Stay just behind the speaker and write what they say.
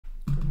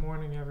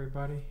morning,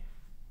 everybody.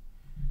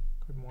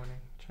 Good morning.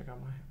 Check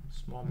out my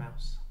small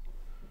mouse.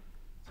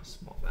 It's a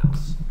small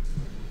mouse.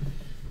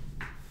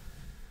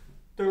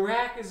 The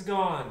rack is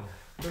gone.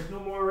 There's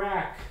no more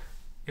rack.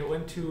 It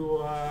went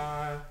to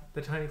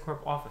the Tiny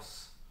Corp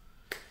office.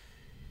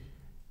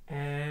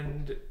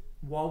 And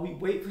while we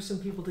wait for some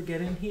people to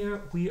get in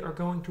here, we are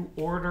going to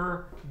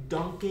order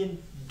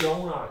Dunkin'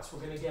 Donuts. We're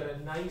gonna get a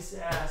nice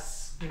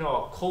ass, you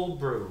know, a cold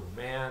brew,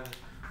 man.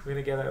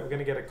 We're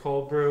gonna get a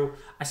cold brew.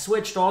 I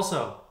switched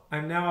also.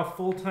 I'm now a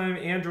full-time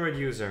Android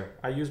user.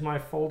 I use my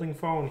folding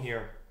phone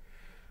here.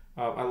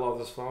 I love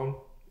this phone.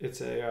 It's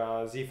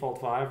a Z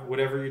Fold 5.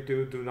 Whatever you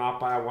do, do not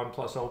buy a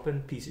OnePlus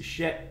Open, piece of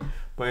shit.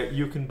 But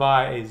you can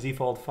buy a Z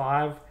Fold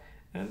 5,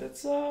 and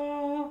it's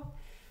I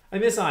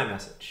miss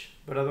iMessage,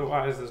 but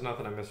otherwise there's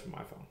nothing I miss from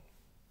my phone.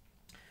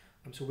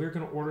 So we're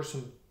gonna order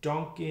some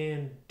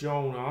Dunkin'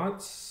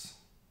 Donuts.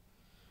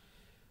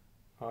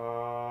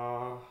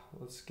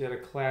 Let's get a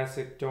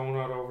classic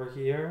donut over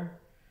here.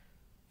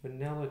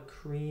 Vanilla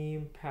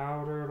cream,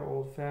 powdered,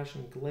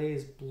 old-fashioned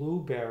glazed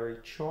blueberry,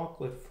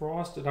 chocolate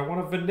frosted. I want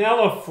a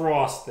vanilla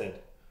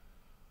frosted.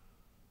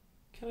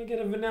 Can I get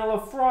a vanilla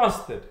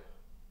frosted?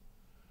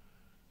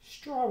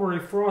 Strawberry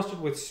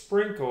frosted with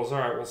sprinkles. All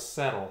right, we'll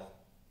settle.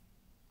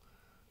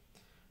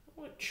 I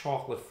want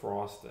chocolate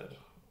frosted.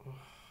 Ugh.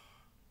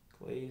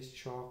 Glazed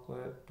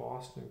chocolate,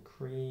 Boston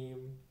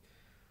cream.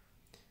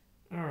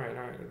 All right.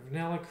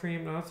 Vanilla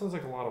cream. No, that sounds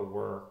like a lot of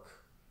work.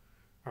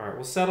 All right,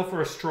 we'll settle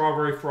for a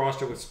strawberry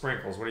frosted with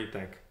sprinkles. What do you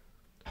think?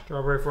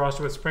 Strawberry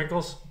frosted with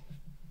sprinkles?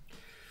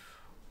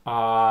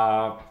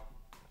 And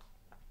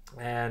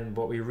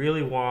what we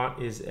really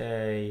want is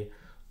a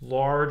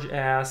large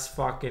ass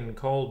fucking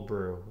cold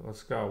brew.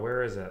 Let's go.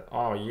 Where is it?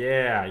 Oh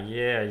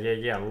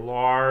yeah.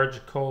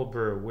 Large cold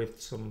brew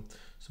with some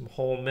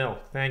whole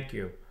milk. Thank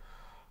you.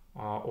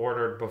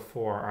 Ordered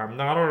before. I'm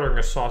not ordering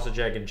a sausage,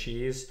 egg, and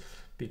cheese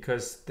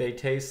because they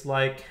taste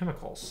like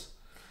chemicals.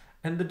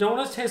 And the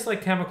donuts taste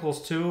like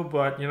chemicals too,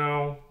 but you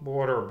know, we'll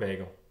order a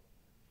bagel.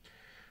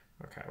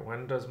 Okay,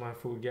 when does my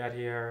food get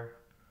here?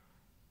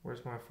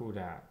 Where's my food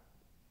at?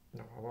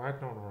 No, I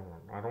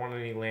don't want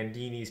any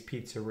Landini's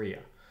Pizzeria.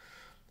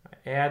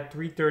 Add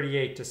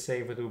 338 to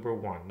save with Uber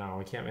One. No,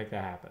 we can't make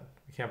that happen.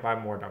 We can't buy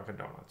more Dunkin'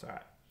 Donuts.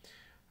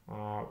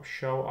 All right.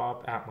 Show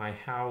up at my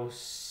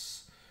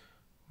house.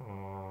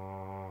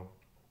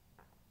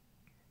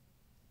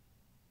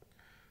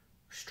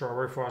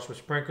 Strawberry frosted with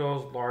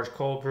sprinkles, large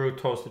cold brew,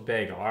 toasted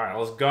bagel. All right,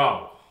 let's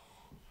go.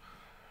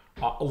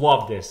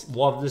 Love this.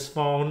 Love this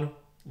phone.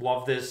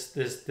 Love this.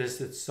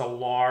 It's so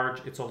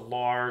large. It's a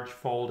large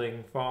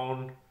folding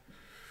phone.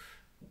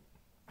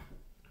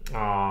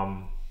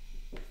 I've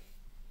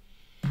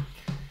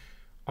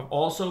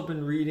also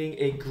been reading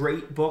a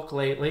great book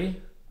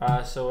lately.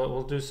 So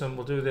we'll do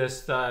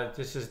this.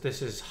 This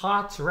is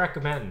Hotz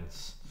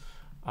recommends.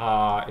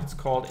 It's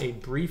called A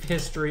Brief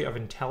History of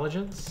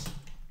Intelligence.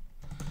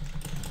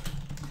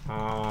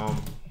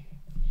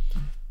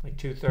 Like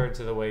 2/3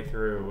 of the way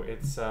through.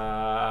 It's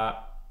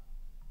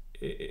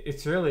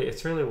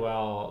really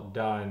well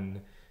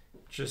done.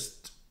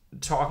 Just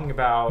talking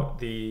about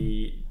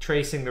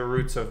tracing the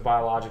roots of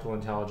biological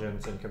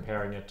intelligence and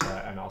comparing it to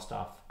ML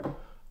stuff.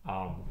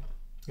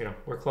 You know,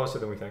 we're closer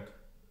than we think.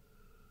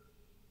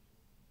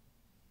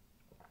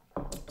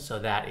 So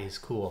that is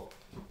cool.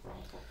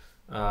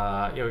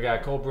 Yeah, we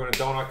got a cold brew and a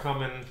donut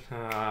coming.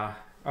 Oh,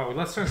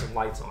 let's turn some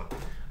lights on.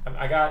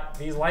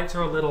 These lights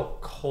are a little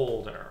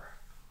colder.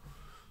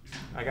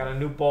 I got a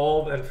new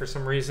bulb, and for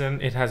some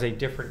reason, it has a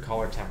different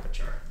color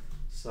temperature.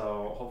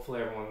 So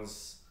hopefully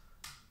everyone's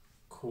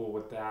cool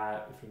with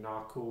that. If you're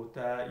not cool with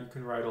that, you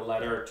can write a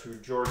letter to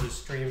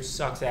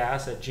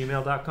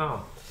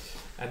georgiastreamsucksass@gmail.com.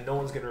 And no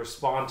one's going to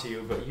respond to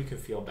you, but you can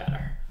feel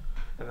better.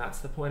 And that's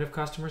the point of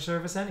customer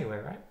service anyway,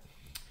 right?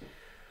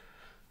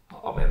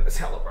 Oh man, it's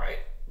hella bright.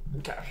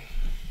 Okay.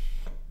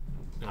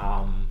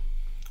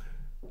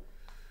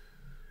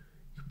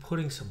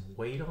 Putting some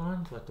weight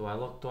on? What do I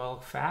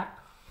look fat?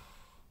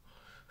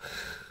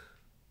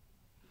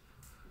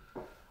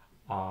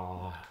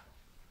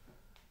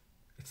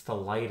 It's the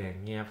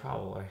lighting. Yeah,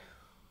 probably.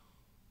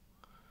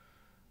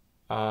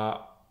 I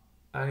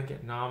didn't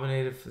get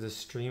nominated for the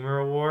Streamer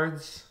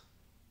Awards.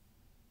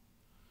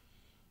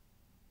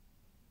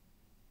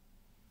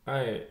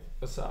 Hey,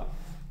 what's up?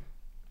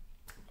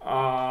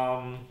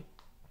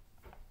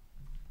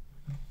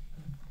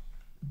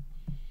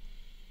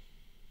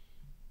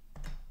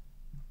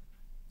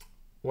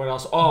 What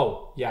else?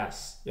 Oh,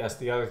 yes.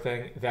 The other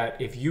thing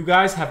that if you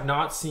guys have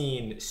not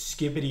seen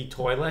Skibidi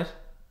Toilet,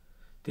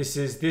 this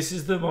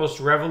is the most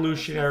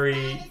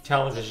revolutionary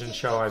television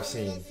show I've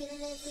seen.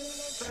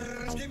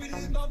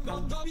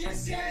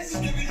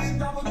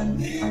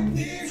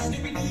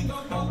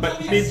 But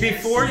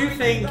before you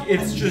think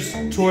it's just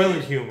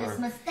toilet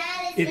humor,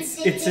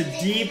 it's a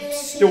deep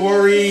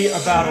story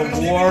about a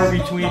war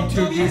between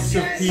two groups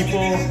of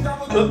people.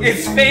 Look,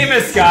 it's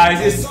famous, guys.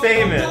 It's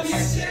famous.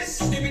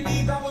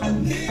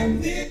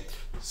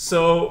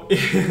 So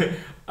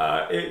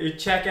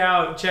check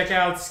out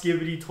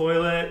Skibidi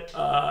Toilet.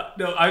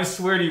 No, I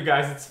swear to you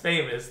guys, it's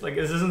famous. Like,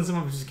 this isn't some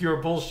obscure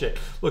bullshit.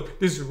 Look,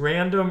 this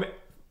random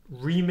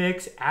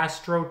remix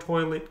Astro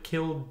Toilet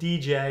Kill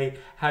DJ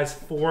has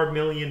 4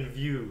 million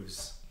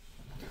views.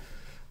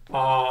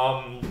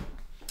 Nah,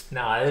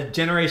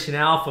 Generation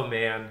Alpha,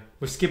 man.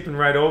 We're skipping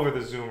right over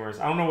the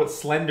Zoomers. I don't know what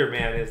Slender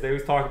Man is. They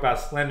always talk about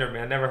Slender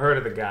Man. Never heard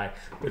of the guy.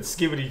 But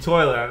Skibidi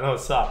Toilet, I know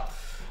what's up.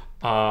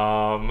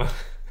 Alright.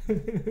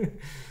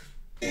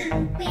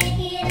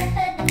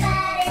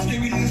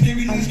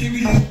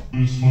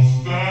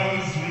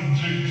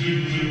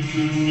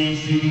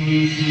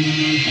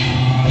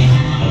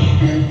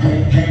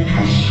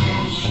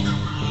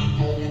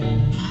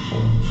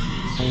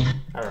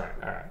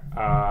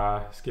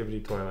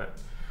 Skibidi Toilet.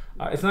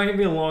 It's not gonna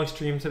be a long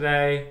stream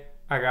today.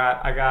 I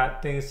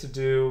got things to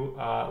do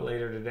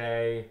later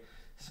today,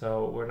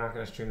 so we're not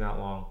gonna stream that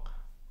long.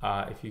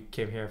 If you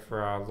came here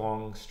for a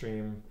long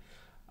stream,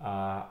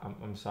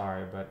 I'm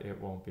sorry, but it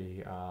won't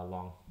be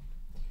long.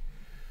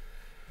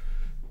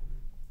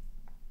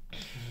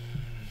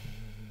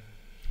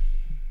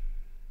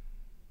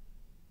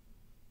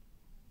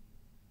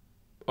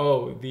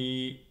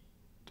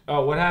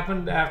 What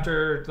happened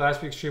after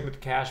last week's stream with the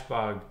cache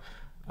bug?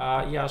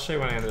 Yeah, I'll show you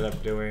what I ended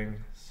up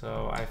doing.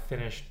 So I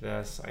finished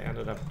this. I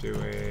ended up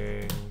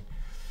doing,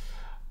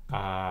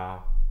 I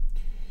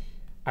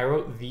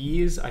wrote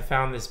these. I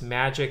found this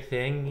magic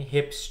thing,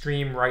 hip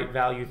stream write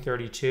value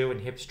 32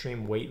 and hip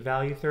stream wait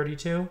value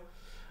 32.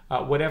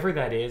 Whatever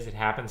that is, it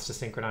happens to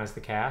synchronize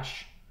the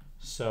cache.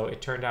 So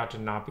it turned out to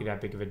not be that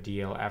big of a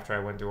deal after I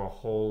went through a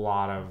whole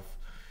lot of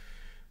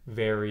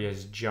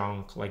various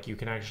junk. Like, you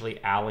can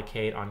actually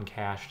allocate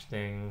uncached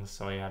things,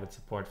 so I added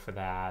support for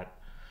that.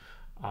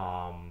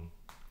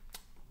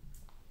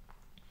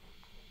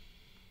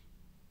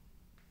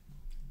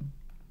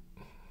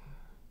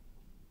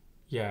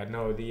 Yeah,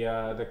 no,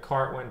 the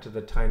cart went to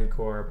the Tiny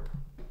Corp.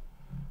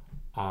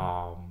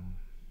 No,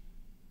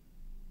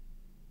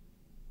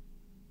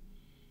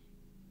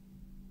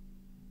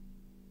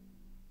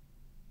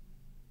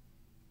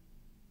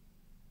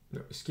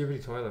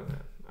 Skibidi Toilet,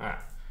 man. All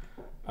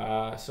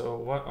right. So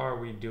what are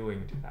we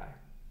doing today?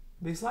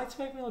 These lights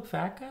make me look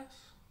fat, guys.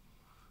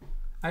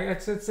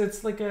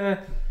 It's like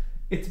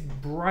it's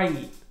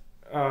bright.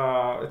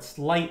 It's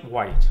light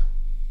white.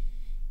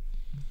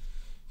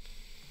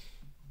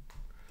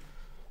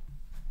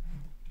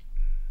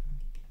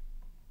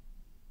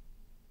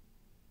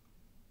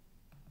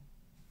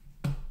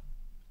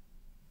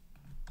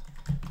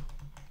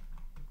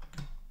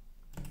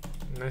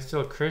 Am I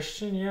still a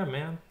Christian? Yeah,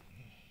 man.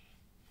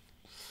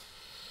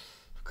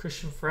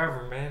 Christian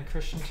forever, man.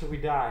 Christian till we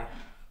die.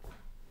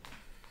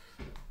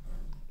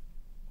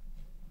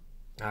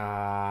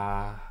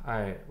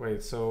 Alright,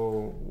 wait,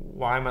 so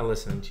why am I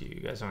listening to you?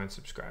 You guys aren't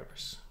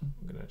subscribers.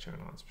 I'm gonna turn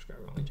on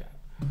subscriber only chat.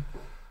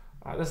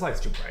 This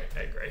light's too bright,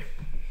 I agree.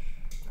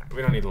 Right,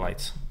 we don't need the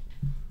lights.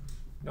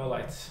 No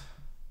lights.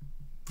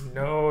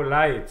 No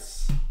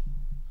lights.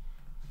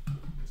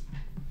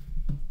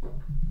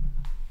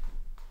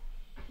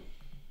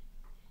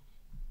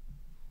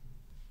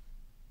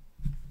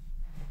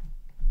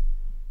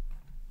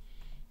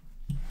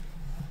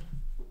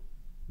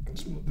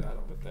 Let's move that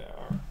over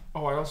there.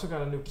 Oh, I also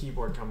got a new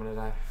keyboard coming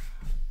today.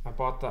 I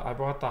bought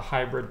the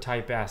hybrid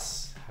Type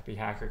S Happy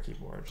Hacker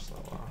keyboard, so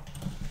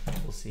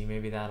we'll see.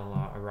 Maybe that'll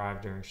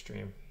arrive during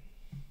stream.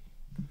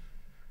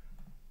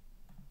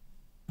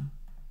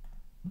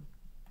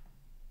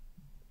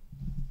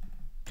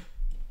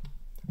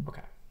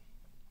 Okay,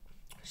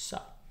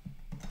 so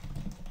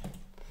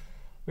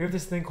we have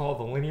this thing called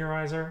the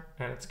linearizer,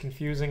 and it's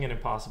confusing and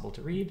impossible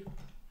to read.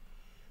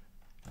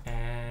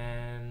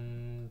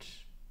 And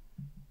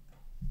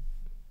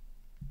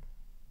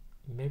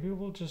maybe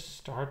we'll just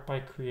start by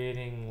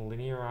creating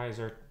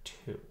linearizer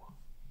 2.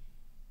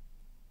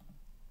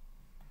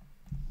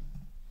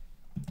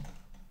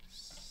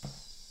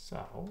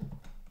 So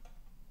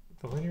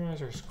the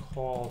linearizer is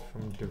called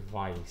from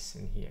device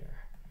in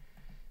here.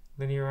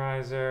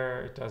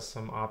 Linearizer, it does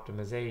some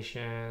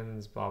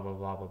optimizations, blah, blah,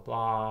 blah, blah,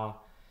 blah.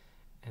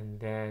 And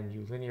then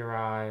you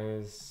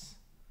linearize,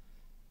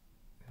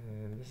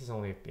 and this is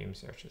only if beam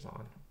search is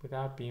on.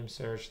 Without beam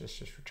search, this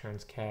just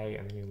returns K,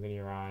 and then you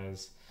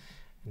linearize.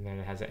 And then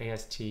it has an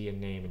AST, a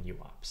name, and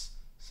UOPS.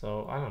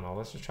 So I don't know,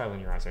 let's just try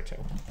linearizer 2.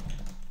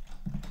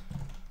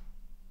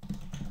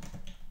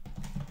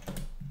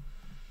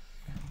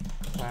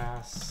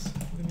 Class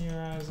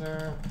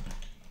linearizer.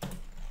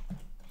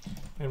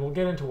 And we'll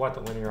get into what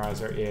the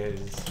linearizer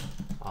is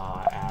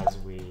as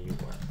we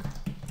work.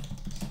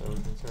 So we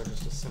can sort of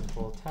just a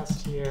simple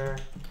test here,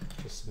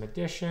 just some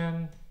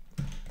addition.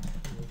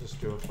 We'll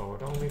just do a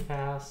forward only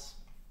pass.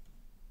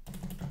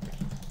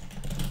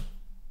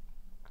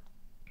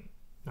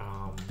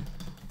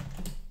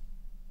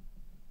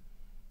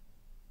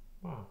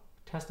 Wow,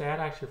 test add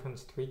actually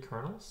runs 3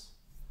 kernels?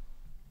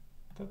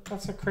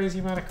 That's a crazy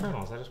amount of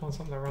kernels. I just want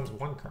something that runs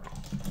 1 kernel.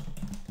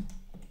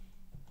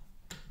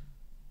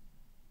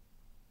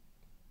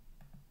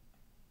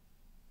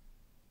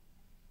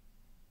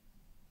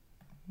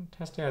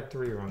 has to add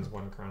 3 runs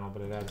one kernel,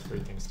 but it adds 3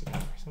 things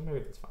together. So maybe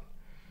that's fine.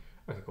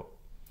 Okay, cool.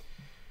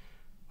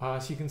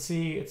 So you can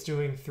see it's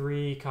doing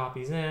 3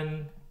 copies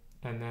in,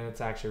 and then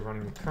it's actually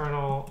running the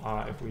kernel.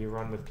 If we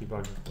run with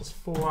debug equals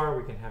 4,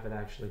 we can have it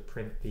actually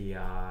print the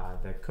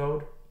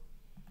code.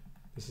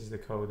 This is the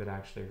code that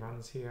actually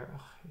runs here.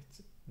 Oh,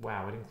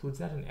 wow, it includes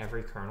that in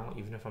every kernel,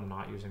 even if I'm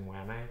not using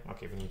WAMA.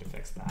 Okay, we need to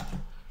fix that.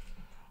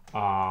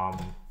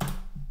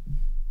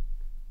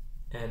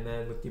 And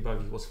then with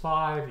debug equals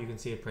 5, you can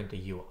see it print the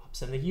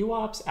UOPs. And the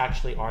UOPs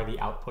actually are the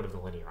output of the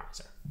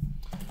linearizer.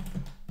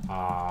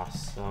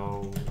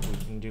 So we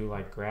can do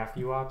like graph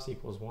UOPs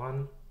equals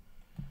 1.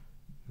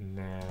 And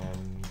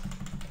then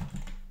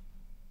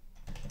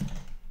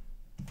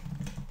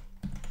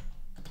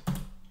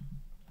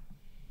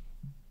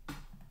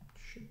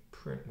should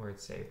print where it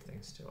saved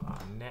things to.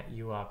 Net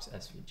UOPs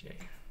SVG.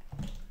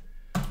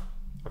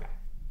 Okay.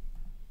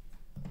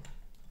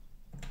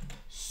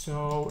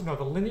 So no,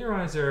 the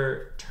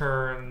linearizer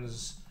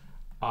turns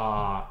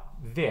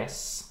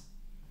this,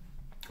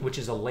 which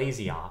is a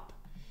lazy op,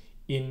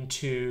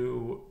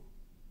 into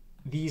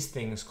these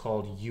things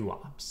called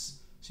UOPs.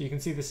 So you can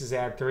see this is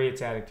add 3,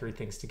 it's adding 3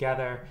 things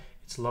together.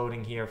 It's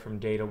loading here from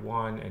data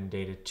 1 and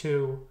data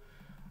 2.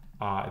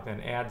 It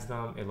then adds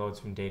them, it loads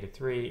from data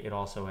 3, it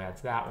also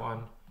adds that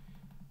one,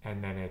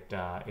 and then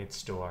it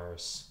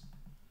stores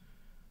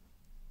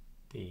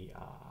the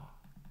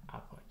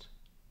output.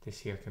 This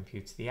here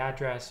computes the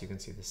address. You can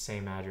see the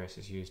same address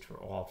is used for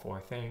all 4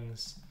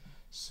 things.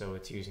 So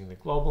it's using the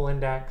global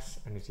index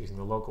and it's using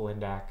the local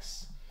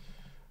index.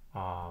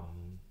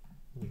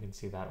 You can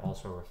see that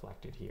also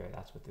reflected here.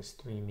 That's what this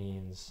 3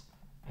 means,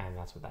 and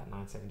that's what that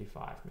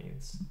 975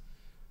 means.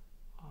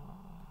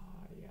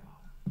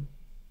 Yeah.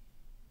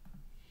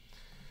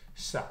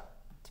 So,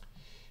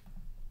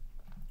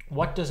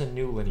 what does a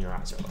new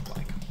linearizer look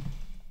like?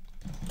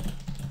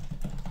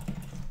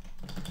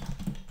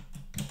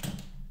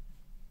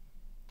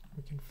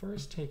 We can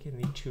first take in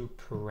the 2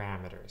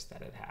 parameters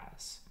that it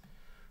has,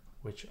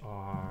 which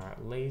are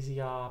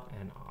lazy op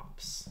and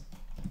ops.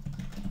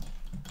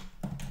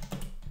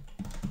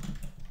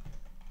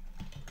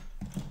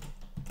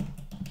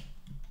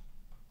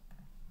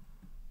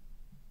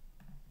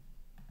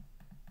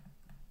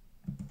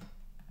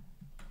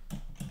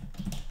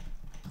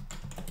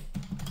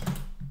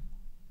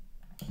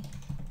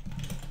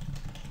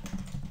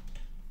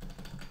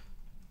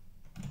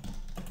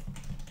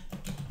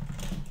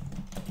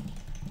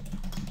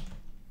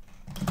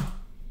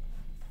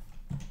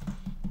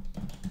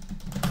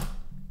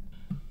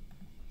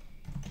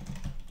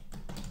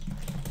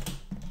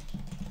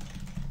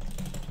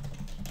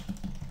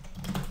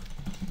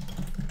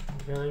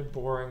 Very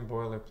boring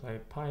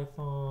boilerplate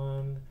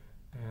Python.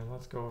 And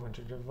let's go over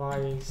to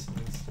device.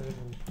 Instead of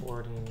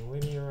importing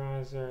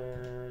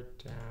linearizer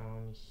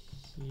down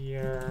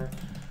here,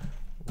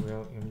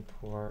 we'll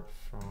import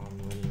from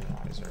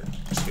linearizer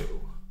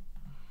 2.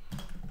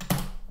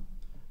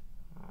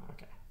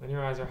 Okay,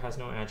 linearizer has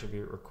no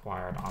attribute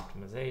required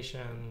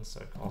optimization, so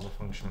it calls a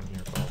function on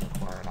here called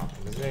required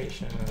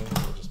optimization.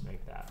 We'll just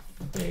make that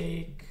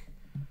fake.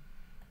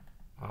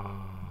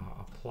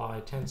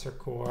 Apply tensor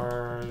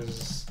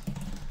cores.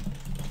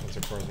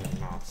 Tensor cores are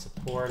not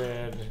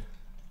supported.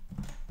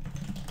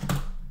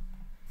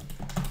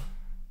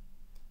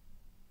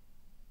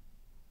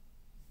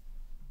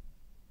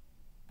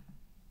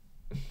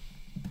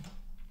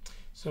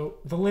 So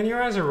the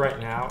linearizer right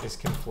now is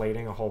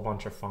conflating a whole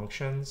bunch of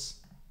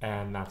functions,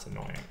 and that's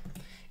annoying.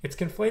 It's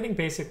conflating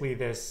basically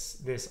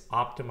this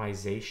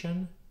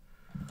optimization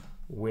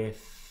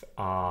with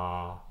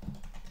the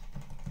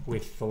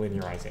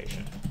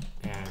linearization.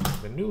 And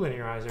the new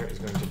linearizer is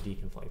going to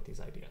deconflate these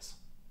ideas.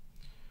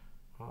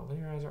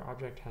 Linearizer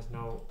object has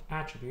no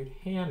attribute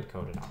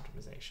hand-coded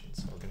optimization,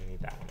 so we're going to need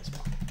that one as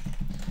well.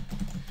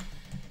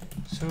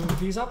 So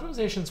these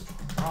optimizations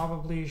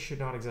probably should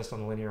not exist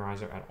on the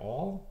linearizer at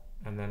all,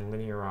 and then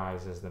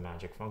linearize is the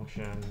magic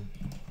function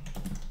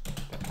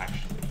that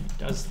actually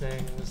does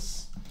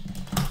things.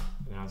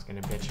 Now it's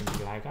going to bitch and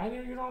be like,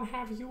 you don't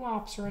have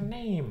UOPs or a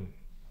name.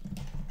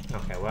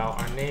 Okay, well,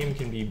 our name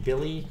can be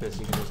Billy, because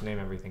you can just name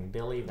everything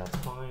Billy, that's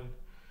fine.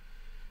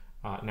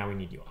 Now we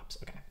need UOPs,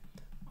 okay.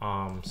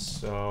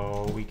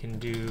 So we can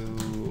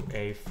do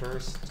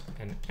first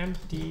an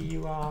empty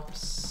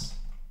UOPs.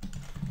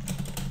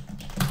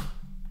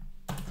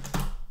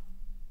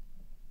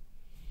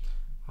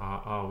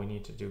 Oh, we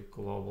need to do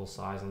global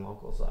size and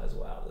local size.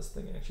 Wow, this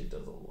thing actually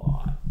does a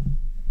lot.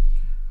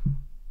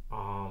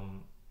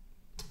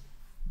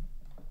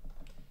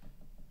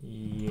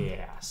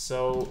 Yeah,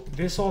 so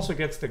this also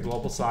gets the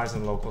global size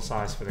and local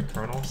size for the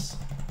kernels.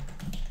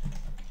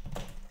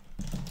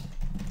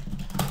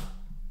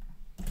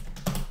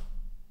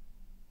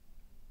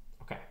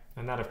 Okay,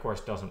 and that of course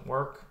doesn't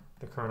work.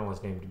 The kernel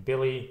is named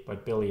Billy,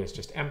 but Billy is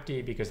just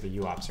empty because the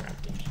UOPs are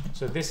empty.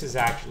 So this is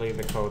actually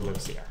the code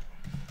lives here.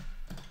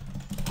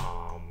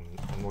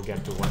 And we'll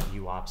get to what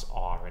UOPs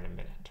are in a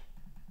minute.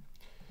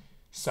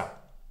 So,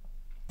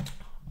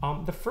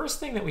 the first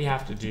thing that we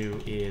have to do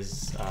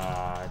is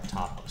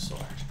topo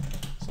sort.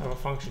 So So I have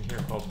a function here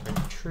called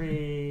print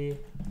tree.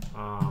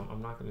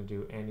 I'm not going to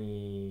do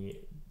any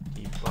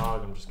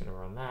debug. I'm just going to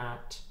run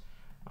that.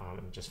 And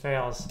it just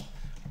fails.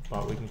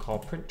 But we can call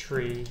print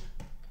tree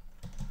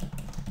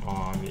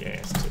on the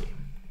AST.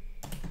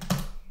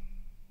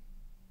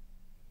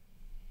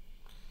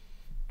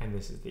 And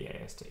this is the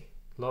AST.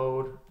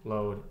 Load,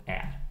 load,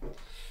 add.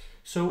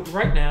 So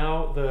right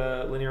now,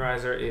 the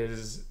linearizer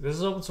this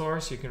is open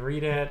source. You can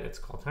read it. It's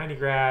called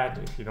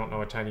tinygrad. If you don't know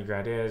what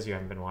tinygrad is, you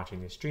haven't been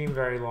watching this stream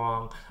very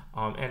long.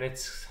 And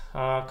it's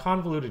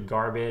convoluted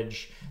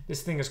garbage.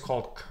 This thing is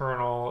called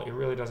kernel. It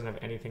really doesn't have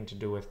anything to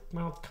do with,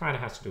 well, it kind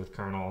of has to do with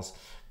kernels,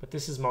 but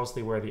this is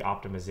mostly where the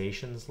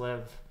optimizations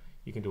live.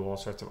 You can do all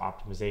sorts of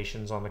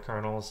optimizations on the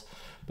kernels,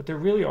 but there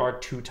really are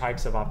two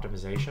types of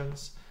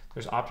optimizations.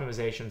 There's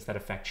optimizations that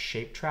affect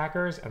shape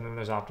trackers, and then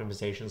there's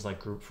optimizations like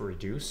group for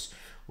reduce,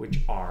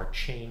 which are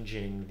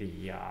changing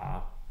the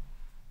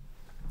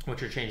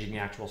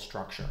actual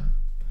structure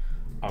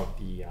of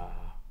the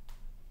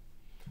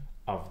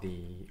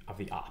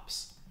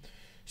ops.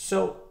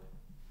 So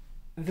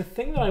the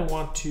thing that I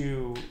want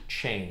to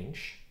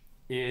change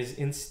is,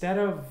 instead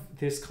of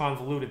this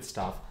convoluted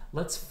stuff,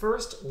 let's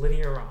first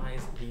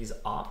linearize these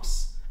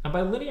ops. And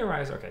by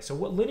linearize, okay, so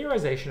what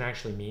linearization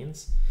actually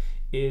means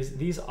is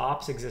these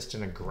ops exist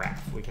in a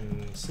graph. We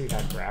can see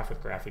that graph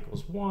with graph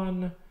equals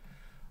 1.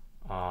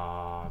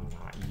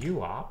 Not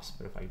uops,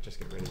 but if I just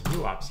get rid of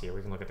uops here,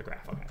 we can look at the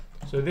graph. Okay,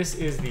 so this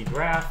is the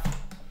graph.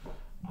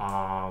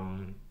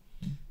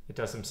 It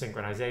does some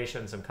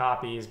synchronization, some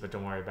copies, but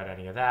don't worry about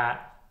any of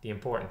that. The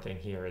important thing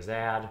here is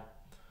add.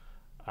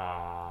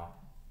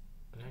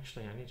 And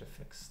actually, I need to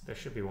fix, there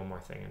should be one more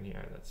thing in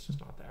here that's just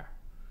not there.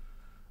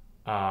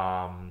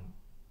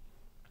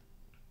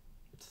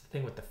 It's the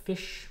thing with the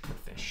fish.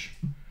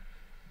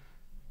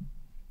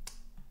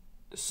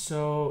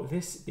 So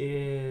this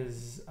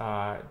is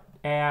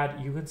add.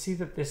 You can see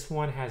that this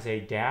one has a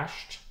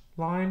dashed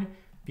line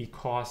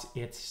because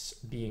it's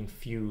being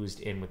fused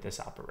in with this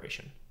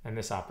operation. And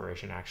this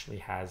operation actually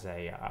has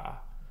a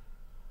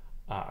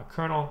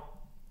kernel.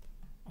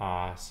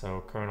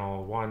 So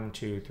kernel 1,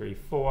 2, 3,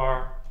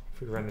 4.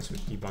 If we run this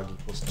with debug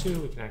equals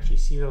 2, we can actually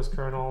see those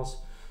kernels.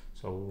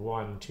 So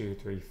 1, 2,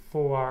 3,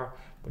 4.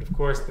 But of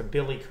course, the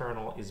Billy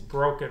kernel is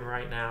broken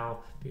right now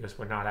because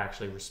we're not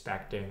actually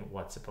respecting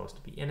what's supposed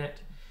to be in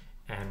it.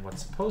 And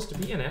what's supposed to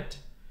be in it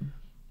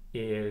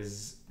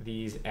is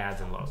these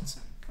adds and loads.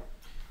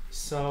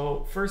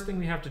 So first thing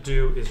we have to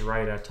do is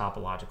write a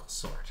topological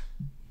sort.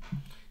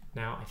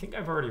 Now, I think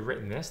I've already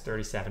written this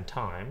 37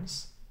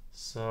 times.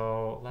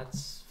 So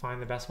let's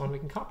find the best one we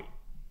can copy.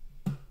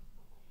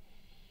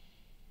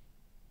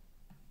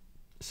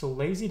 So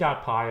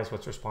lazy.py is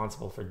what's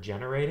responsible for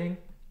generating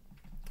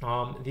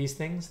these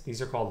things.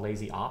 These are called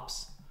lazy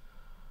ops,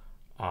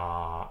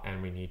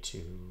 and we need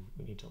to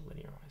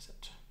linearize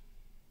it.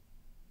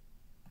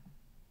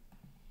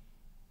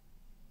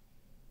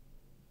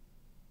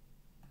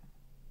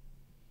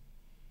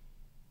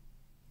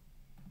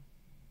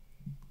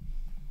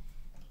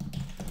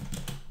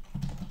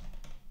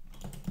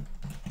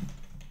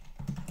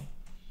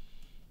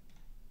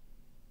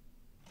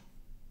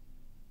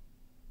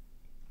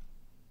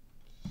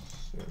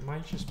 It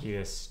might just be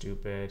this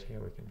stupid. Here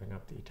we can bring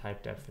up the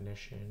type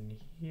definition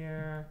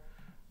here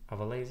of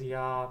a lazy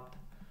op.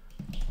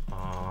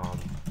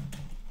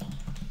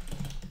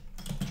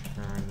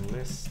 Turn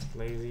list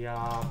lazy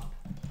op.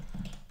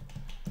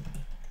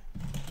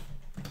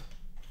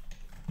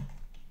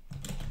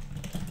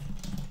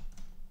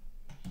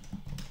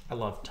 I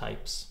love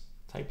types.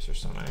 Types are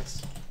so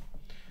nice.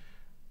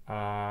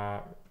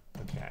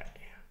 Okay.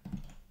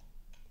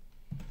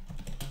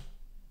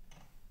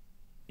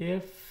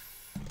 If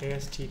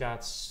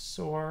ast.source,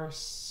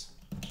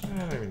 I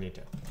don't even need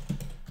to.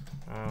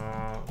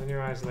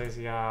 Linearize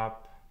lazy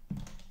op,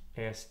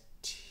 ast,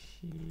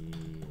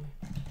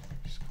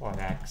 just call it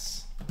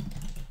x,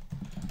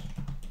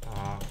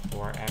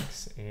 for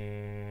x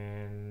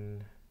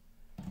in,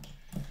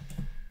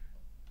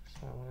 so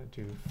I want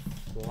to do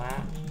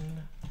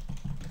flatten.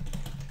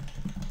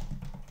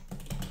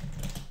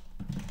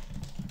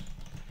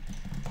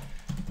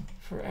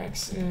 For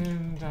x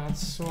in dot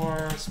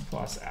source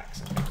plus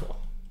x. Okay, cool.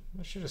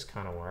 That should just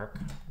kind of work.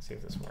 Let's see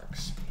if this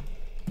works.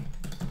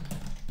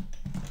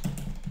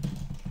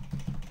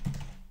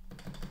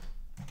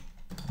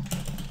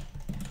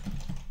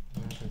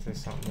 I can say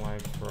something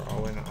like for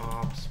O in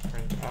ops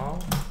print O.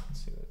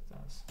 Let's see what it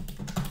does.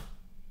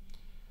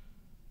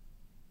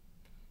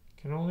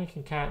 Can only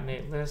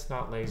concatenate list,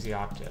 not lazy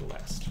opt to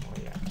list. Well,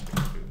 yeah,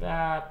 do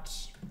that.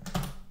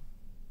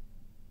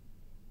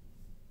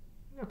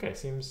 Okay,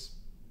 seems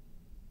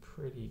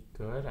pretty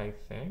good, I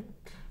think.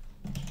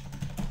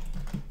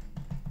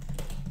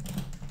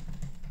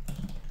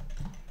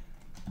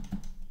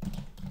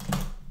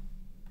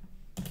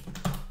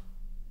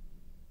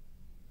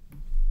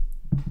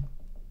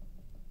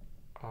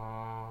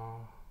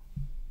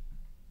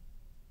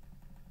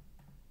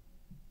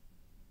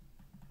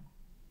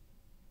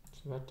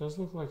 So that does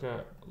look like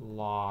a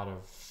lot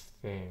of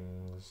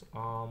things. You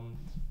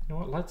know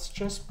what? Let's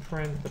just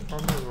print. The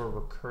problem is we're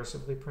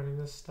recursively printing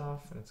this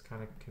stuff, and it's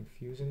kind of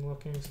confusing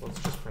looking. So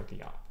let's just print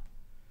the op.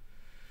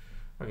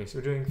 Okay, so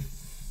we're doing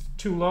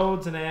 2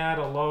 loads, an add,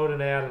 a load,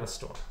 an add, and a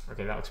store.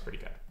 Okay, that looks pretty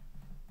good.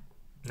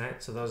 All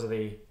right, so those are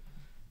the.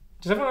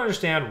 Does everyone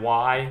understand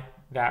why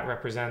that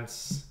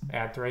represents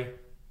add 3?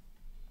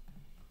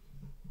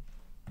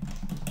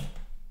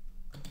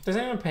 Does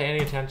anyone pay any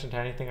attention to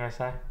anything I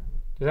say?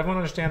 Does everyone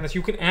understand this?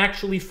 You can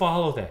actually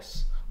follow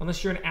this.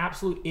 Unless you're an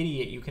absolute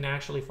idiot, you can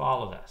actually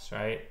follow this,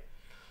 right?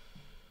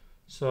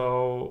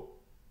 So,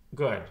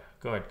 good.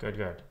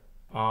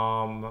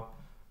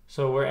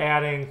 So we're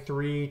adding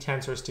 3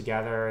 tensors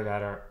together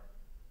that are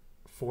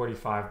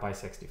 45 by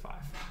 65.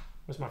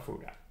 Where's my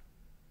food at?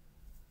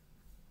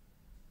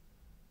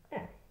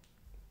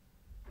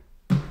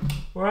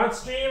 We're on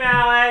stream,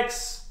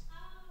 Alex.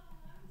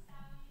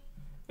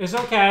 It's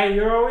okay.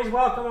 You're always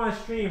welcome on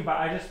stream, but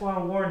I just want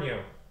to warn you.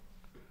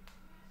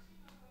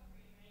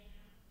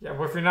 Yeah,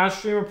 well, if you're not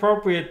stream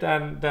appropriate,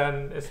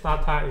 then it's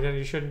not time. Then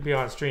you shouldn't be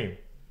on stream,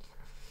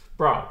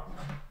 bro.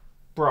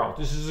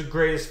 This is the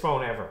greatest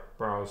phone ever,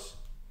 bros.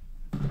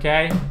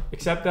 Okay,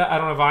 except that I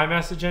don't have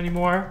iMessage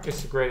anymore.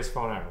 It's the greatest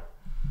phone ever.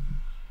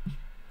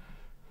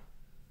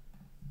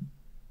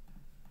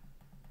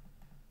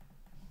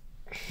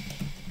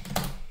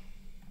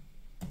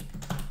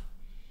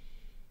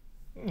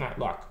 All right,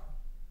 look.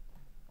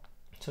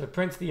 So it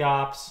prints the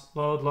ops: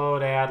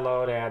 load,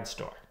 add,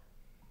 store.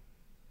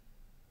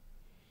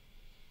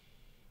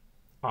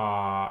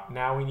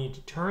 Now we need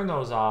to turn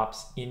those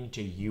ops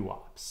into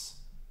uops.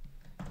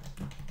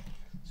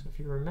 So if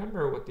you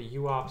remember what the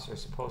uops are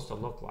supposed to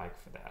look like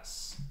for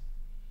this,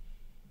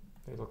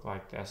 they look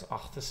like this.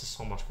 Oh, this is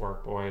so much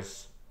work,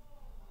 boys.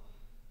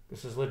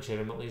 This is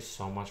legitimately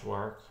so much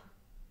work.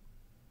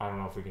 I don't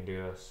know if we can do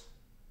this.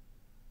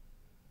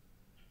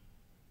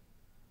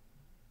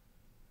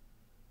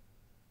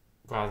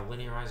 Wow, the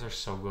linearizer is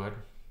so good.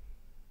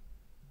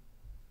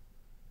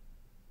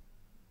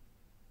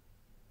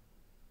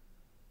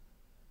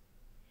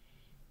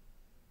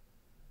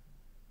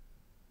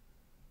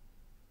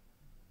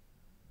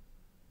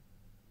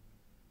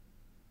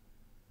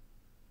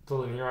 The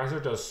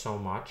linearizer does so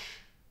much.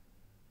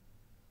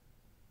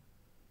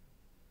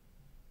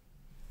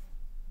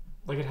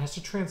 Like, it has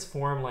to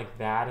transform like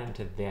that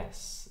into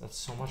this. That's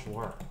so much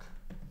work.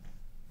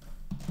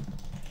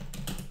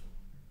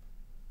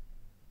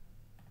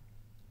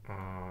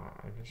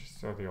 I can just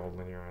throw the old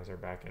linearizer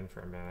back in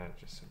for a minute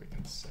just so we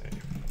can see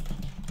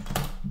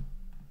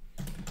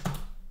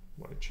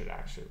what it should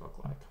actually look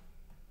like.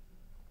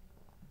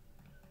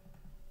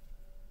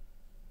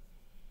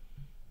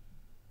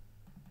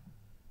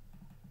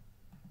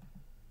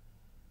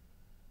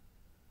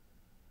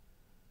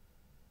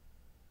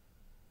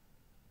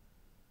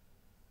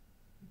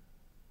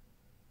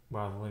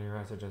 Wow, the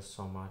linearizer does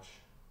so much.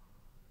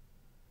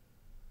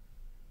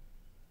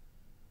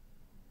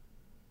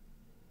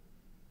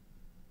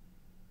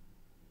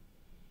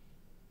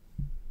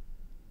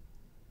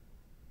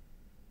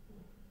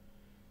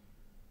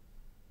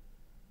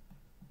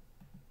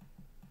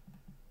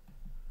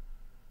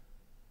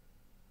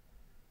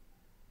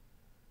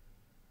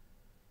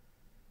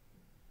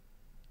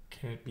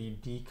 Can it be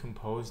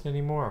decomposed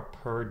anymore? A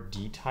per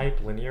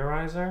D-type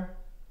linearizer?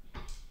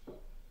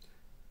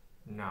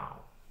 No.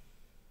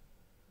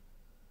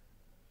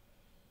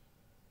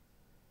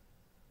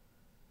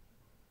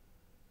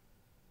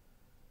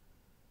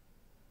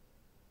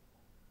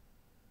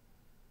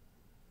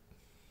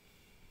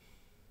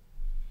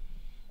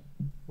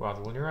 Wow,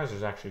 the linearizer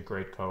is actually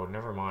great code.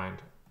 Never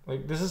mind.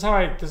 Like, this is how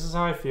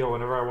I feel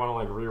whenever I want to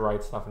like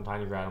rewrite stuff in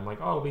tinygrad. I'm like,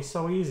 oh, it'll be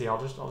so easy. I'll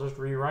just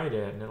rewrite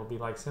it and it'll be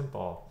like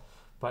simple.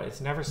 But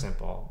it's never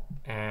simple.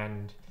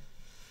 And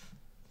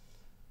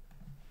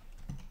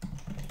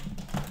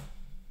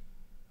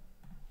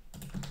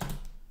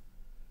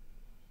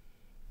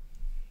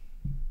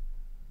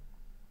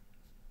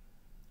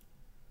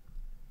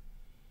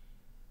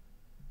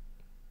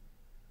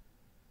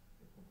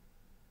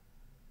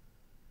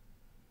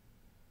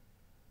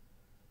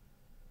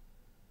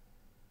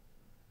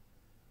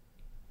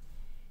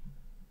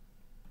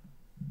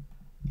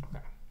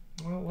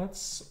well,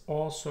 let's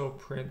also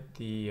print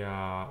the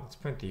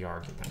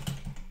argument.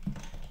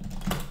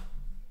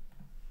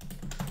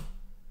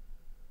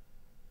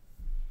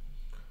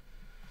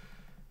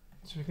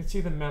 So we can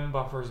see the mem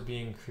buffers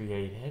being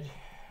created.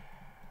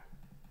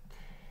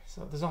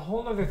 So there's a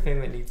whole other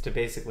thing that needs to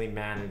basically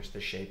manage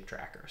the shape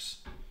trackers.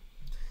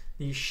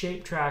 These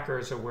shape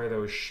trackers are where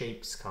those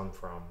shapes come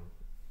from.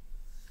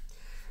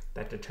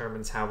 That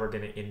determines how we're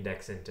going to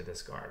index into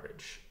this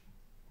garbage.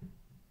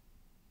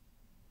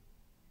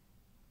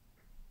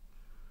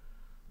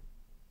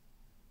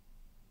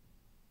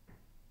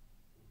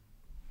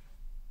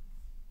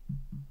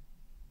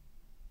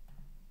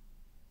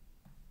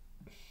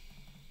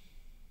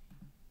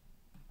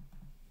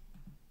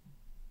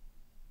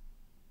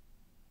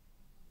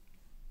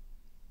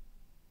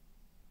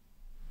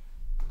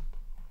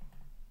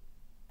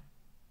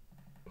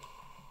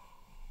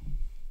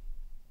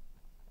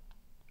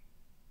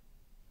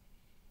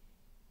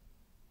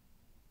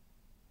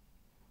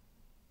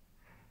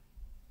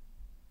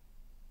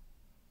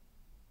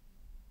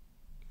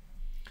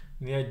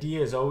 And the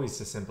idea is always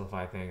to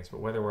simplify things, but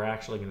whether we're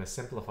actually going to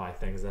simplify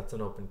things, that's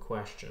an open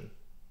question.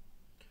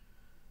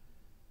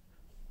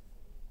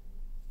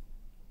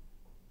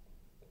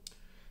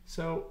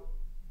 So,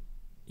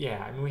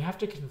 yeah, I mean, we have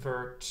to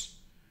convert.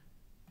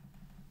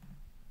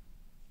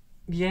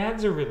 The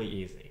adds are really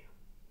easy.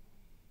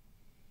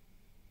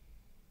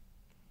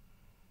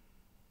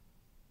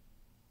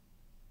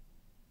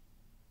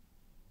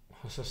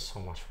 This is so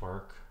much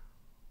work.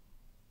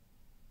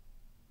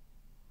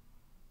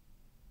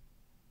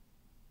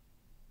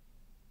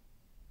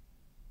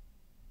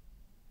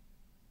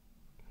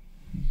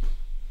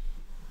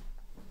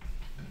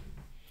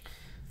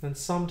 Then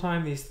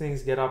sometime these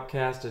things get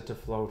upcasted to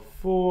float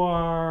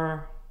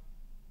 4.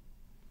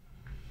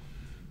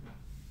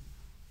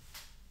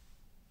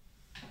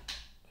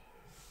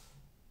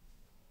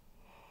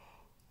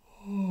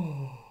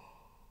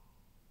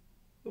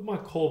 Where's my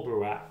cold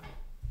brew at?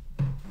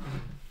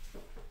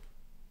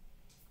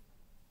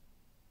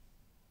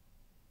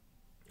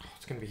 Oh,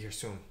 it's gonna be here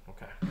soon.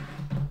 Okay.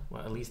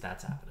 Well, at least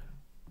that's happening.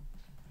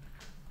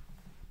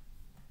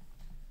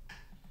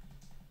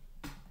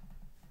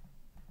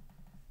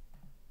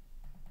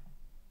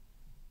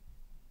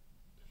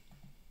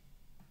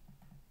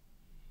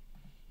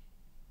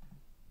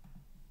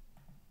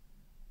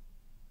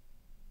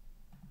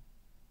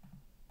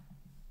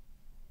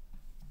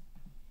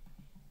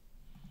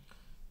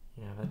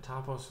 Yeah, the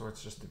topo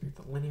sort's just the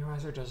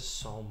linearizer does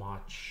so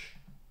much.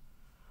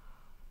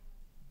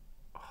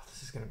 Oh,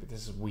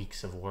 this is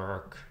weeks of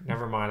work.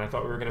 Never mind. I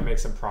thought we were gonna make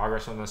some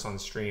progress on this on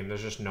stream.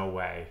 There's just no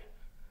way.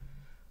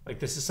 Like,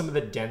 this is some of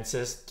the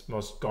densest,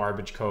 most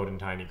garbage code in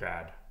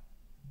tinygrad.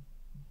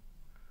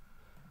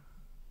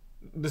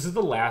 This is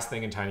the last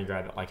thing in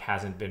tinygrad that like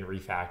hasn't been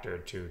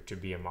refactored to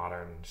be a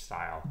modern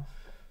style.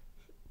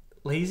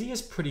 Lazy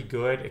is pretty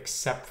good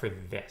except for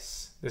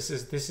this. This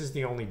is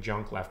the only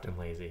junk left in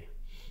lazy.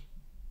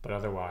 But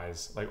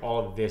otherwise, like,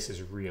 all of this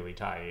is really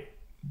tight.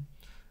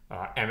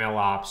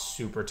 MLOps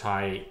super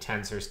tight,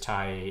 tensor's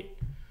tight.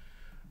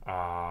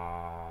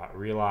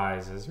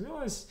 Realize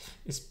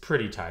is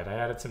pretty tight. I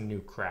added some new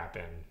crap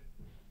in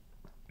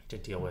to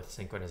deal with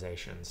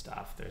synchronization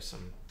stuff. There's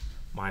some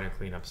minor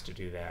cleanups to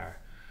do there.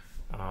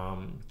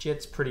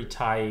 JIT's pretty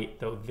tight,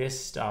 though this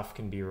stuff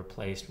can be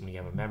replaced when we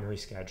have a memory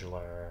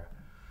scheduler.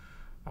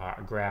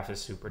 Graph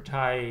is super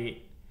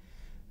tight.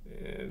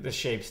 The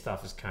shape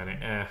stuff is kind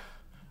of eh.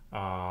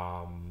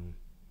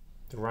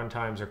 The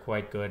runtimes are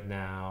quite good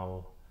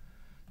now.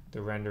 The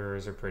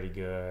renderers are pretty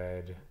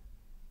good.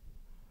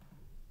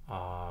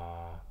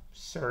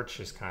 Search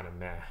is kind of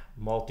meh.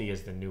 Multi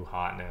is the new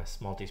hotness.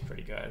 Multi's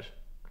pretty good.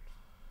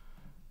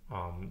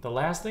 The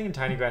last thing in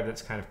tinygrad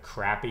that's kind of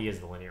crappy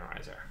is the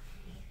linearizer.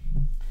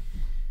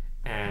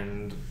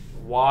 And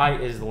why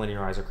is the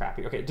linearizer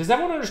crappy? Okay, does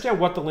everyone understand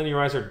what the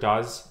linearizer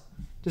does?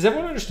 Does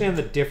everyone understand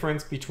the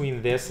difference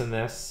between this and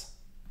this?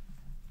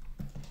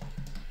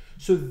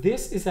 So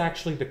this is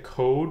actually the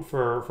code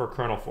for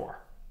kernel 4.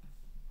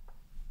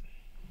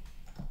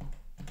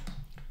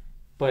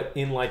 But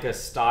in like a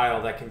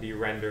style that can be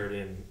rendered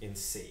in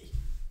C.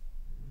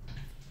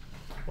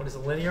 What is a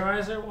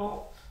linearizer?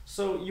 Well,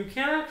 so you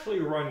can actually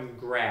run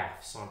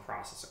graphs on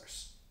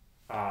processors.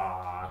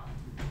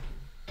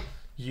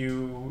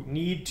 You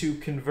need to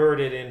convert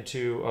it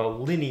into a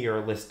linear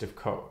list of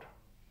code.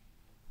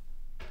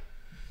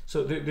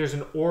 So there's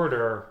an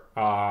order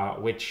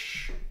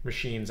which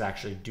machines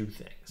actually do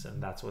things,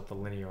 and that's what the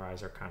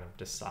linearizer kind of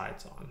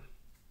decides on.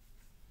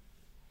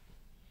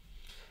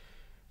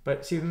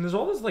 But see, then there's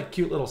all this like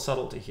cute little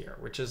subtlety here,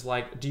 which is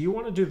like, do you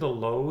want to do the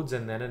loads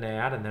and then an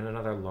add and then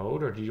another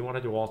load, or do you want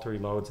to do all 3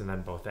 loads and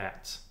then both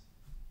adds?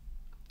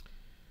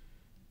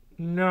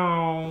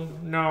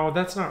 No,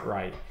 that's not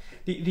right.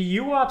 The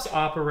UOPs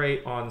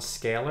operate on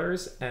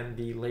scalars and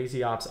the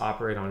lazy ops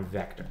operate on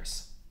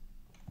vectors.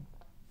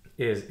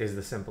 Is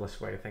the simplest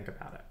way to think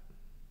about it.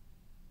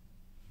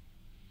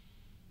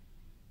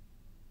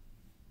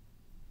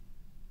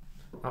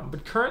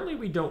 But currently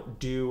we don't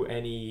do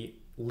any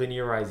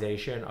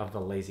linearization of the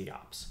lazy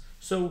ops.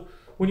 So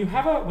when you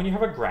have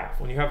a graph,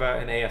 when you have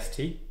an AST,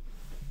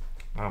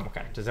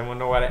 okay, does anyone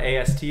know what an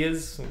AST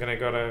is? I'm gonna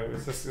go to,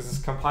 is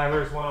this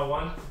compilers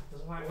 101?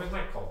 Where's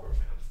my cold brew, man?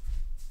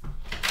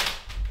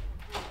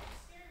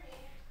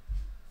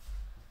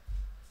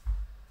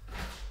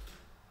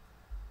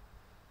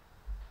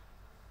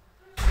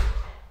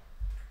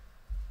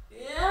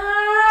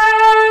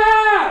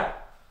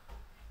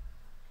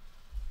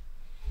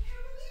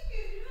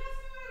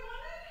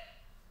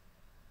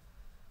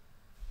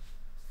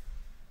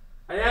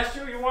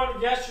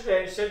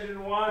 Yesterday, you said you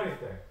didn't want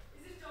anything.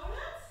 Is it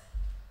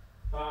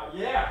donuts?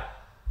 Yeah.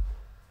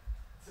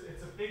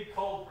 It's a big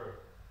cold brew.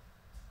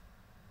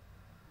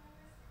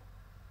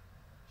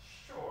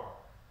 Sure.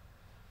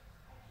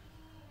 I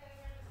keep getting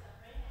rid of stuff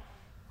right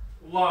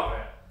now. Love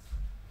it.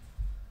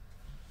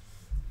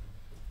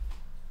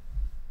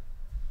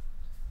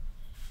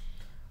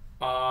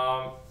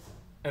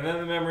 And then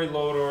the memory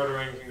load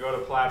ordering can go to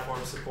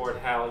platform support.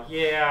 Hell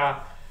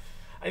yeah.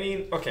 I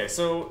mean, okay,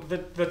 so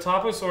the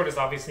topo sort is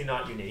obviously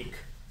not unique.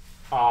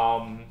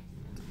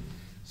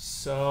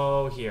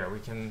 So here, we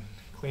can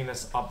clean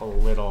this up a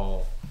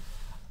little.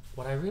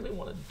 What I really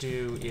want to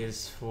do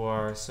is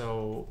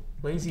so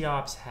lazy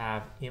ops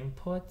have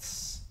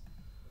inputs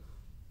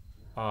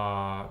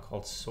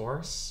called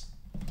source.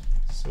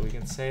 So we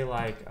can say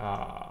like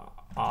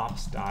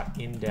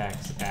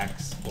ops.index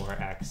x for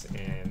x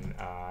in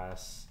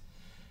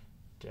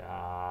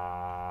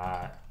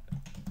dot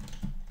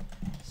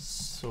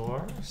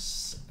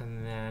source,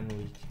 and then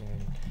we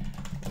can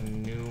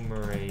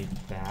enumerate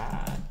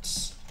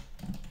that,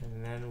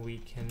 and then we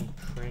can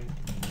print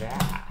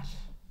that.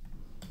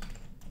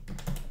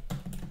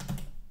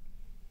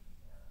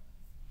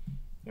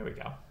 There we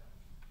go.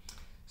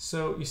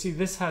 So you see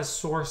this has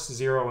source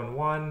 0 and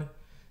 1.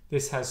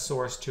 This has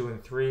source 2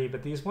 and 3,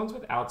 but these ones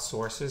without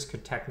sources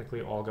could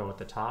technically all go at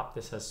the top.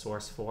 This has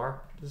source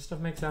 4. Does this stuff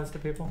make sense to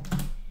people?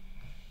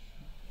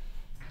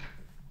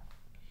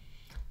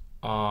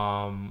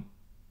 I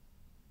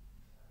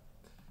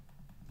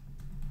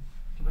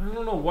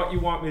don't know what you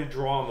want me to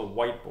draw on the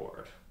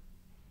whiteboard.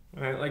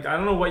 Right? Like, I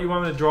don't know what you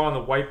want me to draw on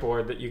the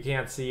whiteboard that you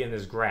can't see in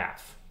this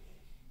graph.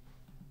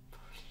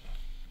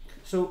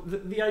 So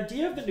the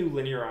idea of the new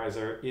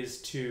linearizer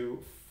is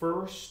to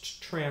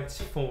first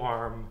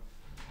transform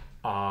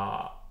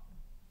the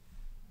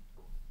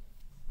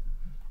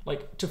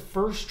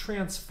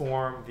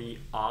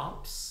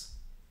ops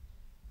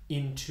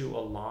into a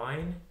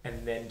line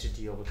and then to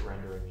deal with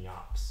rendering the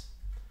ops.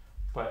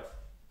 But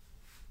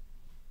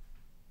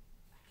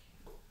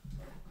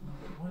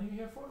what are you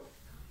here for?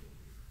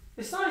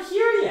 It's not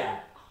here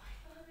yet. Oh, I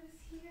thought it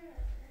was here.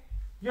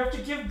 You have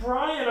to give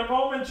Brian a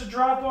moment to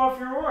drop off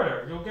your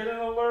order. You'll get an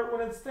alert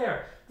when it's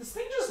there. This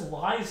thing just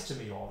lies to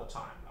me all the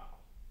time,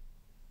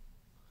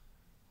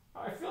 though.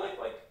 I feel like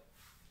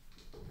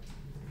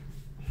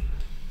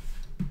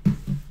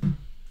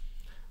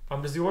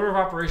does the order of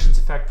operations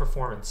affect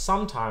performance?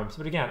 Sometimes,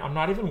 but again, I'm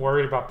not even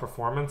worried about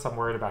performance. I'm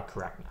worried about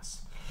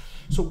correctness.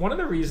 So one of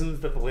the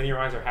reasons that the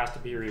linearizer has to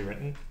be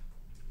rewritten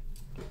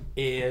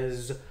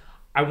is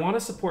I want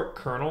to support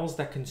kernels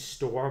that can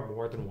store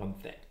more than one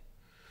thing.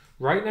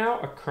 Right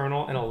now, a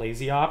kernel in a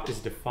lazy op is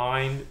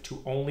defined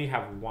to only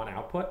have one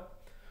output,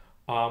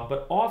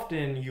 but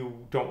often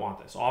you don't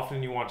want this.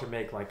 Often you want to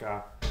make like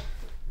a,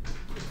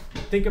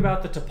 think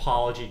about the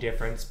topology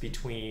difference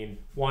between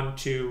 1,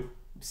 2,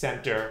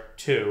 center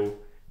 2,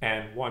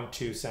 and 1,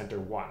 2, center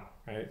 1,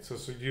 right? So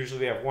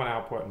usually they have one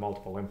output and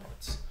multiple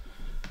inputs.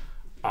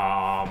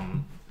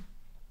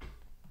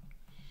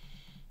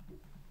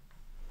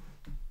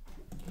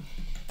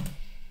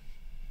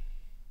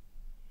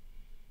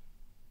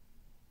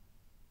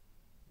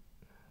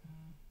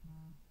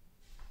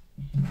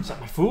 Is that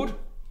my food?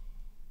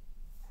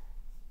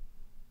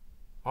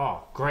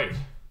 Oh, great.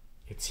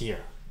 It's here.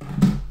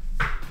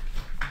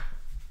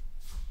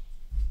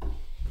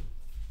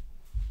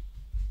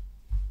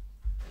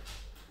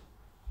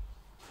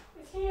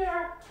 It's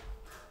here.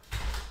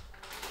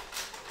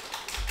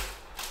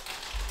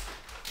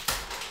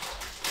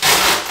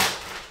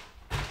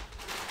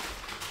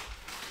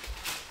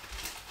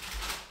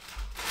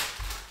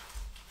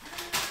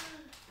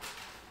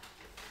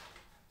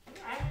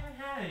 I haven't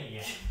had any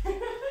yet.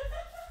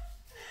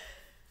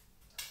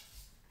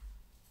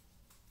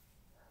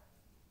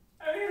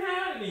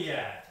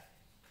 Yet.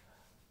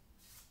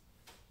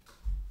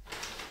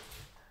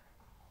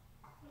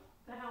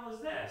 What the hell is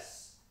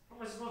this? How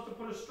am I supposed to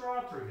put a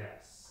straw through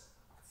this?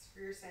 It's for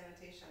your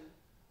sanitation.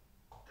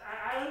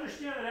 I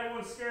understand that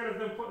everyone's scared of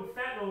them putting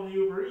fentanyl in the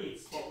Uber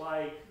Eats, but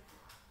like,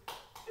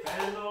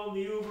 fentanyl in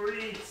the Uber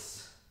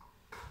Eats.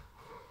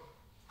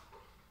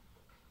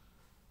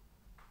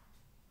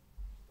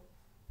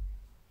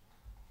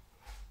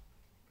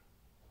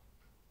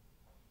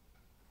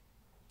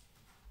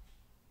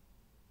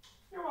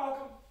 You're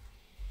welcome.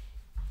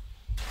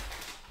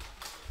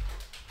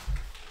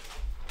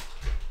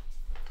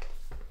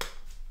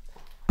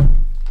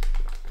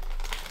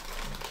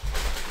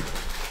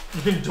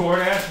 You can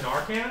DoorDash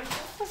Narcan?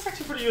 That's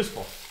actually pretty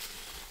useful.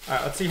 All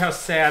right, let's see how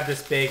sad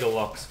this bagel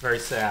looks. Very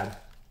sad.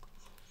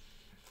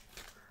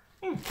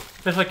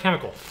 Tastes like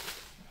chemical.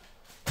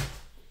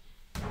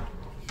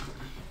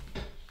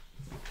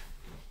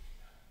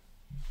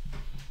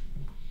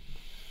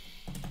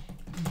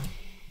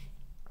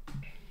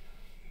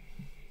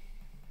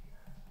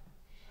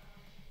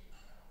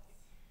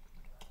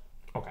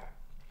 Okay.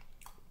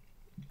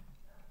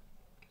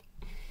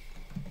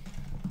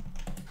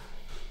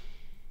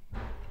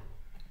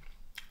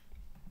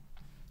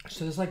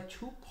 So there's like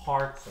two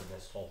parts of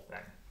this whole thing.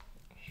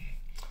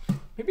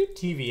 Maybe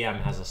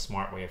TVM has a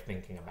smart way of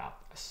thinking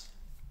about this.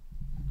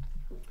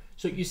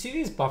 So you see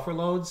these buffer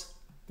loads?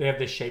 They have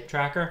this shape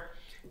tracker.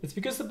 It's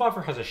because the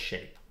buffer has a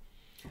shape.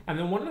 And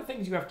then one of the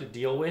things you have to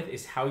deal with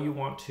is how you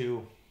want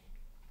to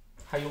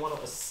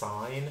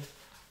assign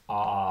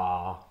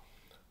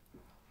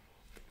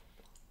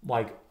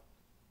like,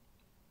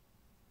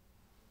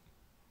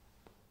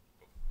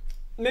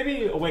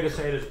 maybe a way to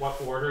say it is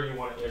what order you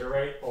want to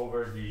iterate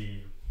over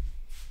the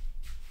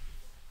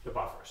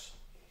buffers.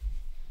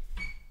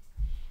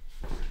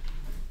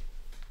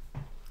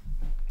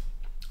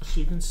 So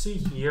you can see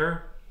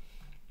here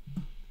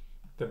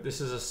that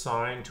this is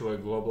assigned to a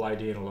global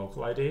ID and a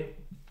local ID.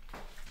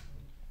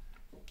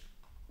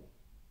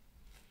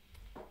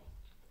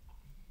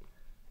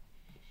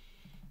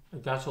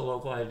 That's a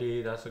local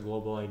ID, that's a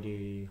global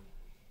ID.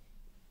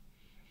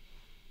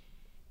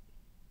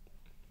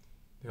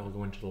 They all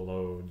go into the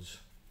loads.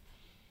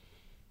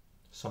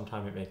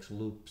 Sometimes it makes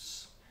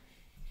loops.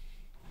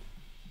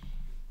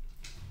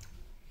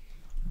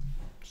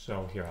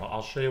 So here,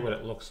 I'll show you what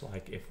it looks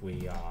like if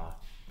we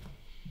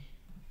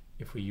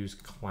use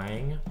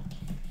Clang.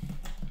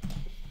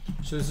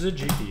 So this is a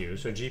GPU.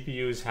 So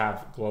GPUs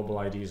have global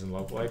IDs and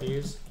local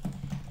IDs.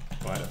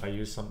 But if I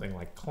use something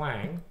like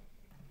Clang,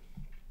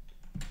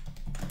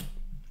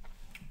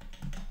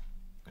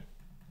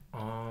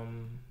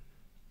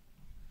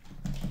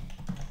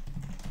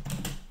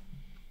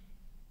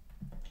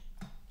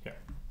 here,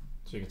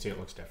 so you can see it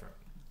looks different.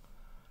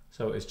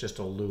 So it's just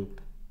a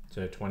loop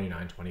to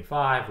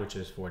 2925, which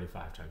is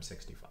 45 times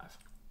 65.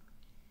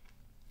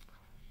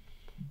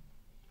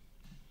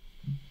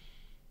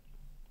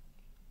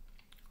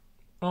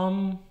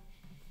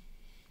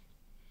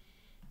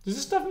 Does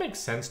this stuff make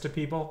sense to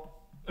people?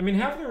 I mean,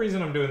 half the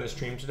reason I'm doing this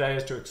stream today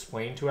is to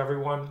explain to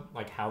everyone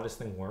like how this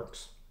thing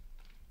works.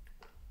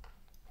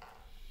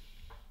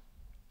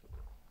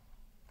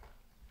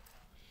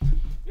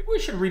 Maybe we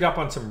should read up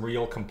on some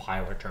real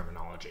compiler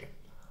terminology.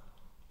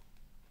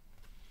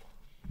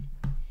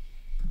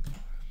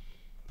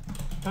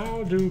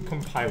 How do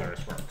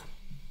compilers work?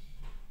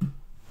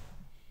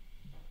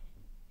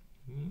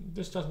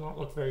 This does not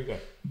look very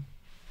good.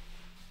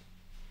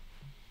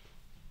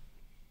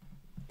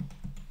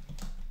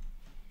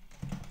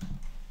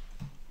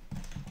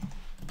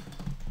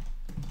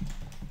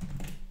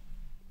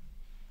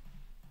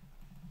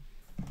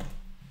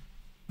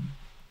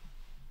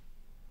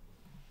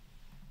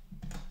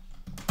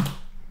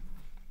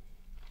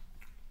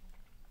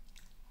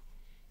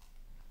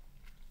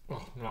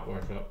 Oh, not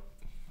worth it.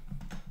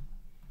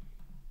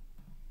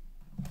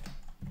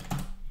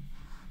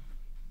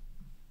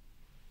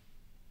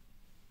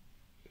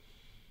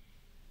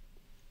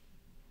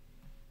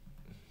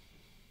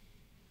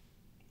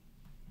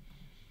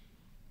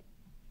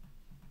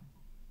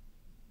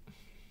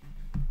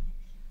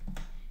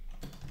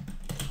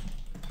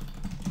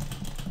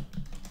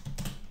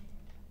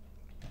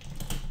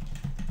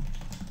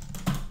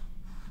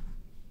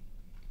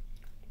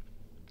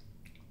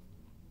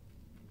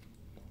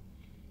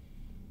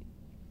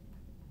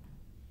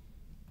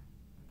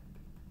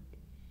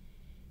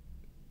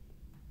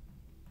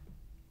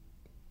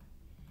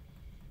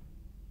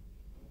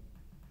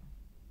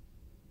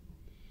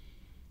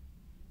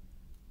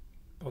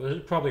 Well, this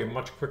is probably a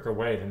much quicker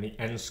way than the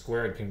n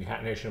squared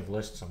concatenation of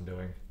lists I'm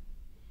doing.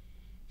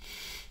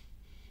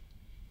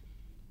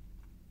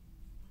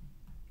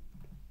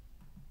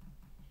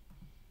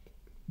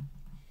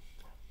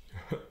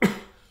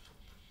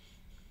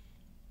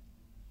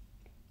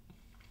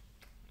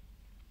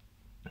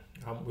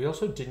 We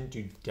also didn't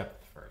do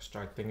depth first.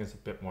 Our thing is a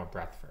bit more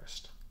breadth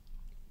first.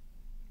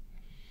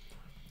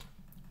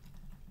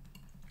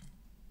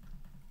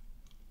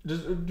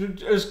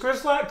 Is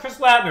Chris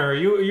Lattner, are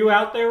you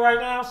out there right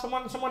now?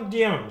 Someone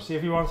DM him, see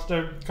if he wants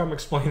to come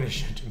explain this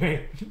shit to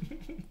me.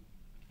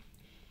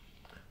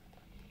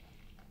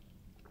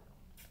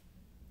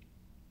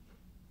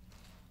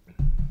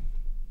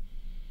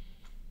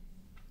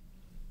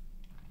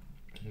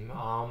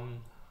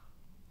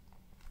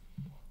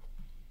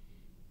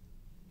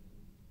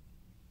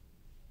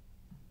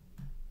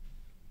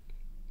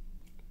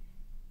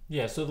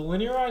 Yeah, so the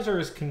linearizer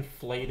is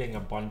conflating a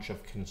bunch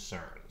of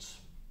concerns.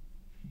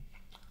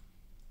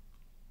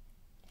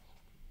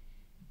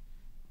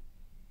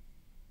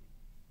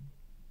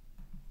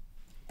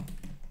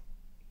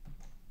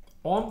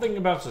 All I'm thinking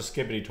about is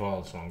the skibidi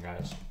toilet song,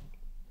 guys.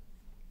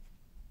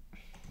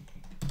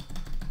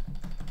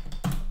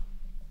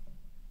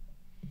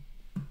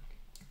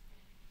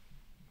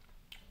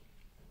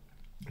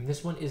 And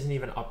this one isn't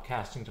even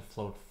upcasting to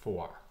float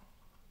 4.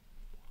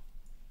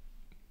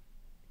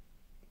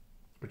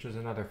 Which is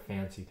another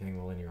fancy thing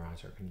the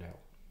linearizer can do.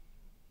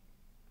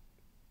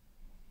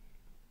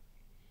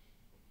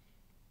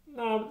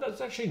 No, that's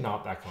actually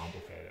not that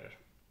complicated.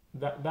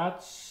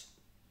 That's...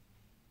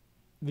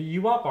 The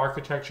UOP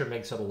architecture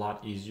makes it a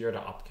lot easier to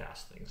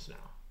upcast things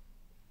now.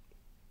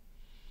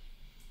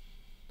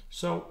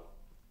 So,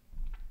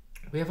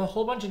 we have a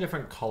whole bunch of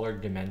different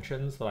colored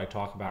dimensions that I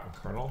talk about in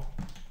kernel.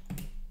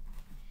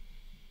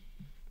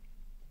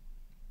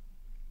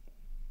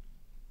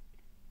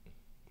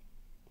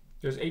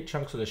 There's 8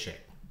 chunks of the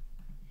shape.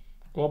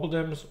 Global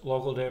dims,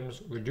 local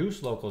dims,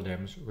 reduce local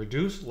dims,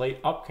 reduce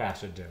late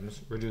upcasted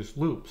dims, reduce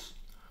loops,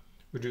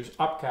 reduce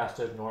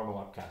upcasted, normal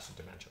upcasted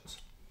dimensions.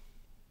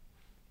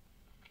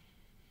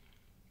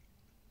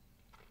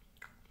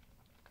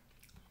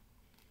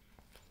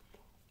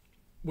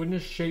 Wouldn't a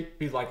shape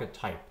be like a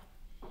type?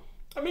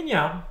 I mean,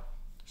 yeah.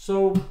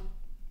 So,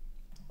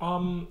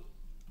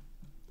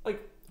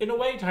 like, in a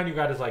way,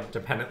 tinygrad is like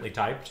dependently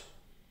typed.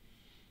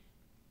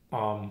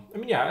 I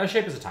mean, yeah, a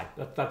shape is a type.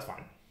 That's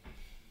fine.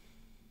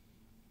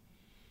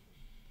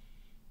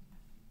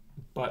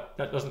 but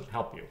that doesn't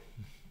help you.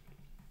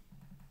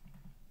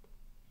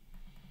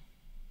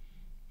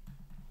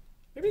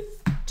 Maybe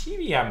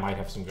TVM might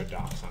have some good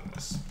docs on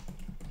this.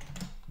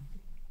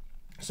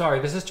 Sorry,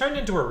 this has turned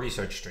into a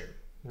research stream,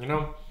 you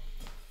know?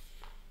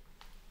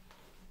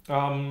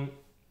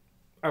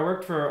 I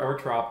worked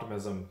for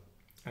Optimism,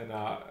 and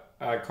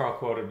Carl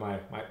quoted my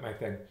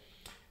thing.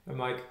 I'm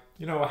like,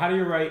 you know, how do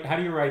you write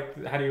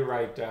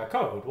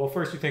code? Well,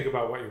 first you think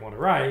about what you want to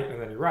write,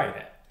 and then you write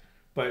it.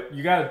 But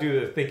you got to do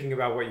the thinking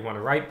about what you want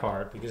to write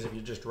part, because if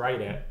you just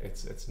write it,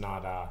 it's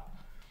not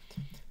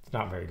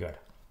very good.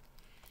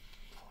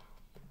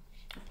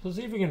 So let's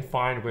see if we can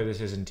find where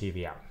this is in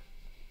TVM.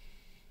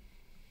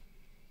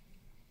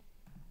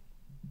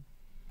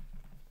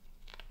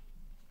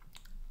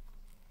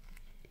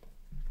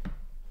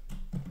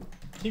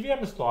 TVM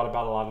has thought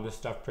about a lot of this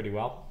stuff pretty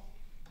well.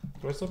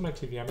 Do I still have my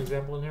TVM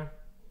example in here?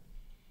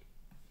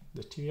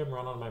 Does TVM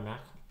run on my Mac?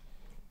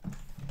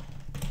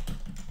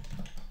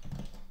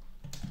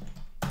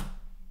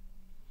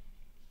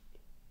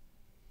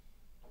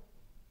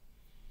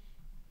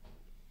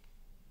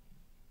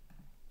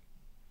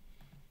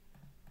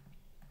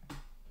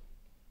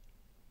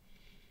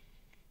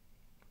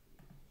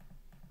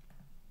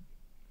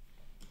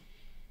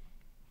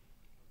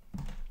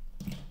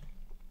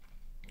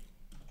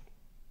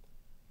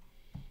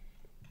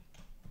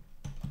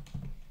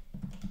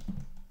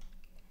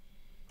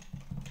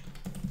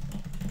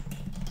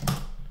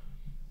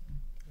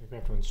 We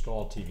have to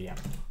install TVM.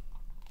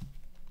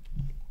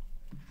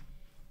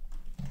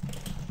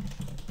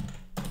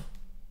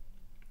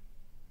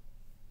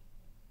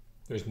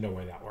 There's no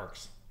way that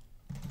works.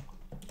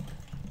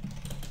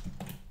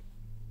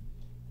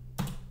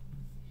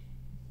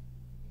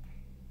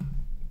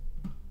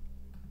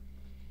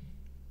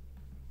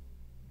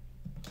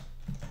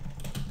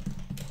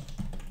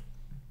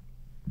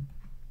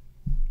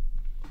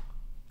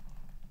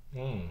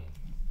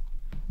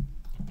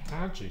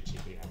 Apache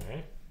TVM,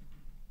 eh?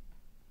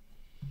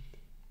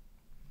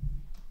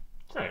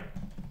 Great.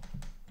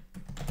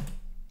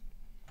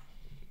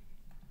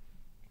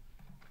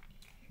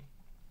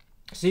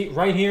 See,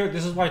 right here,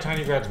 this is why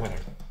tinygrad's winning.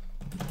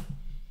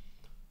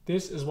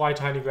 This is why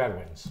tinygrad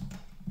wins.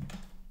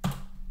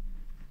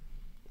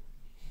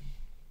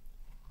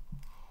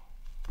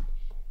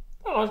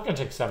 Oh, it's going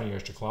to take 7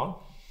 years to clone.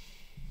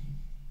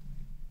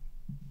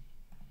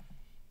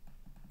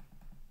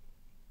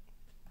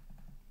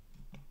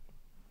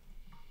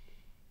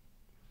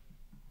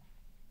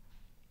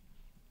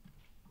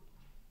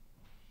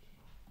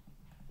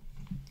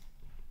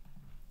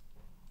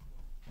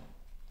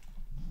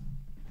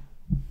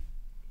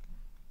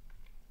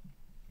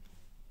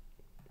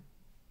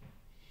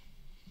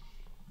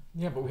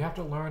 Yeah, but we have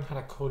to learn how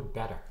to code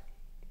better.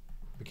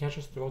 We can't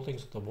just throw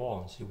things at the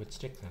wall and see what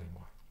sticks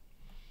anymore.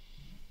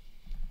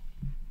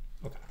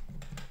 Okay.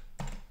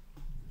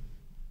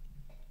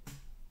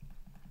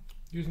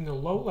 Using the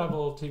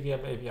low-level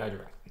TVM API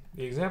directly.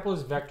 The example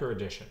is vector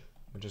addition,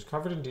 which is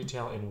covered in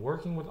detail in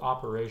working with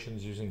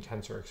operations using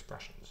tensor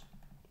expressions.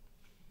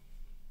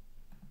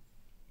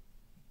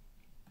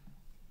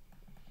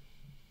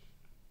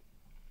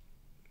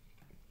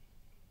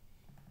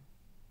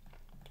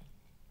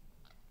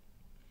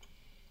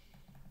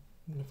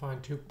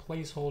 Define two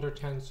placeholder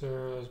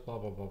tensors, blah,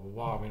 blah, blah, blah,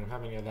 blah. I mean, I don't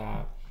have any of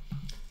that.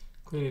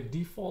 Create a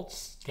default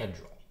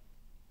schedule.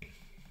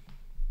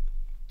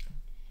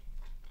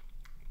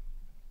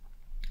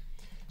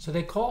 So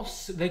they call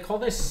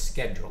this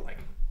scheduling,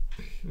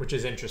 which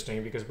is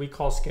interesting because we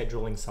call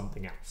scheduling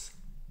something else.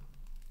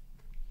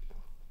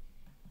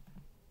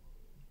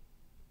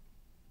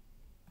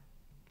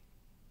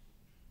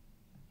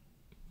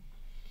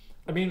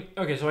 I mean,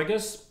 okay, so I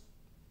guess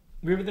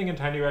we have a thing in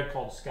tinygrad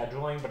called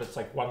scheduling, but it's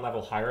like one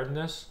level higher than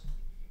this.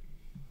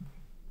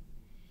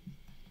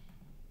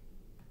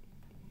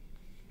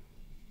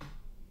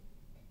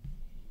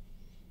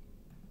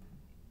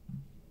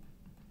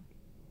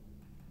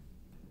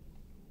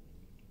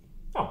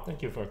 Oh,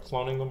 thank you for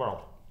cloning the world.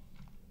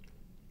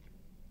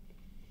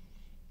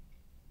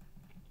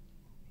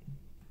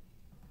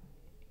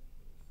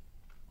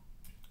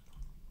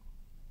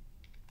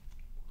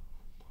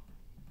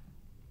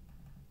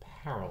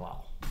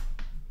 Parallel.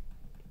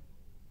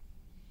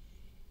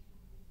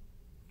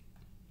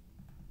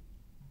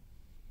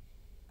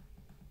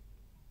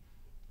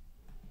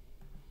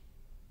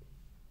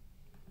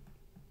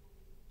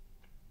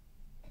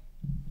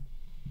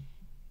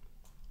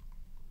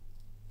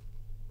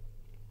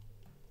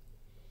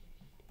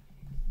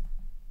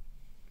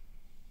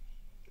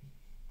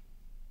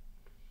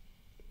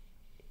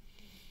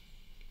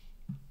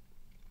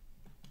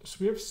 So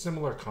we have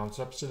similar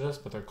concepts to this,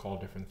 but they're called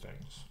different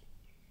things.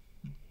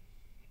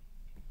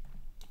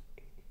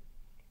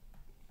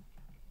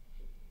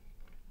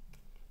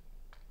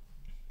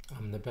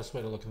 The best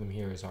way to look at them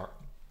here is our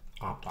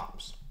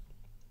opt-ops.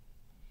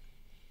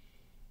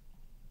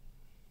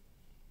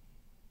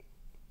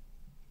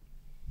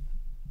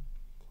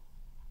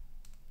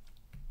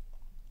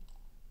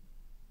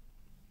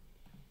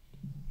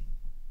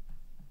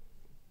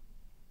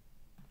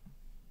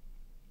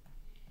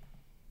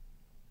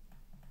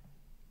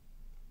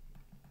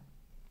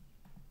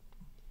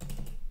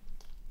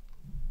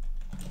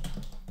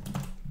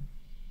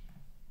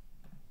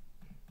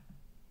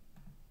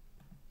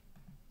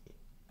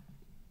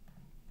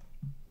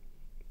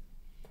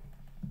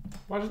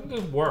 Why doesn't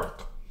this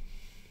work?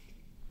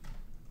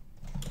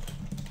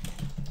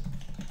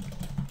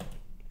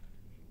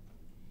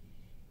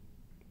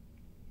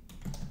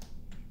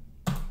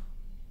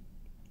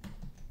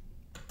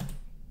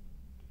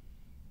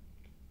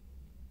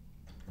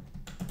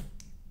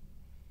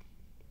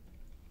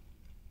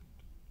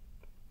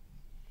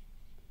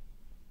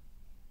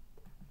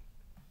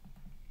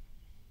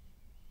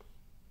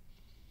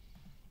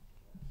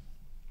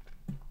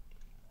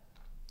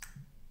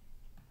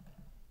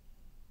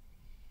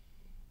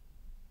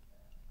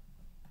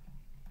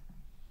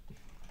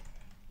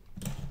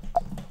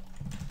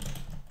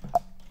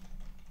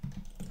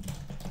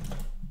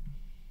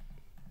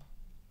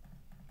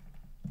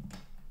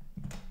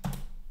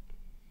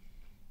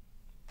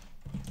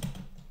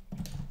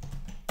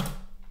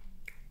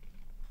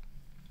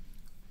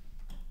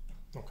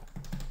 Okay.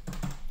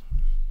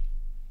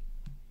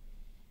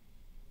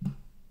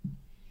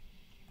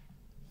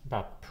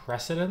 About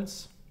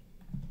precedence.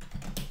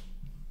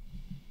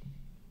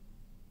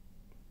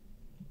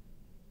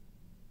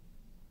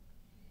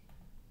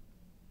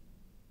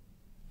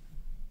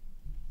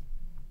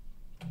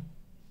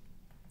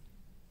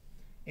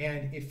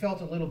 And it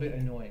felt a little bit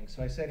annoying.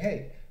 So I said,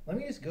 hey, let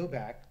me just go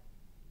back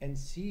and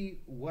see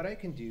what I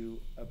can do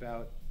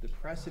about the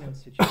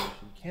precedence situation.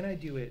 Can I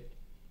do it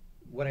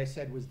what I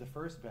said was the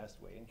first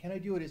best way? And can I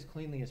do it as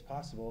cleanly as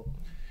possible?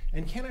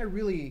 And can I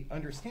really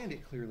understand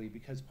it clearly?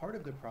 Because part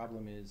of the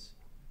problem is,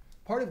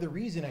 part of the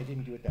reason I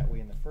didn't do it that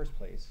way in the first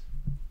place,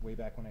 way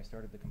back when I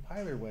started the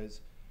compiler, was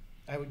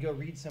I would go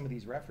read some of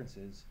these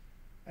references,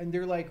 and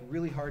they're like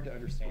really hard to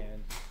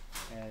understand.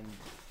 And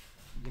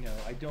you know,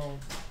 I don't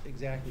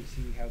exactly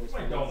see how this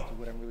relates to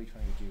what I'm really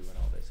trying to do and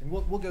all this. And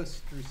we'll go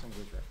through some of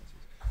those references.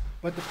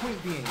 But the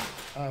point being,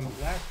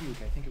 last week,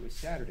 I think it was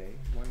Saturday,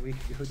 1 week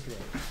ago today,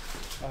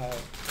 I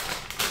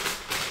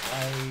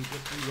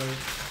just rewrote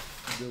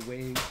the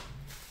way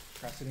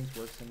precedence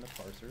works in the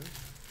parser,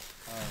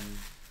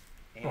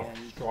 and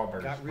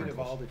got rid of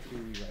all the true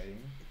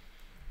rewriting,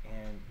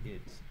 and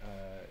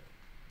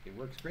it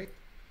works great.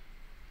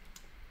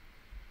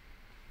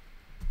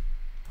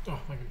 Oh,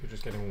 my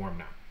computer's getting warm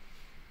now.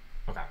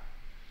 Okay.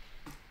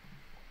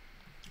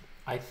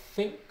 I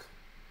think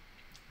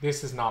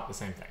this is not the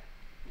same thing.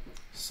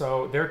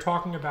 So they're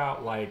talking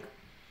about like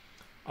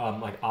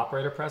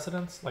operator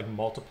precedence, like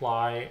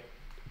multiply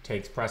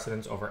takes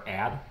precedence over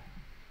add.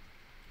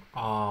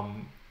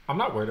 I'm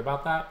not worried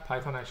about that.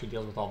 Python actually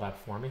deals with all that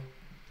for me.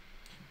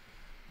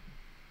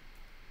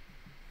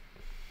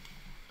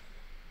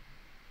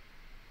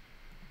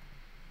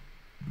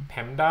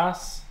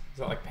 PEMDAS? Is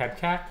that like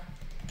PEBCAC?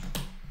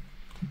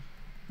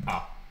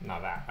 Oh,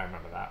 not that. I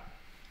remember that.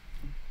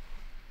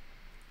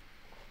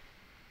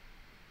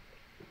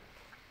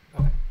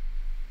 Okay.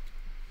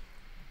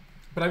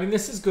 But I mean,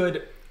 this is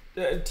good.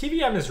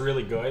 TVM is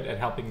really good at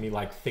helping me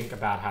like think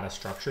about how to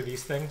structure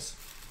these things.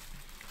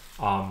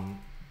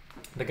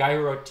 The guy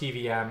who wrote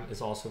TVM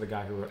is also the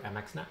guy who wrote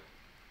MXNet.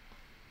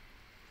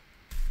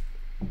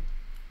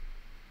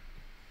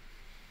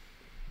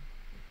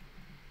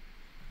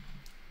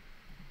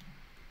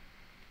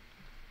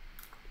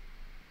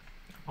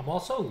 I'm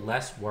also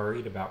less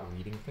worried about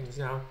reading things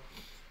now.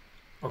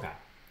 Okay,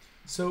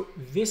 so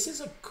this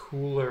is a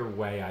cooler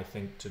way, I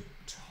think, to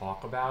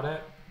talk about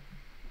it.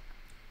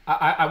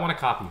 I want to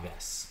copy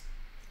this.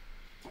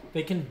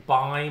 They can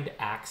bind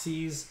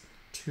axes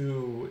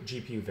to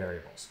GPU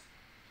variables.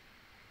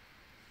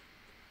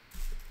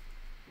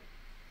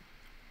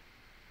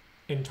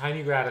 In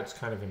tinygrad, it's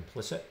kind of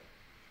implicit.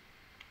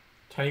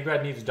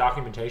 Tinygrad needs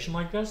documentation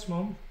like this.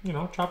 Well, you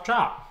know, chop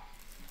chop.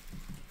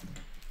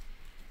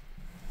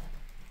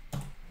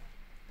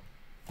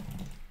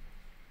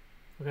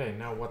 Okay,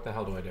 now what the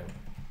hell do I do?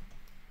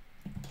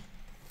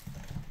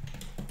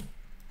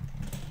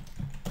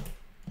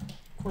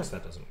 Of course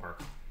that doesn't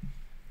work.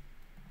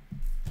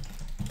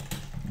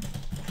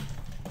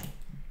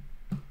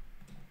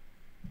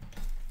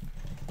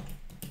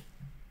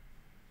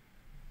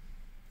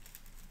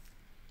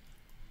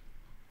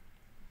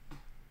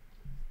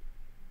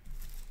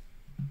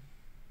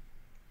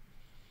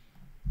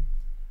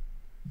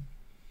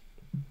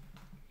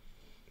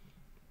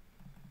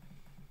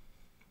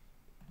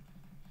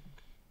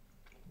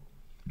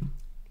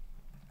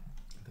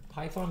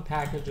 Python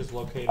package is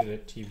located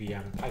at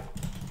TVM Python.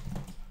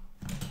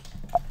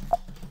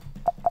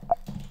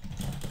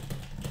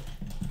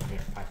 Here,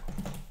 Python.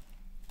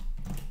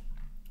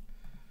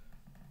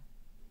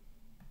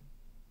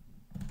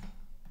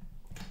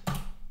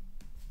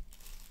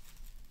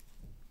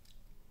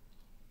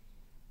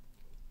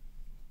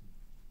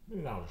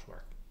 Maybe that'll just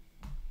work.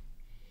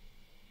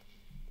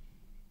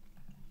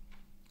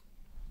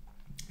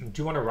 Do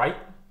you want to write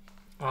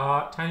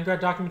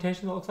tinygrad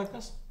documentation that looks like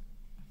this?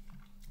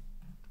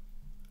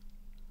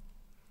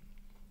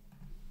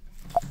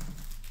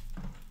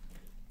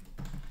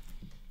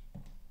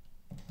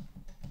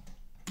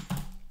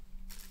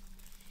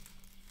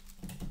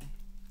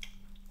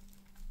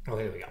 Oh,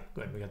 here we go.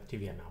 Good. We got the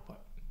TVM output.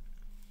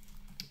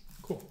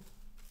 Cool.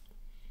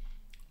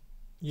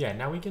 Yeah,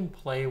 now we can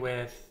play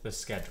with the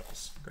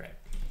schedules. Great.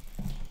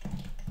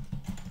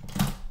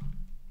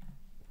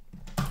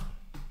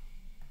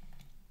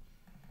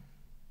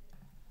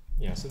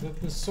 so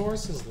the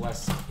source is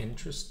less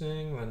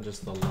interesting than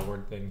just the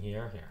lowered thing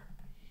here.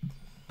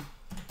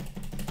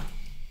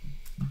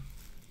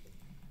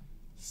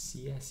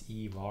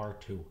 CSE var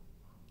 2.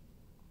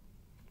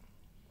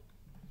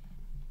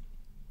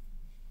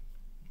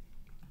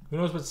 Who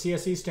knows what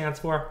CSE stands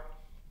for?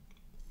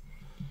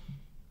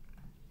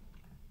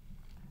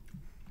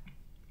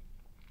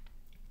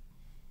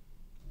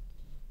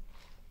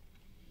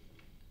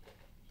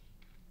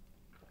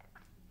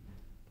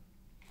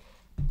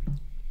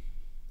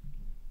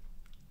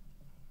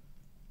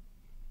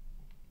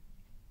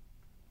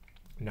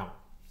 No,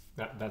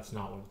 that's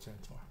not what it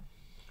stands for.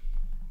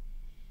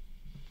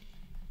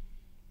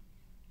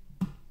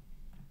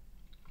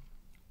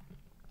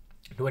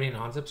 Do any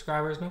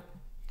non-subscribers know?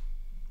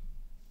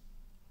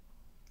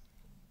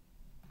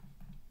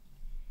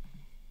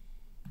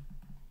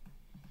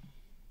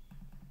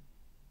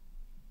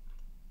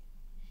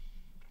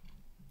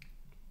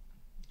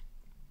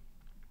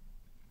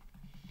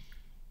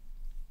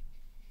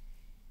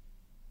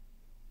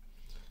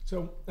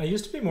 So I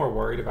used to be more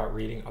worried about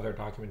reading other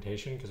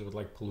documentation because it would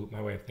like pollute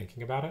my way of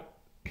thinking about it.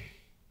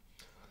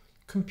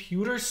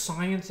 Computer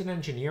science and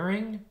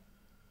engineering?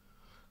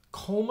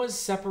 Comas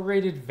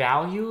separated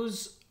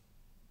values?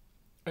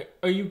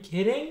 Are you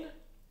kidding?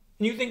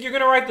 You think you're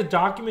going to write the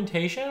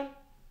documentation?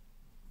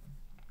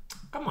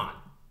 Come on.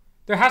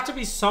 There has to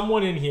be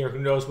someone in here who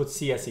knows what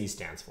CSE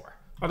stands for.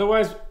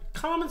 Otherwise,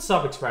 common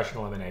subexpression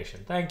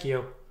elimination. Thank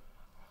you.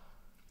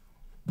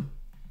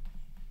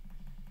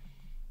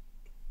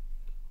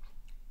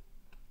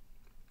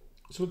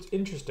 So it's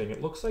interesting.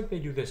 It looks like they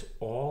do this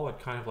all at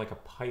kind of like a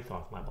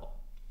Python level.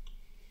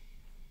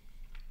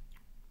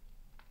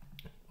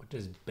 What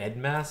does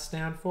bedmass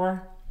stand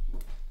for?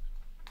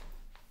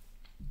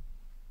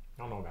 I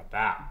don't know about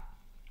that.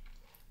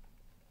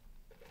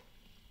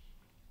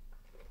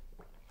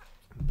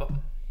 But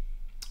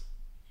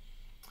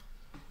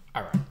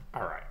all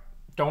right.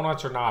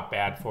 Donuts are not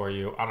bad for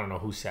you. I don't know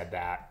who said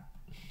that.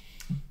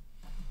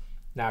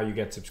 Now you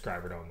get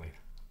subscriber only.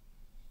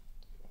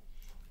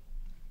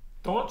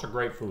 Donuts are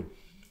great food.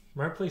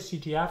 Remember play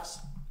CTFs?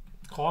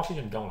 Coffee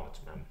and donuts,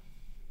 man.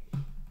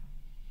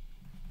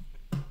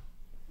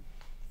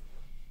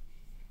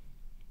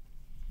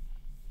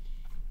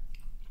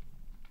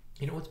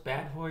 You know what's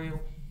bad for you?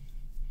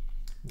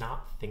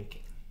 Not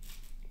thinking.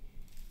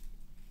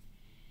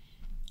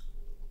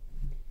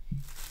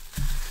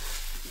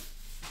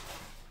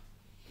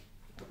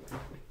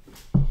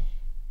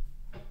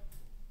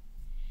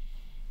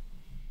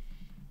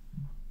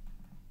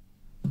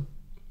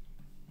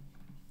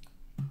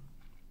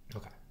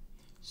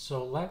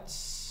 So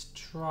let's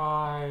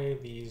try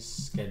these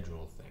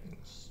schedule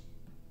things.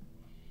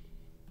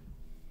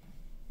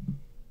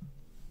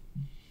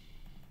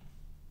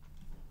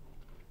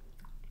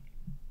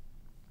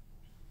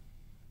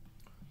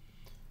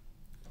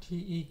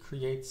 TE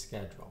create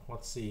schedule.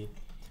 Let's see.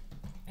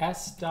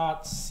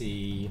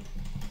 S.C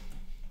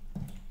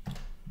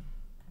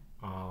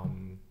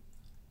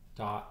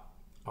dot,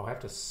 oh, I have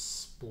to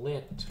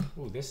split.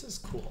 Ooh, this is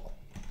cool.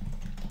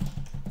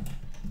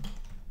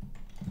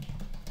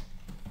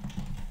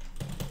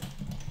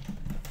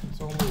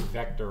 Only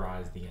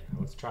vectorize the inner.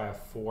 Let's try a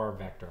 4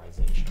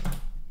 vectorization.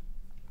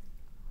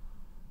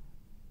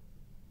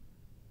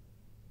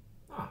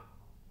 Ah.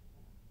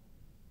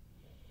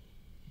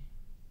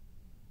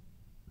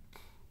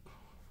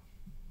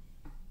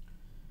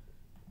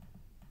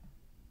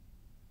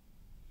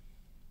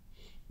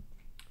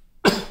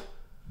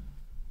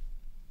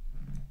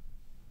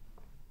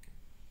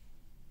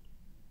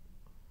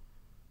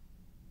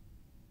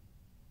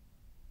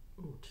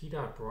 Ooh,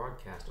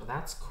 T.broadcast. Oh,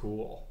 that's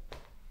cool.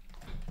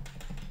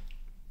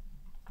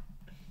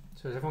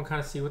 So does everyone kind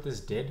of see what this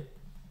did?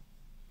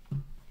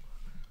 What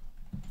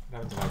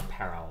happens if I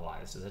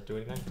parallelize? Does that do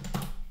anything?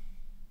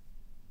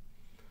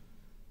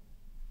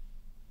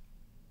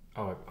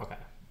 Oh, okay.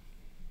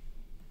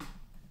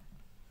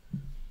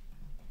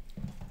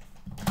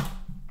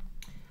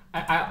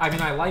 I mean,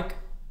 I like,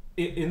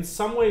 in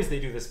some ways they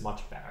do this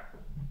much better.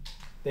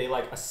 They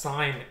like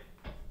assign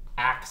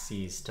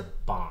axes to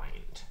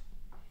bind.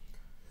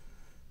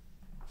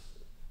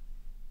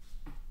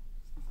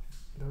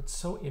 It's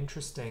so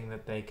interesting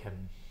that they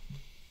can,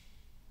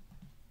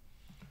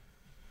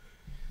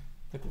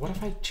 like, what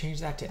if I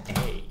change that to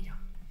A?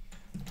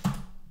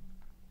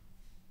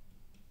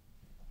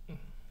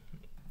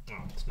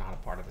 Oh, it's not a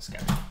part of the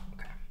schedule.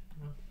 Okay.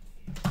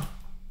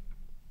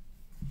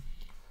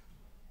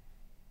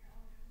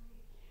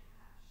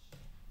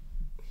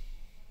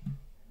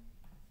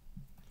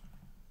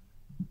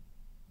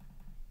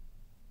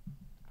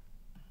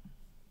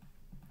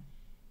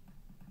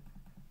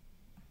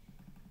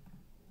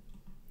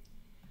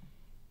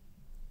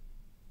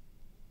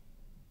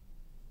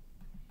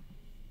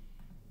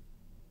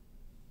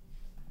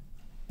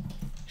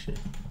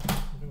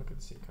 Let me look at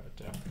the C code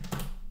too.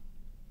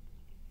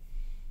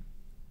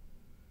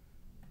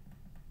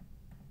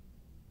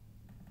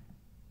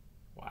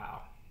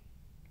 Wow.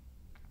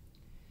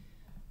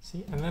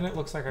 See, and then it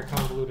looks like a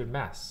convoluted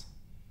mess.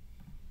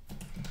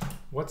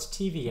 What's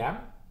TVM?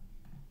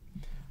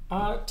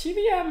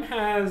 TVM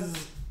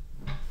has...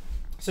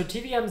 So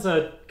TVM's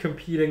a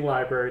competing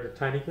library to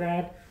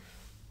tinygrad.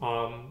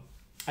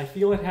 I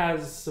feel it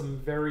has some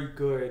very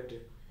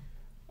good...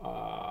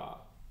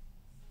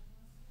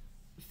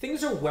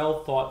 things are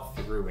well thought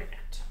through in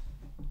it.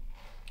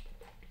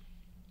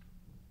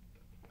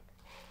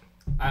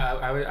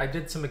 I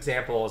did some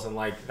examples, and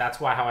like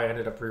that's why how I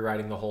ended up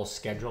rewriting the whole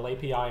schedule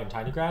API in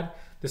tinygrad.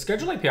 The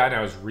schedule API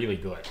now is really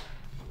good.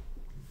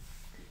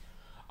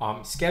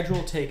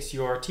 Schedule takes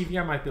your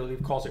TVM, I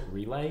believe, calls it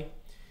relay.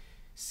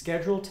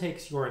 Schedule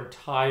takes your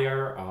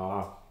entire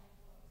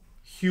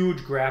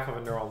huge graph of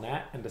a neural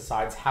net and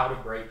decides how to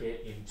break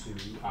it into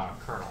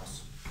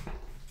kernels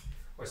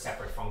or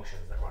separate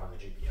functions that run on the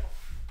GPU.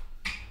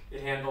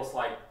 It handles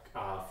like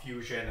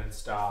fusion and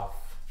stuff.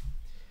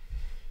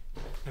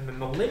 And then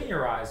the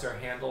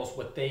linearizer handles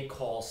what they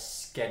call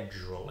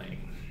scheduling.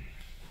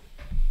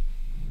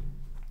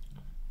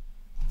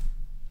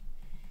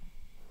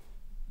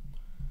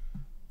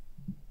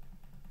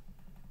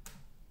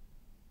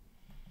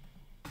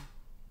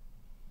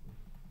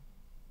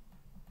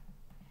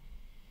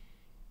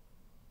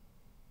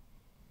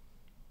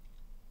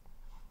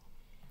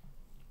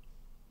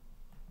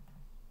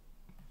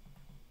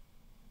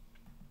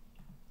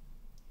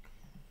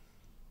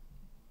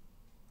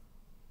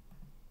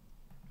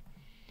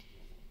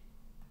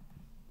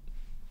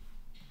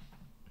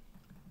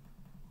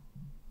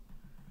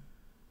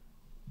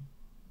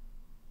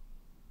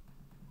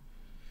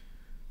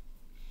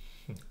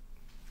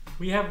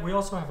 We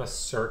also have a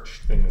search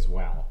thing as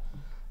well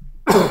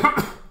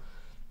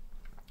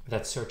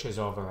that searches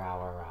over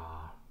our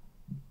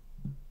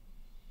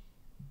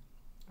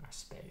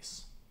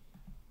space.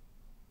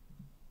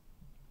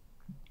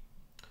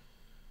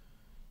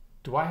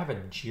 Do I have a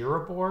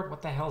Jira board?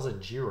 What the hell is a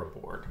Jira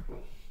board?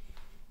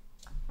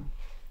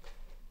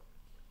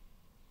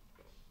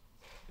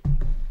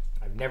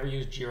 I've never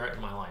used Jira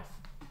in my life.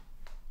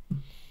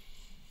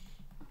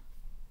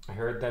 I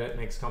heard that it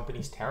makes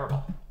companies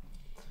terrible.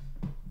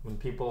 When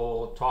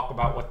people talk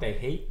about what they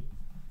hate,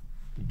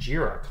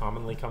 Jira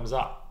commonly comes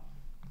up.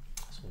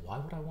 So why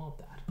would I want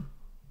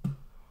that?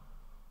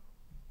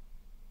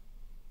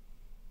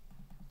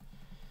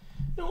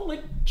 You know,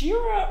 like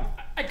Jira,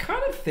 I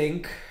kind of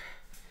think,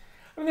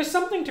 I mean, there's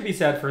something to be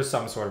said for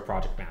some sort of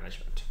project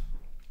management.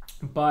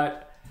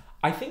 But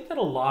I think that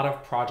a lot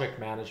of project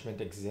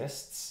management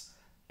exists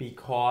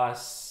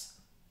because,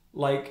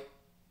 like,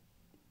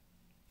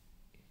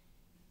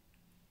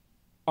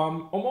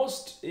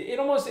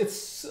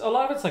 it's a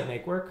lot of it's like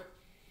make work.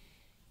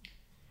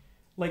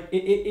 Like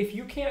if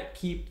you can't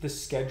keep the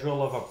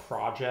schedule of a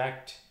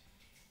project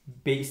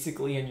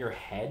basically in your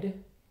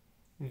head,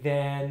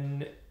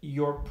 then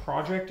your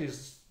project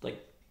is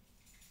like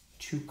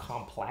too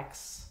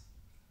complex.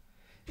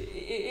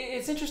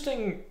 It's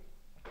interesting.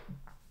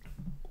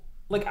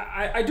 Like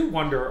I do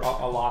wonder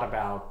a lot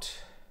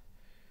about,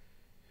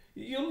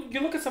 you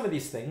look at some of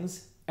these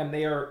things and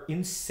they are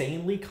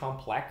insanely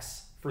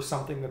complex for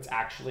something that's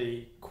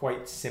actually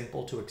quite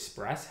simple to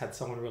express had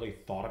someone really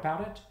thought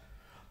about it.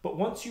 But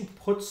once you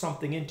put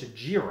something into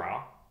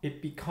Jira,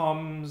 it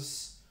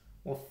becomes,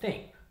 well,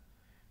 thing.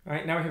 All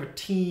right, now we have a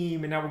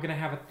team, and now we're going to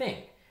have a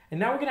thing. And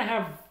now we're going to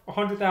have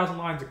 100,000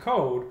 lines of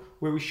code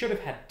where we should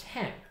have had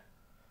 10.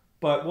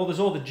 But, well, there's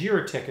all the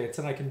Jira tickets,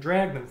 and I can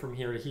drag them from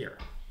here to here.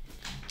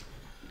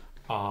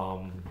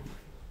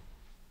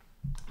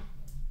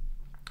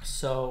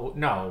 So,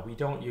 no, we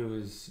don't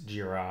use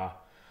Jira.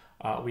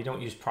 We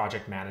don't use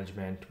project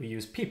management. We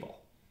use people.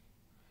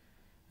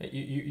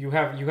 You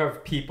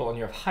have people and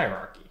you have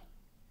hierarchy.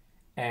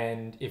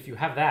 And if you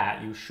have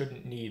that, you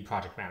shouldn't need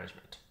project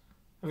management.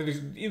 I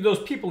mean,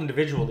 those people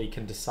individually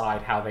can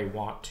decide how they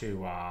want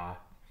to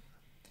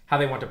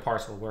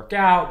parcel work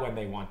out, when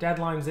they want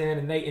deadlines in,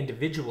 and they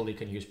individually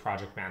can use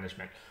project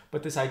management.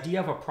 But this idea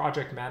of a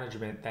project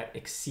management that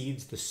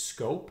exceeds the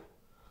scope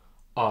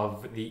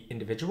of the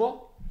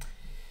individual,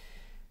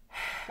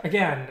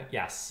 again,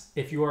 yes,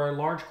 if you are a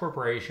large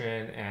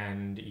corporation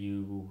and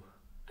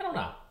I don't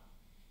know,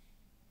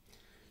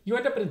 you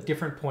end up at a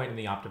different point in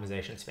the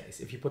optimization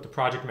space. If you put the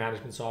project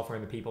management software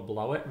and the people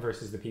below it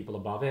versus the people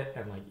above it,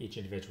 and like each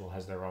individual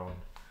has their own,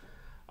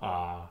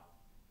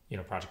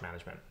 project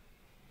management.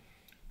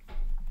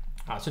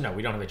 So no,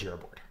 we don't have a Jira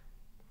board.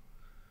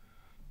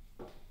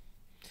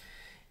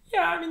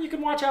 Yeah, I mean, you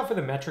can watch out for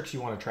the metrics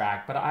you want to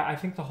track, but I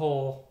think the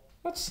whole,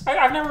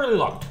 I've never really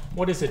looked.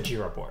 What is a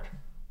Jira board?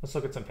 Let's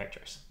look at some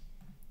pictures.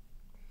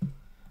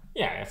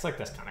 Yeah, it's like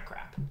this kind of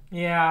crap.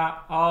 Yeah,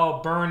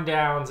 burn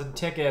downs and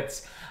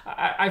tickets.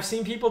 I've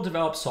seen people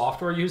develop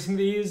software using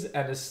these,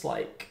 and it's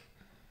like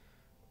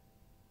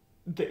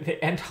they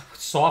end up with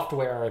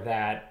software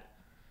that,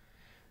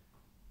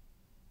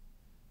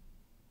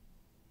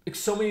 like,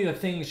 so many of the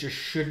things just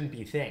shouldn't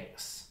be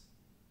things.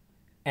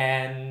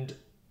 And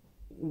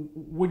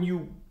when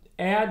you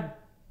add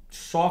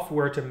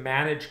software to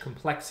manage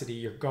complexity,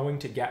 you're going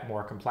to get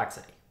more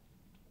complexity.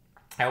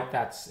 I hope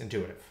that's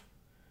intuitive.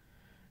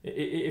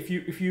 If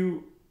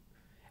you,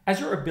 as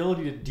your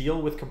ability to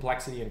deal with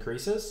complexity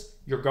increases,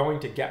 you're going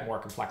to get more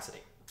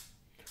complexity.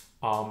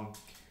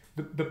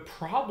 The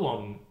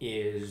problem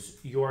is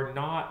you're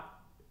not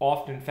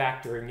often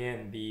factoring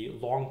in the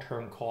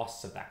long-term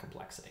costs of that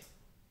complexity.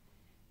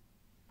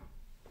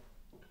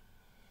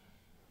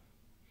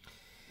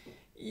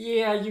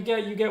 Yeah, you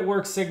get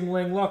work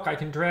signaling, look, I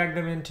can drag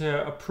them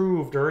into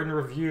approved or in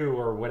review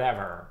or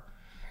whatever.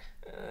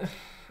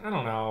 I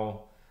don't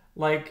know.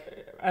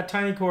 Like at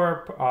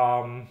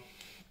TinyCorp,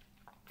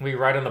 we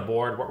write on the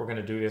board what we're going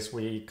to do this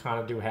week, kind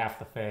of do half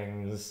the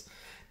things.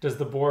 Does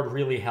the board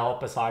really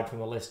help aside from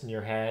the list in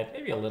your head?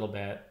 Maybe a little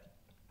bit.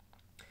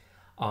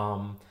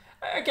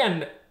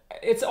 Again,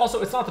 it's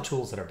not the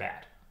tools that are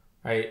bad,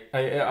 right?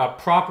 A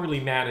properly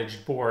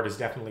managed board is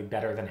definitely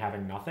better than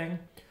having nothing.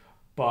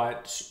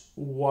 But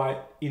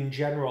what, in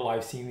general,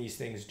 I've seen these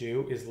things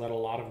do is let a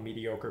lot of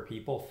mediocre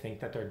people think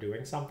that they're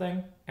doing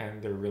something,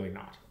 and they're really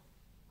not.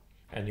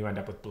 And you end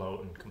up with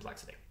bloat and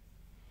complexity.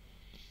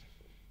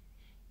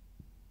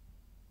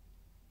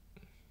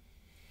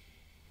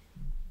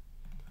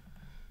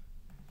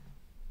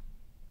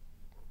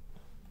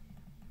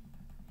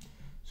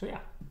 So yeah,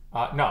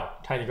 no,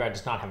 tinygrad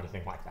does not have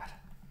anything like that.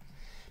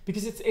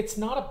 Because it's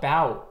not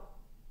about,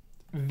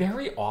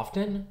 very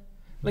often,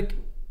 like,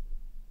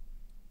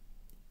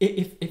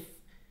 if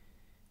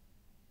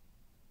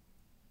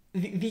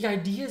the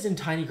ideas in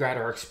tinygrad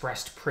are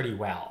expressed pretty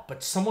well,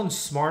 but someone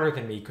smarter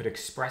than me could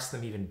express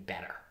them even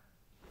better.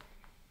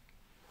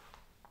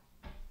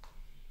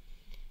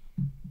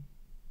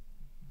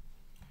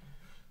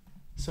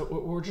 So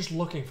we're just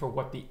looking for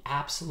what the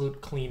absolute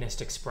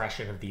cleanest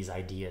expression of these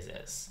ideas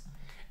is.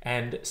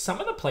 And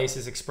some of the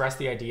places express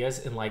the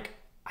ideas in, like,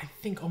 I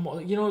think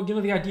almost, you know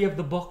the idea of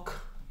the book?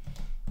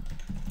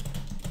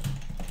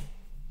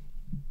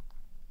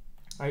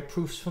 Right,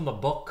 proofs from the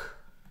book.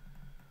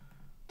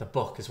 The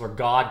book is where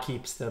God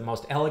keeps the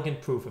most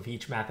elegant proof of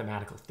each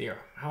mathematical theorem.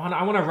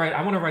 I want to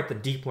write the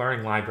deep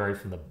learning library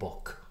from the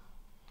book.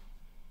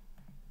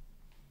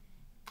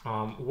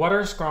 What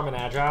are Scrum and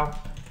Agile?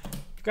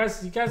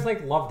 You guys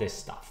like love this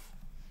stuff.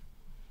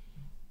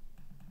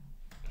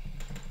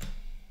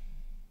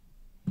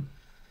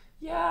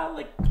 Yeah,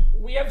 like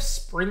we have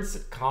sprints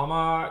at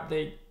comma.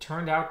 They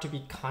turned out to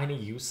be kind of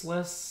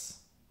useless.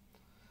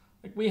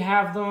 Like we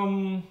have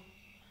them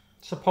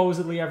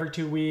supposedly every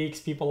 2 weeks.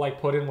 People like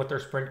put in what their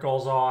sprint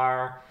goals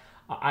are.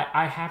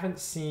 I haven't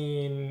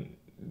seen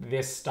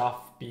this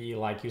stuff be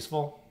like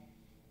useful.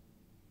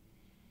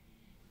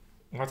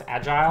 What's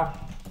Agile?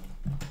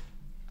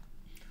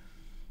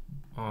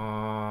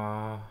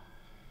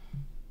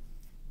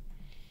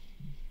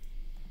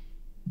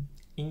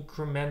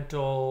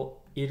 Incremental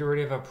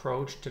iterative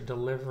approach to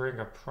delivering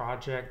a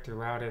project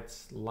throughout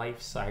its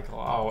life cycle.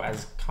 Oh,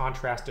 as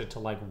contrasted to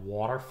like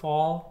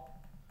waterfall.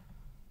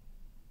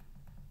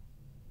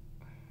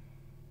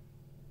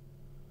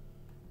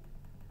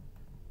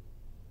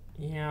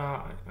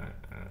 Yeah,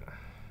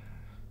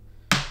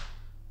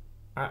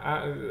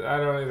 I don't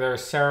know. There are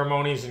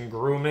ceremonies and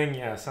grooming.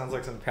 Yeah, sounds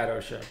like some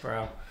pedo shit,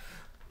 bro.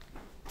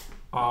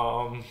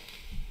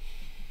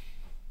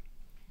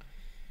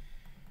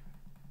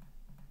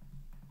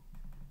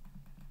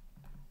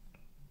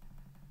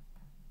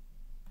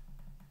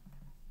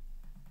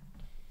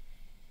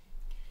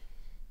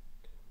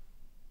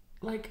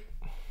 Like,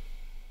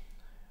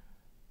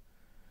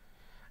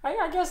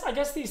 I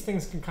guess these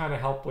things can kind of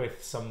help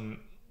with some,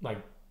 like,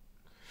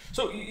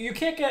 so you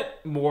can't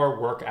get more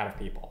work out of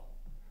people.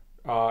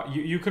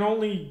 You can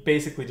only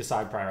basically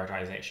decide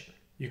prioritization.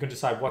 You can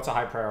decide what's a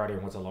high priority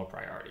and what's a low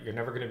priority. You're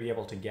never going to be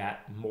able to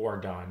get more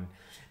done.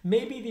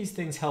 Maybe these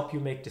things help you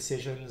make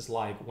decisions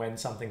like when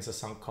something's a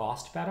sunk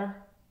cost better.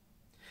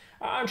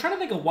 I'm trying to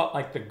think of what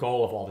like the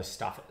goal of all this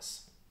stuff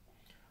is.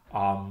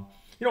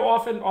 You know,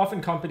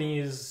 often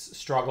companies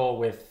struggle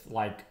with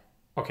like,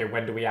 okay,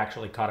 when do we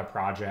actually cut a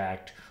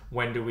project?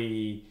 When do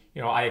we,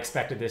 you know, I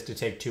expected this to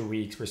take 2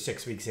 weeks. We're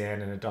 6 weeks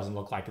in and it doesn't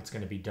look like it's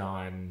going to be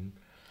done.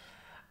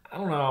 I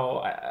don't know.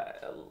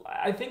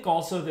 I think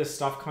also this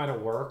stuff kind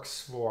of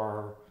works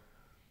for,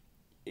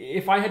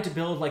 if I had to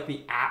build like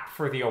the app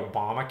for the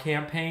Obama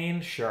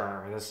campaign,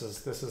 sure, this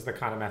is the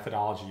kind of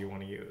methodology you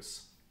want to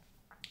use.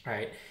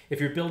 Right?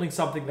 If you're building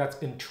something that's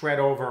been tread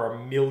over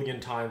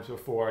 1,000,000 times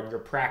before and you're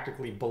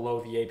practically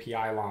below the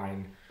API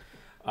line,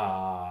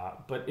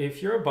 but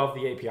if you're above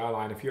the API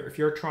line, if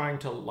you're trying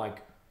to like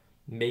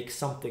make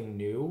something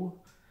new,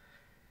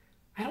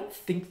 I don't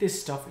think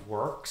this stuff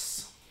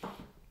works.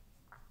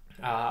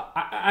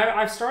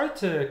 I've started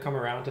to come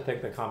around to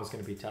think that comma's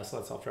going to be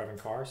Tesla at self-driving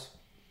cars.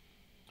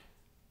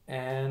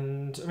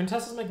 And I mean,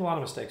 Tesla's making a lot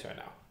of mistakes right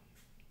now.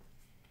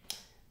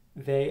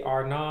 They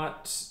are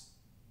not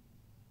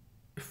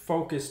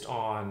focused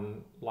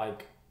on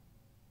like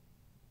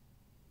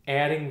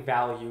adding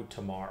value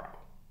tomorrow.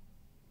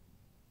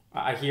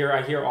 I hear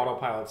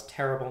autopilot's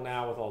terrible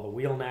now with all the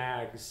wheel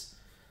nags.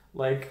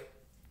 Like,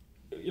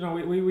 you know,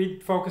 we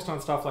focused on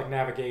stuff like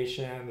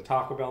navigation, the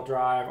Taco Bell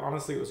drive.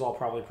 Honestly, it was all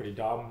probably pretty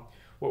dumb.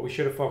 What we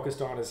should have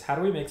focused on is how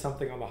do we make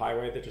something on the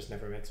highway that just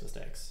never makes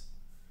mistakes?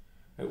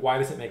 Why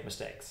does it make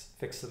mistakes?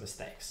 Fix the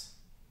mistakes.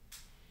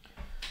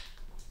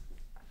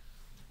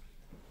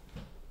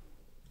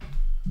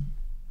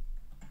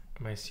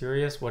 Am I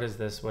serious? What is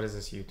this? What is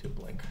this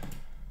YouTube link?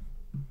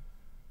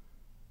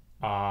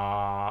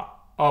 Oh,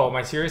 am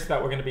I serious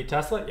that we're going to beat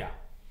Tesla? Yeah.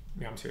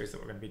 Yeah, I'm serious that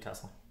we're going to beat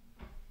Tesla.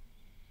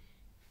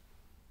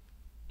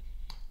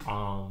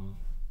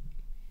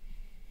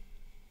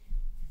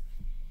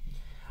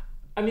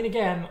 I mean,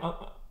 again,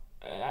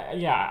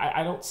 yeah,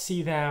 I don't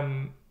see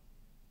them.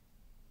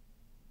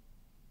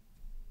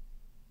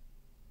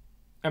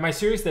 Am I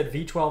serious that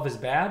V12 is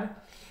bad?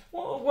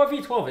 Well, what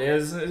V12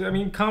 is, I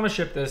mean, Comma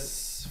shipped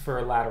this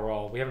for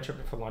lateral. We haven't shipped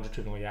it for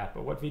longitudinal yet,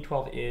 but what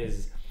V12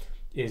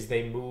 is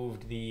they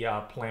moved the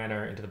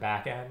planner into the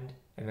back end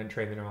and then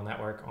trained the neural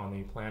network on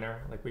the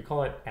planner. Like, we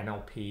call it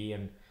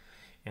NLP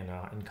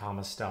and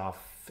Comma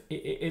stuff.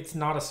 It's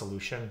not a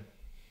solution.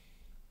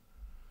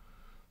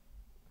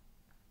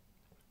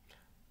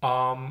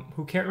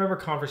 Who can't remember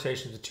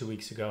conversations of 2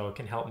 weeks ago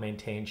can help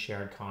maintain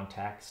shared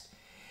context.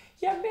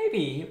 Yeah,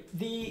 maybe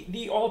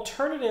the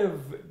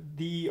alternative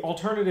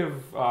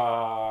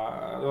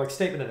like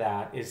statement of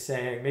that is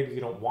saying maybe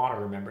you don't want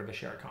to remember the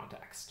shared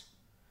context.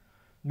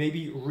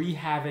 Maybe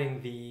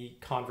rehaving the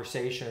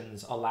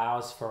conversations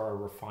allows for a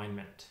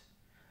refinement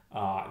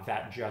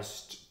that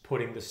just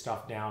putting the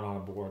stuff down on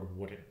a board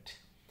wouldn't.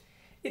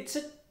 It's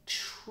a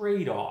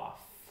trade-off.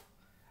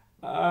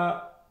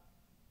 I'm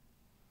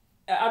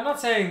not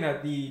saying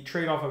that the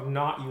trade-off of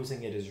not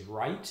using it is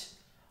right.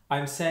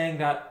 I'm saying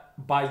that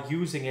by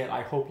using it,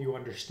 I hope you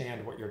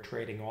understand what you're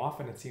trading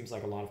off, and it seems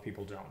like a lot of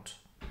people don't.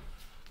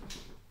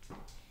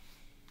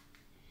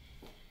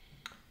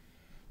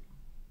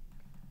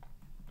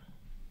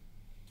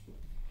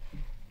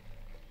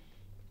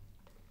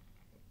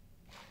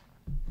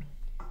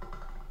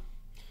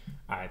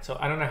 All right, so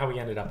I don't know how we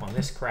ended up on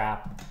this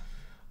crap,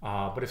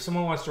 but if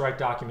someone wants to write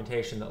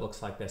documentation that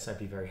looks like this, I'd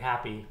be very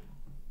happy.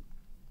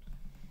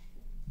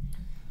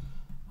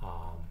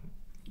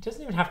 It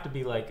doesn't even have to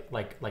be like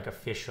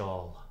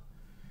official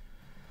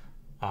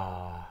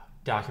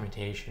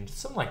documentation. Just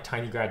some like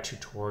tinygrad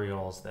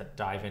tutorials that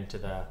dive into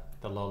the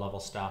low-level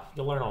stuff.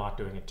 You'll learn a lot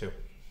doing it too.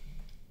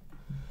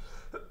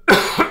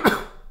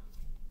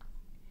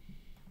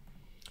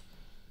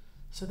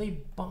 So they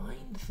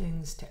bind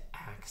things to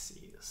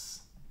axes.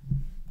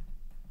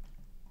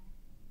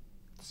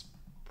 It's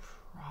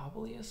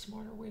probably a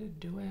smarter way to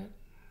do it.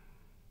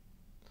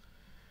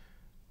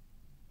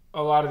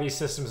 A lot of these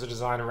systems are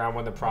designed around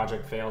when the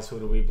project fails. Who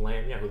do we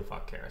blame? Yeah, who the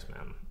fuck cares,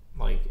 man?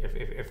 Like,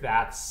 if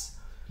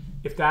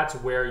that's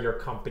where your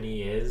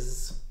company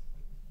is,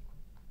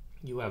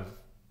 you have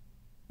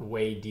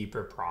way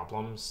deeper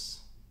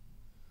problems.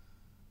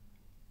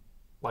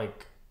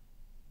 Like,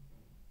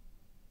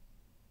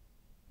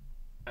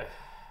 I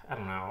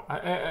don't know.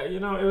 You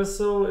know, it was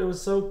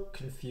so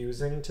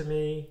confusing to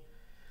me.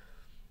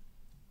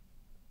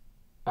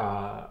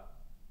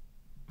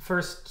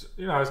 First,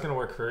 you know, I was going to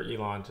work for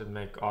Elon to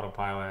make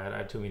autopilot. I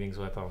had 2 meetings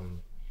with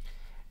him.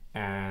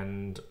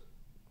 And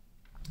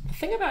the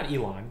thing about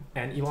Elon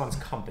and Elon's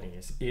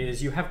companies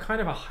is you have kind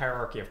of a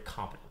hierarchy of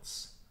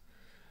competence.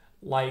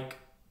 Like,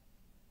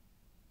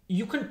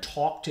 you can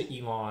talk to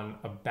Elon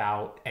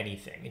about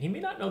anything, and he may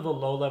not know the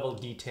low-level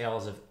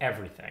details of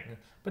everything,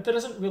 but that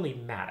doesn't really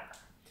matter.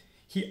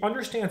 He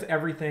understands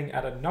everything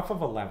at enough of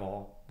a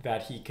level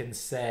that he can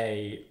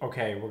say,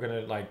 okay, we're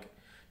going to, like,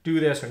 do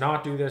this or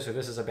not do this, or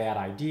this is a bad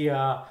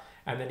idea.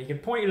 And then he can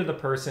point you to the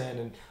person,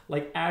 and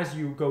like as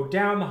you go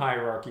down the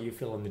hierarchy, you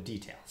fill in the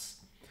details.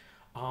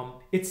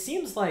 It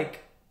seems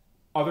like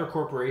other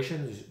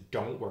corporations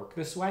don't work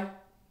this way.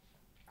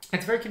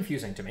 It's very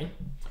confusing to me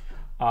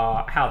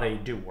how they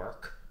do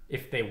work,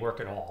 if they work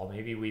at all.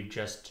 Maybe we've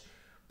just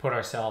put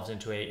ourselves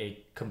into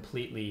a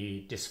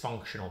completely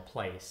dysfunctional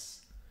place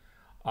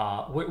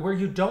where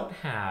you don't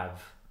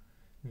have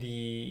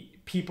the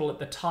people at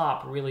the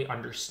top really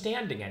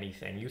understanding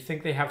anything. You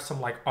think they have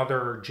some like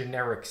other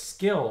generic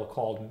skill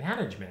called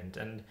management,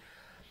 and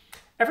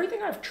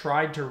everything I've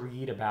tried to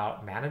read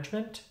about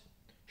management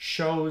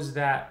shows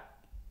that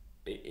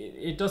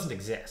it doesn't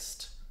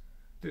exist.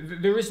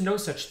 There is no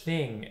such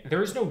thing.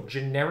 There is no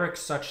generic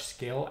such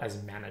skill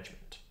as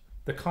management.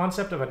 The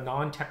concept of a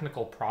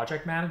non-technical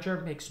project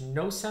manager makes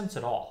no sense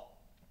at all.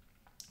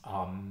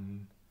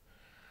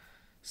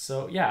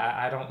 So yeah,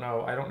 I don't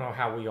know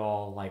how we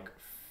all like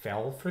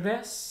fell for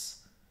this.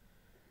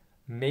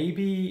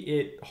 Maybe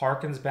it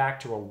harkens back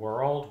to a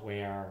world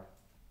where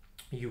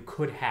you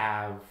could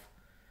have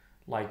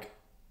like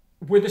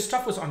where the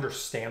stuff was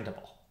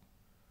understandable.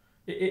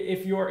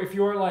 If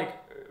you're like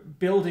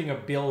building a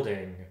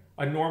building,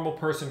 a normal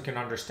person can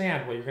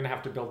understand, well, you're going to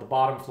have to build the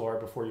bottom floor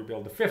before you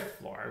build the 5th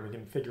floor. And we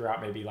can figure out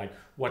maybe like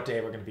what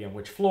day we're going to be on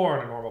which floor,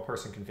 and a normal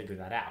person can figure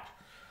that out.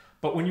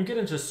 But when you get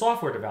into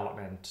software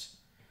development,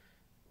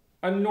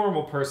 a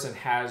normal person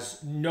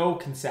has no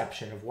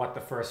conception of what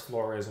the 1st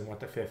floor is and what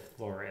the 5th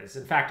floor is.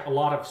 In fact, a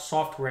lot of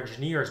software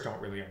engineers don't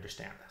really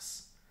understand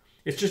this.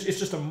 It's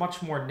just a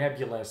much more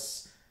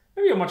nebulous,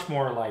 maybe a much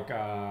more like,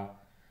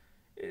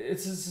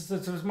 it's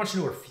a much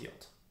newer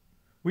field.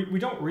 We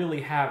don't really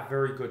have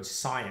very good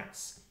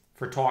science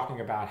for talking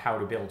about how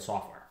to build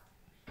software.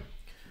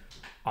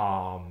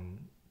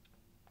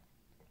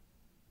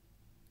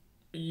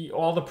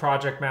 all the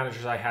project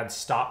managers I had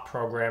stopped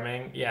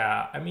programming.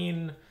 Yeah, I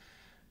mean,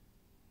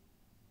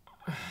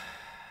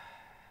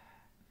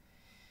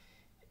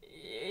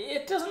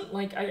 it doesn't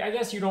like, I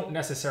guess you don't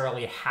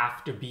necessarily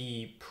have to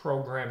be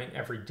programming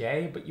every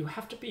day, but you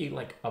have to be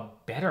like a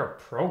better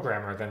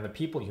programmer than the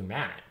people you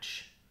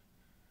manage.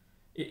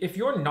 If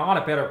you're not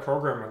a better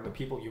programmer than the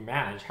people you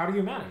manage, how do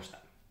you manage them?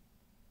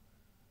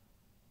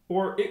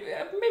 Or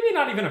maybe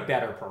not even a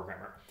better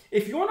programmer.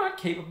 If you're not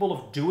capable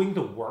of doing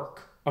the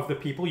work of the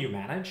people you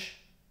manage,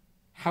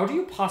 how do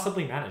you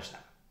possibly manage them?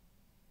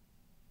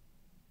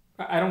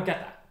 I don't get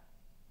that.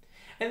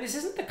 And this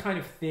isn't the kind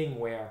of thing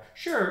where,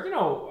 sure, you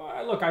know,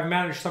 look, I've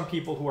managed some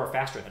people who are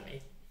faster than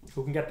me,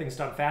 who can get things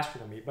done faster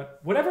than me, but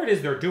whatever it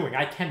is they're doing,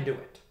 I can do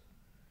it.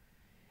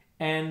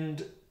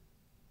 And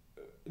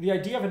the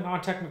idea of a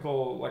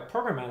non-technical like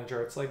program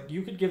manager, it's like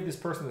you could give this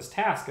person this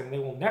task and they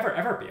will never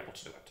ever be able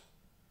to do it.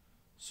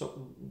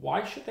 So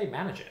why should they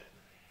manage it?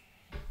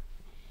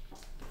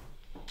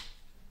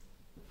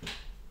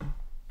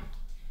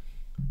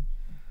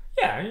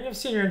 Yeah, you have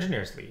senior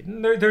engineers lead.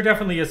 And there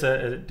definitely is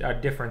a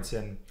difference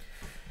in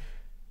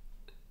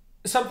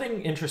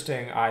something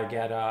interesting. I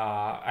get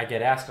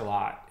asked a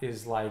lot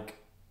is like,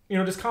 you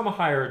know, does Comma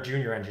hire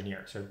junior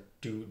engineers, or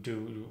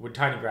would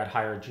tinygrad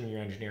hire junior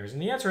engineers?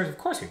 And the answer is, of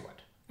course we would.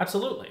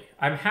 Absolutely.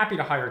 I'm happy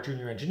to hire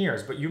junior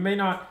engineers, but you may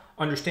not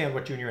understand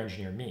what junior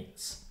engineer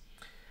means.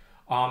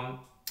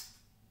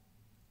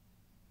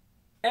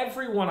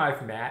 Everyone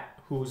I've met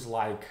who's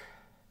like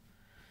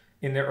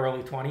in their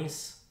early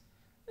 20s,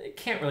 they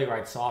can't really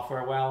write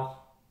software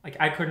well. Like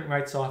I couldn't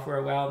write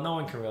software well. No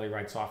one can really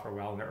write software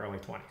well in their early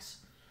 20s.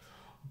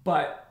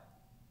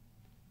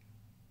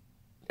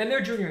 And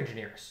they're junior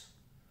engineers.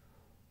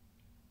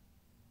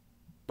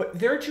 But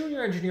they're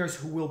junior engineers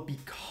who will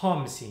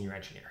become senior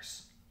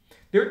engineers.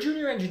 They're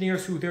junior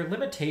engineers who their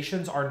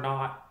limitations are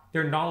not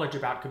their knowledge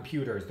about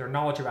computers, their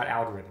knowledge about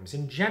algorithms.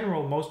 In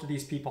general, most of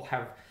these people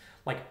have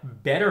like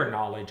better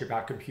knowledge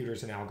about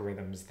computers and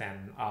algorithms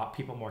than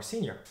people more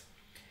senior.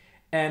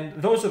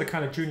 And those are the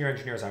kind of junior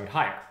engineers I would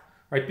hire,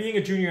 right? Being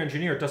a junior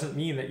engineer doesn't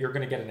mean that you're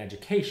going to get an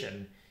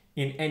education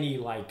in any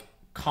like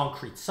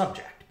concrete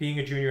subject. Being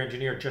a junior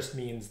engineer just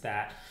means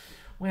that,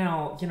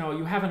 well, you know,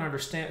 you haven't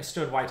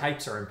understood why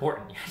types are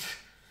important yet.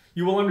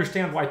 You will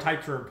understand why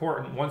types are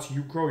important once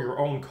you grow your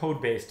own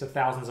code base to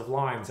thousands of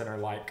lines and are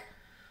like,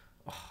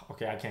 oh,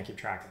 okay, I can't keep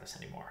track of this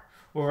anymore.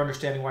 Or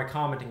understanding why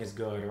commenting is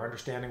good, or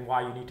understanding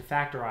why you need to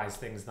factorize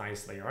things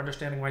nicely, or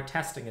understanding why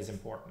testing is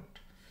important.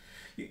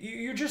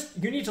 You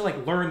need to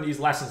like learn these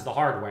lessons the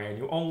hard way, and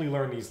you only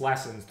learn these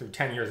lessons through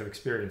 10 years of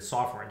experience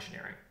software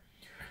engineering.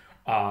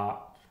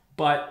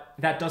 But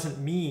that doesn't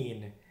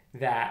mean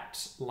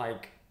that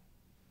like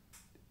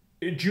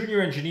a junior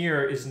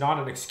engineer is not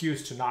an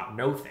excuse to not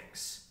know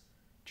things.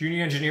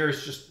 Junior engineer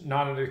is just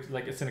not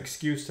like it's an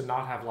excuse to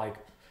not have like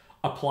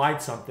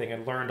applied something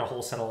and learned a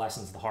whole set of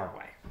lessons the hard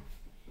way.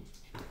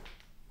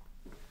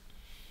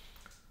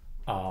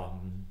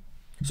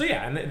 So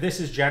yeah, and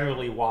this is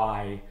generally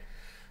why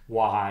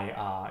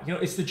you know,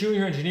 it's the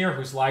junior engineer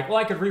who's like, well,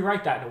 I could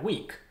rewrite that in a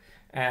week,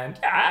 and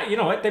yeah, you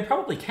know what, they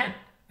probably can.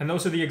 And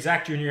those are the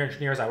exact junior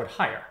engineers I would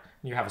hire.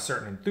 You have a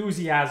certain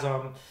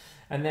enthusiasm,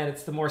 and then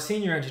it's the more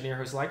senior engineer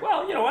who's like,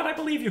 well, you know what, I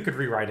believe you could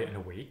rewrite it in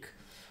a week,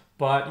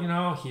 but you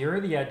know, here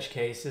are the edge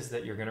cases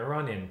that you're going to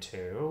run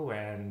into,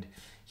 and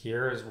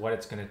here's what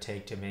it's going to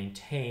take to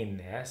maintain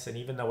this. And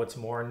even though it's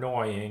more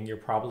annoying, you're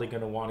probably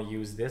going to want to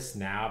use this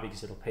now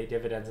because it'll pay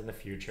dividends in the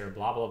future,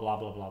 blah, blah, blah,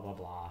 blah, blah, blah,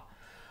 blah.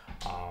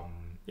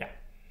 Yeah.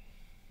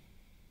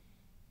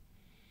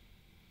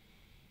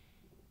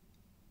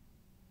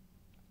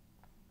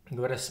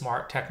 You had a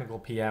smart technical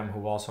PM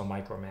who also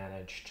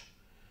micromanaged.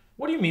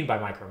 What do you mean by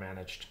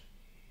micromanaged?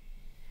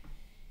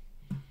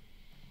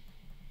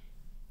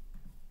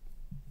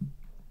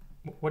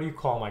 What do you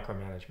call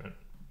micromanagement?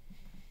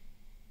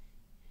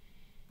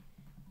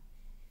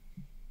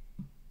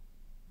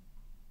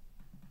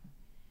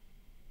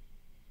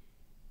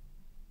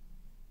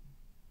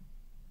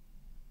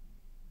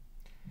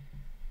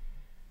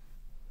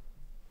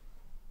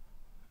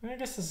 I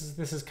guess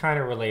this is kind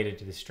of related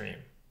to the stream.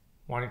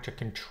 Wanting to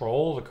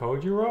control the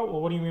code you wrote?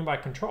 Well, what do you mean by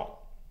control?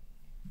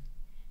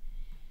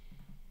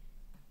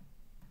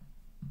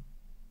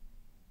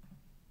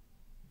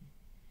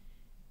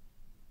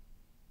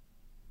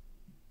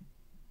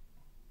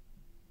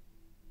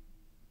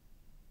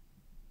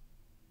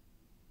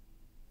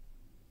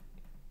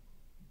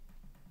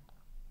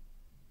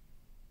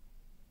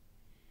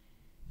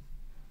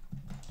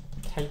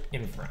 Type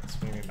inference.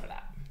 What do you mean by that?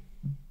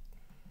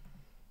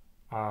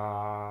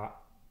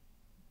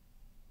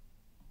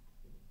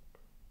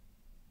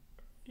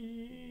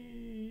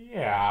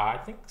 Yeah, I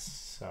think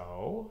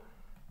so.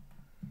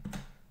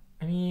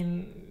 I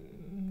mean,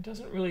 it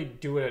doesn't really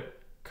do it at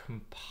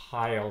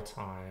compile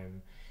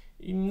time.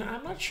 I'm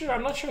not sure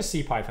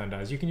CPython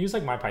does. You can use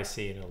like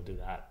myPyC and it'll do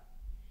that.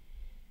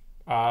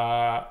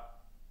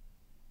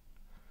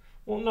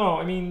 Well, no,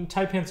 I mean,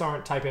 type hints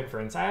aren't type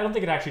inference. I don't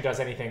think it actually does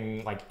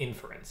anything like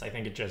inference. I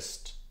think it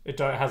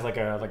has like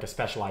a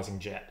specializing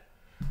JIT.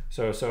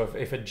 So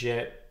if a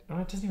JIT, oh,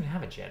 it doesn't even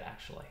have a JIT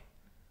actually.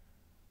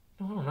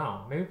 No, I don't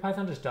know. Maybe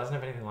Python just doesn't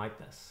have anything like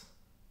this.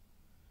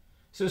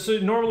 So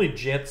normally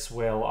JITs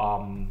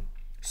will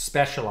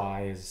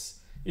specialize.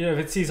 You know, if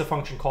it sees a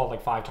function called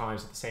like 5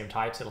 times with the same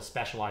types, it'll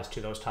specialize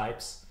to those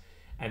types.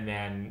 And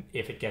then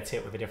if it gets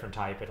hit with a different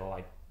type, it'll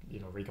like, you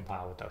know,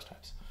 recompile with those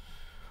types.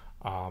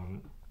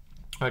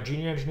 A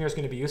junior engineer is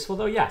going to be useful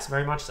though? Yes,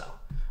 very much so.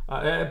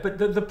 But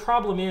the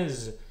problem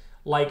is,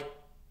 like,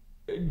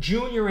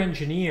 junior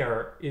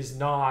engineer is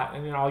not, I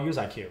mean, I'll use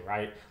IQ,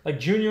 right? Like,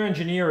 junior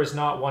engineer is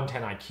not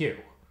 110 IQ,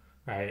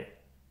 right?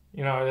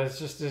 You know, it's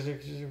just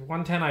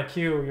 110 IQ,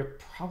 you're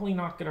probably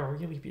not going to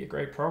really be a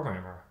great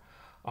programmer.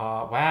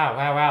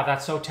 Wow,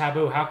 that's so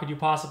taboo. How could you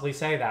possibly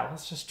say that? Well,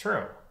 it's just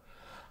true.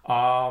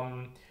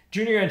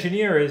 Junior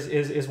engineer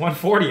is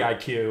 140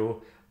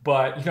 IQ,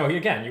 but, you know,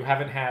 again, you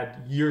haven't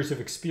had years of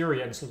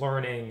experience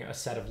learning a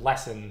set of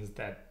lessons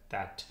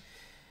that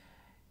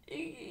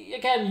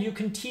again, you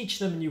can teach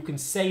them and you can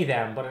say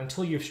them, but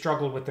until you've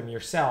struggled with them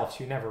yourself,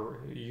 you never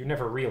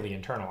really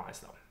internalize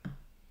them.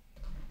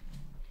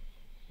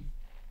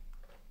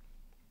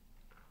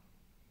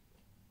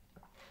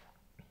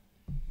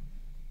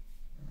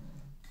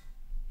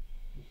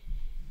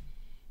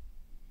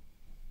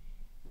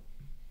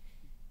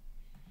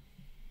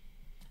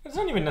 It's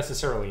not even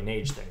necessarily an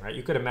age thing, right?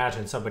 You could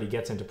imagine somebody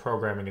gets into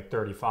programming at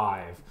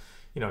 35.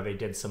 You know, they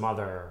did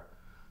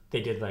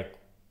like,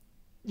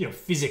 you know,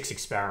 physics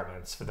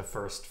experiments for the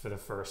first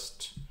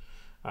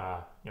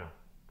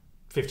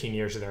 15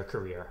 years of their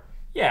career.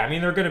 Yeah, I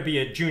mean, they're going to be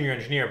a junior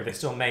engineer, but they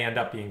still may end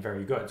up being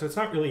very good. So it's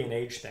not really an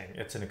age thing.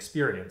 It's an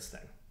experience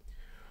thing.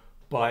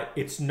 But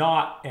it's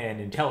not an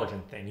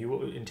intelligence thing. You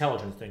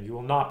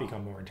will not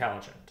become more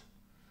intelligent.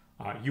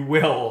 You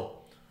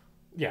will,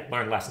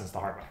 learn lessons the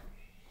hard way.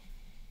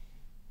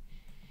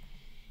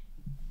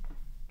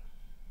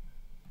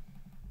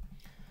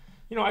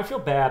 You know, I feel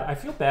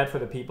bad for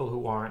the people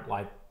who aren't,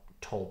 like,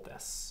 told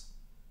this.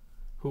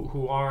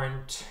 Who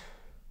aren't,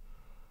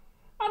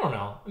 I don't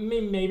know. I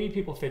mean, maybe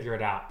people figure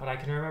it out, but I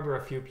can remember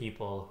a few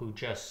people who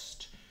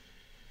just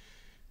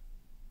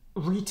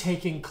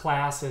retaking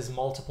classes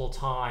multiple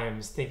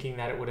times thinking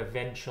that it would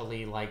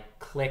eventually, like,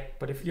 click.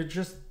 But if you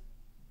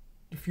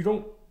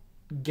don't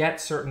get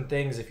certain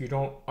things, if you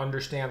don't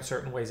understand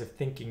certain ways of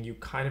thinking, you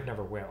kind of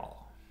never will.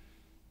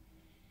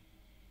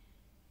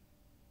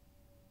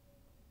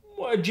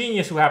 A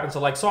genius who happens to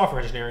like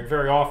software engineering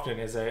very often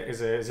is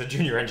a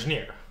junior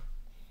engineer.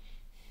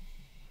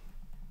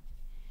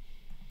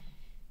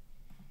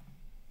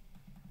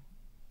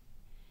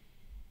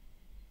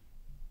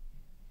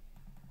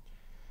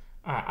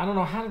 I don't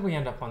know, how did we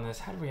end up on this?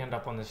 How did we end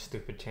up on this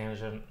stupid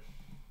tangent?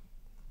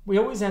 We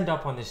always end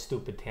up on this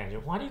stupid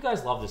tangent. Why do you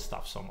guys love this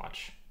stuff so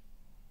much?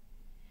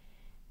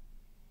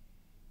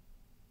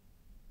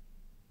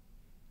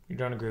 You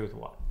don't agree with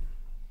what?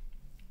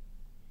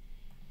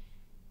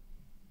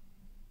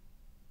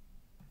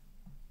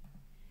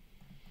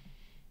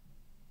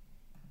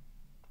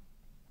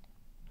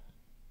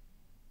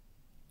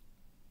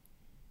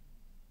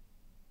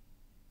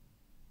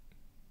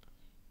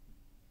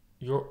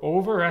 You're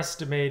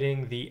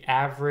overestimating the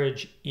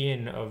average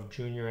in of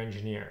junior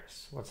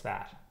engineers. What's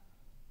that?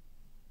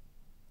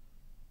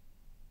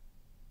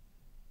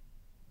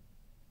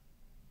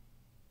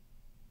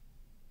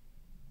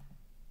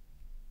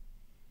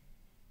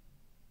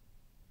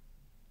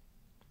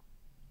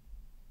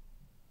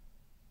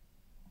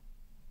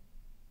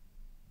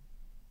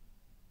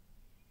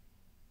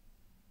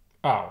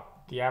 Oh,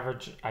 the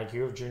average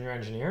IQ of junior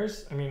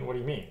engineers? I mean, what do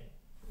you mean?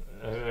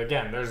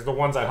 Again, there's the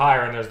ones I'd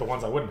hire and there's the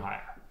ones I wouldn't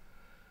hire.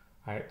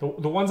 Right? The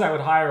ones I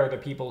would hire are the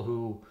people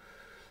who...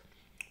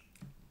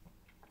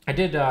 I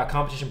did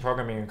competition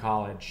programming in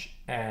college,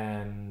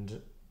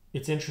 and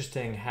it's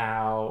interesting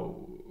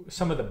how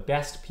some of the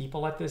best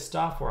people at this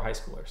stuff were high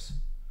schoolers.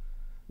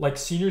 Like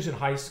seniors in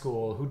high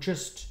school who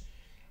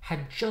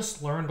had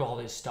just learned all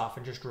this stuff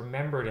and just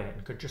remembered it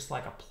and could just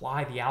like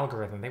apply the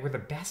algorithm. They were the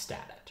best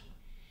at it.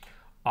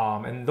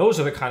 And those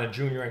are the kind of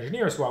junior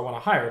engineers who I want to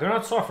hire. They're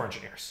not software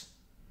engineers.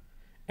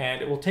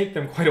 And it will take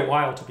them quite a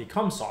while to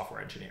become software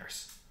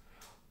engineers.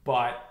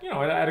 But, you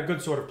know, at a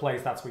good sort of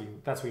place, that's where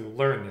you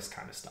learn this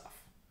kind of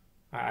stuff.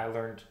 I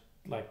learned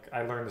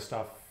the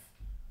stuff,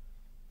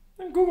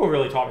 and Google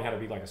really taught me how to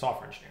be like a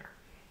software engineer.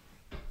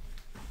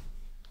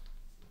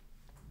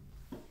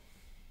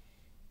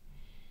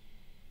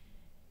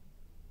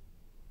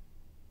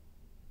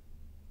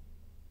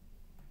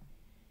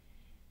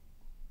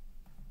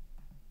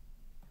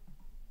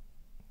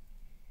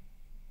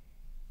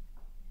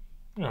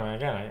 You know,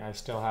 again, I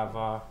still have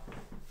a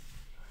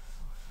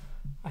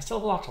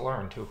lot to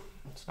learn too.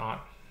 It's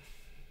not.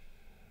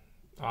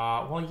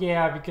 Well,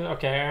 yeah, because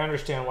okay, I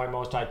understand why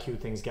most IQ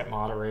things get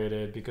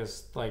moderated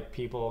because like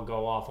people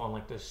go off on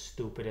like the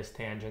stupidest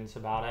tangents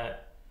about it.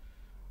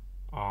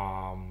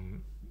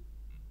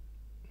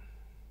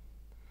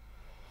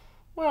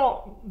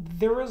 Well,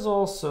 there is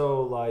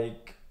also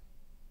like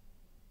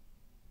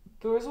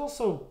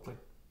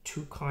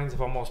two kinds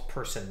of almost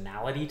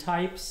personality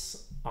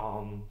types.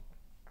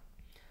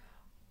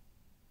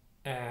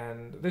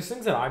 And there's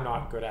things that I'm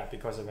not good at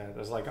because of it.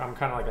 There's like, I'm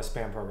kind of like a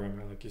spam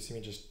programmer. Like, you see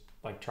me just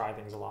like try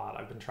things a lot.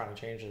 I've been trying to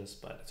change this,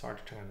 but it's hard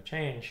to kind of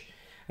change.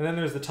 And then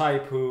there's the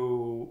type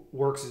who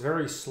works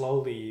very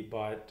slowly,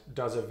 but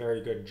does a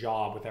very good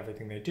job with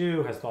everything they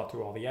do, has thought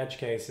through all the edge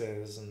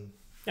cases, and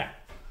yeah.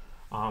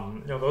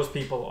 You know, those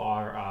people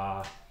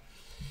are,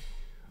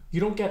 you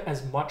don't get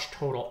as much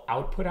total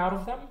output out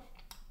of them,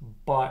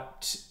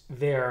 but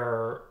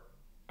they're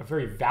a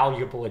very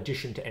valuable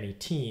addition to any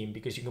team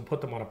because you can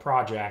put them on a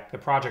project. The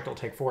project will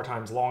take 4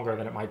 times longer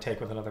than it might take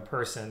with another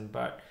person,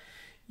 but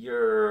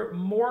you're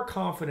more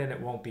confident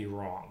it won't be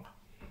wrong.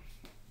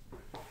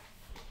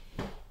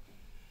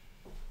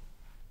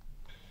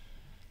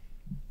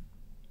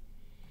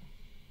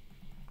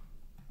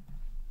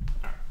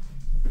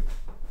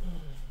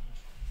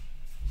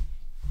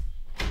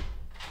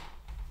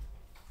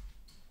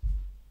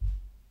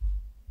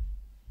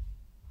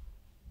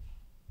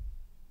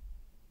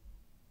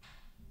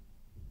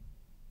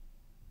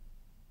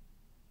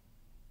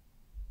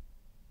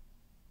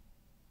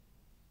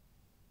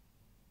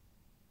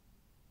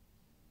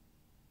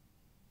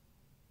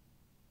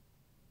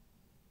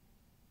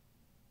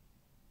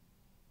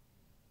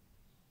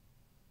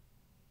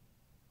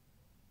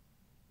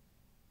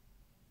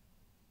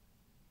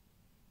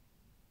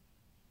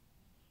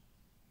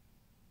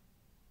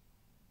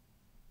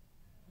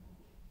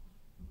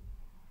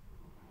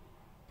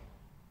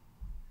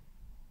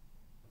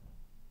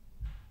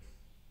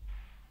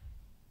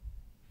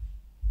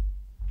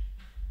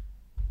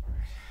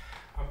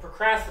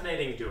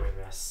 Procrastinating doing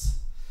this.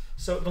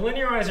 So the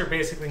linearizer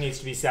basically needs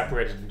to be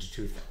separated into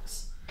 2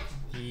 things.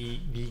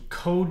 The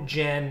code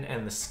gen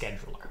and the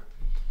scheduler.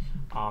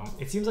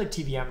 It seems like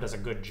TVM does a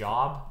good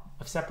job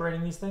of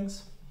separating these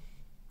things.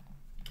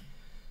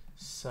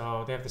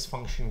 So they have this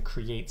function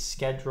create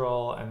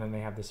schedule, and then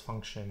they have this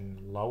function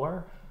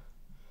lower.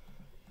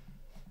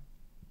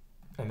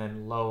 And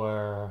then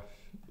lower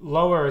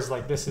is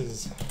like this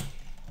is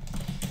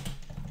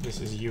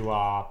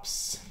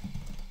uops.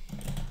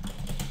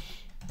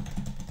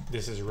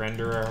 This is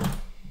renderer.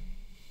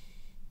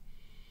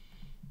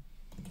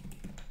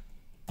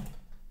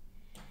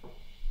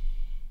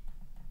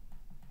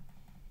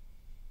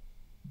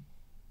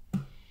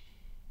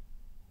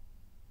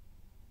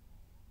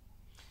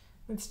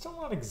 It's still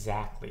not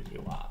exactly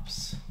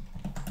uops.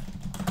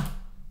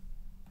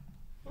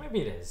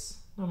 Maybe it is.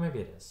 No, maybe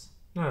it is.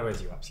 No, it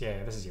is uops.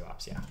 Yeah, this is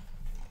uops, yeah.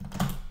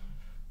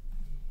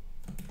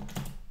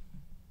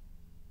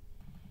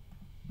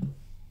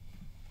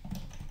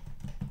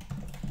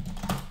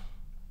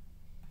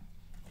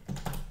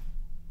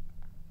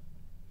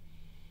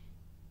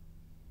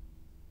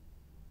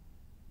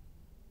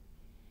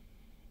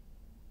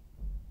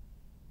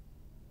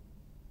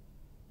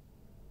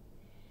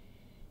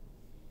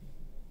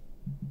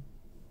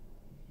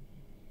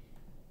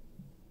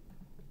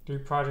 Three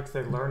projects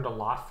they learned a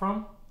lot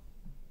from.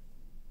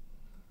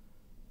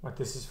 What,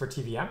 this is for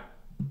TVM?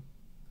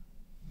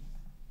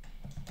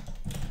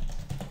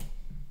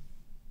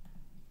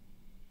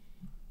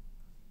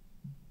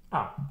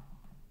 Oh.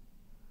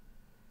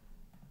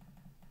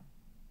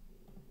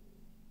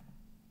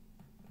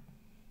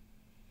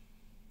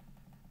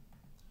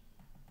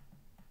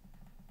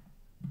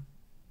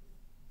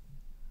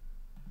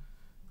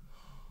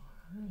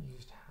 I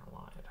used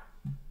halide.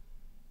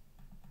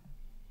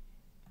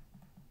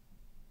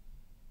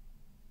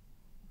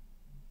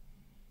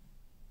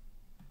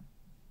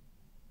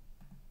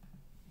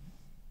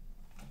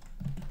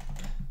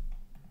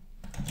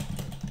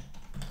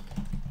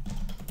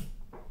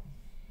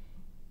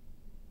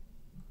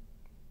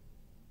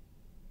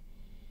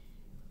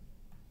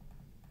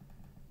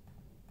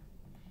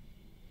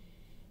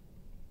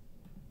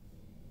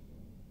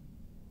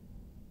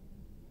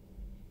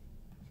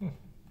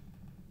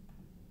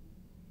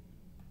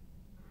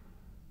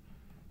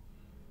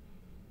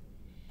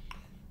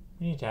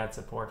 We need to add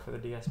support for the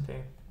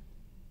DSP.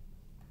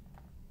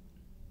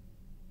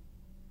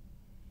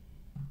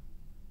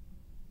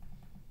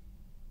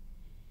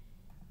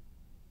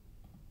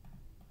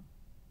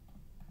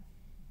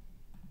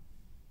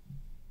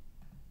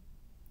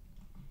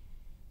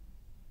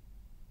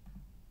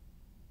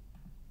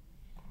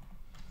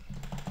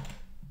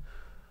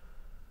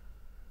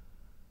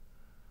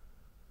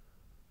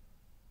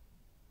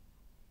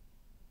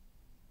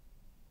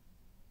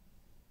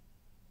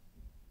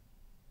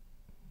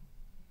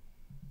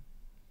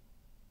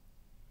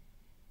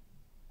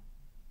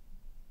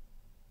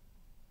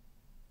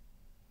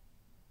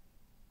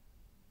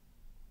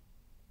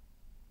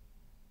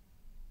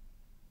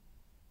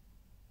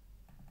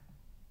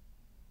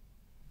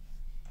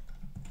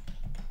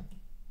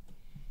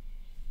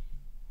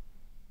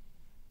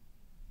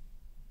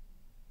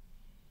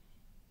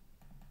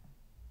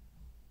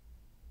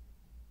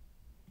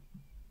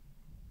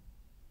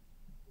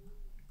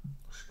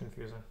 It's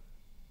confusing.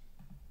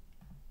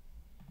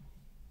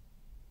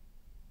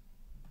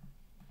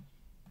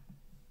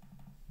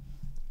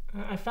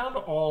 I found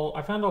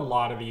a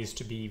lot of these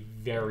to be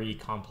very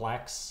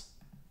complex,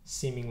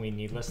 seemingly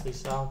needlessly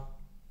so.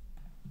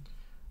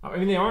 I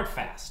mean, they aren't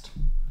fast.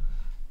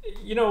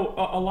 you know,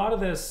 a lot of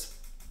this,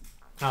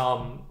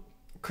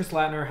 Chris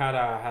Lattner had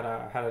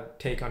a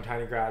take on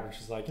tinygrad, which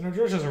is like, you know,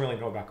 George doesn't really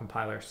know about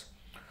compilers,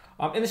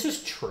 and this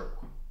is true.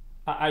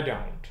 I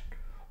don't,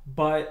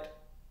 but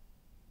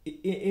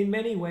in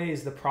many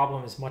ways, the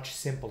problem is much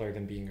simpler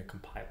than being a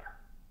compiler.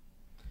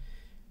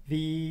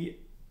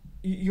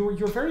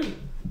 You're very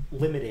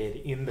limited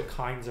in the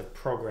kinds of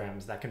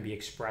programs that can be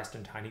expressed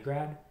in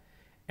tinygrad,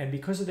 and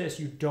because of this,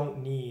 you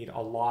don't need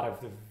a lot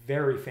of the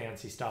very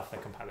fancy stuff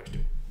that compilers do.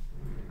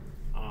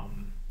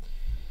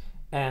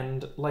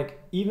 And like,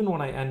 even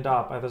when I end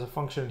up, there's a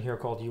function here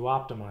called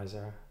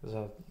optimizer.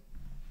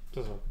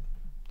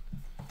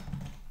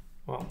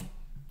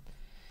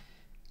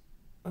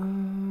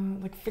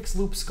 Like fixed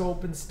loop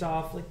scope and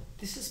stuff. Like,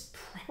 this is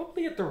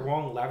probably at the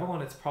wrong level,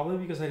 and it's probably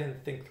because I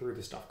didn't think through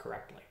the stuff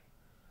correctly.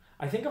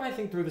 I think if I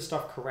think through the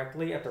stuff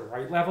correctly at the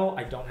right level,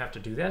 I don't have to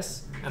do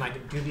this, and I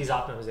can do these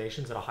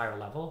optimizations at a higher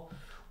level,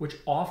 which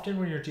often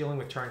when you're dealing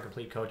with Turing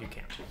complete code, you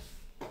can't.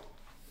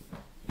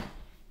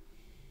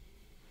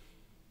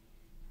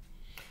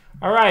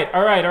 All right.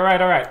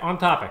 On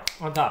topic.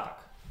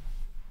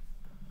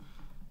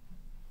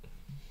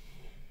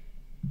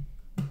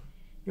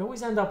 You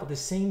always end up with the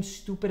same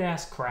stupid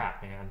ass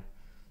crap, man.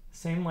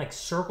 Same like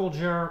circle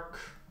jerk.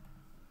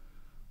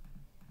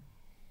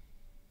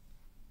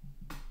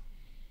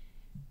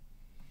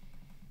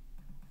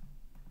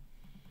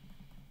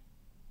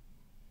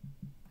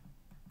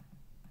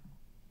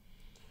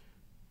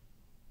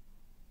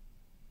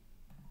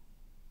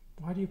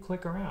 Why do you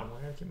click around?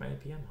 Why do I keep my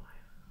APM high?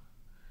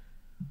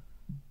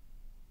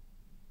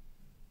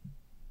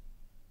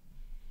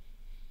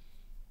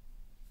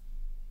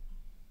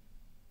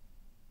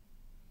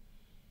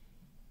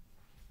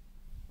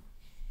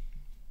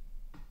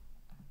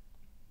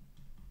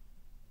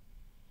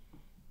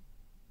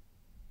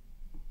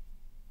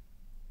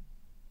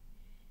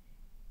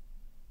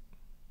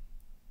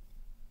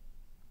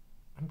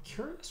 I'm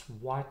curious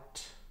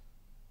what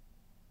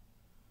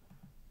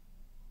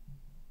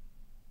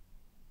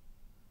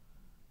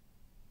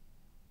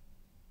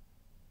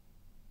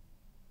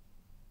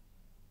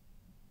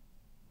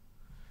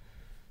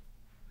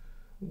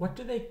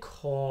do they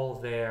call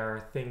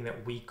their thing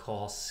that we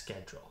call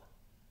schedule?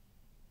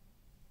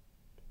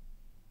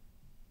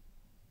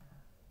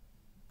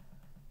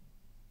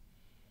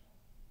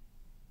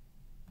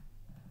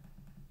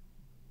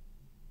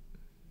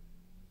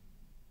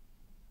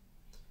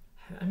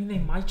 I mean, they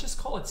might just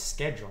call it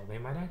schedule. They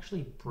might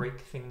actually break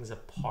things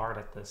apart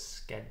at the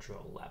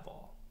schedule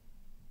level.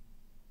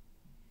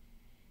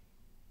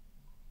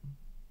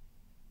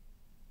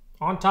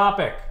 On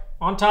topic,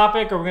 or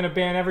we're going to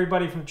ban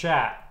everybody from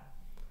chat.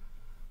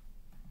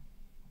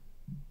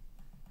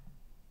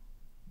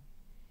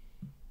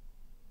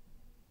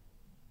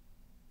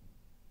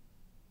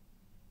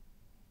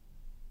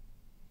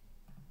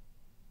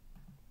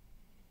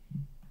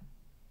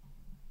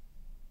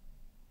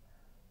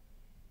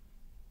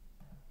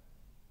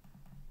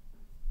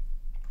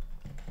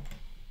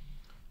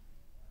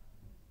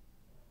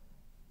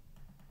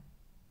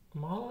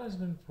 Model has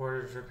been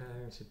ported for to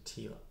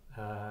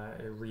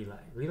relay.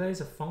 Relay is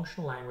a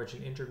functional language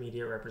and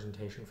intermediate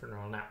representation for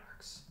neural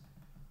networks.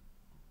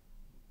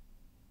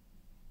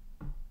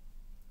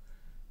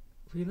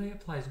 Relay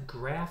applies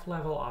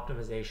graph-level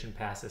optimization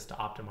passes to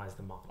optimize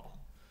the model.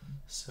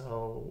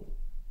 So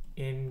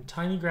in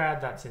tinygrad,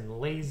 that's in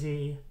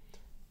lazy,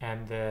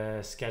 and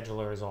the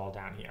scheduler is all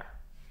down here.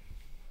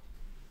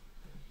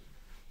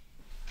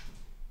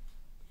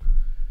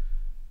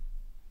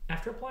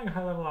 After applying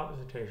high-level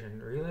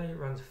optimization, Relay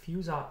runs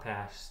fuse op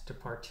paths to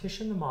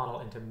partition the model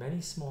into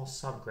many small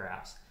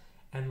subgraphs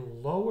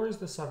and lowers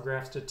the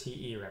subgraphs to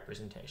TE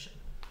representation.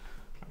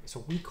 Okay,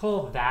 so we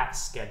call that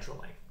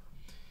scheduling.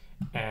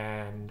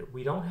 And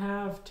we don't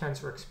have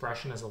tensor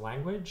expression as a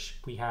language.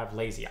 We have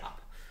lazy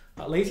op.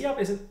 Lazy op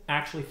isn't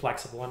actually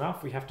flexible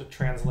enough. We have to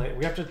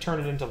turn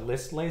it into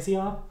list lazy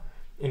op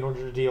in order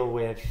to deal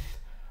with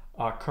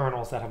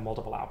kernels that have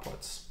multiple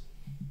outputs.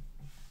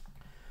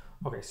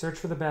 Okay, search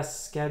for the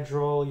best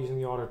schedule using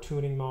the auto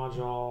tuning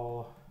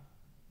module.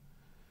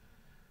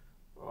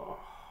 Oh,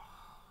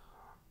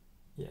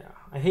 yeah,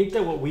 I hate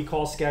that what we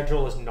call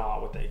schedule is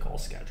not what they call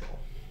schedule.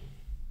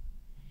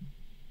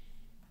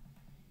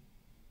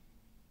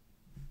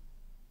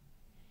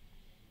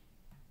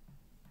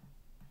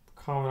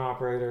 Common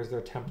operators,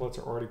 their templates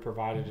are already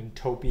provided in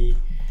Topi.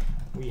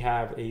 We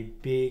have a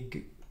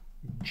big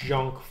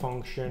junk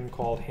function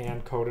called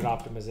hand-coded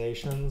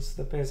optimizations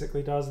that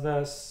basically does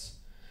this.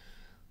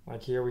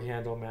 Like here we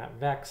handle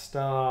map-vec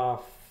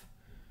stuff,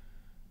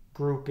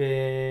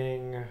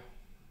 grouping.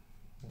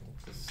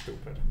 This is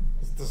stupid.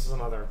 This is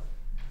another.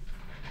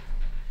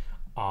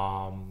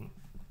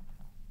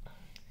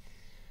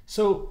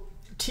 So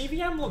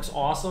TVM looks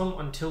awesome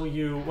until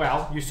you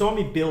saw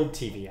me build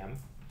TVM,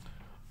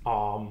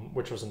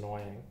 which was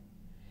annoying.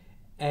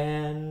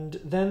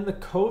 And then the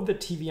code that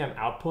TVM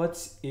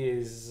outputs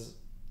is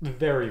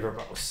very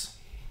verbose.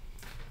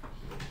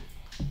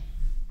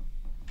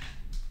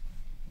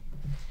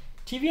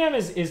 TVM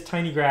is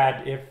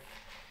tinygrad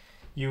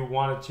you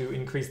wanted to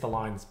increase the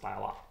lines by a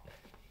lot.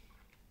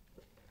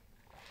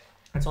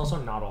 It's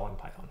also not all in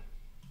Python.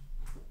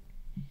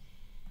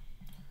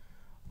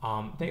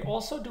 They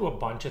also do a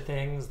bunch of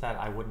things that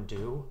I wouldn't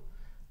do,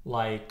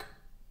 like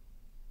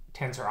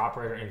tensor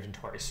operator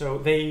inventory. So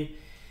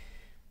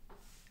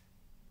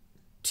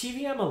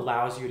TVM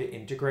allows you to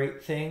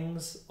integrate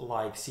things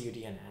like CUD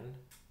and N.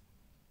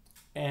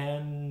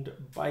 And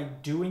by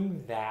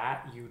doing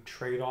that, you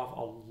trade off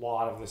a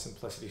lot of the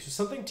simplicity. So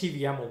something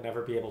TVM will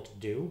never be able to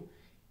do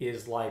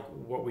is like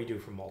what we do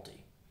for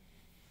multi.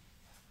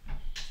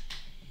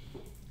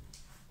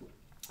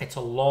 It's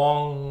a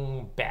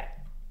long bet.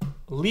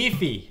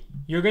 Leafy,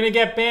 you're gonna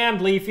get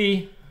banned,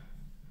 Leafy.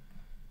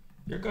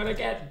 You're gonna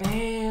get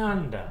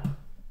banned.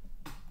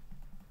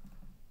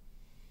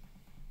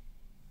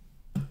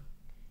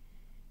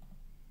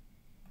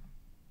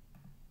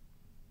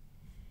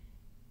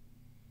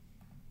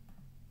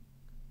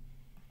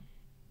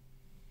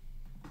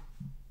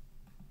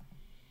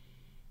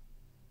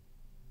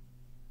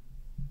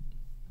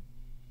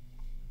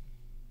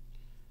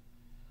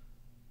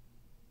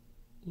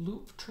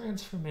 Loop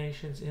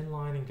transformations,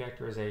 inlining,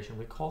 vectorization,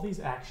 we call these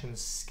actions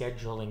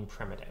scheduling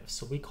primitives.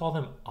 So we call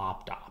them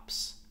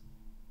opt-ops.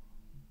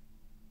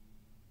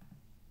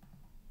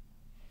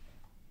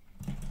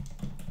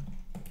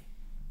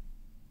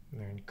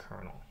 They're in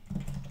kernel.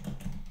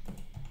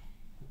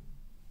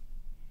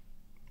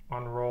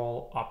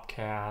 Unroll,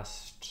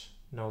 upcast,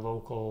 no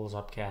locals,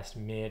 upcast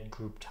mid,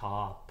 group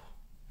top.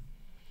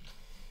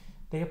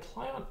 They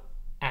apply on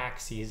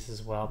axes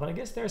as well, but I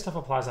guess their stuff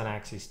applies on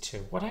axes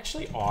too. What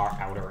actually are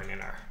outer and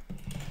inner?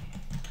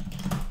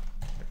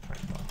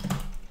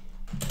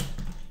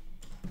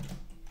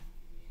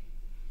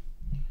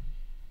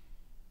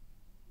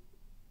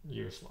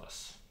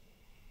 Useless.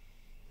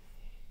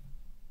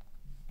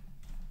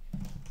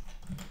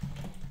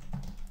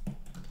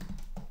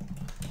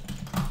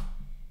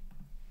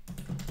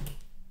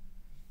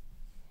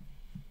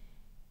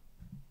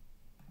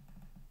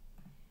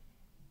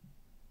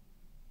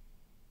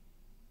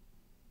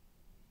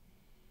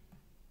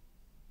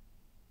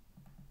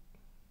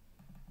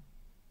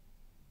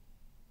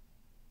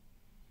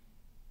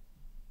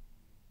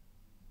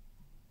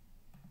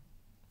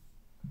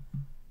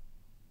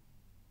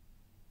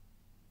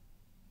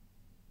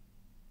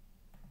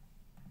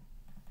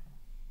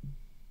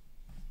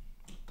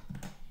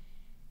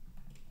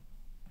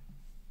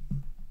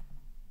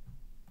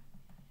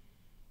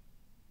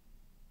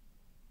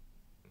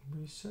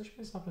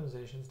 Search-based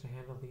optimizations to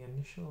handle the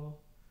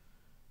initial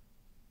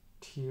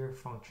tier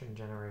function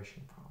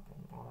generation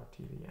problem. Auto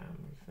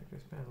TVM, we expect to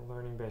expand the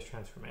learning-based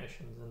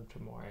transformations into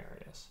more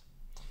areas.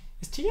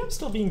 Is TVM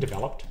still being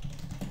developed?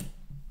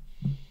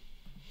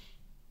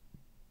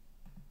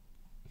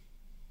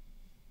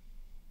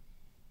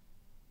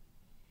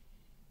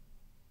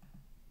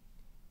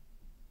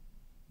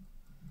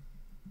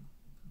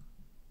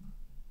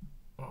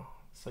 Oh,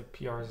 it's like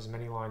PRs as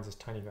many lines as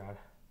tinygrad.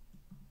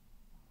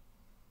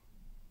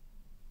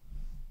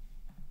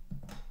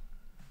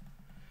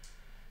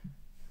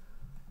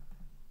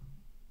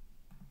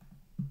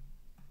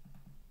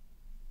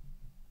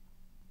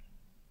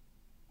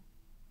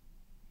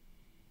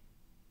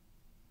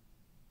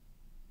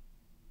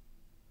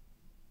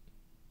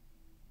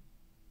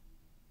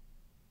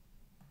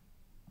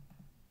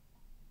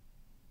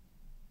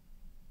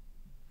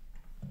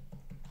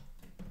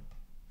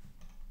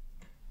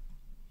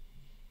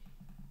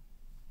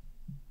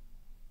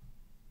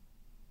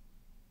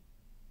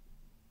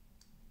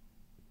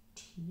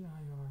 TIR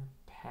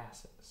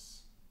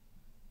passes.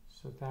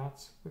 So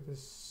that's where the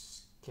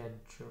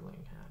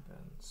scheduling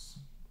happens.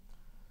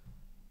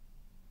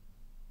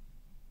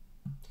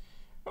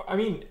 I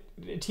mean,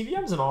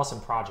 TVM is an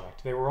awesome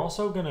project. They were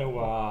also going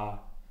to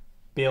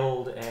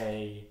build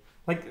a...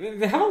 Like,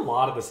 they have a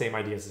lot of the same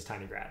ideas as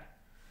tinygrad.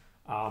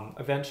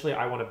 Eventually,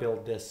 I want to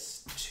build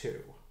this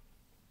too.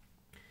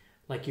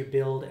 Like, you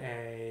build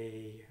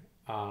a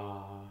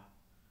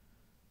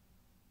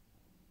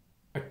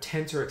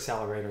tensor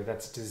accelerator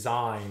that's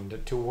designed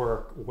to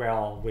work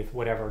well with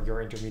whatever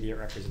your intermediate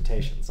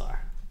representations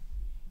are.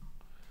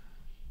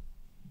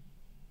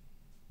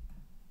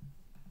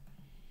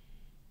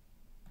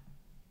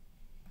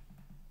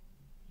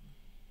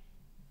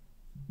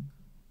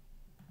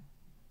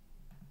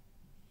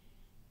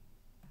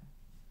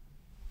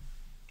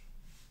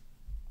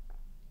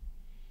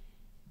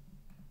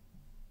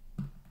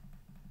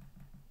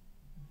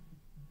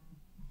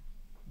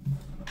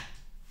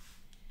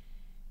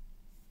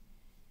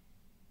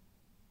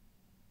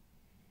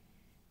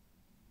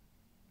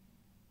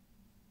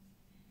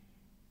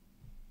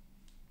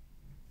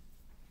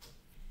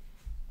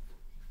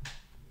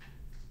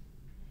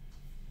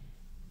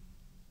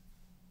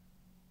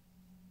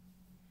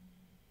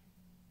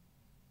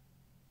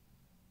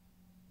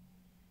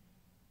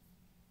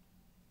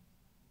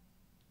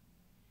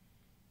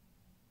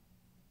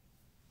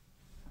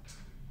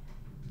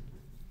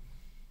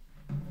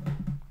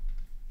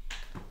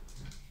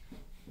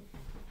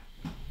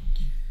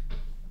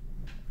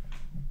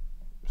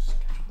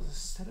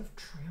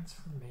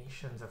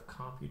 Transformations of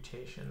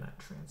computation that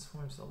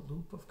transforms the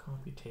loop of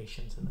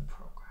computations in the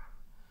program.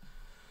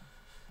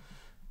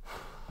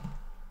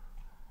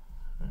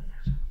 All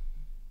right.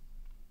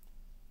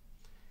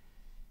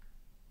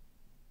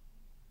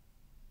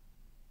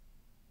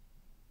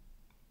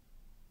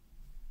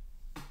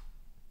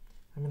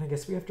 I mean, I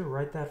guess we have to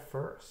write that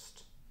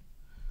first.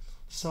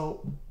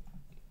 So,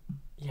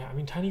 yeah, I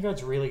mean,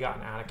 tinygrad's really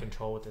gotten out of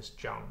control with this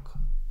junk.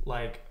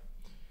 Like,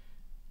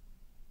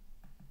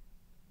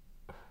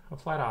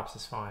 applied ops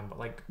is fine, but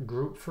like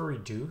group for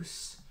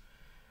reduce,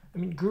 I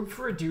mean, group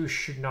for reduce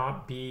should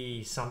not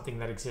be something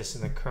that exists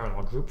in the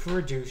kernel. Group for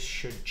reduce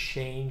should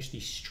change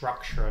the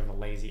structure of the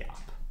lazy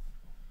op.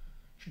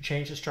 Should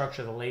change the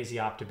structure of the lazy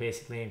op to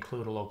basically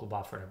include a local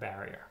buffer and a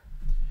barrier.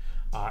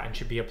 And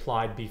should be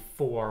applied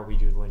before we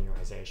do the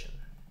linearization.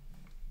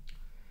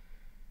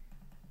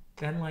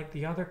 Then, like,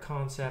 the other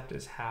concept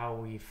is how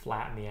we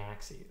flatten the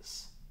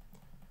axes.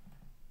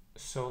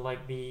 So,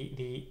 like,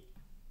 the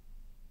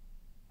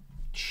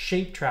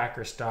shape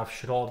tracker stuff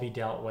should all be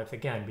dealt with,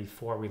 again,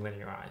 before we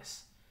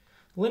linearize.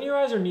 The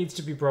linearizer needs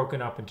to be broken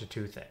up into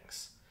two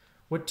things.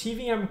 What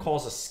TVM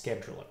calls a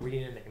scheduler. We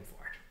need a name for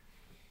it.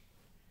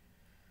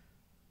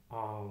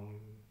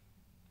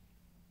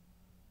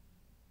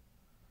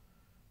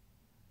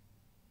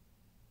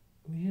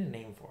 We need a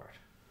name for it.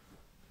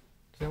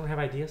 Does anyone have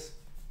ideas?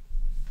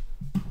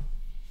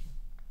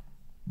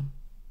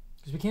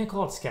 Because we can't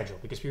call it schedule,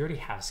 because we already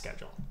have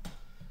schedule.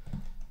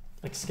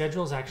 Like,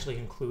 schedule is actually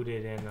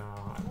included in,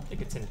 I don't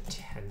think it's in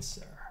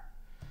tensor.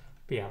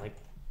 But yeah, like,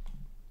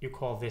 you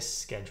call this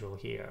schedule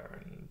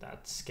here, and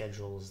that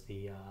schedules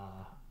the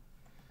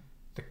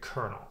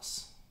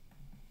kernels.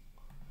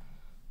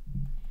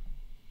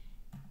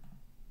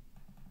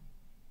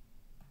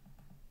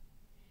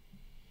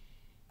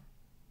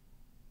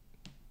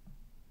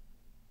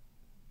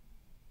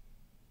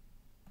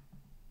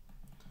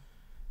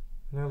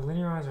 And the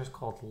linearizer is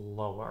called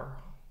lower.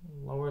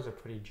 Lower is a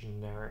pretty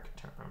generic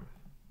term.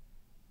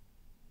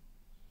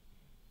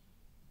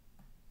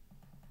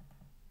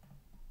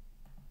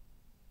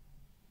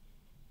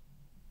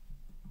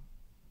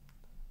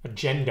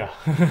 Agenda.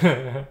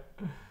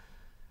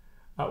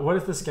 What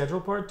does the schedule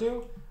part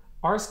do?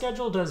 Our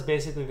schedule does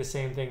basically the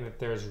same thing that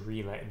their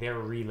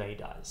relay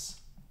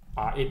does.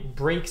 It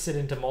breaks it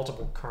into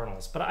multiple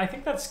kernels, but I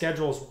think that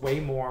schedule is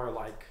way more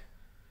like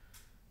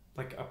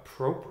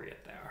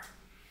appropriate there.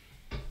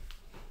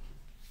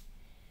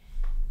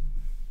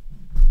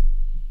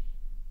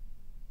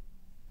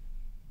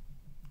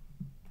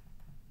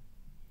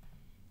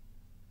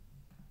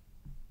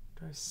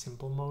 Do I have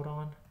simple mode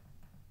on?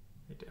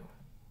 I do.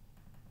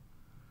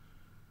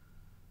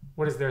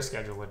 What does their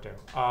scheduler do?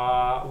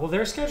 Well,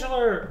 their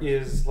scheduler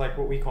is like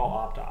what we call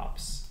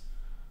opt-ops.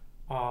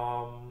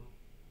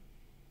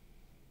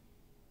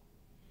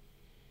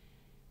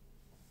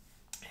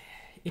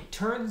 It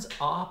turns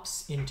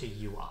ops into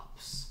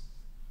uops.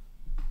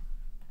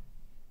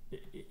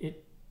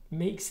 It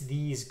makes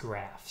these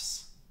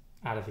graphs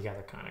out of the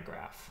other kind of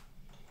graph.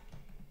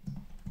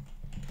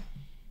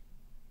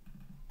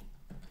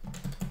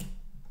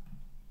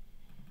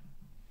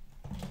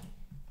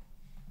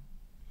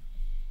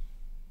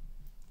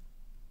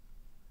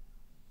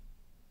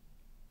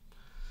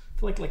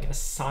 I feel like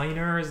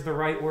assigner is the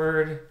right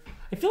word.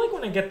 I feel like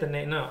when I get the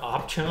name, no,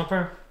 op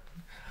chopper.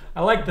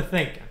 I like the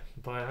thinking,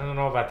 but I don't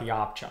know about the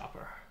op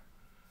chopper.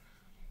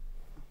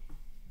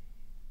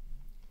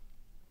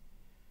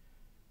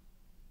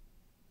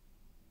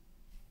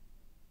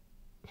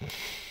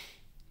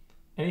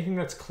 Anything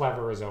that's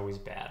clever is always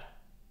bad.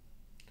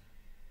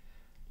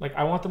 Like,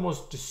 I want the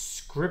most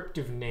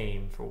descriptive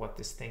name for what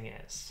this thing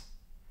is.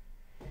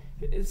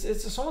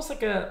 It's almost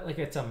like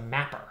it's a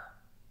mapper.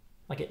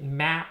 Like, it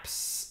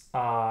maps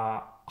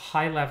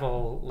high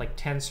level like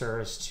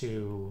tensors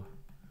to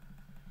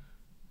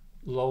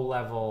low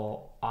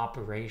level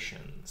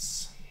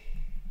operations.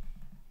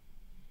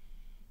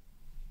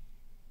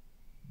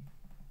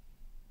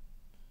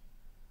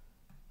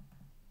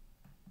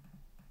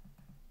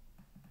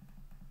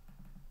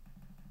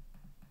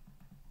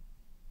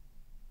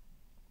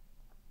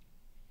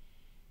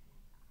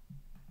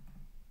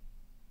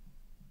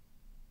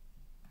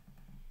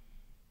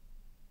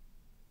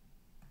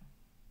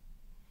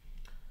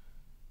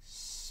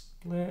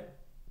 Split,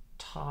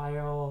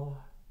 tile,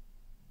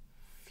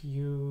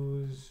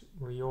 fuse,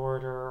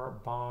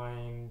 reorder,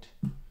 bind,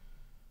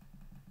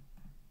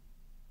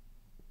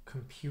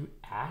 compute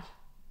at.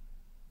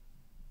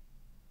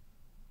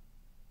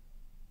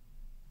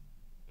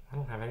 I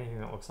don't have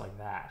anything that looks like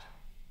that.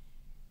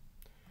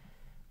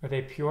 Are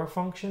they pure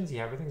functions?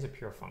 Yeah, everything's a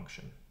pure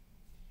function.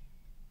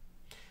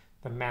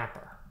 The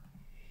mapper.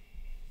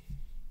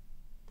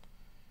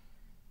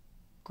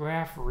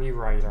 Graph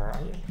rewriter.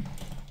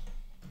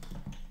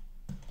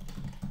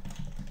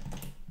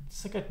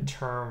 It's like a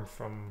term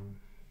from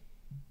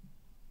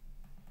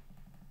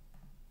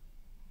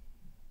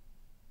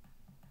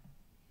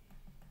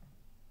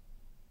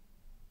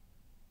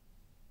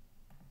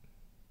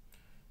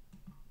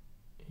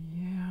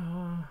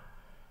yeah.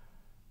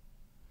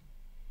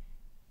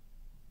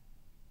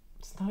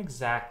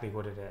 exactly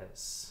what it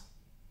is.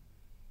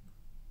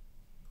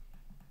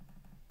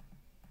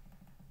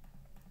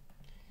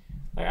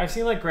 Like I've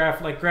seen like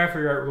graph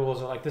rewrite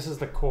rules are like this is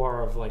the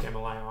core of like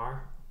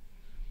MLIR.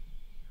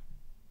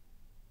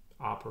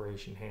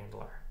 Operation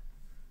handler.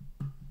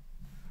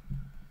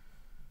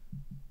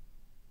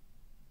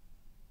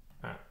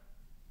 Alright.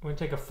 We're gonna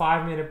take a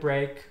 5-minute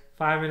break.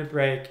 5-minute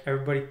break.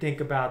 Everybody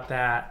think about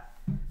that.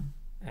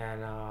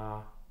 And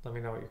let me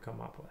know what you come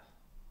up with.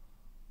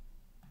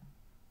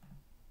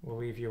 We'll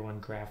leave you on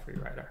graph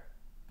rewriter.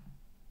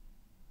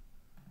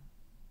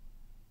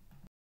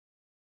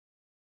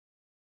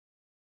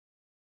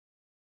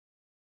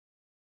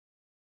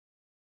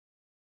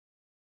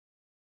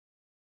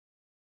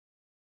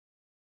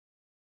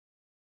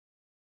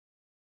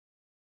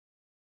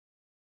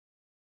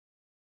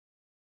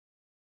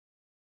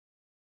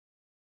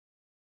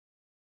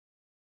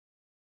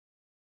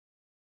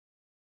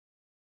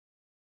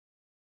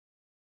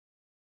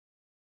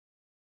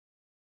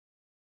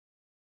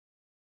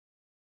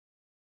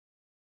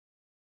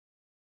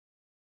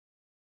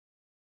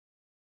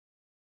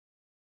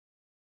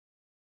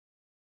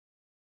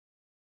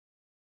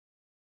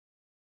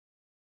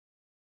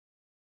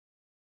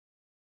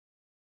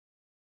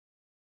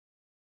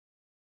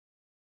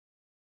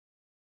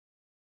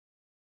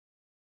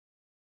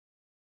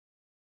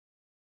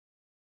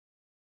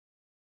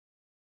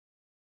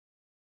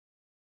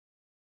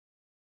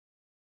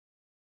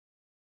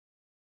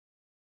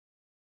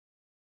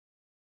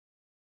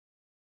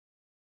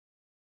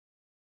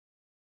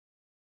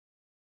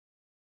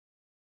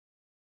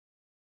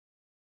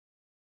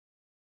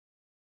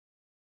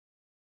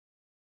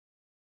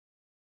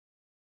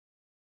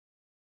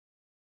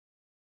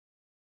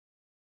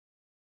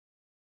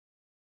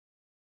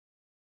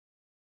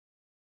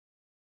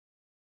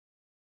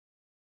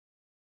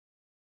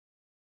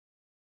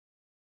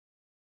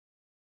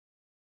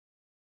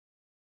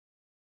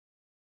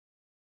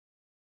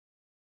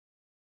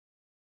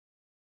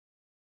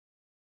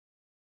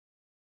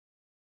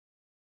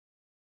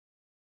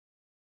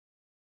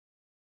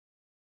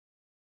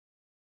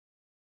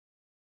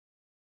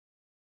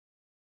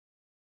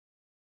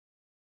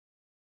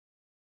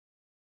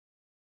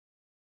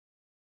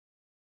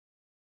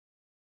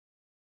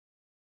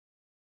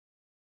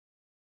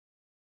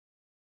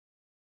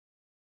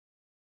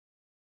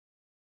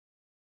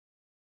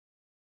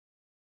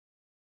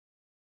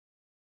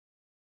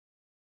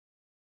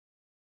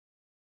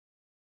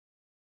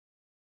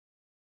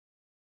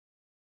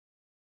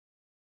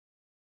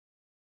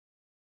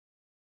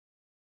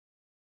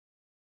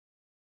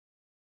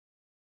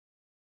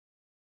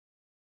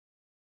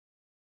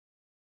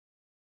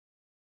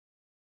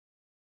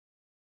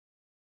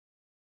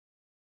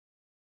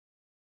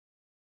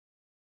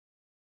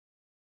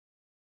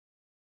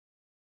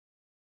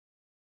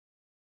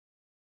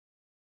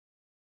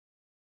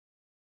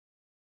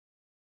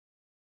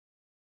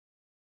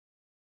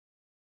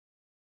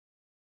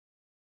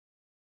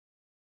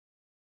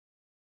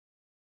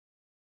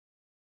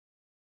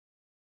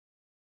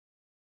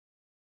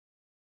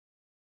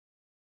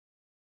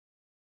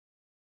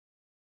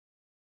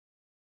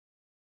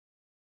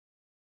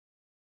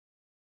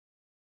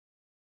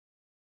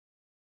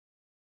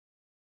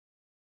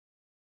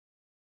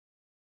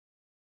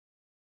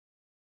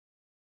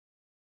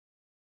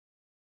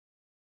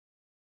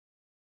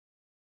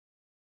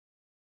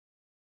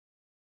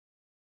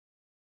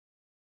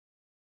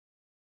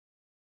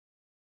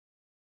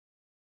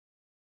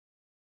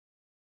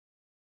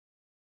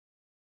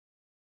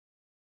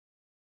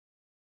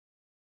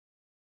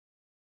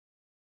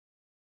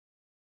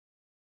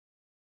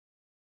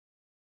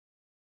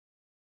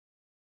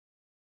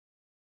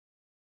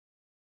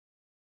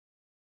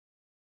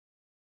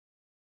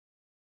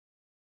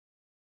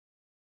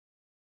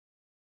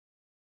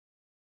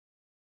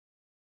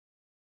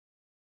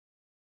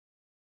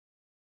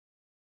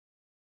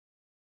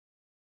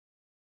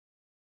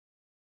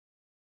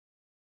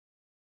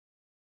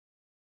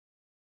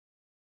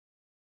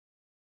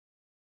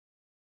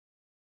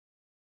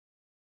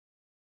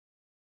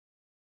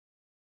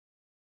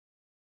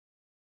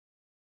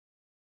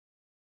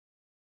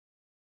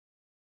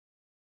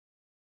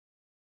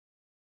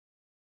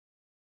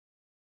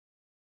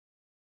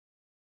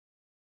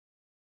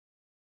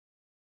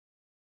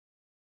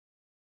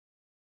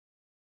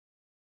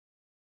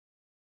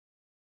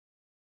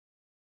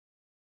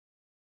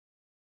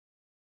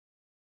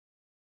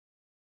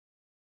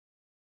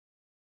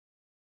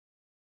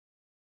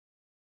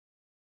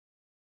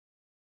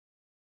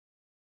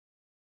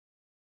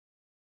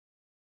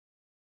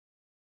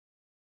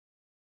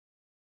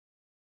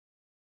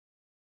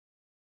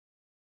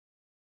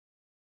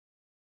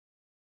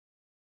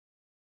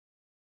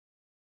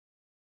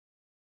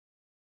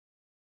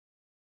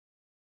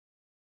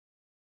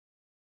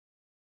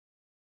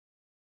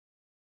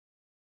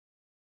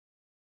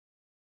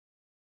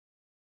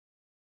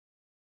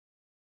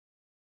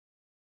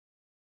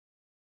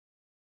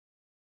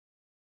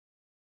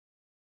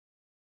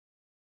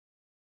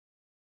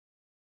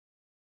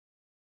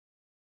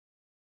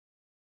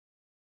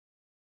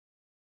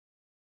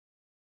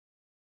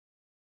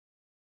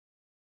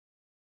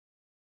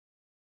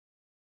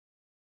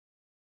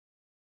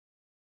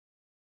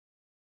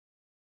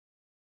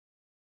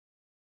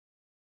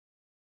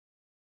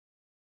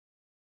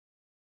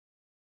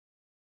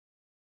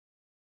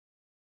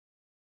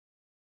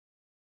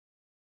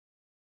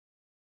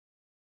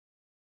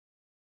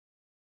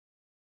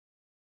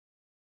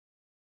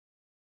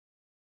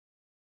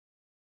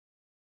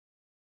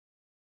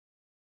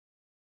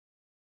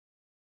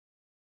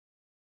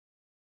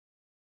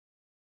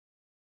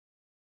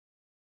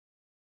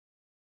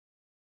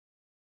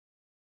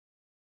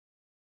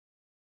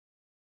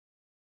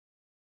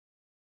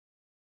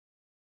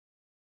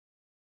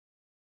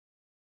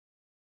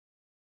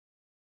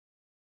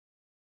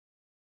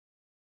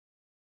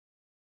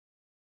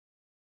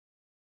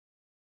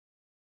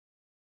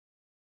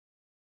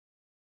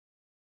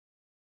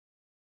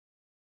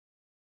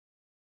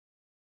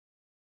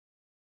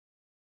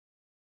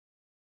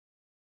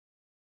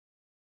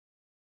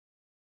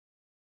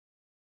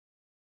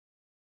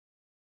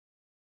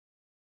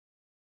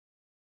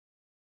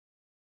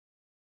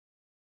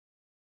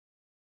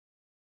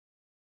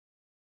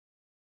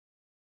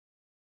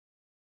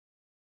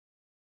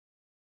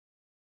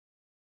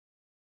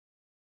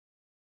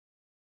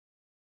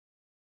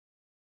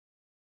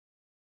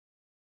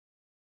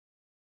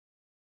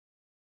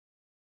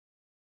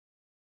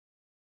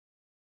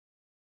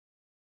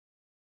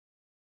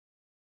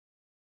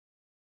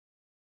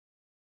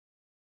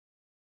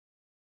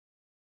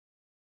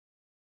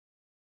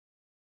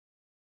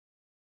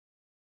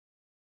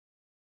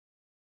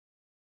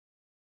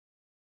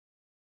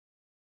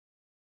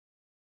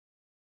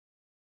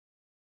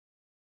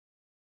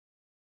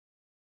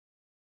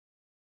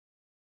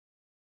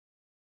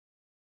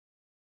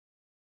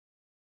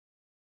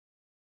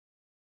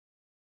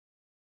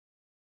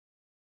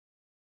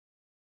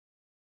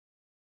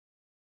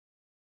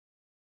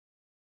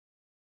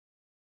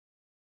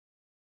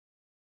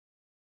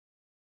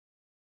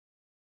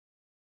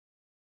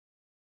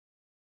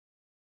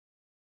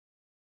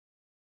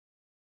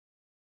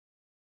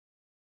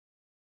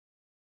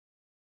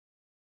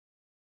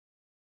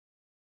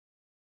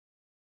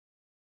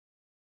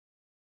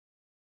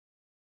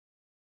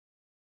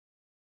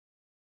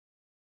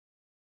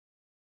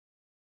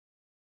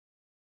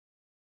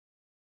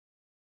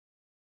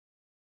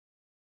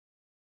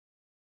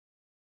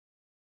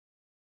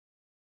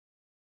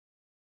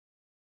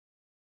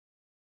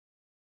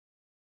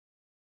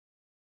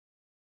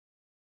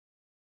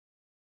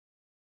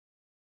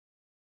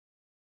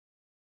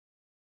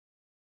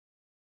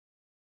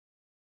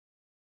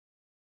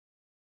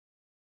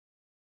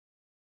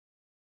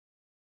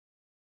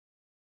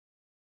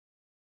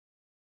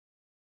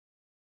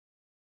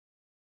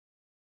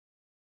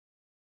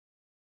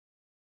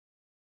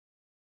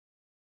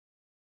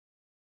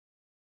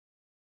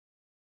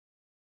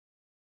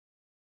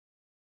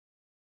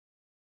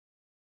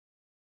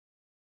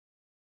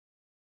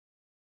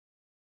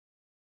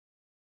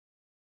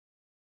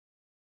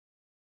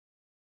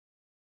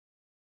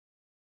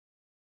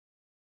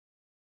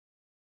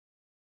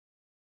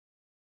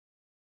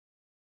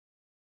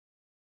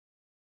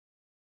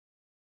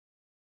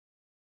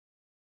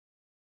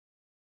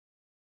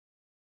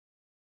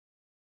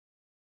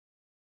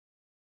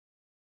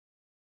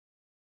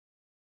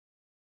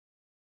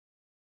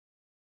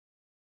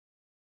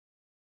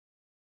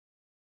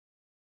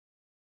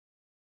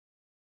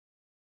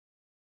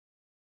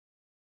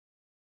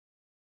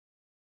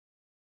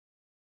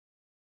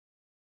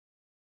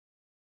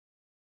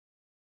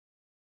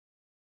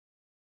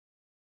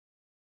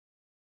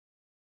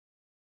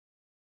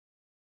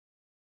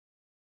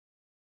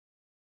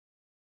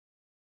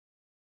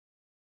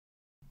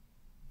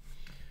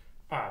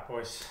 All right,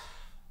 boys.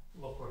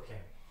 Look what came.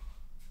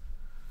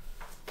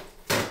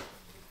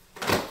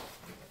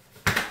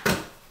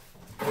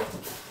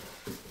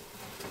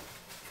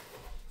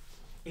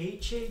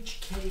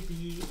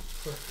 HHKB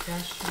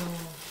professional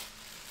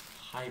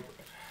hybrid.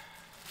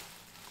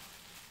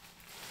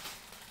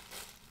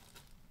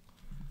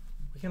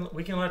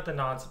 We can let the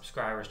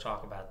non-subscribers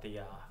talk about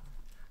the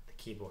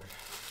keyboard.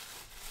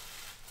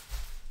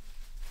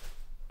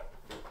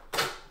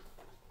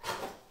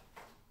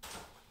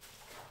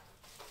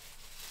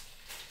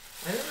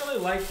 I didn't really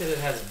like that it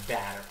has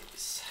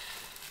batteries.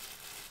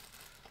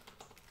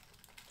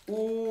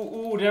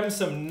 Ooh, them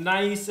some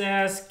nice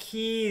ass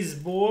keys,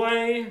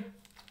 boy.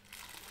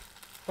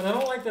 But I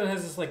don't like that it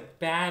has this like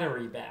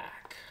battery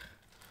back.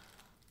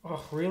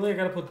 Oh, really? I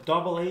gotta put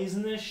double A's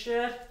in this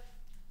shit?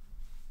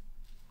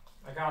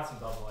 I got some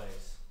double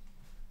A's.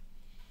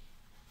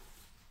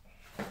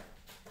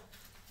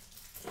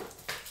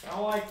 I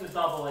don't like the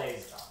double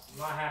A's though. I'm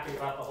not happy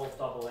about the whole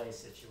double A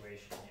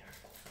situation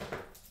here.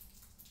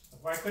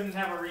 If I couldn't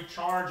have a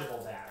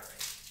rechargeable battery.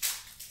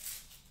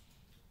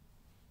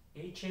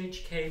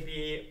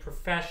 HHKB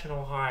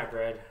professional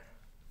hybrid.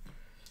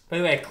 By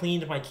the way, I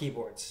cleaned my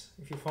keyboards.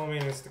 If you follow me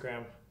on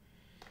Instagram,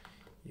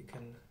 you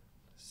can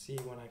see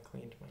when I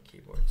cleaned my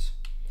keyboards.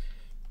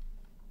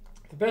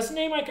 The best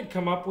name I could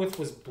come up with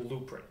was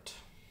Blueprint.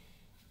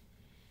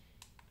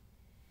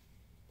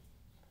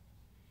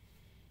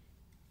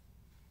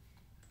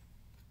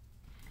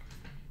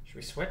 Should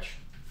we switch?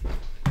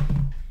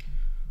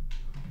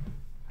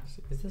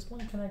 Is this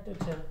one connected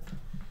to?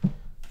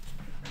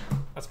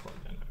 That's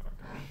plugged in.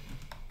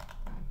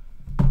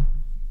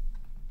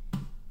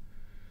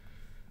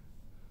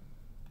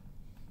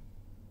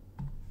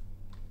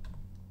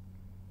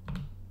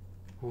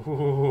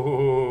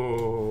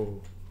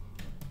 Ooh.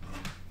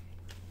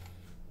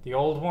 The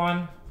old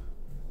one.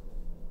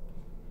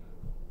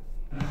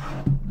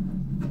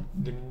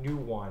 The new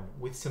one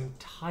with some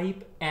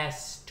Type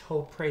S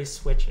Topre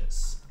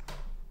switches.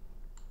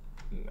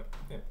 No,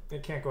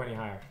 it can't go any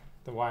higher.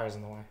 The wire's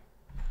in the way.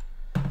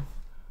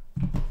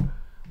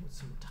 With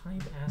some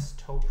Type S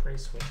Topre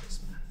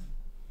switches, man.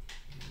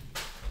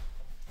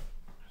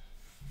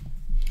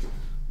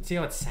 Let's see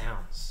how it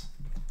sounds.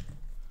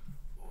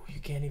 Ooh, you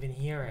can't even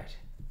hear it.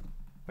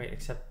 Wait,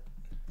 except...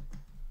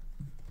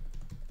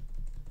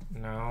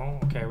 No.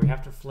 Okay, we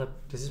have to flip.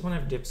 Does this one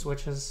have dip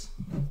switches?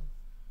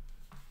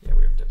 Yeah,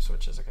 we have dip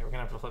switches. Okay, we're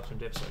gonna have to flip some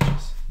dip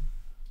switches.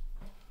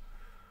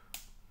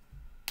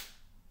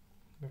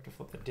 We have to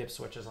flip the dip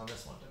switches on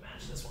this one to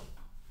match this one.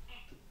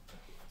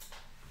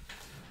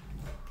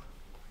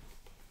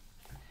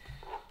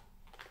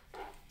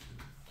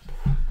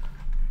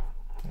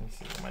 Let me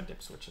see what my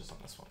dip switches on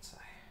this one say.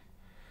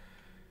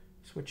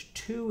 Switch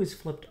 2 is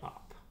flipped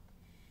up.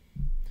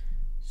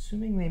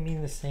 Assuming they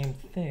mean the same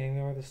thing,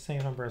 or the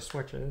same number of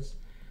switches,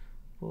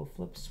 we'll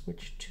flip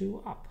switch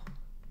 2 up.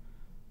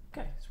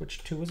 Okay,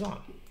 switch 2 is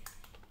on.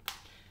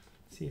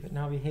 See if it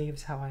now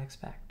behaves how I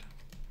expect.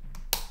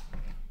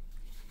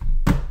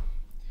 We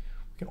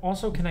can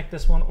also connect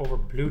this one over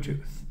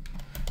Bluetooth,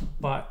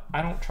 but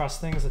I don't trust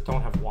things that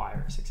don't have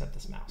wires, except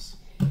this mouse.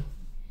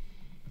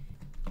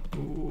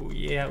 Ooh,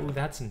 yeah, ooh,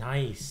 that's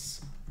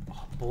nice.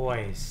 Oh,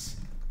 boys,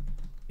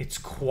 it's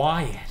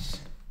quiet.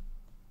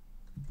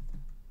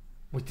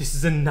 Wait, this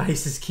is the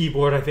nicest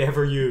keyboard I've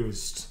ever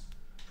used.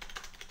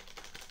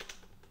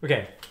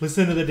 Okay,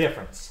 listen to the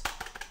difference.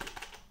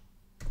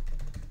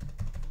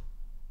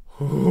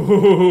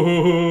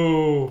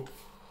 Ooh.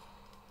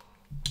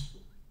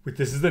 Wait,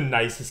 this is the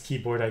nicest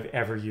keyboard I've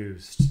ever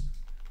used.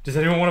 Does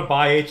anyone want to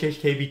buy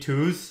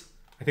HHKB2s?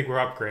 I think we're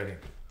upgrading.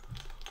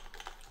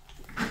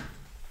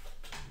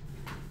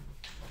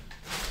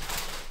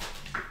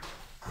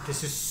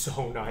 This is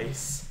so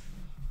nice.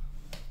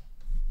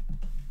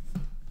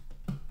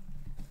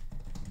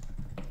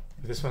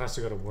 This one has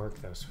to go to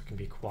work though, so it can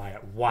be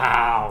quiet.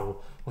 Wow.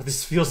 Well,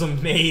 this feels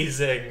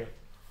amazing.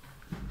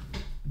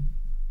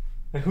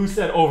 And who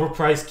said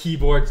overpriced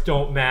keyboards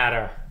don't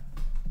matter?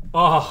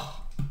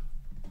 Oh.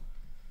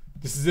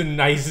 This is the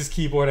nicest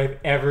keyboard I've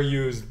ever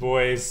used,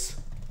 boys.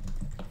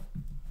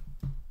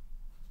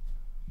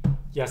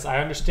 Yes, I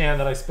understand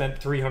that I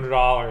spent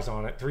 $300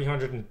 on it,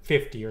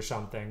 $350 or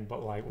something,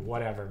 but like,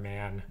 whatever,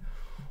 man.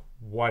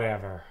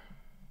 Whatever.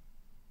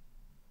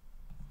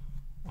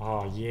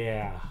 Oh,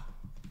 yeah.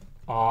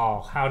 Oh,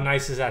 how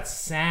nice does that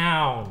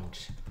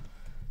sound?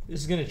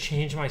 This is gonna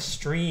change my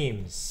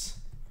streams.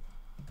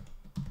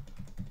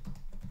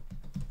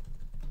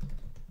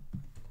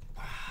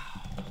 Wow.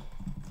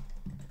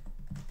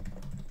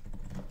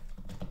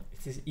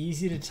 It's as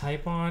easy to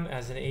type on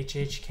as an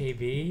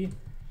HHKB,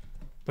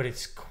 but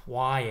it's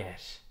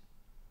quiet.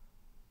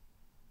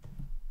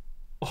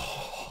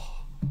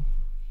 Oh.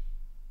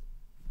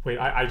 Wait,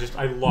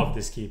 I love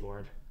this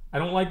keyboard. I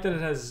don't like that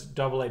it has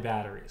AA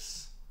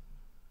batteries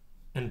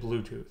and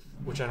Bluetooth,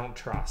 which I don't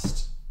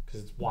trust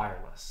because it's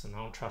wireless, and I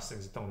don't trust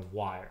things that don't have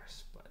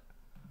wires. But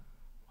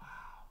wow,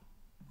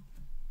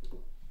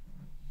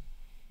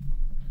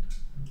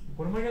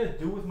 what am I gonna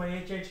do with my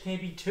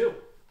HHKB2?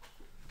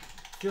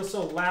 feels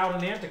so loud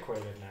and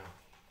antiquated now.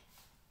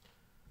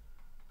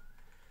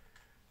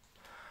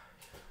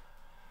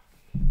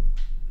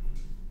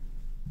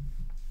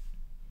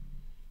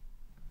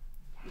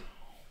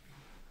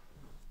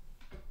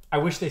 I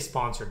wish they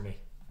sponsored me.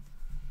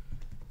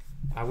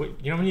 I would.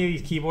 You know how many of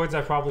these keyboards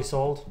I probably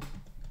sold?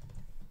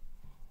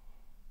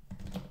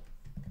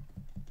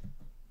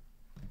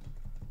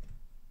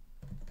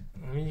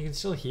 I mean, you can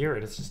still hear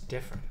it. It's just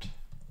different.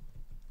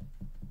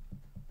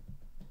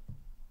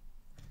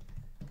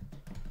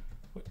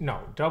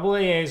 No,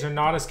 AA's are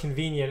not as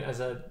convenient as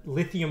a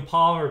lithium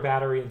polymer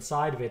battery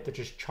inside of it that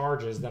just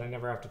charges that I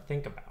never have to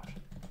think about.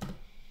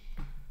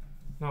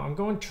 No, I'm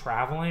going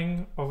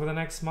traveling over the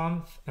next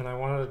month, and I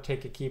wanted to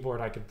take a keyboard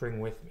I could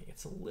bring with me.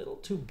 It's a little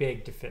too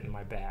big to fit in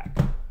my bag,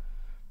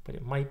 but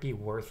it might be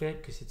worth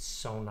it because it's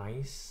so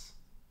nice.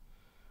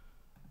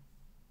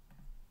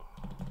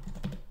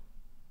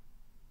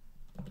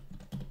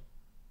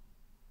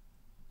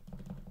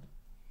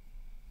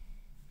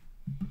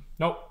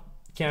 Nope,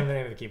 can't have the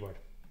name of the keyboard.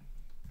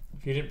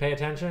 If you didn't pay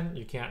attention,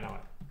 you can't know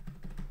it.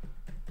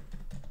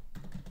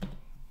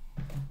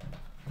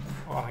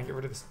 Oh, I can get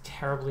rid of this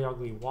terribly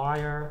ugly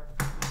wire.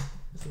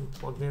 This isn't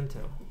plugged into.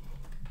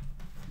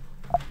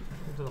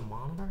 Into the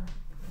monitor?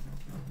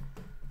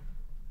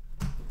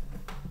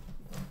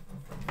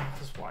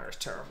 This wire is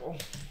terrible.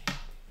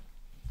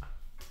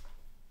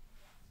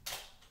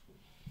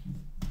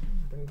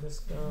 Bring this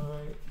guy,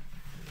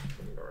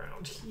 bring it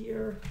around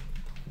here.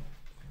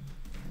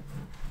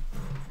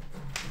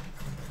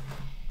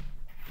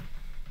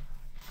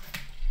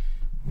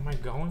 Am I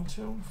going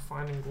to?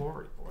 Finding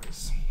Glory,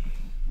 boys.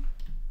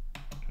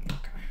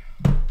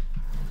 Okay.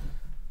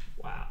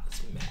 Wow,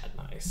 that's mad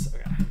nice.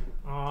 Okay.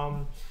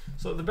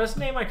 So the best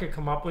name I could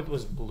come up with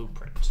was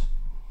Blueprint.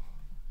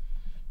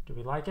 Do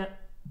we like it?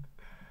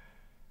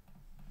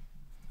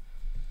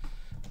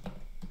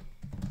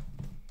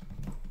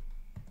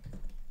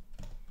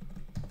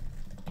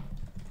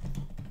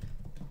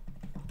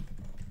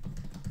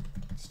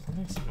 It still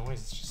makes a noise,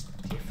 it's just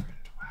different.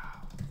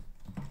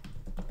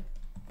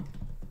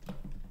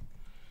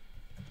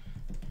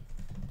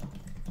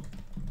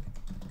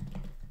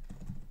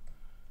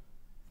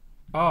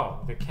 Oh,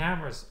 the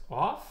camera's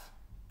off?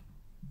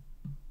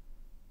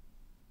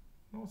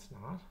 No, it's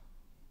not.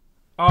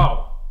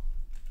 Oh,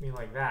 I mean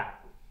like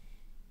that.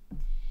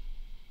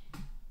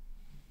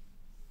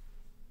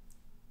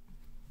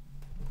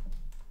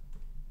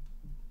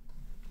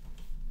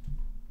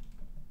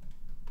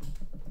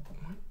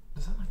 What?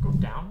 Does that not go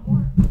down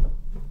more?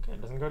 Okay,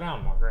 it doesn't go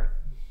down more, great.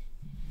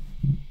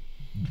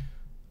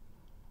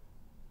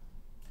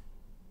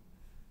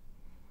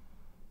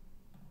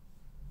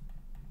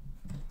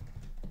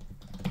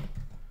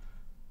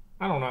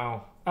 I don't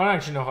know. I don't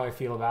actually know how I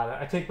feel about it.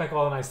 I take back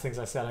all the nice things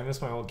I said. I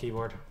miss my old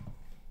keyboard.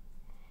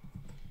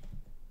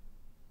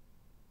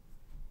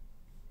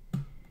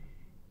 I'm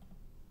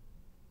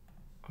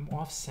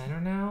off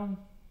center now.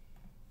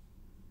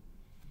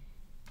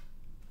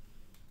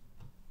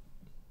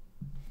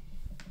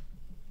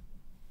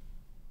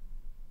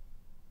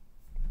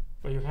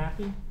 Are you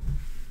happy?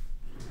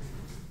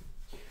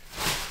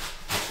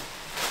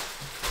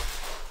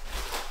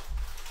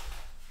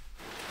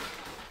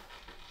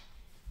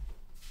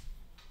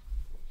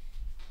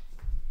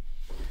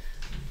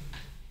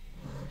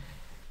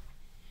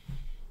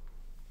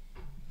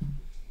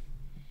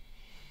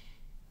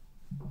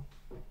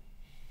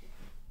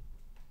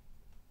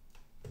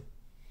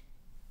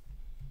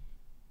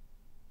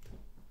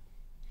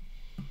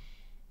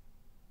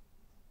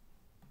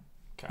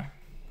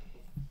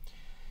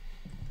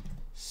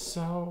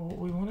 So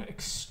we want to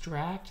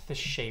extract the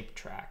shape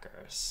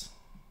trackers.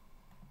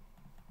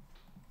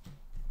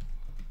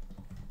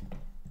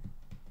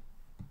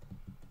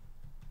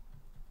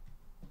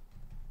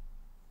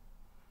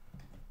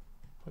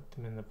 Put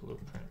them in the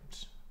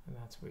blueprint, and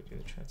that's where we do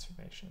the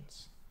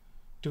transformations.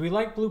 Do we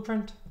like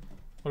blueprint?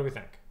 What do we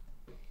think?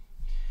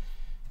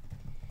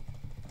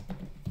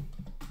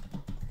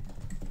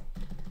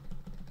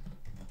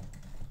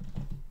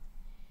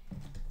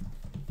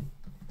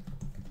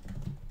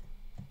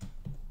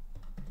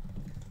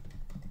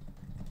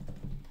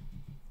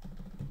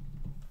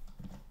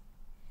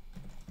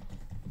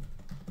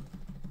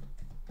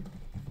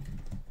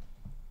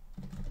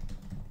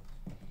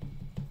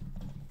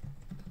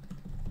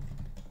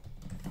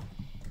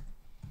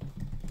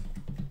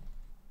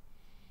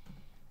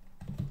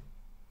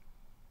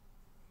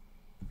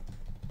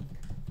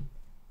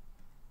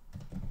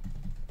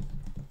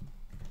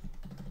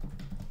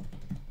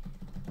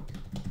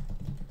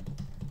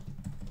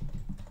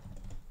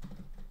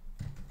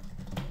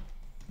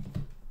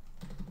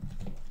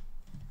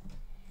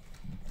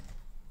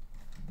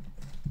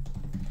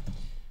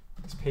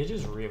 Page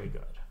is really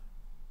good.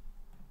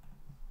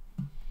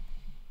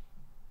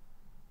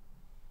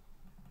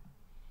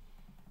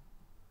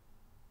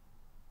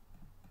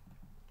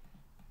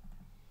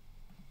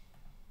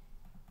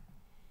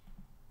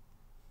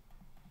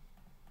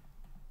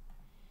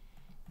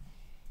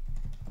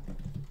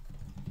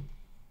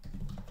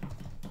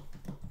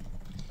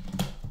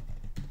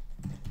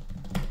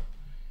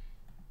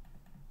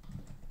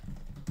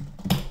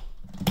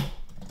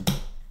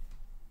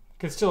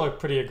 Could still look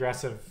pretty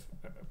aggressive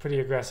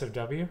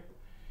W.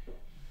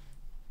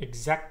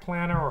 Exec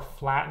planner or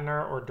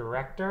flattener or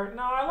director.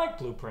 No, I like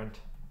blueprint.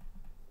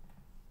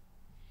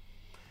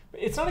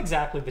 It's not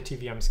exactly the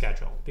TVM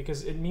schedule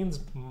because it means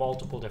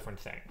multiple different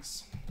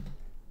things.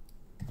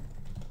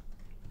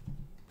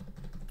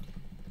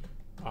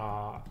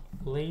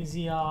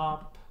 Lazy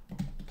op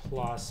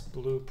plus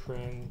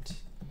blueprint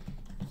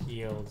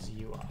yields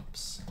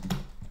uops.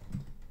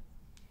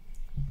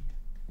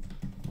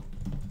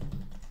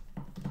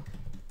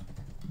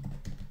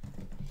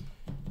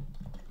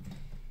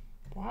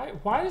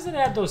 Why does it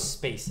add those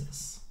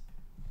spaces?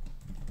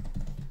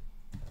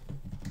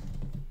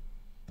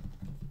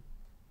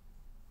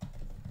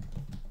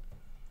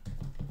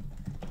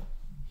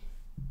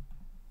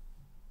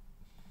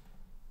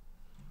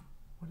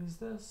 What is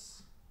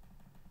this?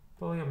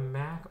 Probably a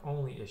Mac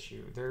only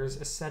issue. There's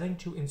a setting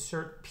to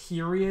insert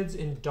periods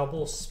in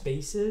double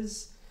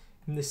spaces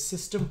in the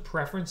system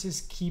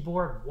preferences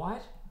keyboard.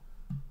 What?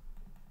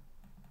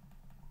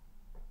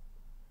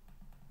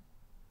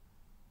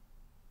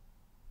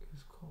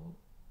 It's called.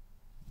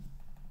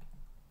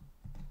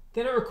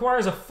 Then it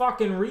requires a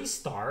fucking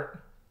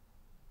restart.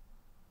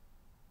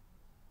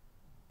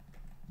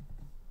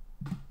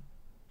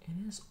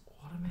 And is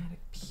automatic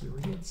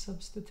period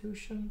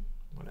substitution?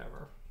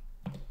 Whatever.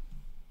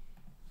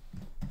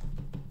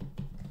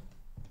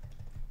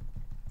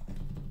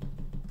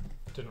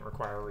 Didn't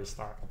require a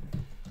restart.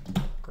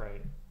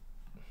 Great.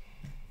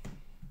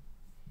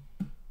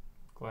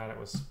 Glad it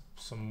was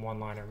some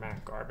one-liner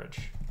Mac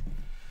garbage.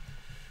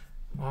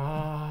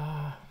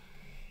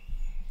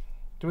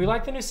 Do we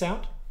like the new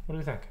sound? What do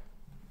we think?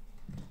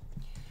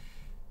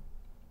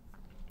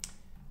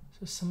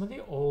 So some of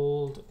the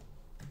old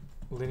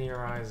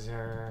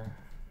linearizer.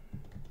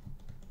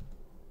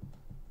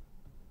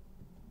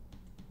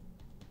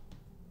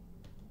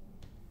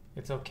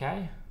 It's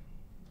okay.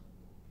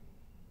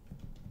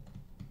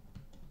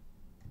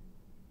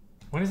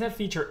 When is that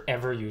feature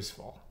ever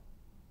useful?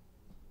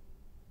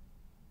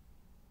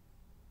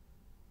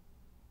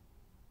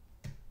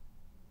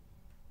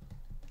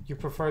 You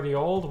prefer the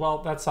old?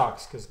 Well, that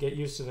sucks, because get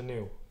used to the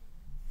new.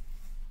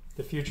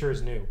 The future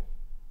is new.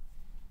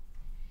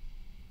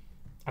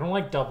 I don't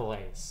like double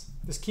A's.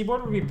 This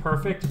keyboard would be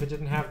perfect if it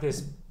didn't have this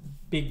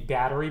big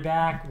battery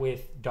back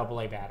with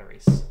AA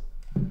batteries.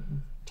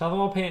 Tell them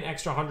I'll pay an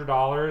extra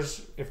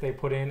 $100 if they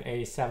put in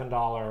a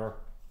 $7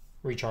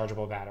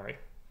 rechargeable battery.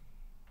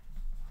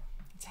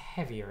 It's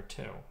heavier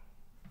too.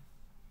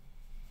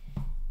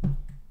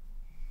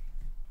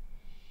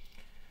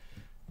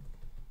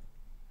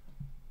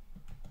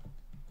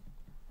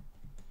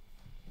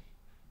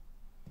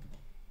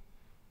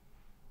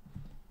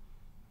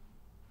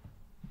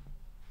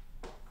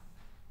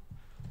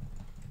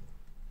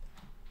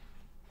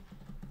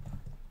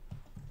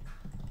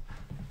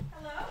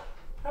 Hello?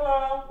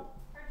 Hello.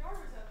 Our door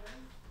was open.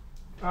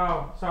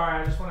 Oh,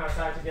 sorry. I just went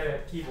outside to get a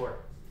keyboard.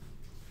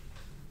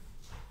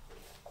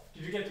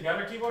 Did you get the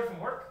other keyboard from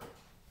work?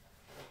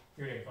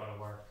 You didn't go to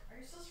work. Are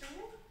you still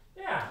streaming?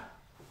 Yeah.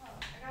 Oh,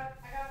 I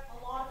got a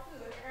lot of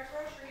food. I got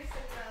groceries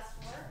that you asked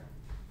for.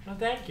 No,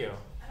 thank you.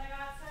 And I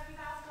got $70,000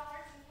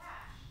 in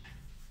cash.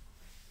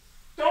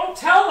 Don't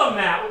tell them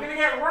that. We're gonna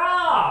get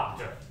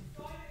robbed. It's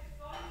going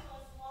to a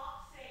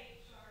lock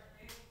safe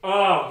shortly.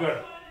 Oh, good.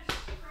 I wanted to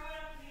throw it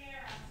up in the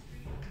air on the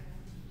street with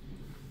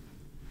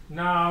you.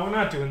 No, we're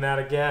not doing that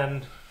again. I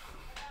got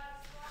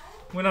a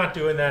stone. We're not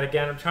doing that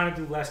again. I'm trying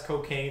to do less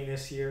cocaine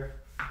this year.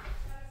 I got a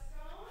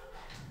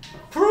stone.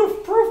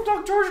 And Proof,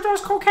 Doug George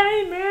does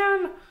cocaine, man.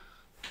 I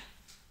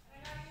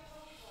got you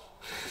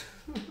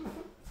a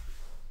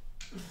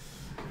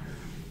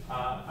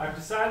Pokeball. I've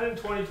decided in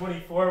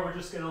 2024 we're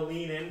just gonna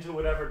lean into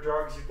whatever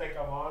drugs you think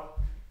I'm on.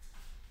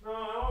 No,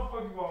 I don't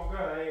want Pokeball. I'm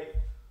good.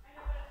 I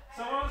know, but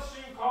Someone on the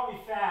stream called me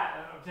fat,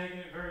 and I'm taking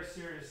it very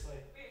seriously.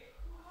 Wait,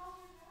 who called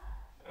you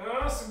that? I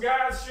don't know. Some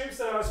guy on the stream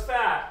said I was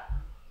fat.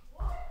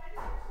 What? I just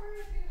was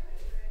wearing a big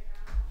hoodie right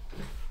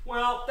now.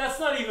 Well, that's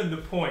not even the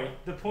point.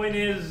 The point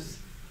is,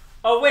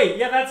 oh wait,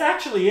 yeah, that's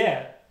actually it.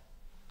 I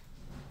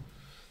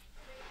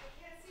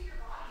can't see your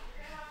body.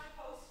 You're gonna have to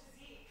post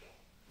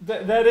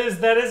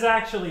physique. That is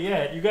actually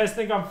it. You guys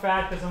think I'm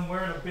fat because I'm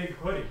wearing a big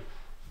hoodie.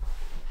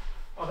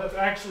 Oh, that's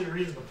actually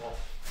reasonable.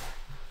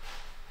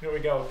 Here we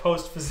go.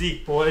 Post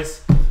physique,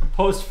 boys.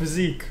 Post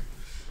physique.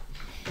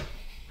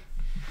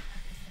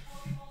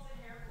 Pokeballs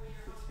and hair when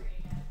you're hungry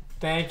again.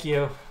 Thank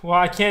you. Well,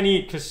 I can't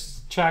eat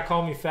because Chad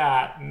called me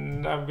fat,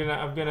 and I'm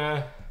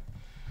gonna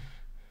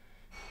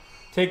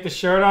take the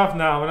shirt off.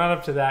 No, we're not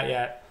up to that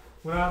yet.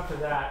 We're not up to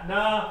that.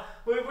 No,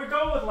 we're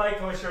going with light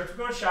color shirts. We're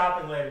going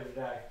shopping later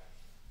today.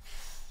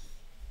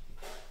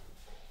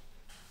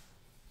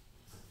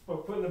 We're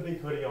putting a big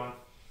hoodie on. I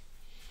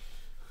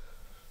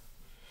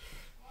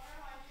want to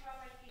remind you about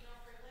my female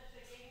privilege.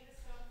 They gave me the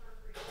stone for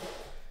free.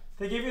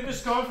 They give you the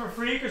stone for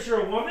free because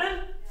you're a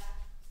woman? Yeah.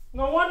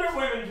 No wonder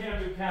women can't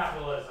do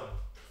capitalism.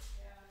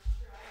 Yeah, it's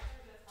true. I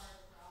think that's part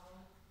of the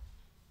problem.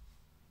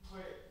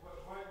 Wait, why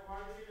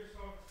did they give you the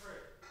stone for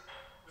free?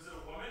 Was it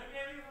a woman who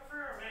gave you it for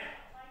free or a man?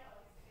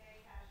 Michael, he's the gay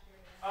cashier.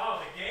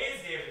 Oh, the gays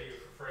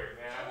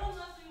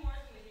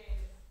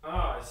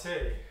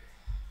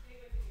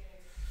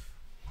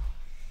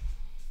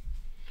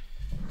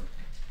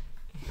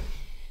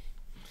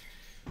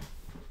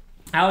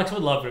Alex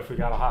would love it if we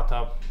got a hot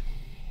tub.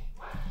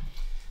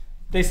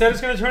 They said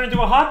it's going to turn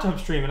into a hot tub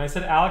stream, and I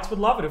said Alex would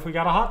love it if we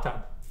got a hot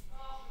tub.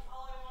 Oh, that's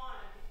all I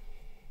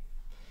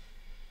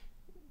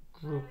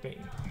wanted.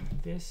 Grouping.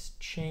 This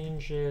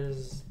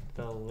changes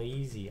the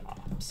lazy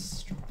ops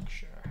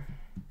structure.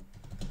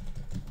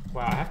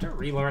 Wow, I have to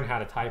relearn how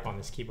to type on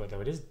this keyboard,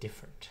 though. It is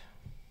different.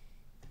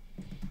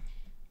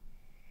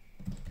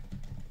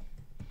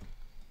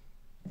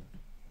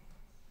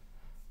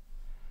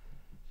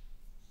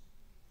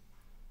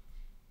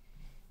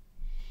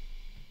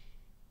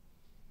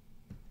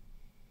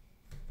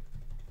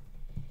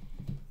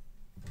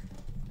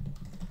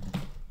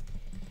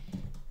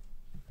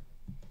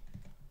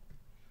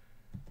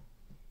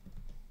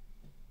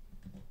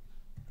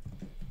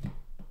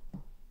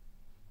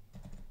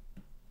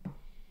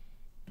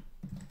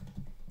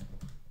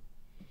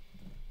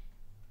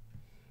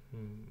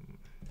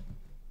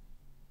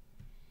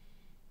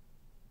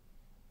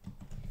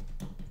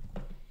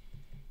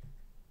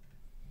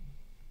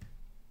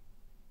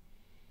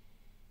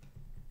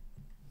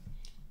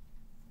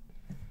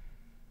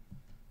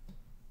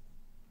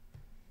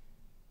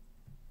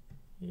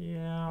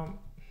 Yeah,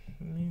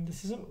 I mean,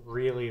 this isn't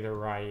really the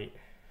right...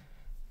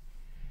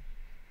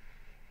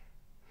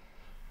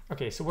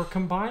 Okay, so we're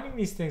combining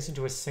these things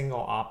into a single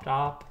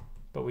opt-op,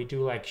 but we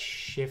do like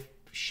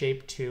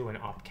shape2 and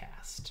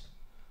opcast.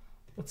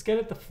 Let's get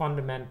at the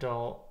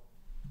fundamental...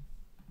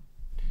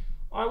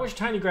 Oh, I wish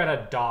tinygrad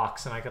had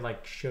docs and I could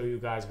like show you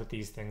guys what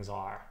these things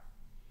are.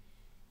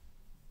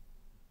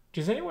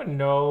 Does anyone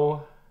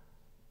know...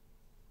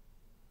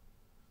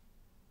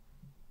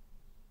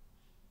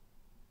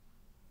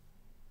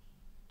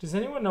 Does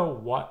anyone know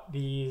what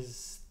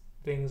these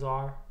things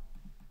are?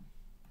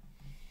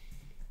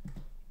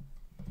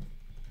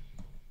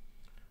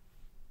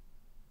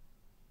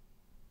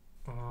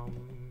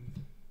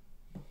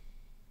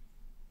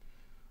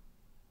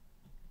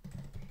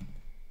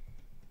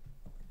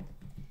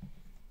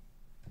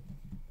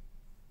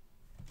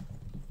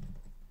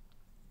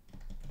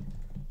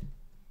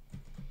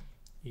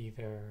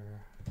 Either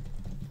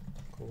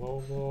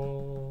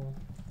global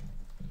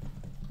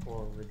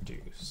or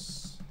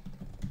reduce.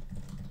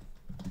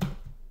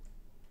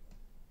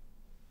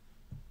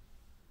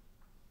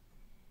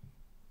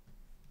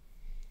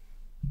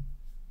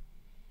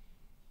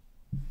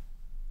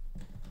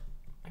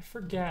 I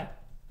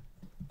forget.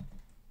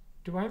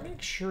 Do I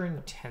make sure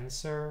in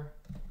tensor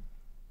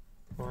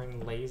or in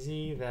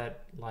lazy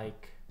that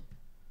like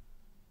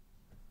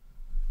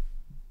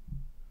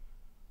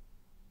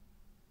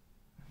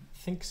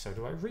I think so.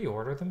 Do I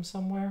reorder them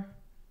somewhere?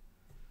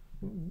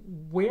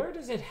 Where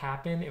does it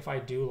happen if I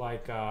do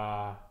like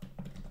an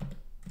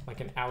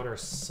outer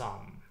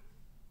sum?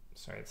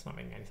 Sorry, it's not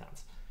making any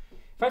sense.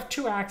 If I have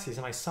two axes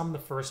and I sum the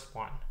first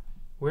one,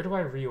 where do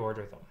I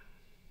reorder them?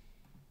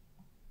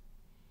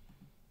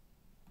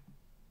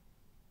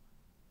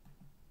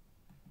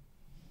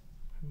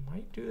 I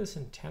might do this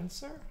in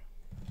tensor.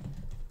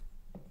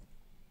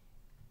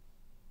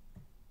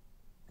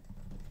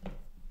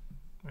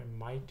 I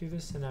might do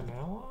this in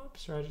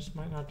MLOps, or I just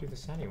might not do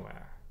this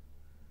anywhere.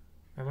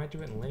 I might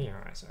do it in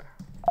linearizer.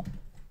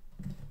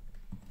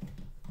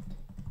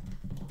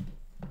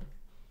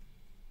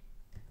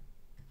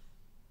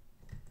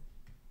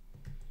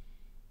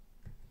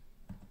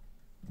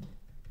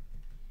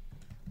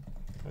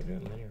 I do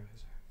it in linearizer.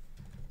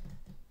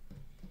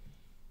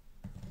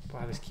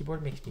 Wow, this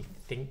keyboard makes me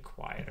think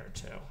quieter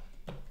too.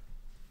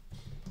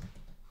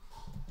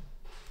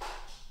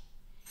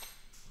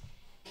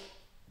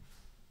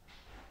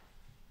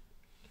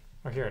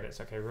 Oh, here it is.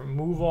 Okay,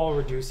 remove all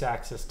reduce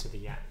axis to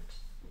the end.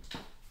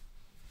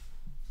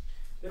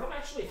 They don't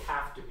actually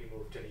have to be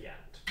moved to the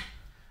end.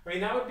 I mean,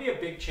 that would be a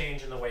big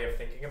change in the way of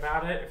thinking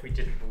about it if we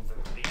didn't move them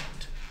to the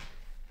end.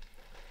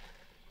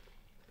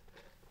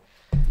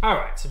 All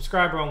right,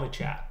 subscriber only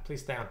chat.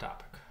 Please stay on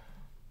topic.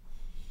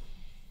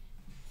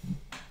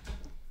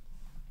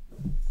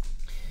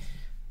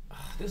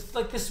 This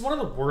is one of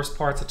the worst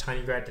parts of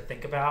tinygrad to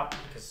think about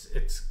because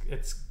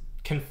it's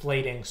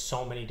conflating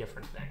so many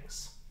different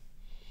things.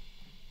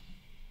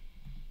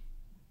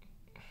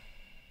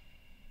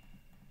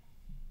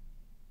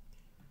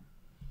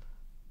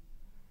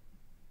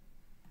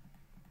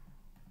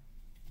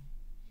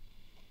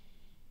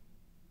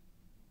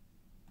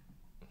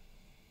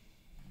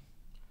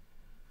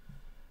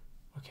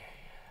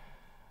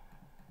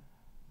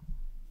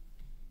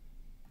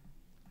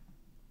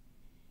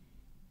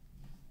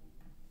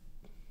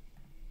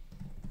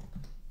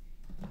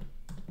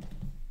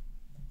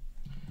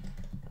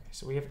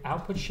 So we have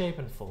output shape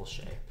and full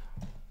shape.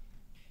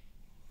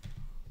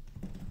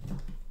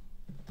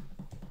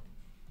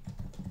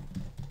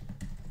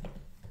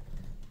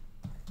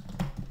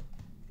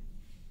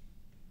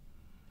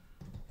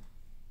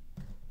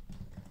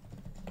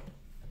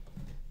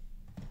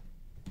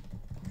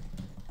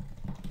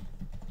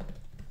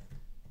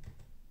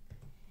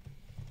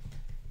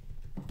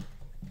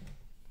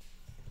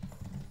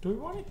 Do we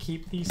want to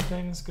keep these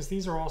things? Because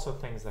these are also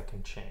things that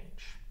can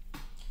change.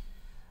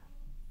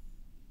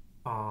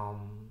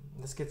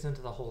 This gets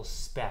into the whole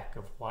spec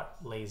of what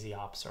lazy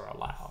ops are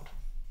allowed.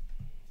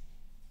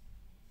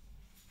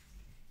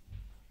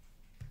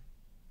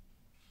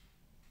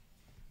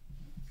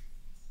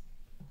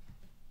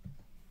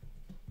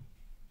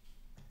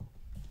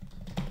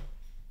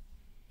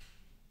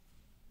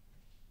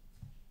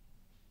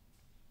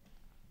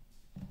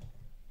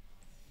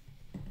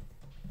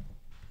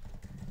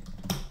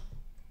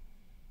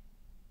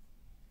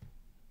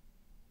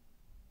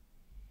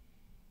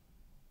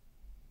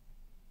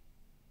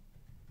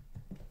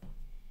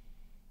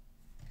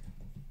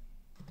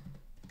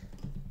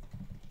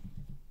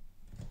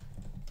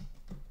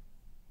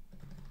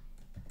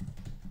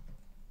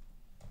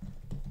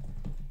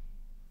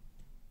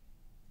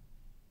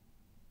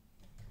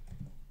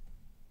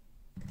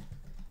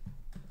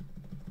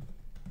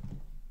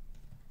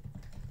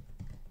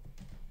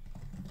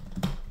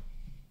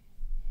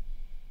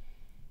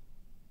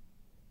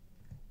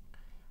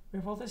 We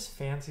have all this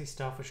fancy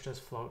stuff which does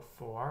float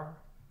 4.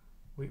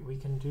 We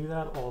can do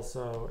that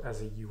also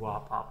as a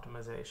UOP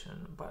optimization,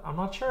 but I'm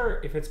not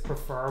sure if it's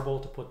preferable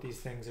to put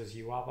these things as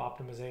UOP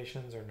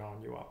optimizations or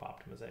non-UOP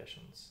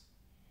optimizations.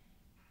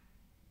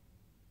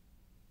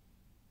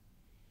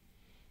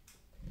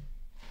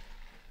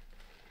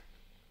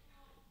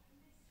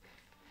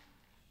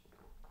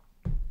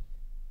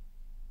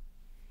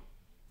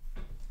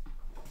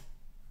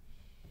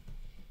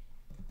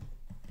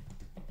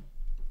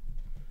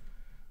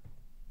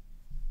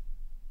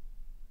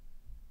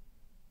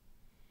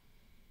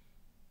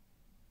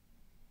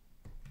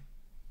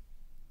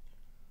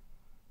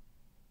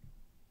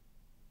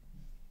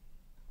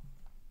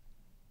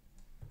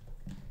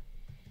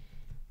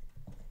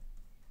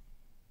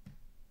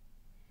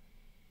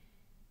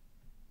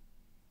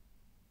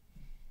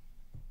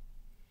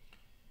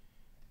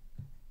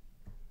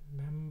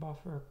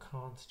 Buffer,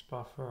 const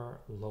buffer,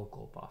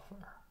 local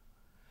buffer.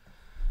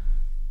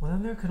 Well,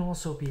 then there can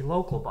also be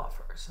local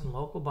buffers, and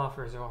local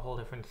buffers are a whole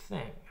different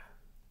thing.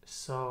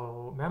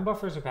 So mem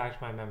buffers are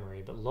backed by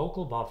memory, but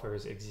local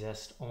buffers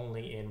exist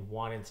only in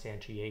one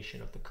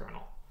instantiation of the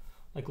kernel.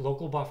 Like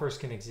local buffers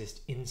can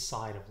exist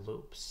inside of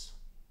loops.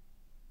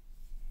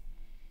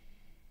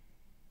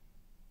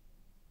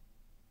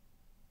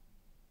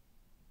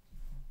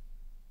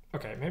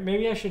 Okay,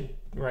 maybe I should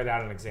write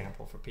out an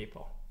example for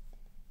people,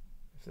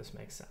 if this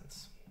makes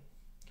sense.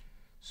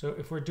 So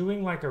if we're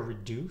doing like a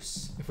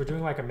reduce, if we're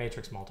doing like a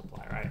matrix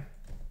multiply, right?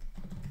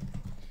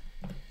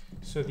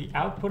 So the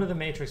output of the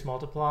matrix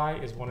multiply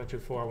is 1, 2,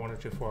 4, 1,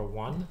 2, 4,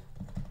 1.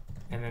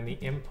 And then the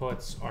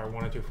inputs are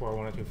 1, 2, 4,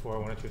 1, 2, 4,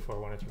 1, 2, 4,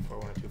 1, 2, 4,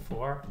 1, 2,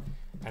 4.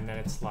 And then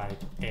it's like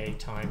A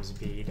times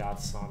B dot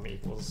sum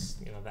equals,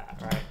 you know,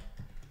 that, right?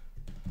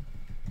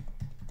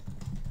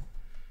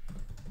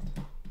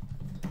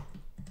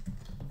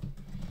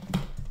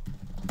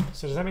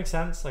 So does that make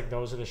sense? Like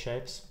those are the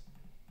shapes.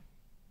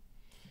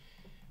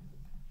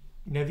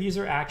 Now these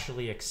are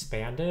actually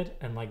expanded,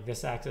 and like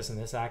this axis and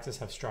this axis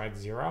have stride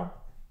 0,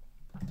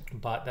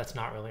 but that's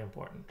not really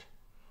important.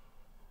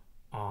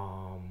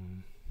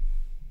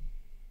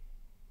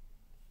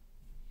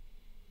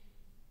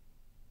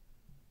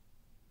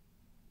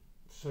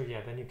 So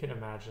yeah, then you can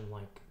imagine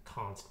like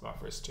const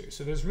buffers too.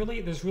 So there's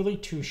really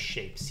two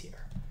shapes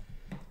here.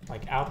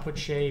 Like output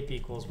shape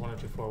equals 1,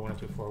 2, 4, 1,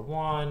 2, 4,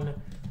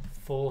 1.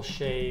 Full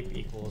shape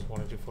equals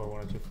 1, 2, 4,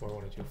 1, 2, 4,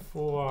 1, 2,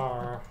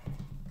 4.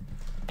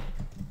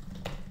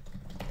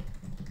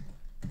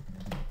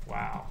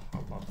 Wow, I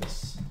love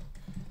this.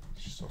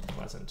 It's just so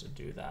pleasant to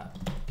do that.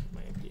 Keep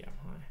my APM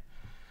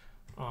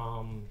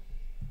high.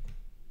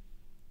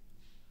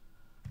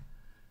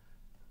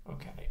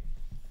 Okay.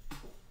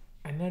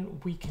 And then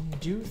we can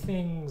do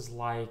things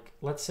like,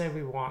 let's say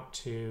we want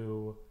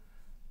to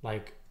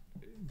like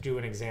do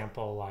an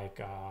example like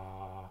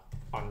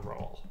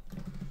unroll.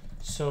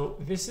 So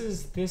this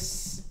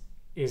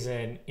is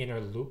an inner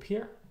loop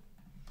here,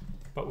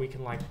 but we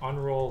can like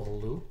unroll the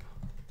loop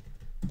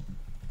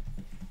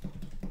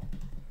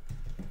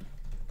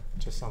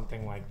to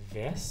something like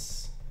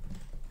this.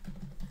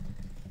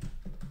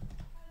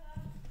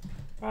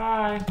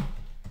 Bye.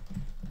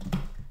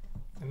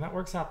 And that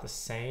works out the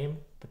same,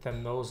 but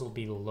then those will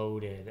be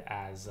loaded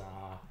as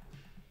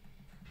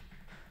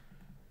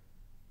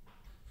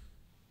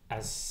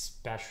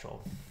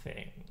special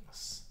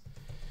things.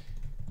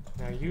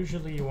 Now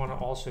usually you want to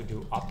also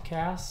do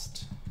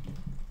upcast.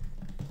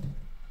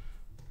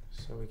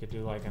 So we could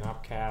do like an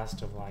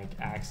upcast of like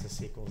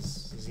axis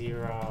equals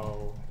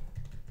 0.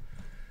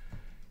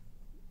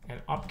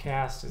 And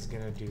upcast is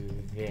going to do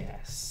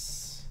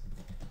this.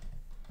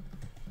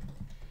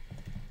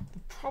 The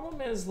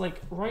problem is,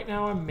 like, right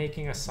now I'm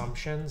making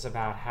assumptions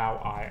about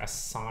how I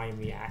assign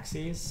the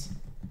axes.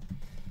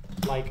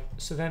 Like,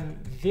 so then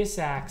this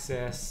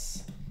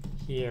axis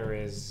here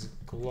is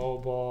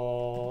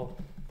global.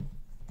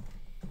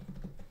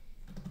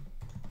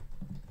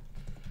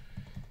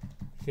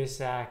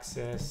 This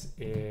axis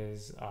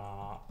is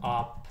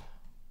up.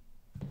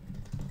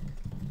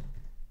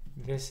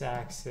 This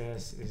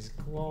axis is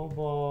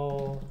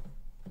global.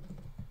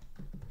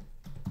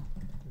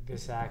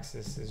 This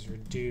axis is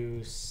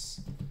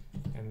reduce.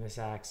 and this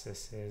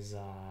axis is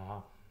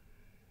up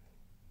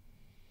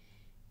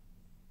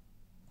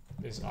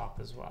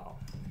as well.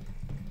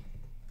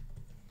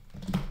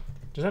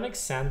 Does that make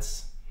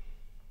sense?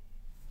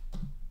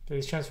 Do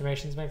these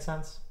transformations make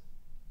sense?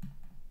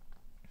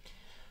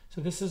 So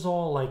this is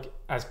all like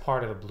as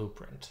part of the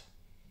blueprint.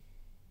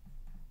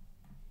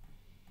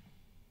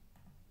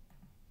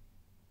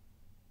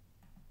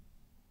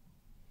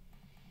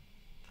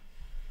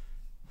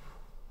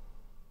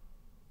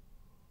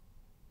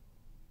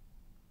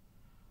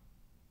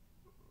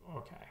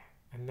 Okay,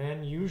 and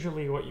then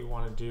usually what you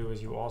want to do is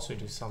you also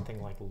do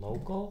something like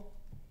local.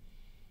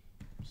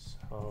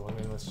 So I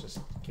mean, let's just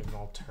give an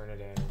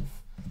alternative.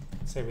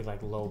 Let's say we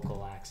like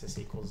local axis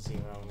equals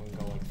 0 and we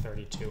go like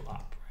 32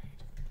 up,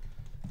 right?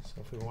 So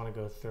if we want to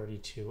go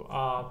 32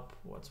 up,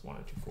 what's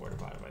 124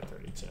 divided by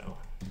 32?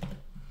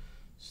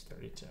 It's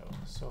 32.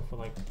 So if we're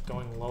like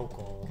going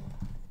local,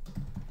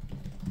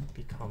 it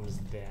becomes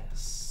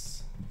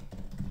this.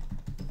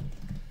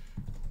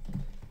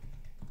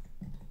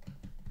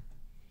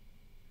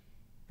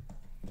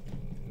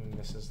 And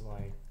this is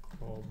like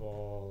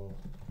global,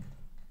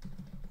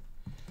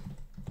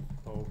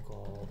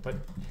 local, but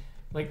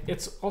like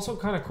it's also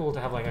kind of cool to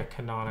have like a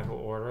canonical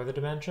order of the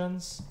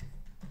dimensions.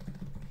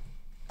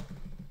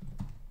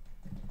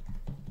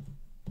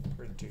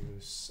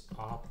 Reduce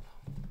up.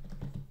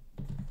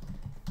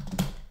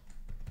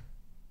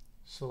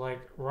 So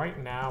like right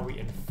now we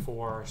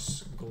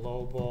enforce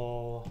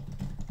global,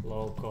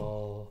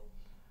 local,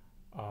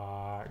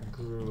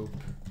 group,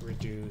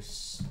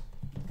 reduce,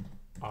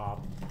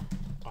 up,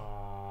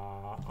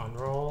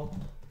 unroll.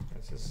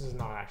 This is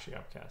not actually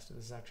upcasted,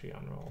 this is actually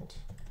unrolled.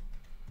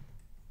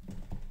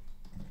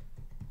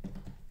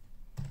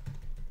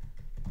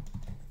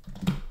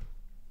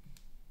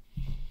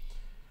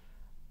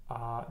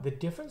 The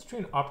difference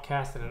between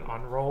upcasted and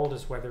unrolled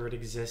is whether it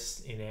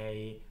exists in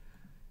a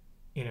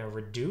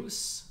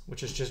reduce,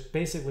 which is just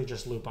basically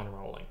just loop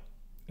unrolling.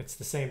 It's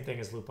the same thing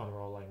as loop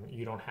unrolling.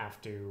 You don't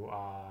have to,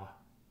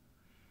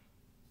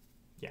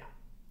 yeah.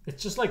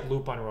 It's just like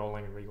loop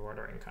unrolling and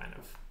reordering kind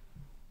of.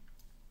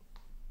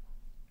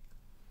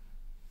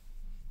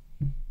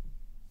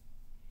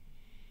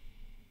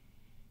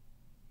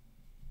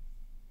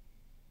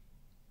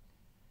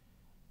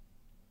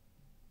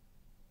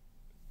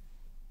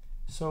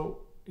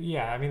 So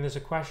yeah, I mean, there's a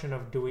question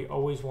of, do we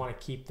always want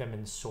to keep them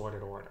in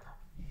sorted order?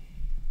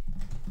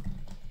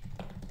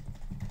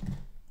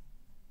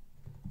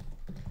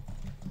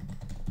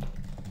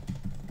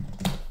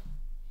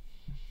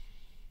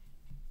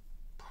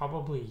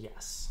 Probably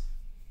yes.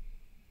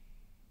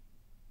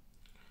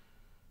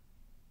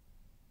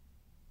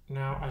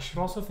 Now, I should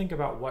also think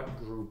about what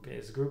group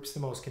is. Group's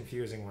the most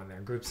confusing one there.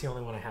 Group's the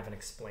only one I haven't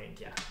explained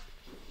yet.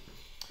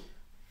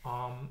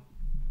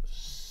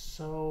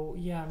 So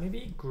yeah,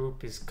 maybe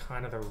group is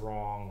kind of the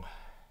wrong.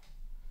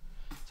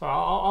 So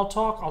I'll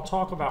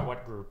talk about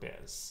what group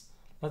is.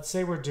 Let's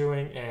say we're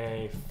doing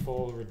a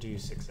full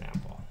reduce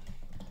example.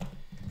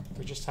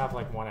 We just have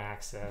like one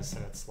axis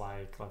and it's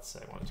like, let's say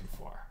 1, 2,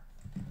 4.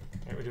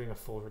 And we're doing a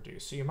full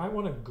reduce. So you might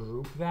want to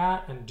group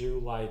that and do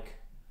like,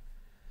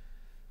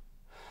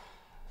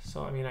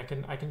 so I mean I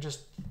can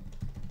just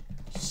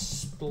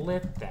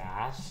split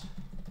that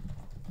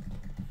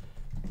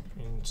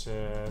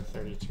into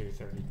 32,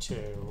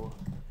 32,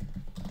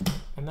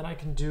 and then I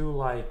can do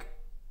like,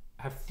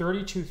 have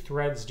 32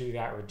 threads do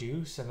that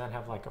reduce and then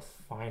have like a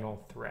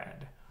final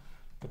thread,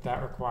 but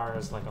that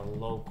requires like a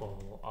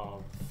local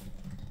of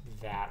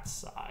that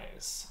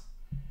size,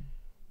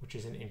 which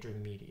is an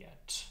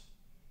intermediate.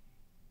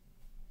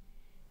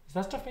 Is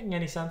that stuff making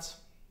any sense?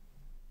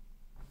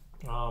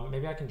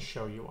 Maybe I can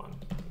show you one,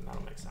 and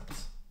that'll make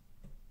sense.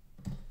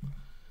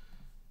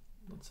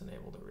 Let's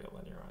enable the real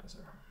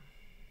linearizer.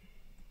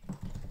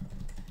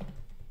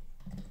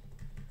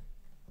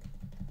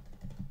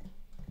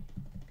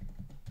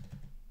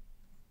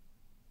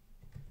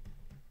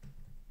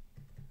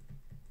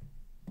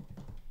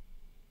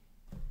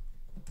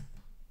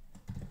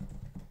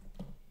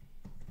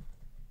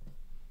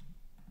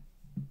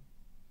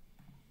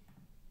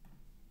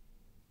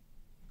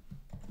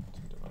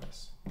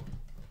 Device.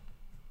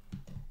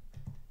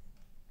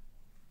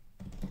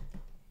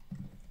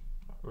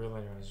 Real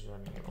linearizers are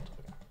unable to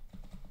pick up.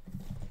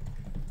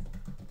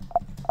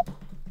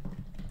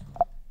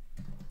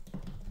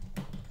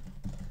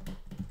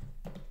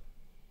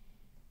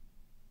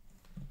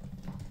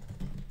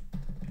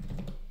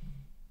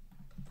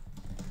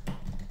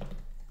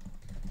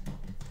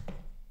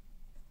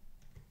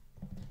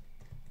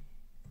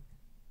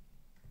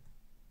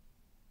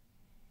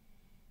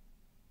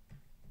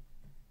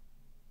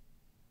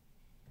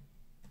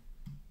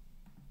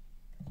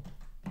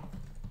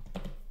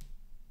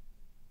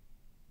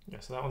 Yeah,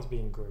 so that one's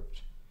being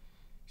grouped.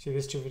 See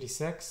this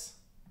 256?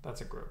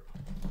 That's a group.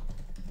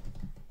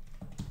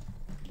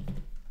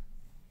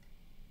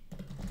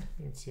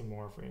 You can see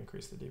more if we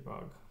increase the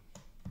debug.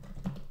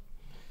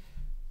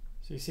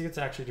 So you see it's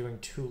actually doing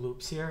 2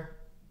 loops here.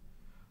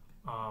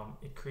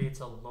 It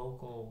creates a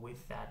local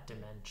with that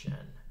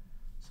dimension.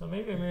 So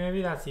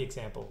maybe that's the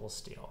example we'll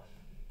steal.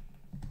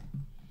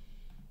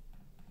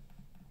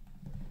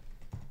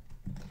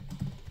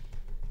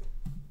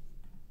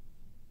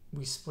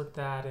 we split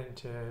that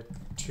into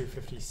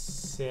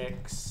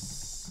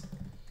 256,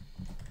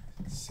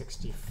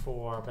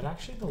 64, but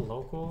actually the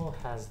local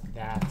has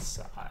that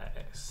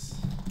size.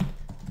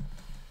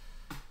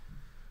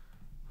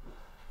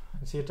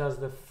 And see, it does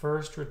the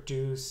first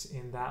reduce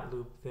in that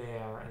loop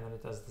there, and then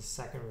it does the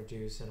second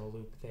reduce in a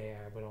loop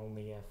there, but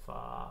only if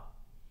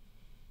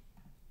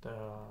the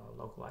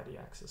local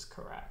IDX is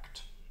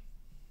correct.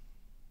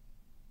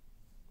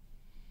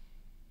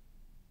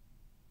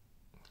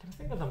 I'm trying to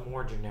think of the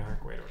more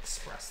generic way to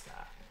express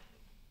that.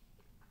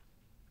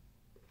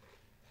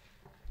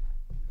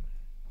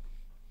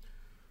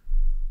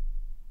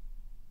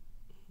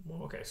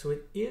 Well, okay, so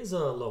it is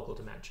a local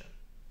dimension.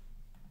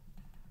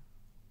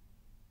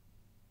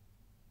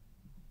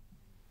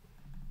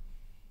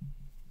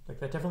 Like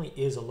that definitely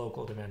is a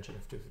local dimension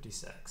of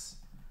 256.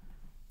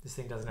 This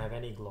thing doesn't have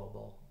any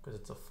global because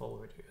it's a full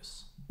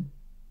reduce.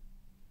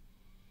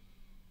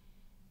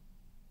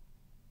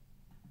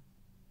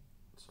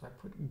 So I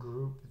put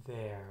group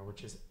there,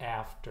 which is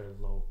after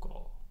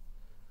local.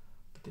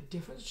 But the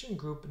difference between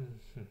group and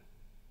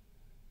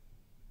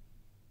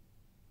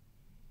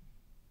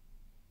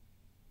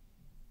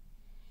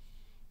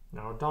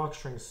now doc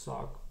strings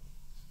suck.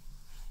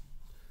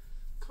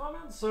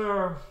 Comments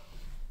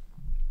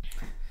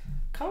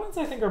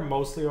I think are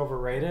mostly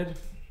overrated.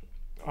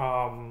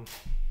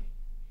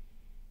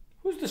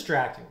 Who's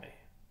distracting me?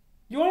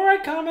 You want to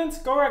write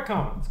comments? Go write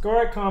comments. Go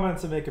write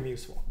comments and make them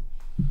useful.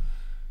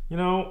 You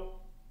know,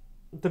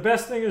 the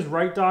best thing is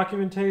write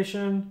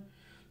documentation.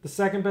 The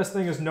second best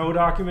thing is no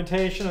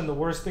documentation. And the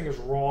worst thing is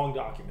wrong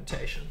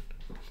documentation.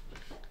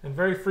 And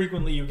very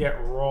frequently you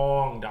get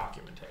wrong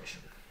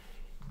documentation.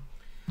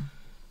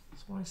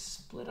 So when I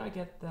split, I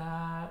get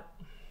that.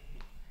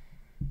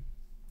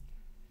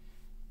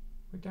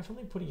 We're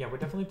definitely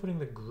putting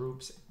the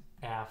groups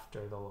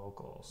after the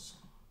locals.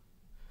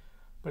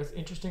 But it's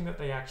interesting that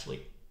they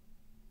actually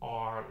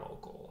are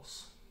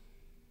locals.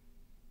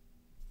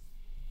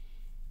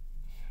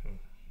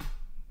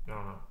 No.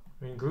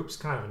 I mean, groups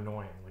kind of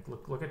annoying. Like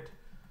look at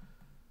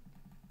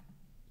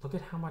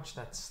how much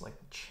that's like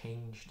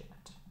changed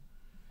it.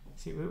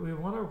 See, we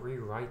want to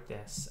rewrite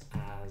this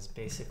as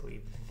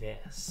basically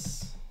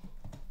this.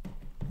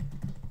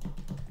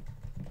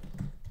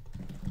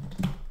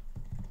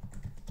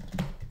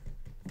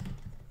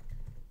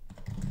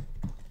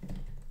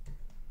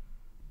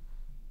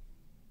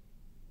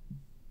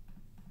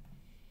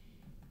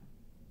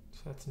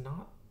 So that's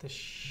not the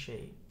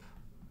shape.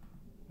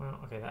 Well,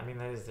 okay, that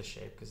is the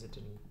shape because it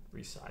didn't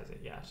resize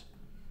it yet.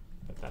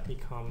 But that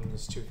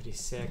becomes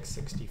 256,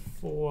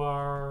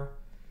 64.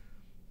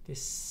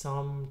 This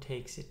sum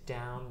takes it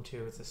down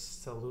to,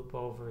 it's a loop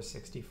over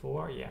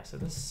 64. Yeah, so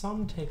this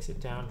sum takes it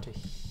down to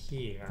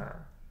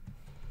here.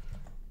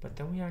 But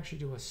then we actually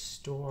do a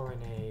store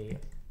in a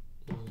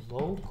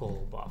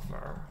local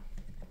buffer.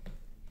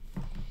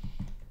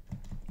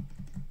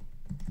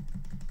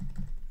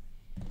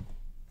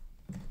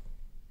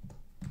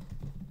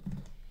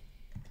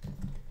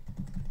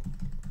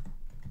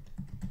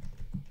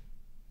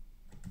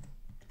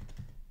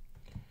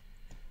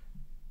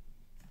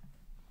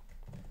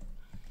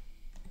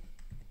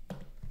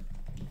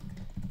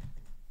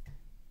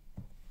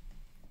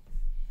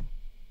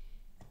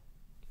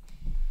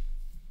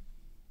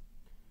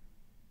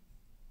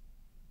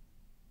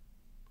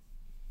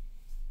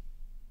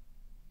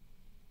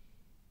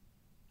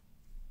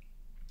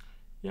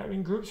 Yeah, I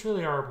mean, groups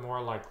really are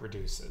more like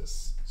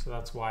reduces, so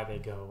that's why they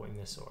go in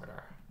this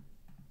order.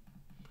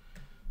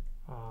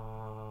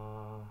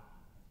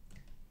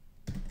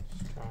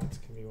 Strides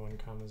can be 1,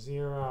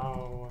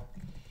 0,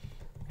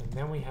 and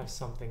then we have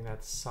something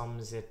that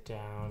sums it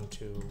down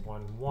to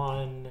 1,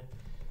 1,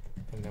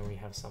 and then we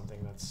have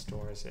something that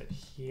stores it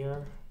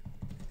here.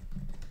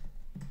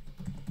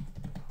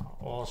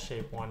 All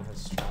shape 1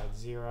 has stride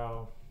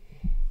 0.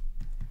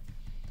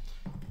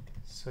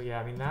 So yeah,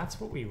 I mean,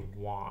 that's what we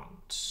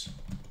want.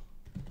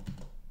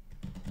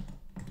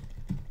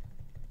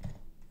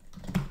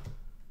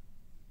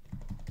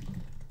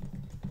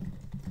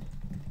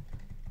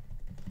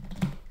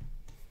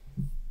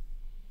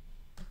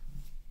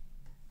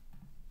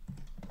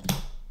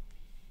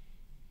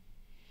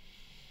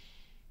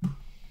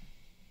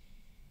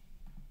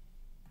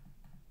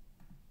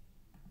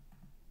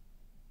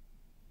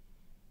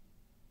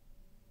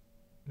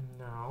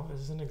 No,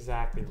 this isn't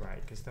exactly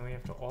right, because then we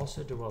have to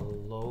also do a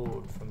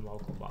load from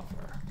local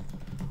buffer,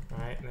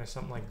 right? And there's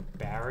something like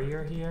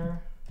barrier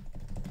here.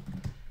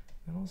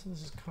 And also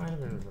this is kind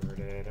of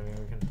inverted. I mean,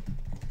 we can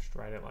just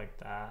write it like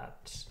that.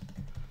 So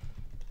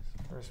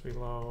first we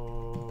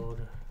load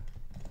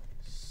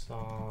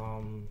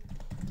sum,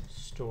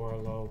 store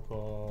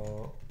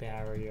local,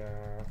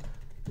 barrier,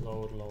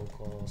 load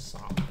local,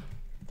 sum.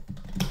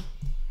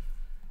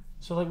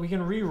 So like we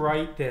can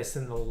rewrite this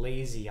in the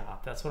lazy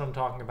op. That's what I'm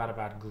talking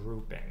about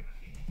grouping.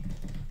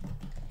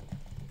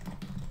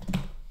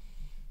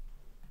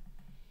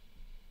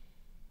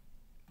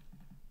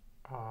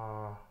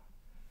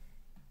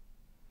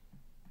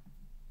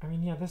 I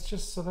mean, yeah, that's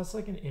just, so that's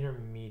like an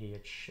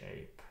intermediate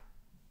shape,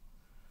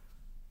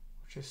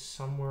 which is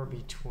somewhere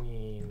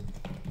between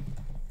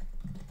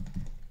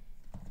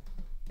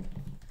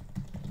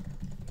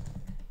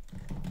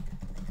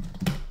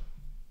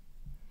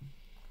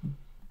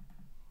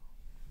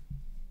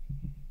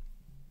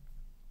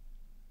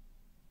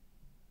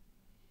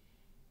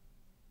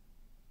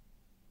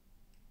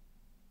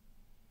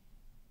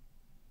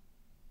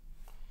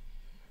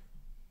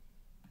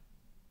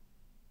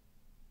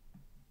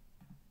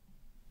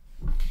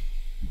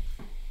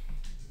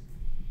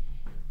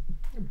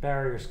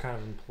barrier's kind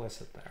of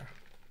implicit there.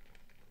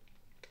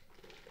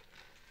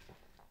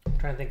 I'm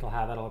trying to think of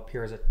how that'll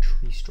appear as a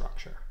tree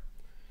structure.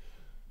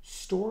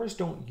 Stores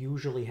don't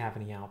usually have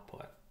any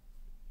output,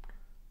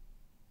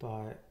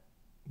 but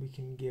we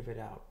can give it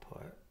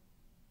output.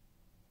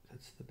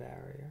 That's the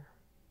barrier.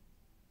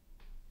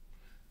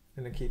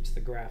 And it keeps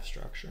the graph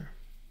structure.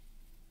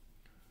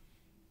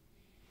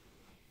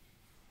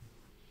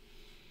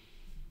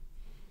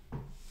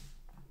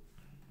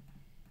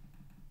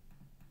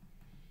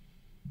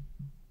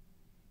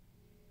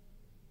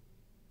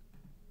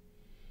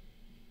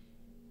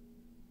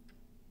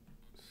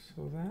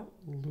 So that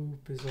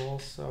loop is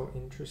also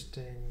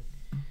interesting.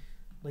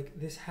 Like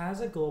this has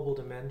a global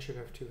dimension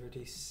of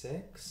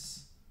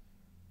 256,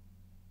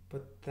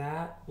 but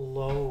that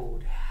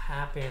load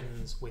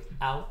happens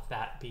without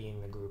that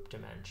being the group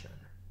dimension.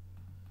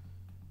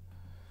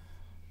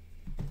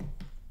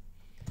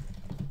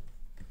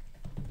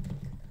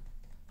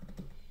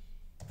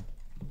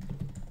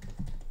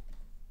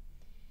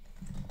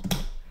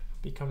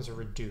 Becomes a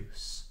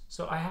reduce.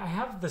 So I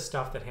have the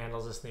stuff that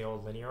handles this in the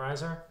old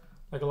linearizer.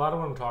 Like a lot of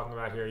what I'm talking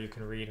about here, you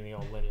can read in the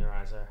old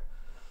linearizer.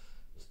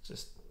 It's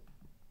just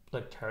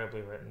like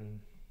terribly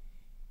written.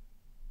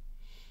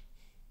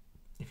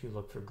 If you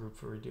look for group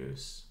for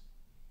reduce.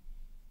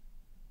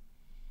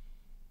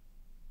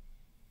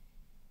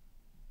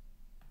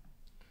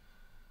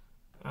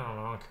 I don't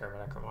know, I don't care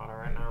about Eckromata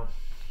right now.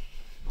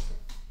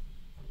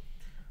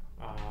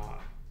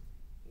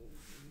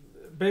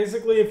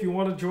 Basically, if you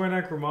want to join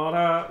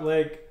Eckromata,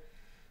 like,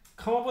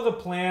 come up with a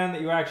plan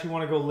that you actually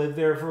want to go live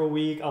there for a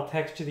week. I'll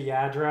text you the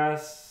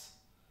address.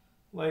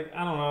 Like,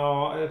 I don't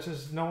know. It's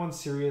just no one's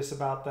serious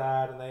about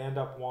that, and they end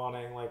up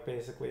wanting, like,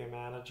 basically a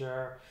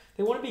manager.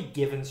 They want to be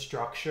given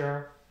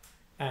structure,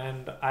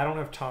 and I don't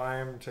have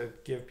time to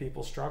give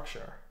people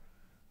structure.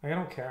 Like, I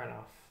don't care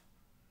enough.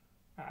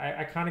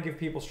 I kind of give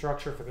people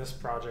structure for this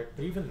project,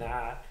 but even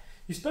that,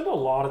 you spend a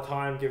lot of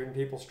time giving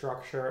people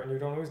structure, and you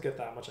don't always get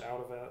that much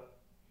out of it.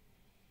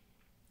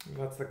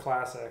 That's the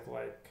classic,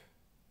 like,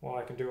 well,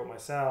 I can do it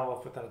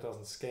myself, but then it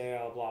doesn't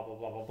scale, blah, blah,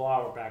 blah, blah,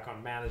 blah. We're back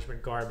on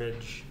management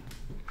garbage.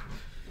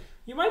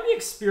 You might be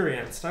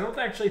experienced. I don't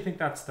actually think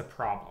that's the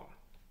problem.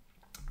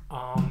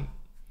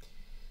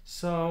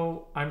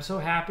 So I'm so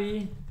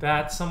happy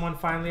that someone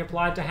finally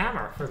applied to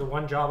Hammer for the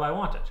one job I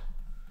wanted.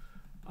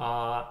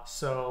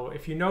 So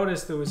if you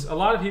notice, there was a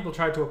lot of people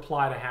tried to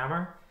apply to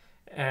Hammer,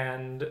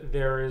 and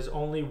there is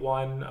only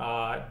one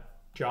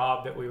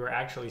job that we were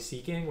actually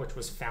seeking, which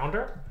was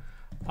founder.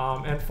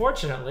 And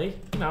fortunately,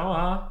 you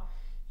know,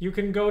 you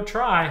can go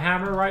try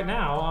Hammer right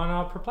now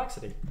on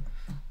Perplexity.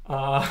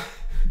 I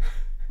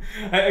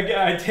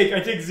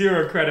take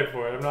zero credit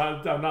for it.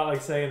 I'm not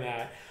like saying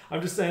that.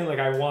 I'm just saying like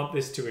I want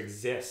this to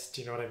exist.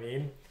 You know what I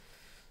mean?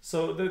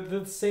 So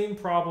the same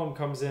problem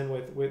comes in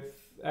with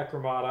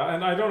Eckromata,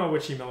 and I don't know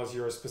which email is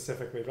yours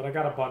specifically, but I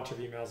got a bunch of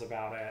emails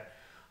about it.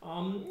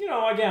 You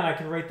know, again, I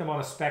can rate them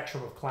on a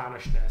spectrum of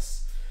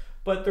clownishness,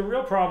 but the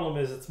real problem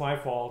is it's my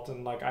fault,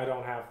 and like I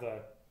don't have the.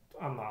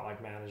 I'm not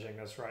like managing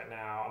this right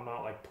now. I'm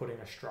not like putting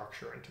a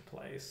structure into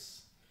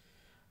place.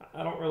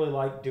 I don't really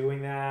like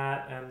doing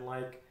that, and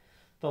like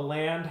the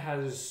land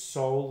has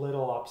so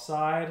little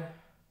upside.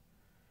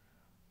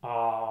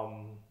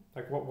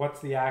 Like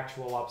what's the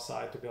actual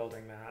upside to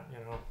building that?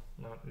 You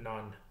know,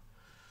 none.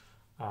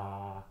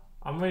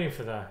 I'm waiting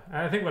for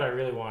I think what I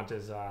really want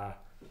is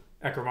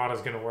Eckromata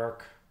is going to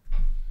work.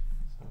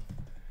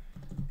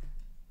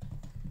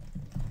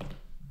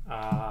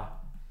 So,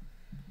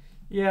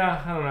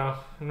 yeah, I don't know.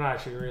 I'm not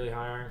actually really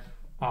hiring.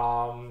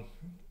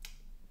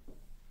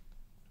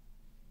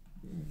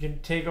 You can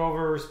take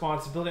over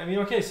responsibility. I mean,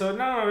 okay, so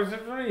no,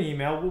 just an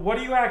email. What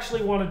do you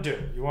actually want to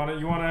do? You want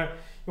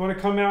to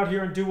come out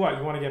here and do what?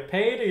 You want to get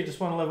paid, or you just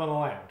want to live on the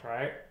land,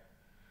 right?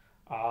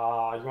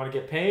 You want to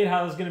get paid?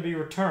 How is it going to be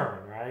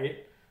returned,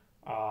 right?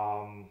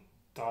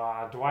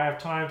 Do I have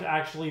time to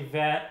actually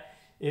vet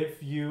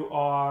if you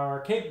are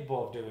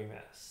capable of doing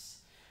this?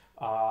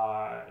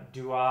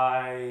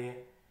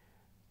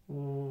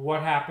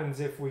 What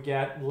happens if we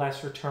get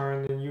less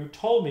return than you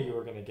told me you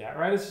were going to get,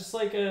 right? It's just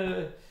like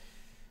I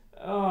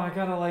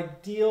gotta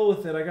like deal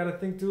with it. I gotta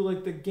think through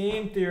like the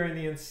game theory and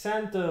the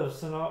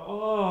incentives and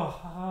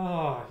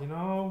you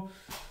know.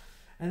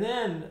 And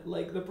then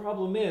like the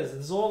problem is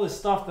there's all this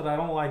stuff that I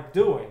don't like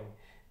doing.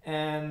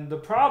 And the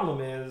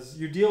problem is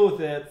you deal with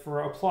it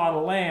for a plot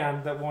of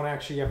land that won't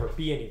actually ever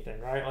be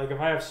anything, right? Like if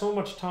I have so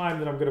much time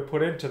that I'm going to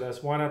put into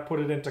this, why not put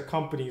it into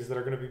companies that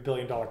are going to be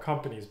billion-dollar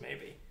companies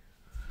maybe?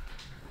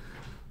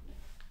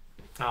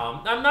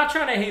 I'm not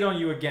trying to hate on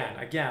you again.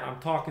 Again, I'm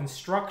talking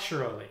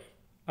structurally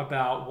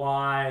about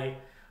why,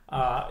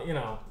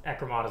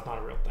 Eckermont is not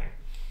a real thing.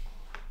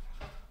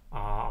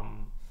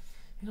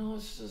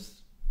 It's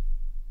just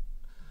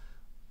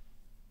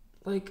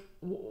like,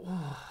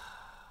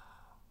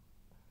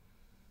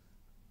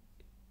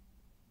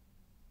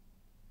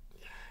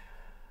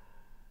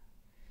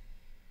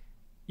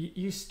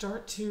 you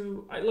start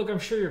to, look, I'm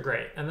sure you're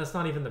great, and that's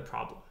not even the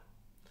problem,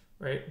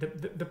 right?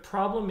 The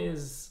problem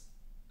is,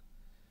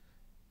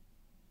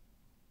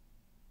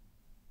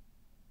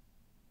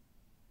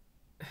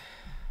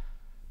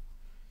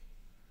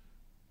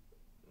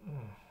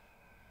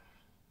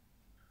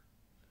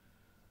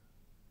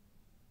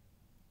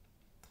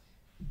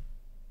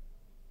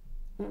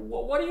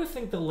 what do you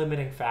think the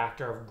limiting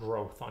factor of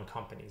growth on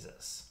companies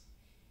is?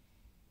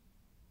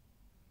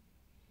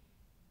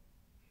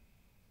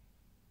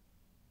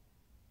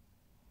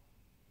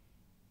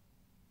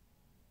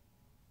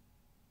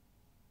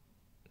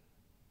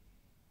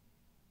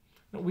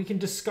 We can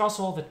discuss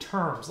all the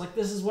terms. Like,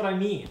 this is what I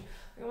mean.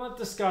 I'm not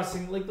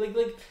discussing, like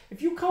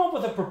if you come up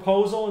with a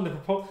proposal and the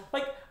proposal,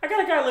 like, I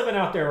got a guy living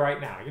out there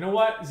right now. You know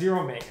what?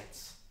 Zero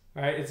maintenance,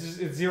 right? It's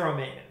zero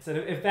maintenance. And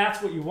if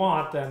that's what you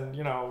want, then,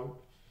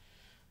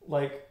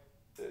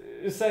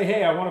 say,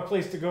 hey, I want a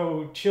place to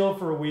go chill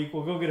for a week.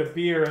 We'll go get a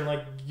beer, and,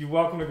 like, you're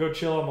welcome to go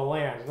chill on the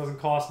land. It doesn't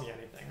cost me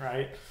anything,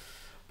 right?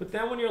 But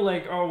then when you're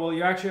like, oh, well,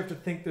 you actually have to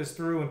think this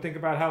through and think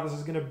about how this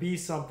is going to be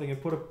something and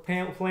put a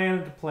plan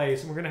into place,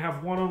 and we're going to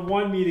have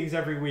one-on-one meetings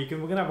every week,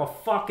 and we're going to have a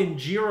fucking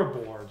Jira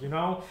board,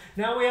 Now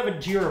we have a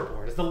Jira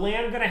board. Is the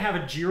land going to have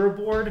a Jira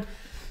board?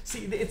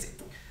 See, it's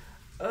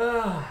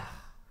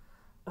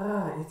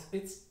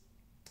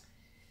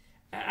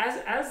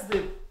as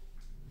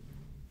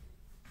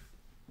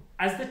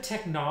the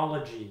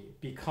technology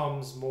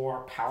becomes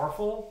more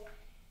powerful,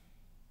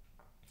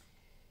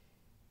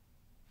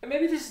 and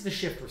maybe this is the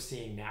shift we're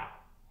seeing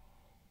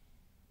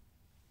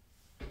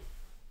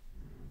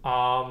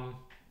now.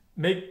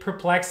 Make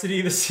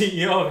Perplexity the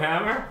CEO of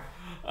Hammer.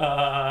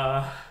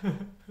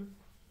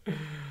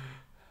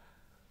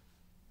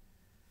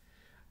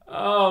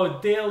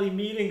 Daily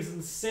meetings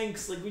and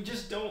syncs. Like, we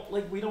just don't,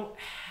 we don't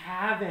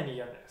have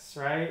any of this,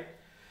 right?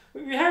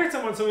 We hired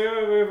someone, so we have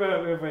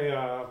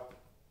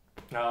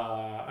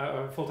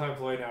a full-time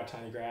employee now,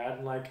 tinygrad,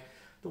 and, like,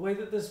 the way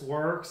that this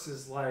works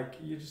is, like,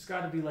 you just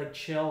got to be, like,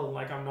 chill, and,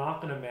 like, I'm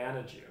not going to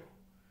manage you,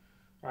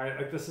 right?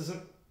 Like, there's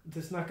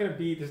not going to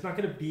be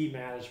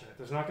management.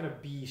 There's not going to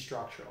be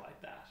structure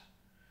like that.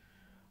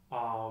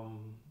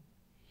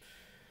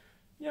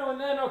 And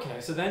then,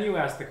 okay, so then you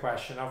ask the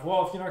question of,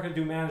 well, if you're not going to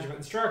do management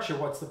and structure,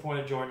 what's the point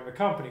of joining the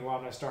company? Why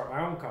don't I start my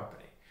own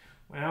company?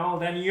 Well,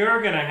 then you're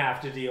going to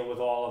have to deal with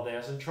all of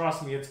this, and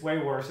trust me, it's way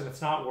worse, and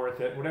it's not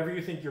worth it. Whatever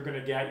you think you're going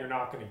to get, you're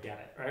not going to get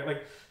it, right?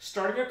 Like,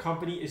 starting a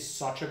company is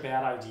such a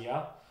bad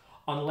idea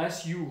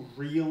unless you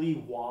really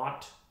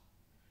want,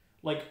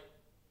 like,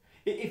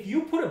 if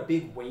you put a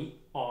big weight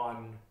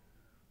on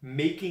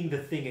making the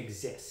thing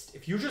exist,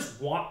 if you just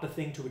want the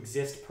thing to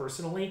exist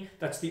personally,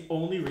 that's the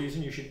only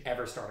reason you should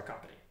ever start a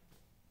company.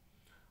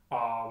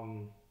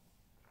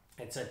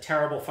 It's a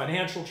terrible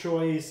financial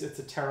choice. It's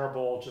a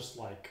terrible, it's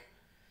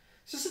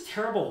just a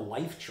terrible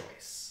life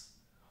choice.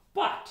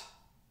 But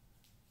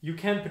you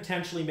can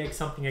potentially make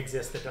something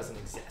exist that doesn't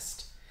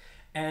exist.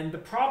 And the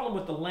problem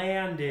with the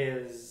land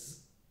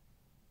is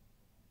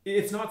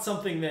it's not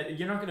something that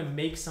you're not going to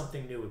make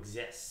something new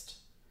exist.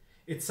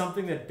 It's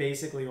something that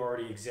basically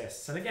already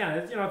exists. And again,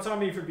 it's on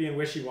me for being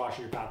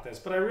wishy-washy about this,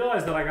 but I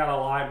realize that I got to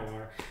lie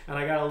more and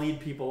I got to lead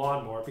people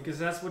on more because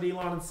that's what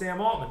Elon and Sam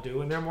Altman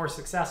do, and they're more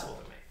successful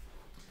than me.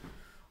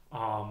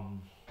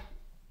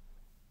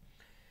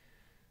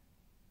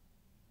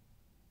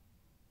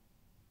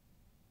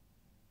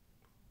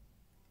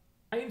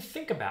 I mean,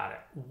 think about it.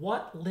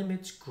 What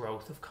limits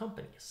growth of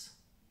companies?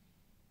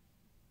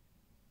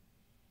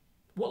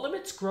 What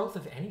limits growth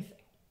of anything?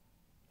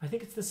 I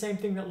think it's the same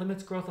thing that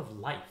limits growth of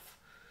life.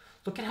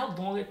 Look at how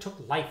long it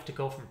took life to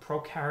go from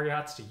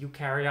prokaryotes to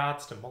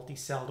eukaryotes to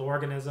multi-celled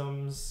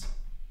organisms.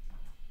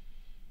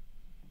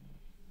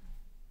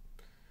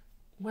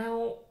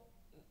 Well,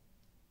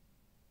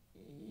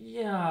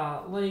 yeah,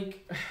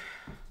 like,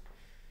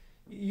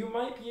 you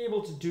might be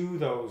able to do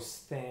those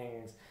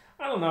things.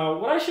 I don't know.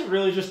 What I should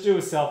really just do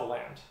is sell the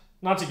land.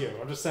 Not to you.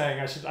 I'm just saying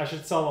I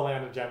should sell the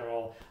land in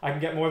general. I can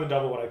get more than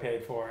double what I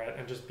paid for it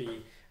and just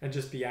be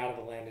out of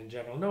the land in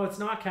general. No, it's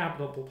not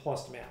capital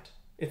plus demand.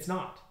 It's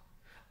not.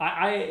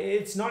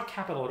 It's not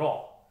capital at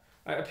all.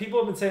 People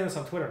have been saying this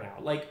on Twitter now.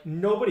 Like,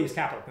 nobody is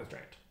capital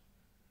constrained.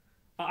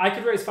 I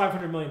could raise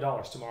 $500 million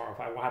tomorrow if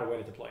I had a way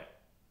to deploy it.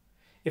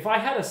 If I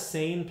had a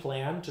sane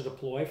plan to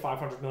deploy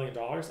 $500 million,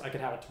 I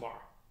could have it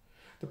tomorrow.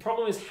 The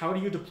problem is, how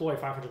do you deploy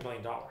 $500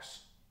 million?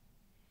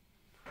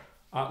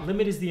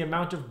 Limit is the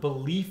amount of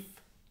belief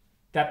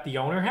that the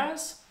owner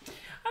has.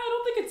 I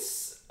don't think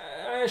it's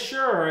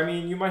sure. I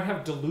mean, you might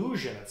have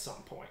delusion at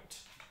some point,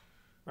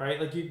 right?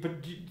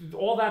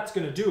 All that's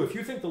going to do, if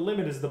you think the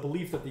limit is the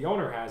belief that the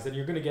owner has, then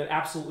you're going to get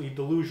absolutely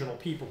delusional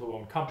people who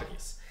own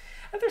companies.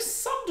 And there's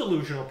some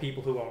delusional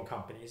people who own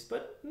companies,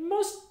 but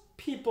most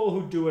people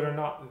who do it are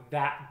not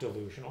that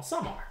delusional.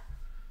 Some are.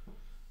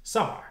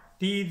 Some are.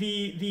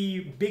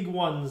 The big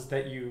ones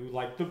that you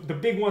like, the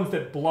big ones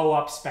that blow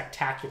up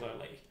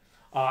spectacularly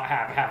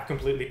have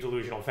completely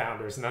delusional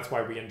founders, and that's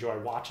why we enjoy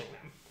watching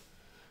them.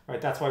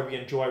 Right? That's why we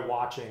enjoy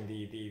watching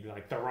the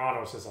like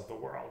Theranoses of the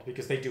world,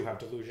 because they do have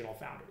delusional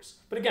founders.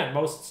 But again,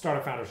 most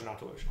startup founders are not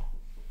delusional.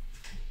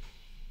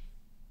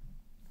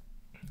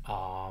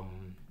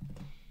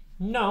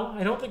 No,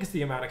 I don't think it's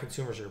the amount of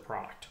consumers of your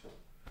product.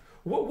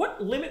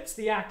 What limits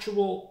the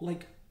actual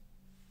like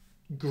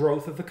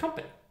growth of the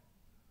company?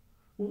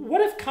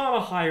 What if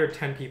Kama hired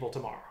 10 people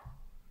tomorrow?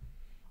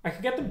 I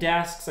could get them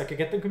desks, I could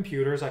get them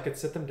computers, I could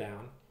sit them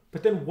down,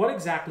 but then what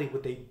exactly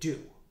would they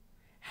do?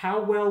 How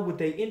well would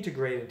they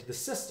integrate into the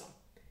system?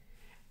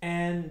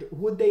 And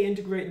would they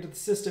integrate into the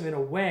system in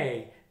a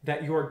way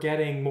that you're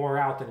getting more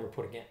out than you're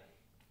putting in?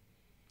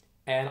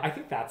 And I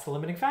think that's the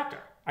limiting factor.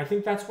 I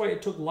think that's why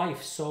it took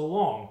life so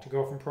long to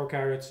go from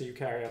prokaryotes to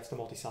eukaryotes to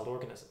multicelled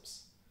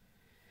organisms.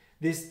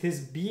 This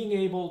being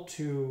able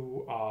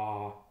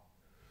to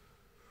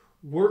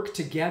work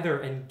together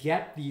and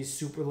get these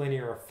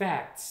superlinear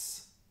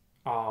effects,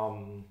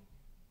 because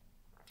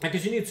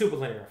you need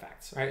superlinear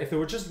effects, right? If there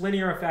were just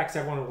linear effects,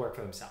 everyone would work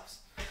for themselves.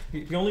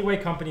 The only way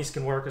companies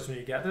can work is when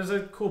you get, there's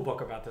a cool book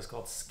about this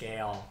called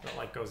Scale that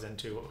like goes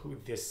into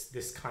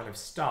this kind of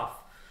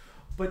stuff,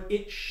 but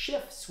it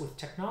shifts with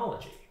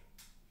technology.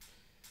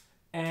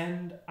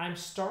 And I'm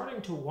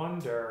starting to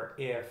wonder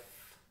if,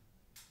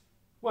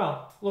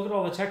 well, look at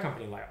all the tech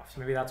company layoffs.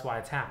 Maybe that's why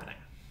it's happening.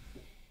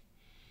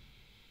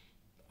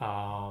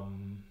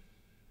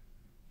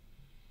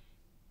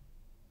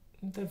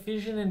 The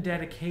vision and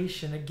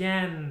dedication,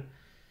 again,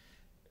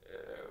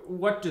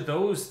 what do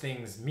those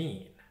things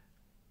mean?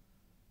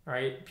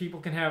 Right?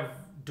 People can have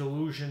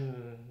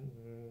delusional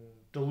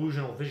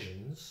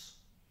visions.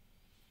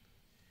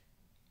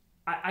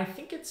 I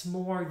think it's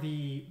more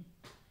the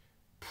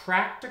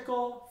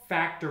practical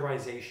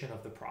factorization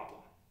of the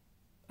problem.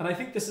 And I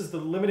think this is the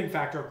limiting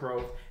factor of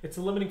growth. It's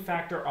a limiting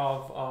factor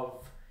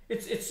of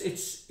it's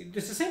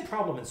the same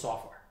problem in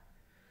software.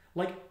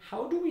 Like,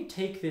 how do we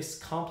take this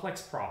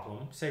complex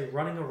problem, say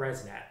running a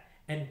ResNet,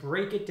 and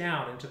break it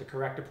down into the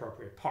correct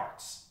appropriate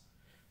parts?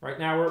 Right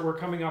now we're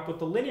coming up with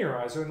the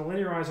linearizer, and the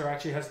linearizer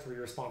actually has 3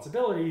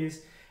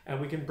 responsibilities, and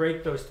we can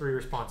break those 3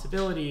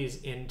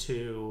 responsibilities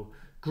into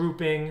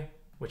grouping,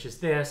 which is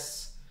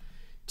this,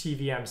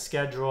 TVM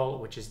schedule,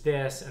 which is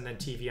this, and then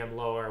TVM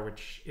lower,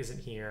 which isn't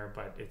here,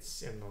 but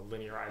it's in the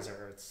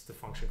linearizer. It's the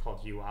function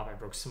called uop. I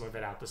broke some of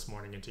it out this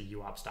morning into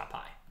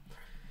uops.py.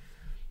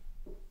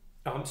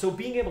 So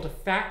being able to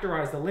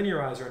factorize the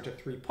linearizer into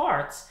 3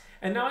 parts,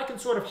 and now I can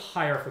sort of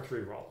hire for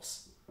 3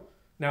 roles.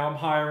 Now I'm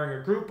hiring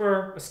a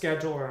grouper, a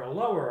scheduler, and a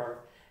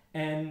lowerer,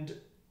 and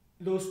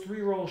those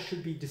 3 roles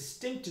should be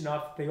distinct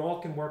enough they all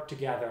can work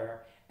together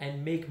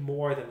and make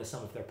more than the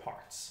sum of their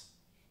parts.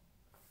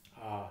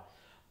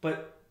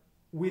 But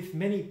with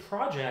many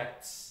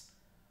projects,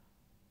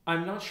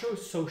 I'm not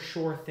so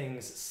sure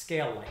things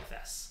scale like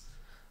this.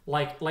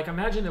 Like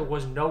imagine there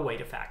was no way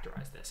to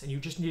factorize this, and you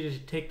just needed to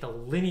take the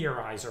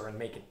linearizer and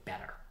make it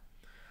better.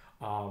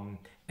 And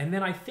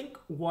then I think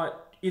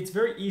it's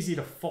very easy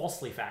to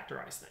falsely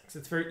factorize things.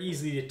 It's very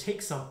easy to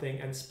take something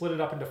and split it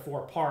up into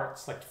 4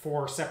 parts, like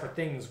 4 separate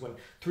things, when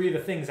 3 of the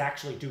things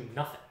actually do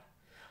nothing.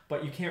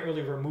 But you can't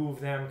really remove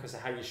them because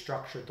of how you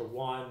structured the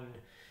one.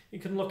 You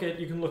can look at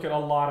a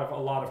lot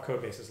of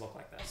code bases look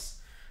like this.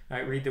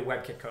 Right? Read the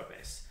WebKit code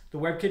base. The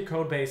WebKit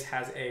code base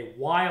has a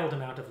wild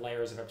amount of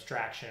layers of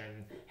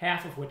abstraction,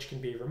 half of which can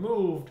be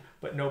removed,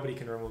 but nobody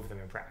can remove them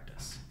in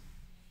practice.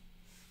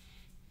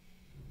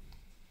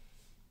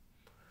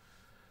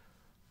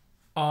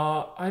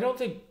 I don't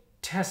think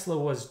Tesla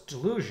was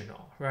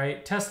delusional,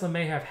 right? Tesla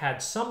may have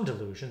had some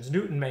delusions,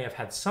 Newton may have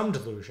had some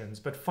delusions,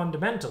 but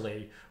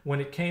fundamentally, when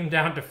it came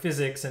down to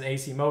physics and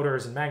AC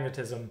motors and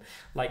magnetism,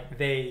 like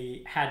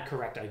they had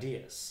correct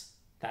ideas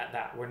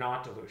that were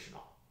not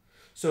delusional.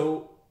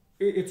 So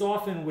it's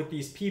often with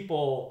these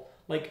people,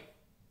 like,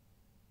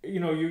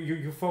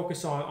 you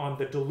focus on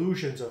the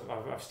delusions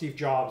of Steve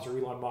Jobs or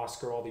Elon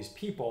Musk or all these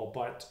people,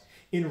 but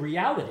in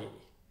reality,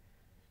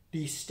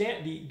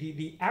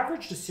 the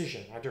average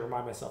decision, I have to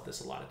remind myself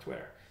this a lot at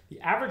Twitter, the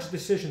average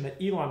decision that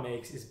Elon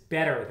makes is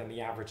better than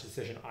the average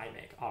decision I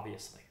make,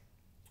 obviously.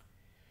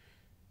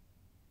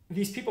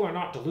 These people are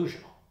not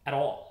delusional at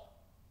all.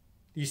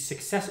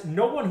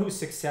 No one who's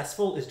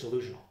successful is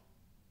delusional.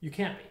 You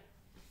can't be.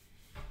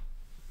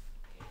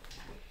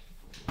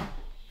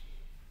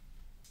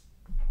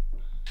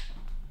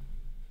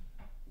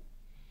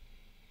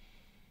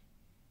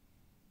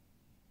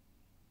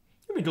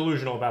 You can be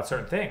delusional about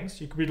certain things.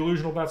 You can be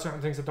delusional about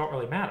certain things that don't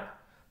really matter.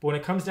 But when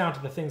it comes down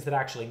to the things that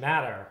actually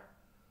matter,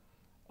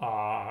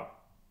 I'm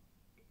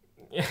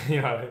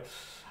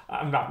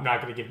not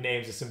going to give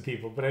names to some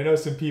people, but I know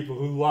some people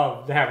who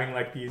love having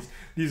like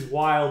these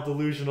wild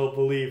delusional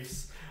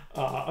beliefs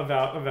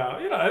about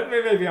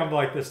maybe I'm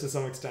like this to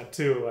some extent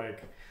too.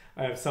 Like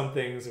I have some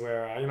things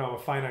where I'm a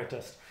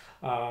finitist,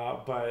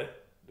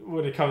 but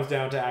when it comes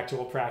down to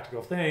actual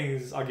practical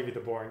things, I'll give you the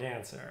boring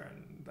answer,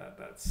 and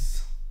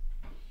that's.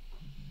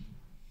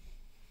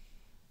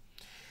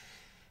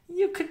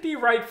 You could be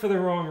right for the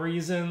wrong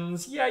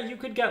reasons. Yeah, you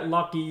could get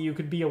lucky. You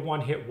could be a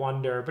one-hit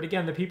wonder. But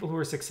again, the people who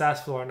are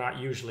successful are not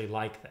usually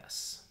like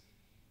this.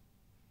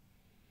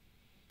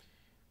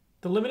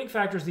 The limiting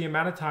factor is the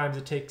amount of times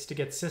it takes to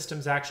get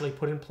systems actually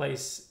put in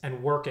place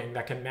and working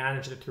that can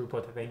manage the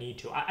throughput that they need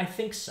to. I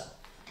think so.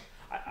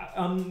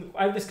 I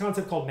have this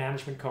concept called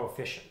management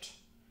coefficient.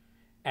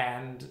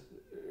 And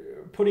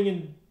putting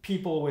in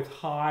people with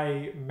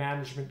high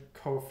management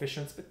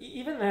coefficients, but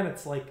even then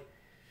it's like,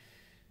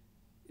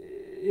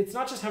 it's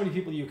not just how many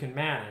people you can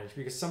manage,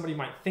 because somebody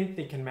might think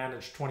they can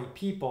manage 20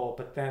 people,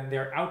 but then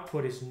their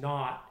output is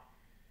not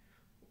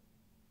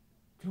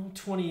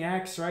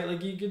 20x, right?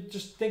 Like you could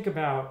just think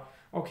about,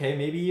 okay,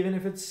 maybe even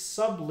if it's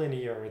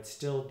sublinear, it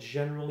still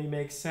generally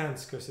makes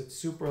sense because it's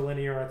super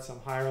linear at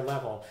some higher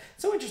level.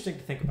 It's so interesting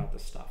to think about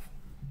this stuff.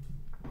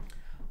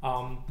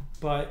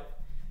 But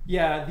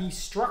yeah, the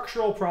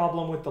structural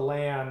problem with the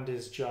land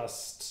is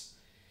just,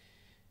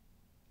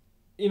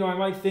 I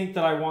might think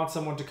that I want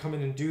someone to come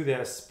in and do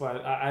this,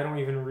 but I don't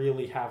even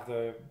really have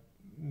the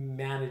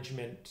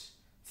management.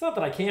 It's not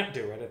that I can't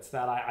do it. It's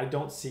that I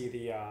don't see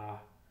the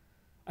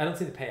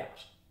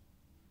payout.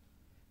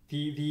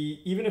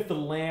 Even if the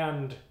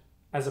land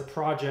as a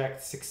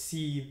project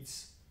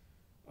succeeds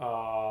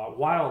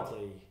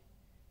wildly,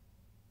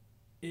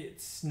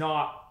 it's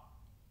not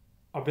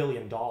 $1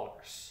 billion.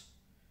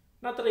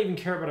 Not that I even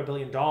care about $1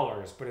 billion,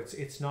 but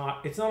it's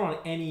not on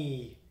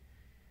any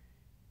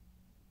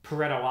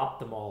Pareto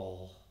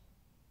optimal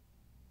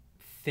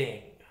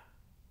thing.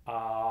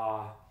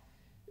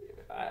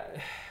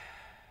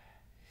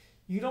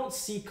 You don't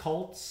see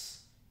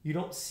cults. You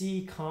don't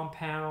see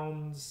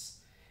compounds.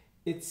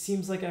 It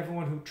seems like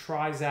everyone who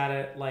tries at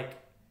it, like,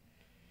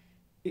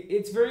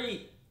 it's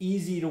very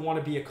easy to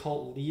want to be a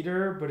cult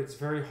leader, but it's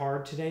very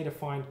hard today to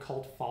find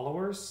cult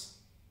followers.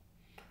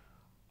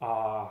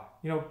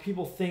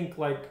 People think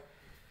like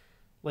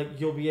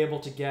you'll be able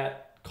to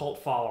get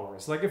cult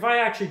followers. Like if I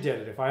actually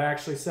did it, if I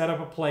actually set up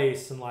a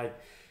place and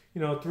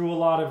through a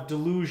lot of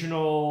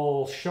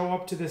delusional show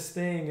up to this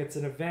thing, it's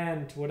an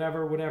event,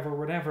 whatever,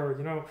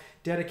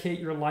 dedicate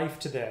your life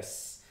to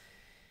this.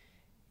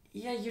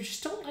 Yeah, you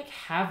just don't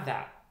have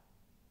that.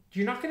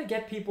 You're not going to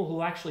get people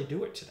who actually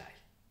do it today.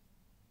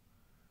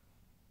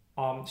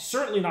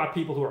 Certainly not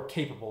people who are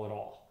capable at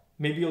all.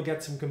 Maybe you'll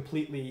get some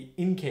completely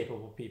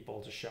incapable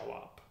people to show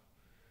up.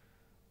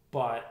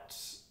 But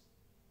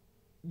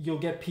you'll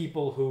get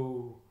people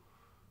who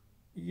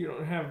you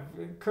don't have.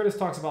 Curtis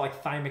talks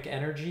about thymic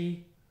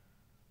energy.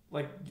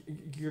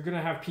 You're going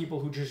to have people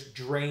who just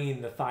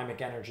drain the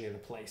thymic energy of the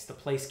place. The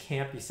place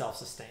can't be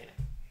self-sustaining.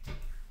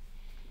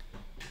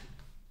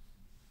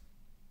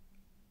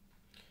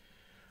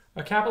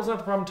 Capital's not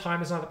the problem,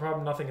 time is not the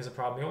problem, nothing is a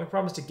problem. The only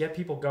problem is to get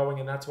people going,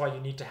 and that's why you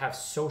need to have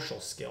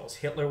social skills.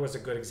 Hitler was a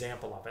good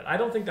example of it. I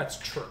don't think that's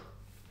true.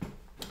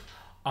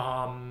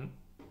 I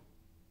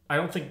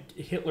don't think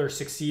Hitler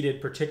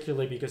succeeded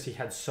particularly because he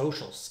had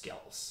social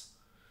skills.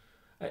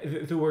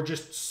 There were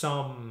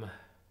some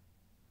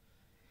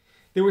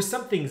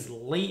things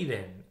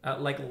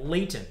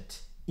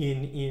latent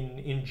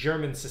in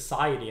German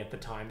society at the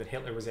time that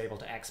Hitler was able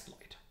to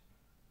exploit.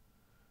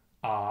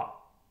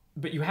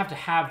 But you have to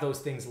have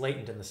those things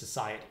latent in the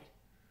society.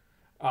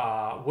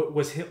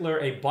 Was Hitler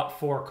a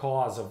but-for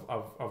cause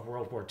of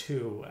World War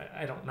II?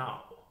 I don't know.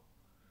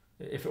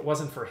 If it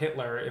wasn't for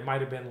Hitler, it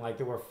might have been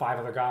there were 5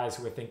 other guys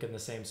who were thinking the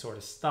same sort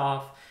of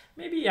stuff.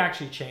 Maybe he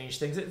actually changed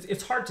things.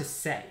 It's hard to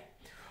say.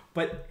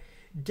 But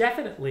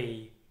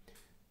definitely,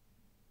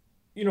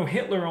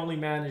 Hitler only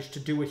managed to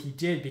do what he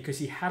did because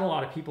he had a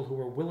lot of people who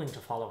were willing to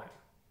follow him.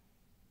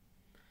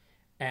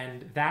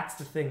 And that's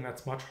the thing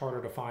that's much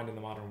harder to find in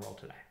the modern world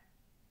today.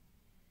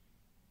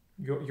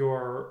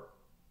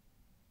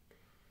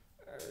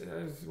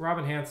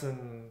 Robin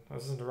Hansen, I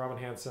listened to Robin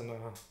Hansen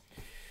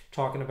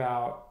talking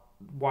about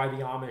why the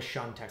Amish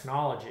shun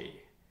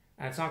technology.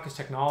 And it's not because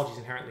technology is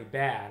inherently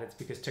bad, it's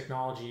because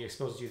technology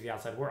exposes you to the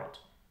outside world.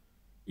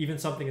 Even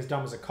something as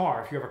dumb as a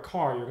car. If you have a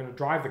car, you're going to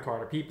drive the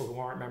car to people who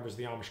aren't members of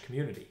the Amish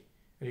community,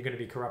 and you're going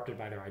to be corrupted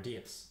by their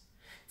ideas.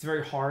 It's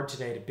very hard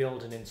today to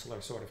build an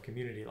insular sort of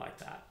community like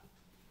that.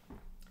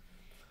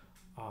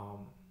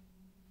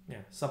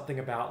 Something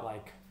about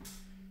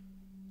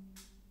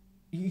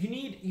you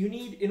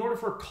need in order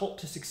for a cult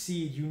to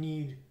succeed, you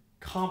need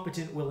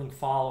competent, willing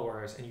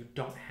followers, and you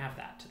don't have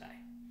that today.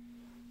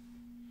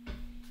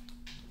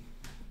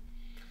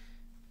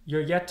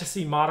 You're yet to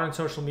see modern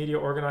social media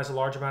organize a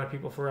large amount of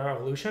people for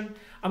revolution.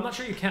 I'm not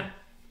sure you can.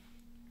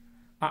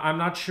 I'm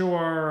not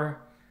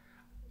sure.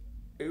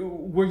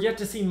 We're yet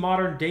to see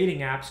modern dating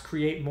apps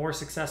create more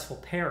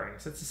successful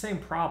pairings. It's the same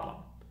problem.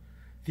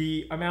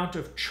 The amount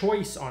of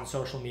choice on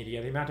social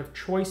media, the amount of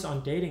choice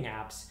on dating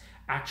apps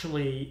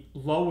actually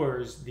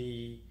lowers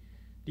the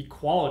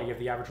quality of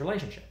the average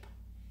relationship.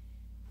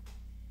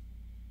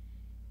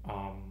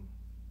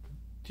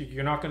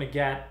 You're not going to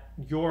get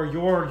your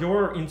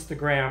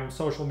Instagram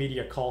social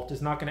media cult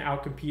is not going to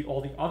outcompete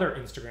all the other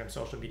Instagram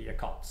social media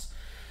cults.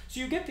 So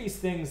you get these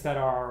things that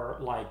are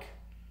like,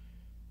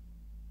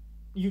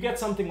 you get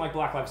something like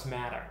Black Lives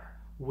Matter,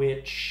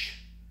 which,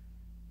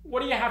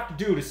 what do you have to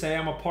do to say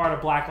I'm a part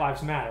of Black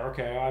Lives Matter?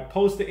 Okay, I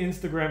post to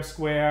Instagram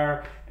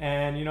Square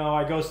and, you know,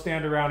 I go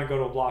stand around and go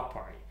to a block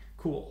party.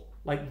 Cool.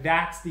 Like,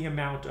 that's the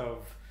amount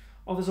of,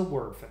 oh, there's a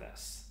word for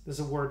this.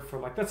 There's a word for,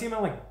 like, that's the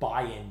amount of, like,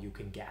 buy-in you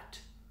can get.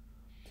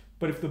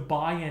 But if the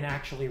buy-in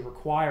actually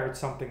required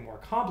something more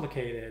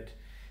complicated, it'd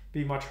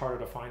be much harder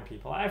to find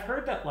people. I've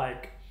heard that,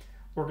 like,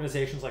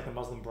 organizations like the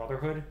Muslim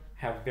Brotherhood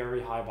have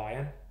very high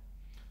buy-in.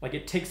 Like,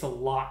 it takes a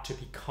lot to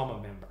become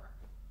a member,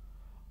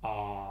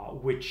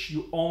 which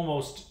you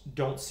almost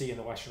don't see in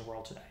the Western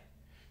world today.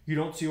 You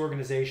don't see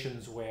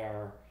organizations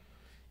where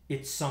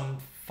it's some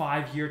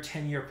 5-year,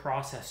 10-year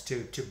process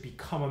to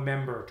become a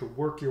member, to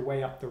work your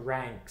way up the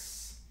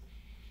ranks.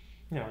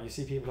 You know, you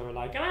see people that are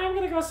like, I'm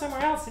going to go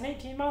somewhere else in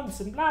 18 months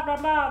and blah, blah,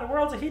 blah. The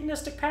world's a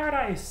hedonistic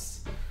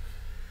paradise.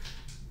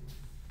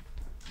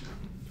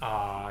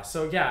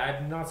 So yeah,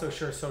 I'm not so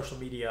sure social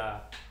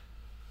media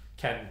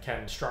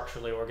can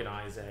structurally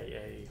organize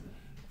a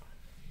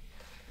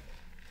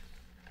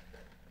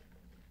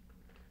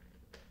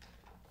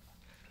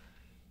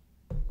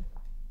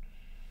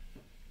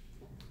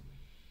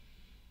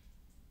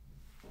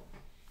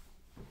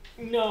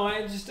No,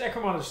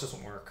 Ekromon just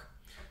doesn't work.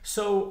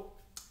 So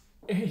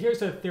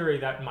here's a theory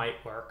that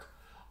might work.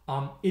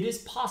 It is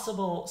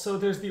possible. So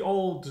there's the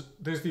old,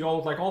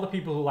 like all the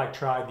people who like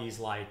tried these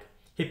like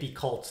hippie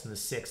cults in the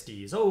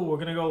 60s. Oh, we're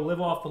gonna go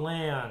live off the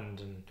land,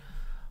 and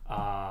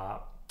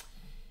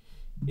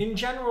in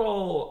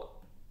general,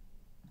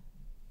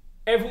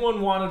 everyone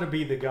wanted to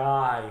be the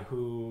guy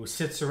who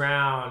sits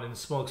around and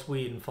smokes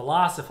weed and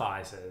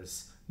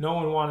philosophizes. No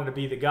one wanted to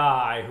be the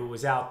guy who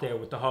was out there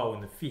with the hoe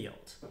in the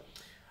field.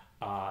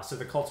 So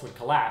the cults would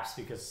collapse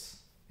because,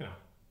 you know,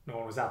 no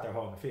one was out there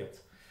hoeing the fields.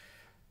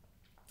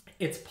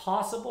 It's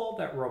possible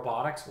that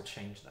robotics will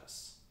change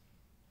this.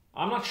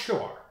 I'm not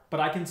sure, but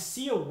I can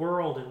see a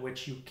world in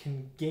which you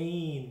can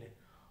gain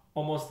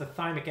almost the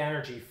thymic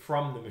energy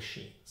from the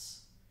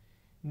machines.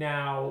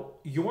 Now,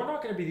 you're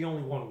not going to be the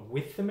only one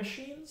with the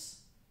machines,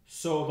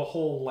 so the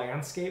whole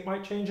landscape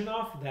might change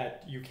enough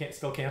that you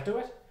still can't do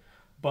it,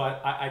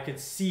 but I could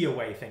see a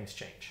way things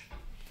change.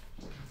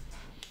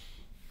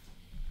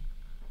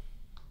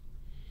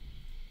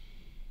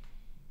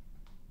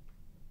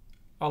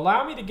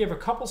 Allow me to give a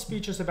couple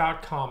speeches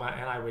about comma,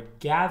 and I would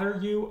gather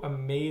you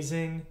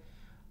amazing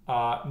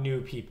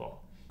new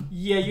people.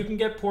 Yeah, you can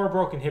get poor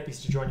broken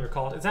hippies to join your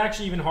cult. It's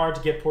actually even hard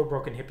to get poor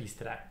broken hippies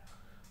today.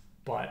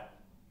 But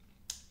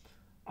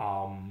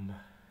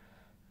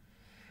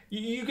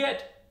you'll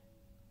get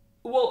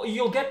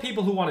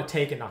people who want to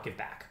take and not give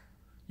back.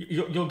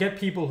 You'll get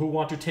people who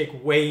want to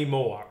take way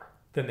more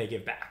than they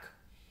give back.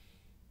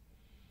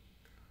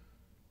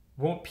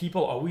 Won't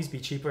people always be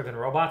cheaper than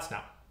robots? No.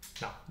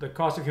 No, the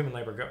cost of human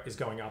labor is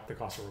going up. The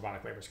cost of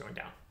robotic labor is going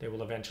down. They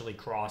will eventually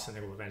cross, and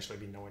they will eventually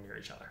be nowhere near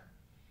each other.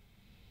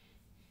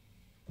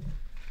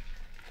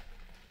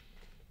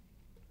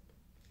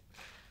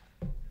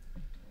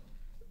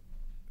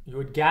 You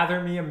would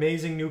gather me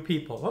amazing new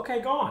people. Okay,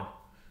 go on.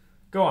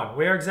 Go on.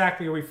 Where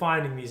exactly are we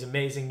finding these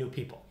amazing new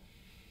people?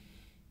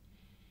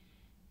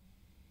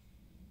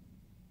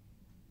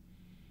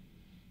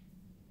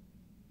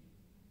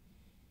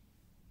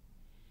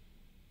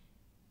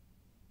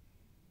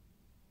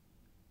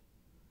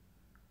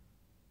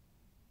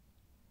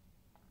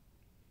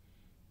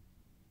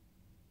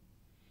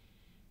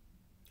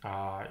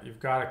 You've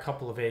got a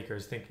couple of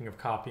acres thinking of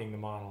copying the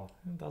model.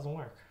 It doesn't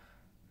work.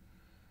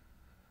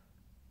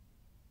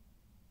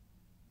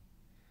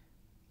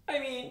 I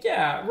mean,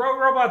 yeah,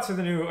 robots are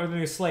the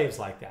new slaves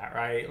like that,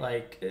 right?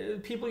 Like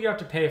people you have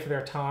to pay for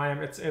their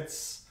time. It's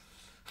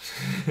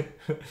the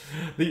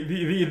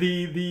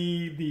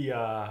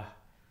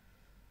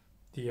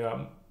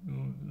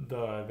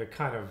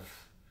kind of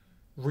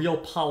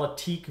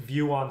realpolitik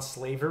view on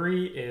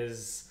slavery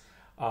is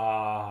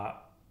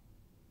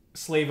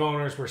slave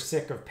owners were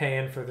sick of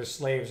paying for their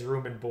slaves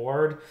room and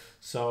board,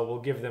 so we'll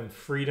give them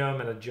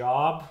freedom and a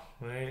job,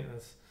 right?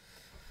 That's,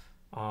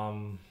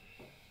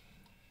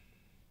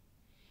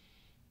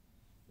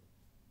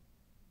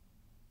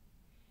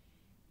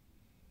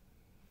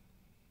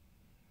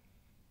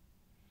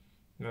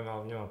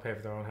 no, pay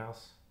for their own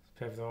house,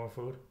 pay for their own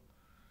food.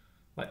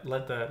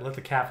 Let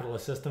the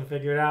capitalist system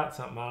figure it out.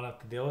 Something I don't have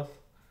to deal with.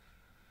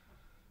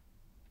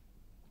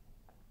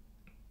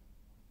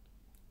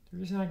 The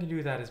reason I can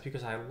do that is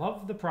because I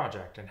love the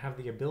project and have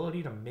the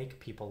ability to make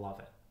people love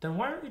it. Then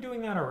why aren't you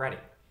doing that already?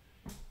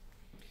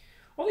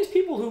 All these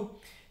people who,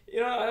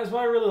 that's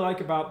what I really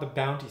like about the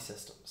bounty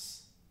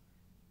systems.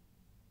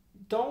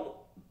 Don't,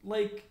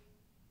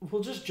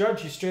 we'll just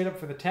judge you straight up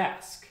for the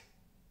task.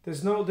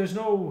 There's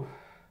no...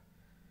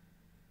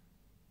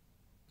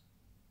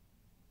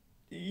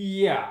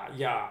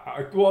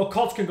 Yeah. Well,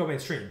 cults can go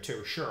mainstream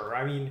too, sure.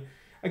 I mean,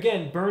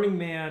 again, Burning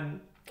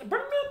Man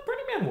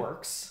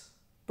works.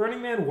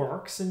 Burning Man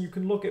works, and you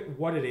can look at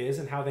what it is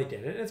and how they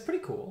did it, and it's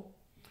pretty cool.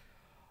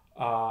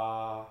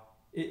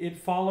 It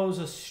follows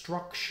a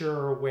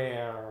structure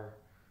where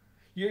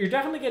you're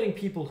definitely getting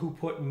people who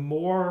put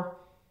more.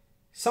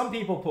 Some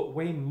people put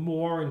way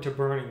more into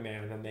Burning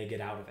Man than they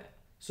get out of it.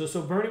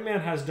 So Burning Man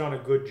has done a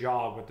good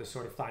job with this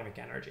sort of thymic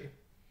energy.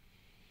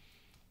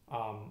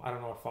 I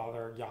don't know what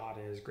Father Yacht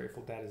is.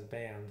 Grateful Dead is a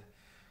band.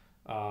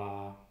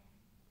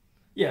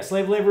 Yeah,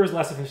 slave labor is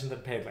less efficient than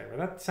paid labor.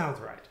 That sounds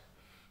right.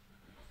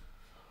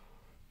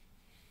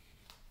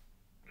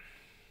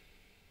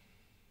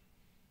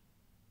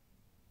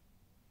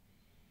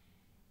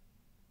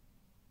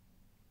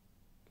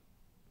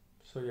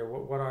 So yeah,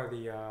 what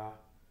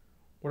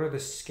are the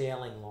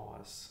scaling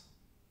laws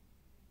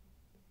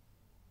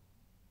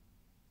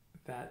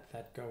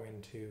that go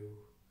into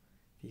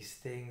these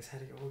things?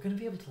 We're gonna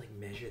be able to like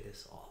measure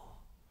this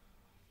all?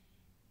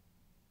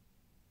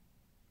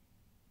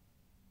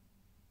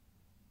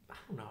 I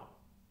don't know.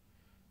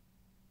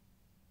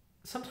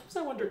 Sometimes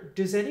I wonder,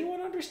 does anyone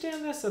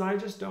understand this and I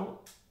just don't?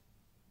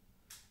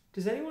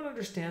 Does anyone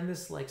understand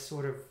this like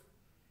sort of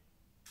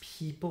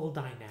people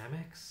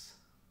dynamics?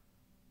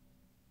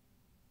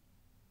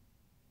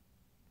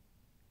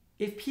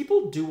 If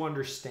people do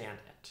understand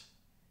it,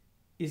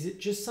 is it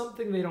just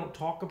something they don't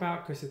talk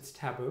about because it's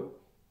taboo?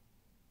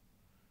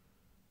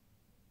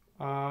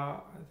 I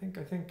think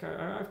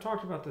I've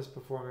talked about this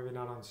before, maybe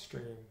not on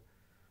stream,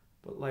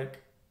 but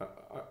like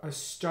a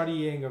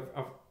studying of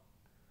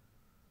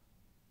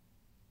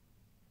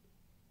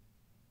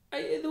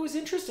there was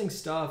interesting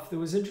stuff. There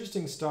was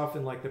interesting stuff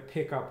in like the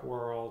pickup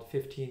world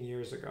 15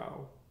 years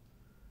ago,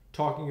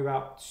 talking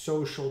about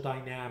social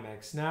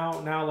dynamics.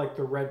 Now like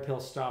the red pill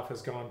stuff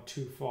has gone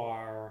too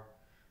far.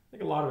 I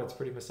think a lot of it's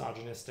pretty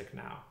misogynistic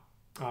now,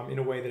 in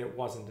a way that it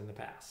wasn't in the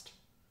past.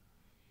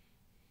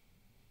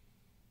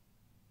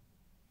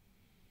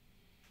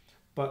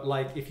 But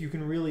like, if you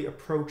can really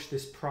approach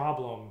this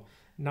problem,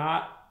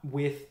 not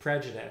with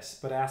prejudice,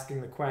 but asking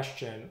the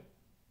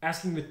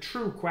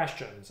true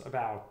questions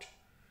about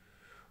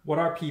what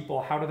are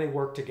people, how do they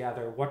work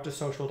together, what do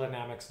social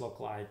dynamics look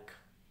like?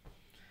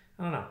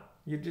 I don't know.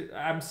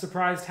 I'm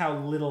surprised how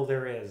little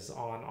there is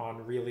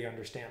on really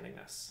understanding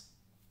this.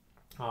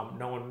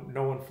 No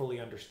one fully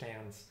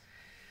understands.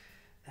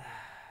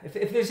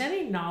 If there's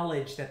any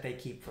knowledge that they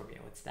keep from you,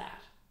 it's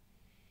that.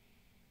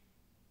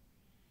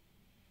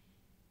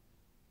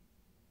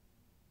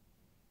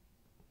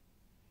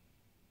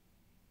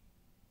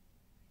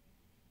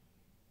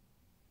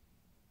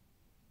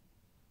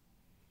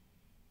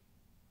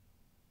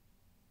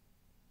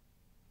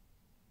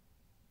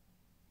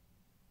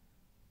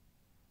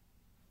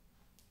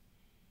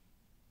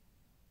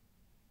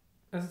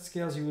 As it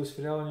scales, you lose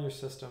fidelity in your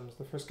systems.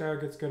 The first guy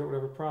gets good at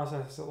whatever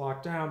process it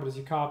locked down, but as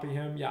you copy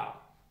him, yeah.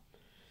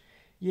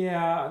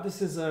 This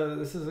is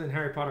in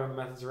Harry Potter and the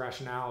Methods of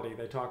Rationality.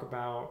 They talk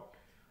about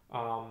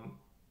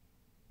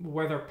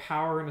whether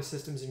power in a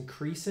system is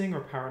increasing or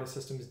power in a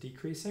system is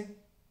decreasing.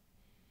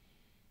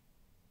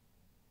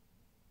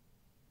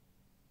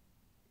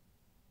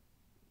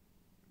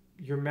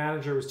 Your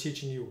manager was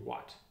teaching you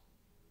what?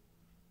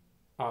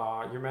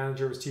 Your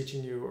manager was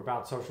teaching you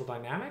about social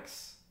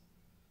dynamics.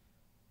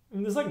 I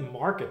mean, there's like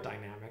market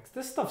dynamics.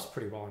 This stuff's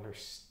pretty well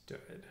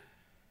understood.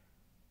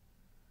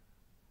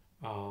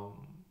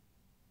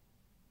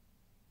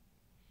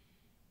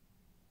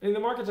 And the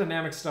market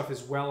dynamics stuff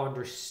is well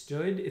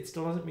understood. It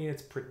still doesn't mean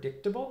it's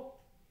predictable.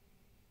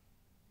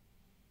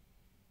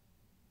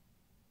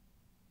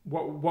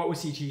 What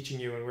was he teaching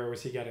you and where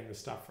was he getting the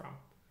stuff from?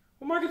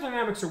 Well, market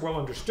dynamics are well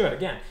understood.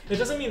 Again, it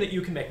doesn't mean that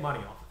you can make money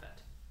off of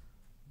it.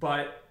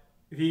 But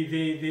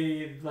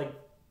the like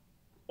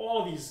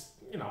all these,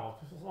 you know,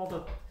 all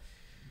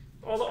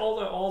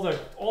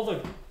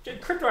the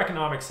crypto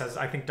economics has,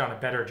 I think, done a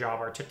better job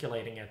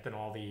articulating it than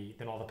all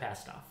the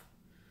past stuff.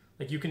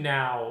 Like, you can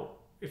now,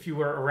 if you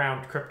were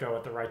around crypto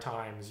at the right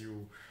times,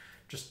 you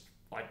just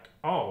like,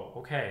 oh,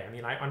 okay. I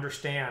mean, I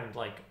understand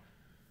like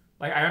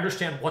I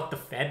understand what the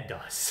Fed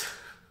does.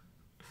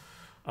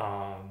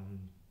 I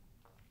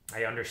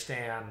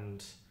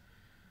understand,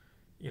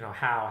 you know,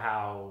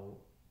 how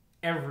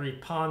every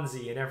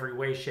Ponzi in every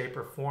way, shape,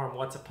 or form,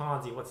 what's a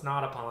Ponzi, what's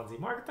not a Ponzi.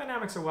 Market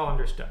dynamics are well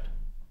understood.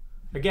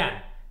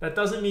 Again, that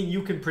doesn't mean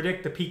you can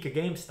predict the peak of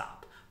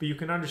GameStop, but you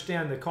can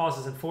understand the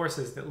causes and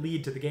forces that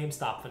lead to the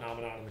GameStop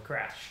phenomenon and the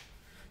crash.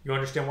 You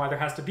understand why there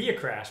has to be a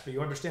crash, but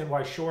you understand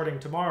why shorting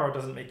tomorrow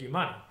doesn't make you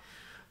money.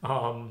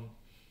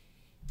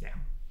 Yeah.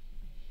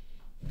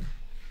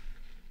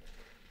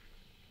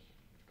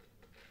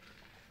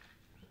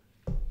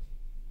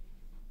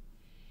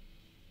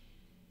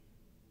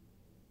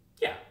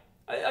 Yeah.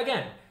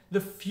 Again, the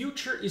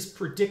future is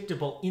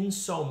predictable in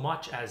so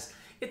much as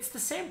it's the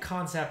same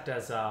concept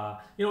as,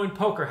 you know, in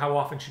poker, how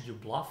often should you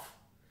bluff?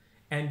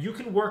 And you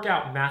can work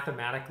out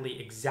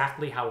mathematically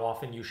exactly how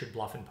often you should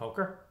bluff in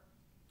poker.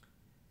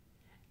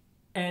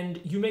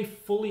 And you may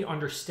fully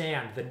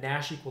understand the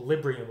Nash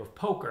equilibrium of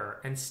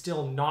poker and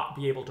still not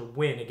be able to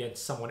win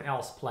against someone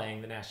else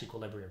playing the Nash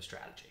equilibrium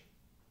strategy.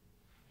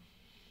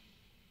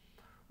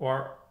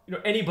 Or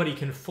anybody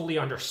can fully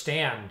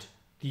understand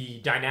the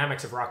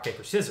dynamics of rock,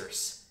 paper,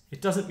 scissors,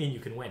 it doesn't mean you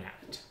can win at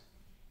it.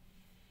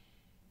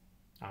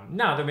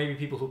 Now, there may be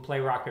people who play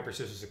rock, paper,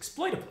 scissors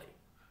exploitably,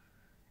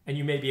 and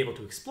you may be able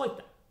to exploit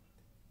them.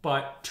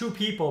 But two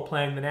people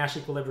playing the Nash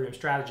equilibrium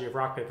strategy of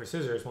rock, paper,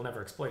 scissors will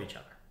never exploit each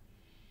other,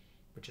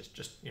 which is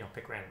just,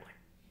 pick randomly.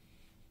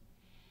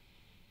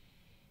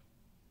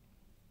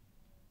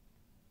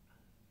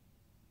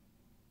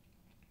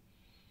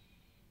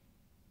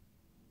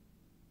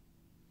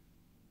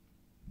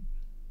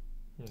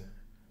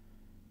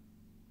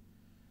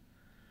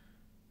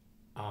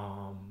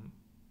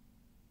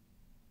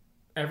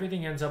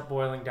 Everything ends up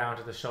boiling down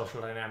to the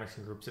social dynamics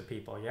and groups of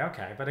people. Yeah,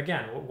 okay. But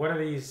again, what are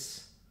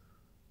these?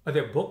 Are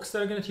there books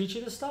that are going to teach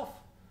you this stuff?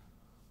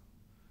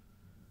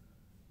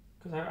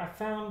 Because I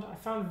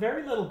found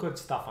very little good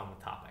stuff on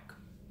the topic.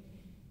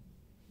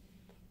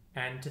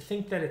 And to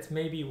think that it's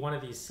maybe one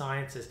of these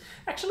sciences.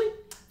 Actually,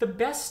 the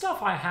best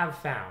stuff I have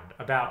found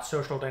about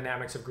social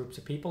dynamics of groups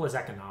of people is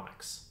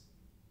economics.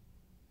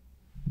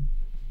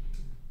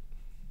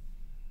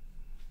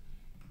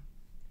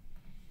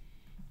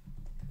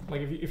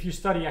 Like if you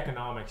study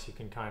economics, you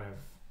can kind of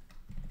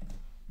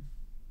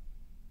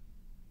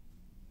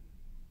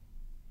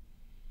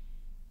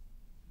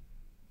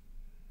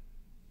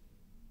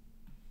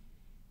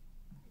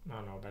I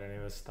don't know about any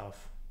of this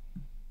stuff.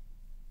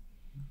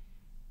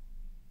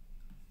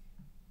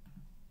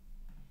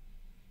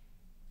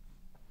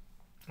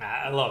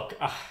 Look.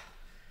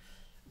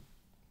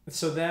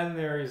 So then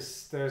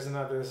there's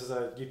another. This is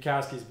a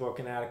Yudkowsky's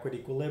book, Inadequate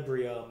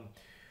Equilibrium,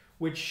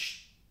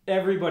 which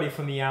everybody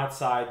from the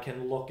outside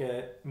can look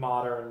at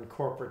modern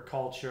corporate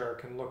culture,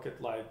 can look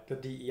at like the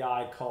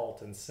DEI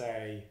cult and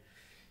say,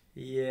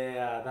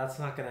 yeah, that's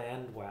not going to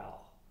end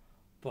well.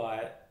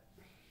 But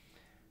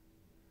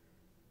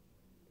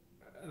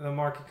the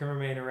market can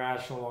remain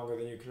irrational longer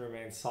than you can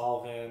remain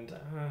solvent.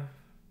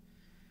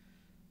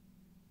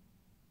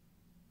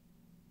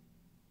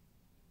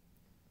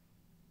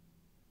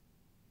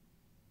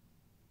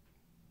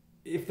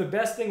 If the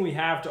best thing we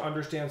have to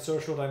understand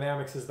social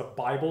dynamics is the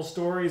Bible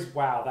stories,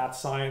 wow, that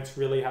science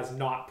really has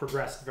not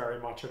progressed very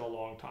much in a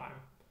long time.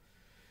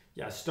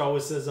 Yeah,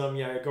 Stoicism,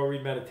 yeah, go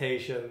read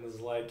Meditations,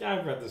 like, yeah,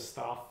 I've read this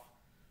stuff.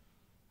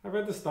 I've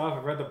read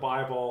the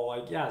Bible,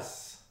 like,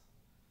 yes.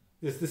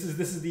 This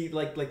is the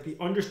like the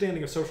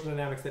understanding of social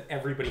dynamics that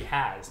everybody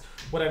has.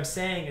 What I'm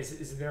saying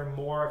is there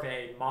more of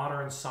a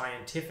modern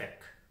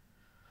scientific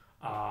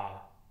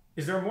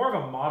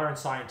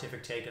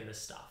take in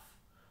this stuff?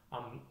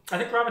 I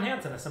think Robin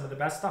Hanson has some of the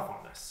best stuff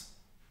on this.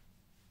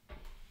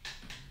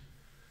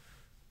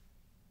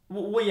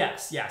 Well,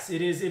 yes,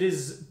 it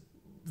is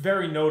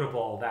very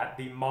notable that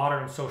the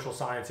modern social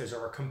sciences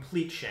are a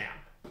complete sham.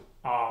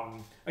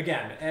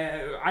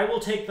 Again, I will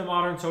take the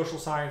modern social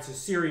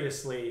sciences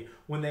seriously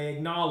when they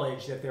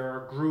acknowledge that there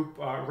are group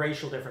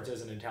racial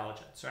differences in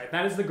intelligence. Right,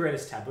 that is the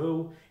greatest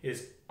taboo. It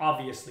is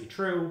obviously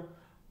true.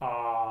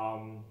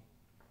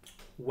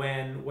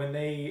 When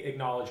they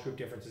acknowledge group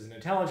differences in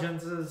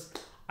intelligences,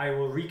 I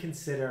will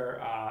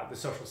reconsider the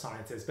social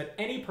sciences. But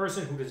any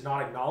person who does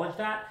not acknowledge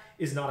that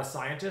is not a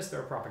scientist,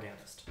 they're a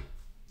propagandist.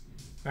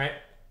 Right?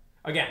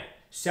 Again,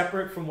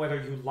 separate from whether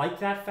you like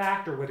that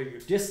fact or whether you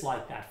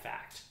dislike that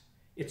fact.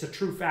 It's a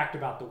true fact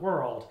about the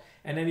world,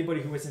 and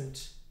anybody who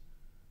isn't,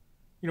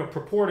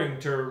 purporting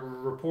to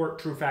report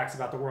true facts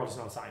about the world is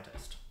not a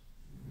scientist.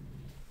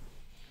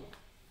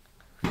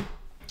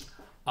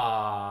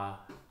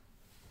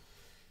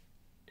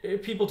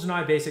 People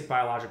deny basic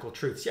biological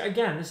truths. Yeah,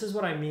 again, this is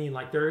what I mean.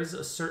 Like, there is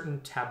a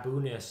certain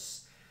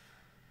tabooness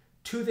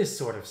to this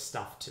sort of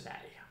stuff today.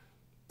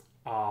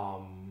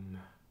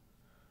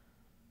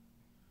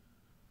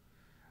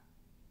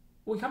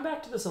 We come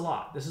back to this a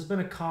lot. This has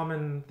been a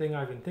common thing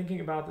I've been thinking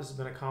about. This has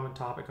been a common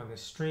topic on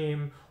this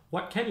stream.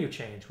 What can you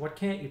change? What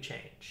can't you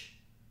change?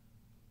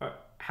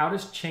 How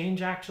does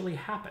change actually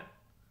happen?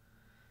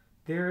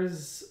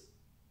 There's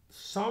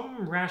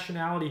some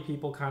rationality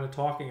people kind of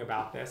talking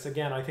about this.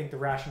 Again, I think the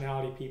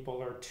rationality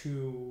people are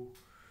too...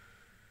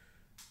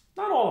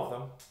 Not all of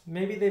them.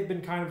 Maybe they've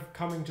been kind of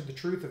coming to the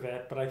truth of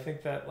it, but I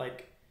think that,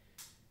 like,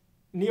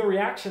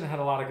 neo-reaction had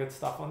a lot of good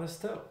stuff on this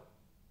too.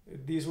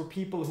 These were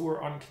people who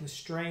were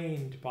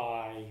unconstrained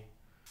by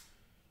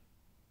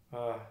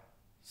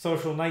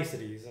social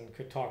niceties and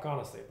could talk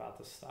honestly about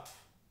this stuff.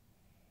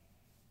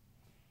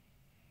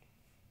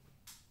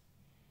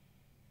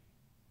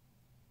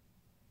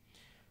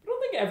 But I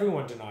don't think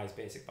everyone denies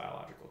basic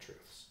biological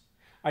truths.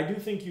 I do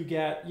think you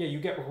get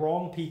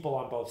wrong people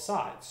on both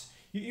sides.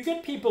 You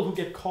get people who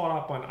get caught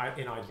up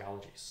in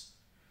ideologies.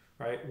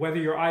 Right? Whether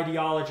your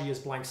ideology is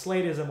blank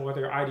slateism or whether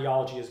your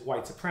ideology is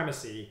white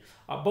supremacy,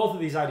 both of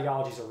these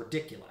ideologies are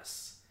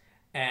ridiculous,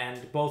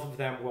 and both of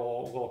them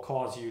will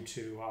cause you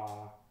to,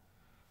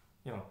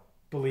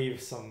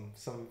 believe some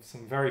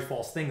very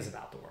false things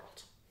about the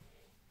world.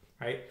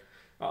 Right?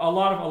 A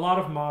lot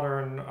of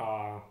modern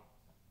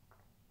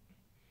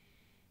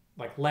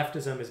like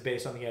leftism is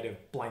based on the idea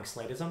of blank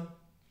slateism.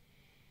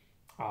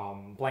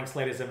 Blank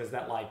slateism is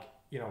that, like,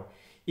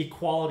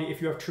 equality,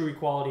 if you have true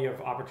equality of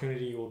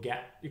opportunity, you will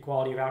get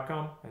equality of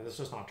outcome, and that's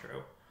just not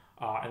true.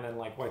 And then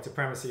like white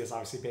supremacy is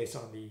obviously based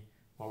on the,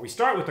 well, we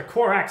start with the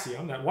core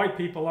axiom that white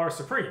people are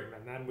supreme,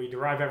 and then we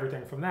derive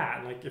everything from that.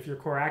 And like if your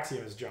core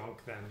axiom is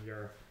junk, then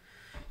your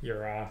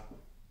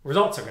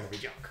results are going to be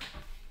junk.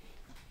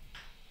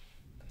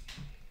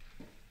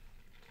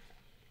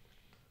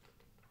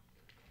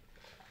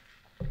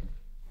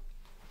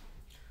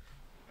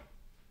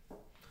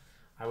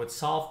 I would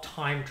solve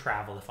time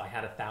travel if I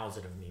had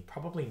 1,000 of me.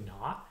 Probably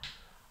not.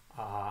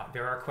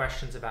 There are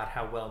questions about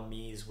how well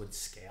Mies would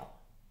scale.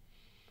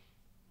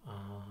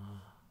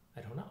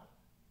 I don't know.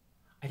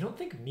 I don't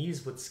think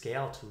Mies would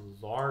scale to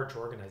large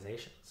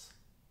organizations.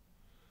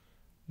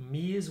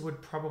 Mies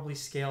would probably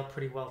scale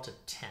pretty well to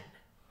 10.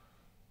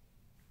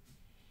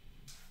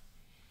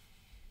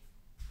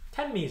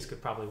 10 Mies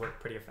could probably work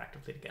pretty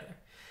effectively together.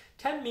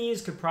 10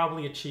 Mies could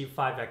probably achieve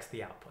 5x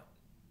the output.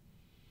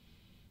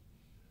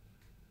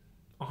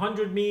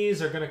 100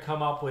 Mies are going to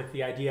come up with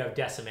the idea of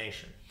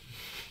decimation.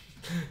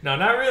 No,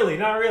 not really,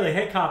 not really.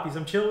 Hey, copies,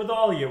 I'm chilling with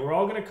all of you. We're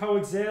all going to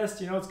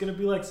coexist. You know, it's going to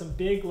be like some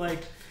big, like,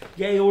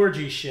 gay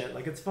orgy shit.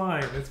 Like, it's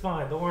fine. It's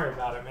fine. Don't worry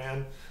about it,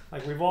 man.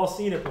 Like, we've all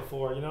seen it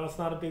before. You know, it's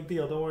not a big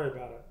deal. Don't worry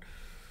about it.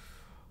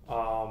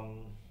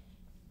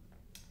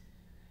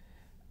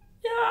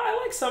 Yeah, I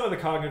like some of the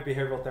cognitive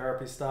behavioral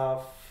therapy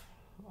stuff.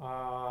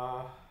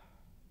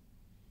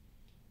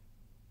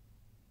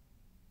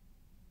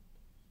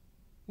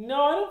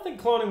 No, I don't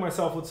think cloning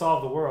myself would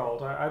solve the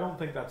world. I don't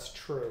think that's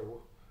true.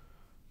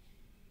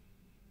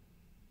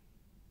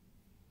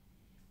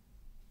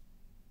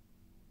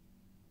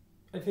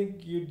 I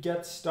think you'd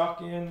get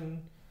stuck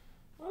in,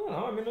 I don't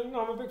know, I mean,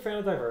 I'm a big fan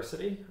of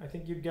diversity. I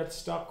think you'd get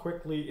stuck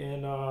quickly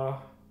in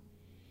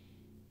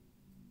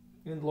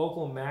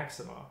local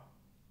maxima.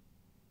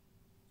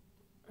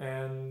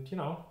 And, you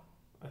know,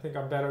 I think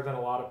I'm better than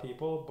a lot of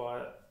people,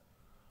 but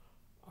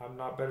I'm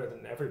not better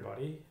than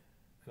everybody.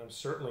 And I'm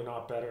certainly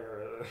not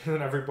better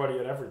than everybody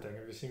at everything.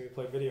 Have you seen me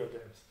play video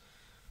games?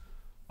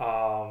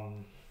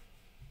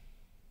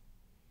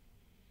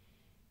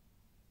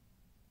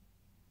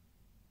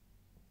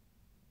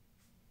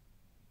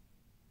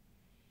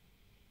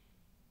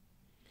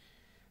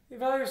 The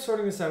value of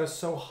sorting this out is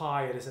so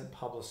high it isn't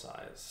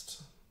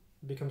publicized.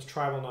 It becomes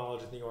tribal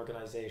knowledge in the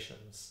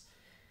organizations.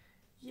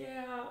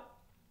 Yeah.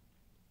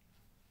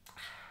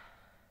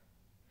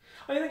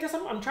 I mean, I guess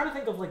I'm trying to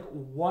think of like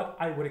what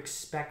I would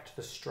expect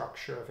the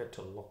structure of it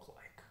to look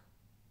like.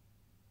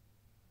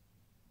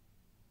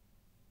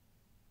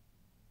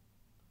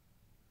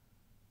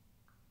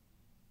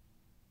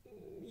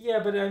 Yeah,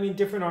 but I mean,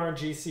 different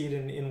RNG seed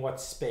in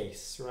what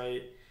space,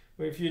 right?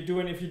 If you're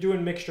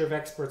doing mixture of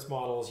experts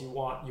models, you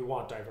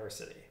want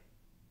diversity.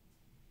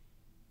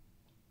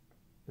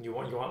 You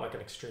want like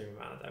an extreme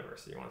amount of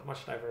diversity. You want as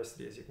much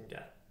diversity as you can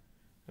get.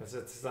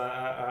 It's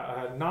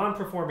a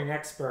non-performing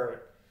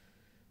expert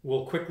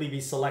will quickly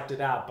be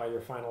selected out by your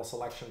final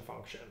selection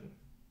function.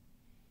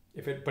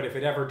 But if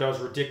it ever does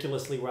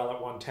ridiculously well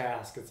at one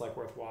task, it's like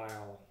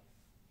worthwhile.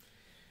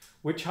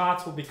 Which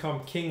Hotz will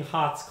become King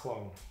Hotz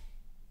clone?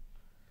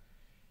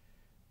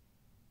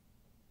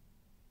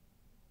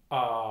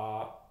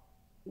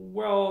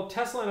 Well,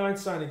 Tesla and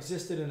Einstein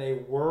existed in a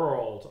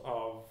world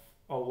of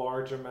a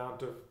large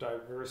amount of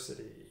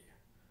diversity.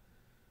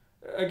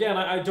 Again,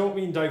 I don't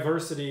mean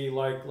diversity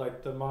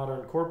like the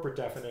modern corporate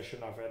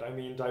definition of it. I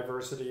mean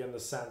diversity in the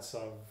sense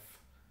of,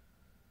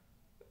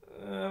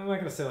 I'm not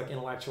going to say like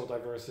intellectual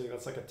diversity.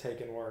 That's like a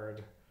taken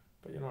word,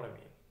 but you know what I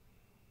mean.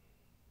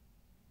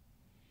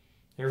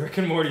 A Rick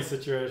and Morty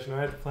situation,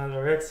 right? The Planet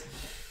of Ricks.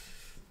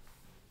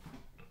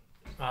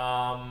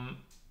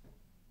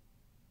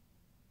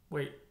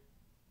 Wait,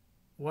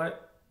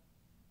 what?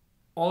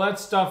 All that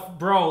stuff,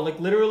 bro, like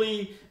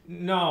literally,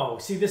 no.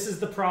 See, this is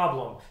the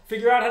problem.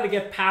 Figure out how to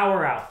get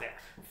power out there.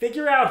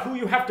 Figure out who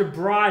you have to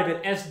bribe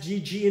at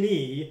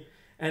SGG&E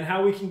and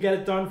how we can get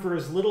it done for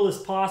as little as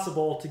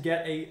possible to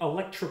get a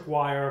electric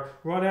wire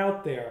run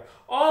out there.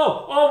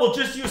 Oh, we'll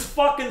just use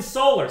fucking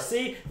solar.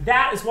 See,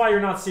 that is why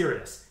you're not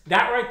serious.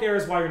 That right there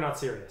is why you're not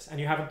serious, and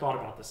you haven't thought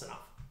about this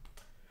enough.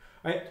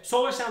 Right?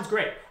 Solar sounds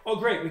great. Oh,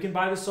 great, we can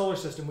buy the solar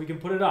system. We can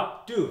put it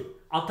up. Dude,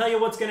 I'll tell you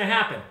what's going to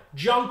happen.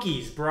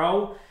 Junkies,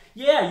 bro.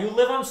 Yeah, you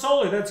live on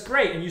solar, that's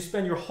great, and you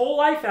spend your whole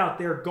life out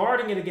there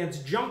guarding it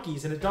against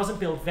junkies, and it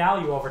doesn't build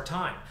value over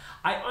time.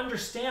 I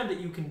understand that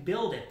you can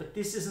build it, but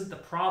this isn't the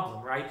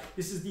problem, right?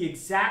 This is the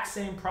exact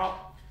same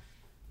problem.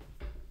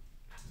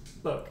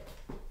 Look,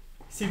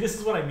 see, this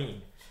is what I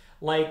mean.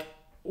 Like,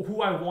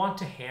 who I want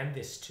to hand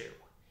this to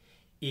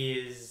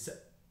is,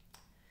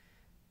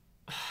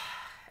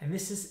 and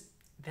this is,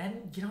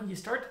 then, you know, you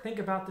start to think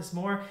about this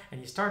more,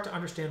 and you start to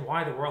understand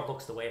why the world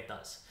looks the way it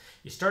does.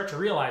 You start to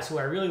realize who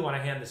I really want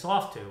to hand this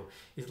off to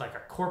is like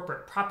a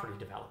corporate property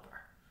developer,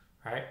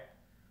 right?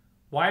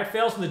 Why it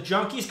fails from the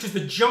junkies? Because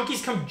the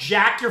junkies come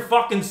jack your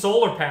fucking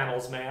solar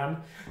panels,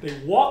 man. They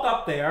walk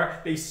up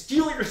there, they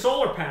steal your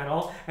solar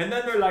panel, and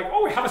then they're like,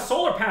 oh, we have a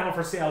solar panel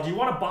for sale. Do you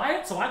want to buy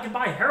it so I can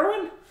buy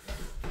heroin?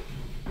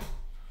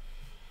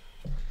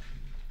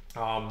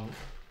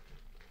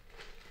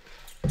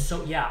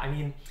 So yeah, I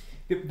mean,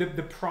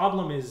 the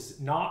problem is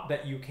not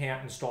that you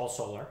can't install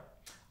solar.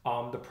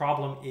 The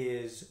problem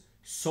is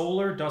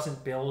solar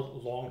doesn't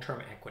build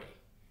long-term equity.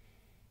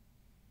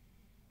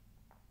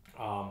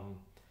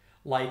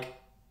 Like,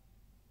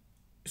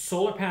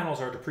 solar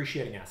panels are a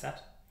depreciating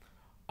asset.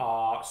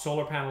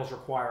 Solar panels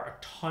require a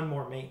ton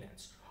more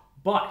maintenance.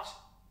 But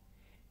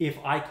if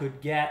I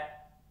could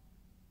get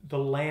the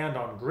land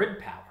on grid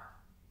power,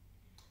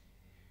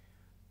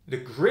 the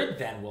grid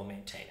then will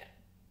maintain it.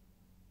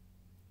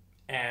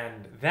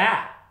 And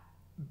that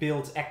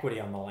builds equity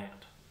on the land.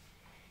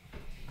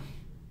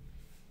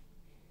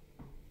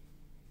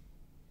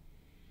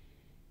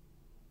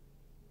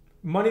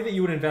 Money that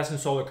you would invest in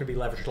solar could be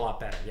leveraged a lot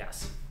better,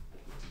 yes.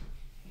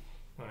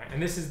 All right,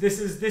 and this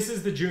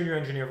is the junior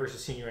engineer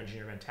versus senior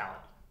engineer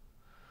mentality.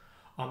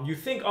 You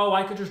think, oh,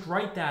 I could just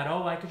write that.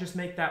 Oh, I could just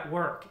make that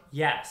work.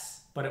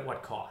 Yes, but at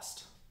what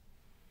cost?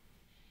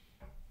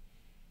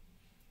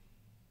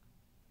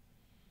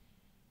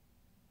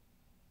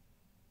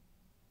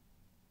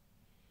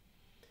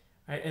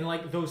 Right? And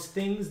like those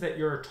things that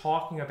you're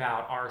talking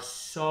about are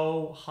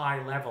so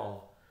high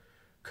level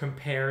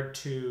compared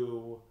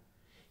to,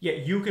 yeah,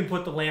 you can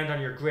put the land on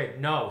your grid.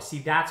 No, see,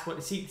 that's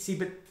what, see,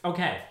 but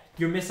okay,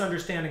 you're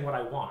misunderstanding what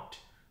I want,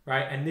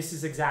 right? And this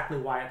is exactly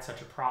why it's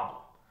such a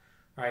problem,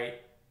 right?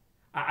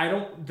 I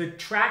don't, the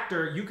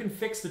tractor, you can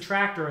fix the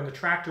tractor and the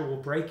tractor will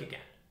break again,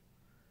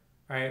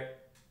 right?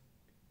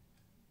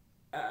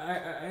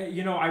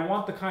 You know, I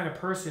want the kind of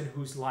person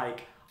who's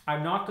like,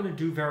 I'm not going to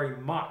do very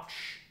much,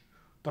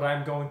 but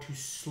I'm going to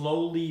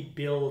slowly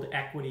build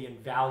equity and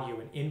value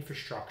and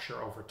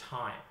infrastructure over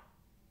time.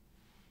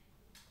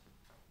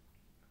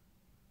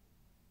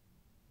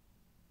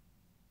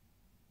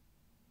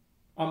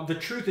 The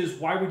truth is,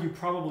 why would you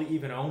probably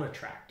even own a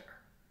tractor?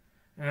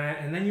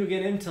 And then you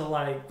get into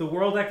like, the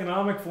World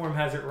Economic Forum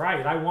has it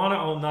right. I want to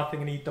own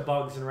nothing and eat the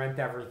bugs and rent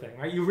everything,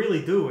 right? You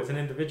really do as an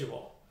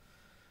individual.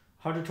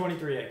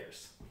 123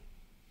 acres.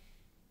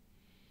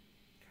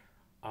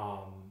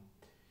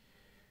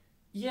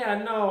 Yeah,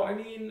 no, I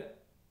mean,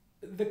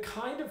 the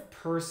kind of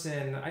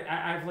person,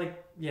 I've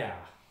like, yeah.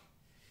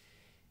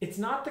 It's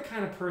not the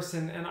kind of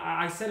person, and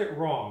I said it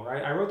wrong,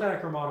 right? I wrote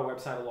that Ekromata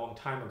website a long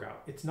time ago.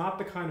 It's not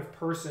the kind of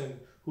person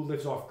who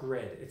lives off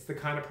grid. It's the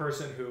kind of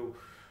person who,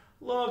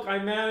 look, I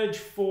manage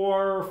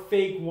 4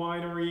 fake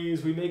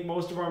wineries. We make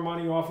most of our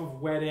money off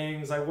of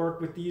weddings. I work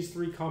with these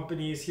 3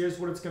 companies. Here's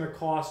what it's going to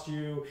cost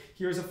you.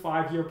 Here's a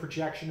 5-year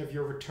projection of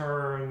your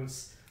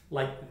returns.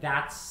 Like,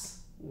 that's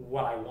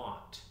what I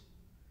want.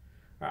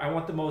 I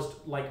want the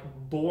most, like,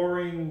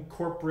 boring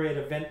corporate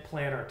event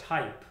planner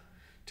type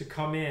to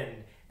come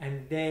in,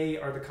 and they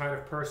are the kind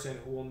of person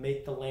who will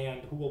make the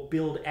land, who will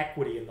build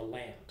equity in the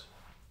land.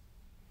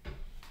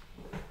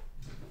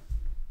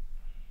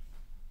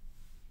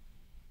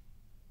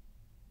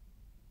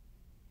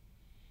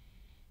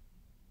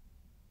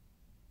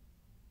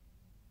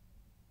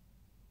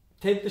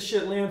 Take the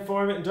shit land,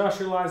 farm it,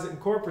 industrialize it, and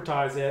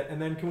corporatize it,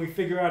 and then can we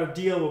figure out a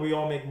deal where we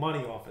all make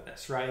money off of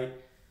this, right?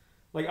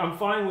 Like, I'm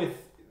fine with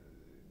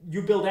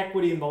you build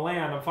equity in the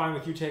land. I'm fine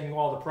with you taking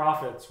all the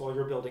profits while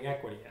you're building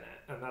equity in it.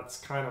 And that's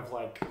kind of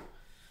like,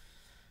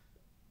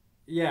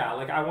 yeah,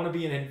 like I want to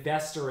be an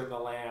investor in the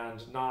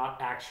land, not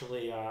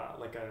actually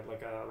like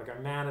a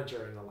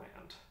manager in the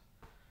land.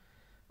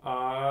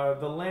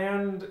 The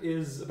land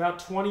is about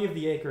 20 of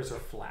the acres are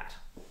flat.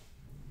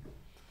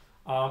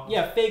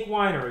 Yeah, fake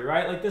winery,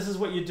 right? Like this is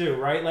what you do,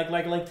 right?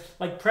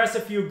 Like press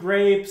a few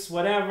grapes,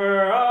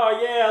 whatever.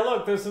 Oh yeah,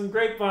 look, there's some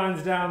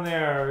grapevines down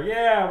there.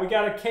 Yeah, we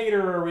got a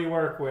caterer we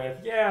work with.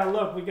 Yeah,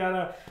 look, we got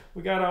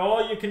a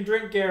all you can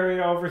drink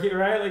area over here,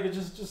 right? Like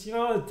it's just you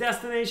know, a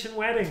destination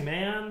wedding,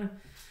 man.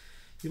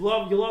 You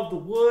love the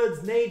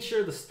woods,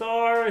 nature, the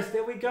stars.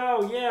 There we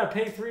go. Yeah,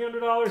 pay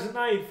 $300 a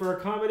night for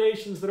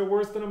accommodations that are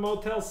worse than a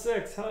Motel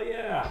 6. Hell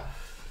yeah.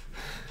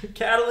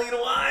 Catalina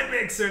wine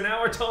mixer, now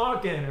we're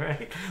talking,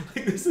 right?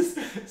 Like this is,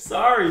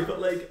 sorry,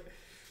 but like,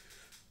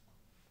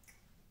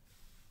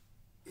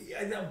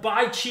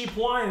 buy cheap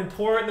wine and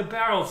pour it in the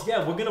barrels.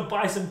 Yeah, we're gonna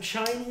buy some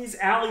Chinese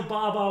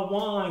Alibaba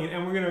wine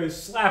and we're gonna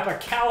slap a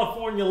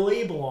California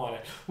label on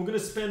it. We're gonna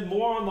spend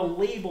more on the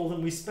label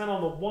than we spent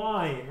on the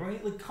wine,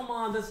 right? Like, come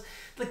on, this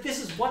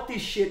is what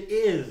this shit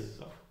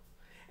is.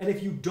 And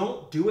if you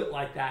don't do it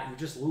like that, you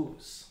just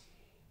lose.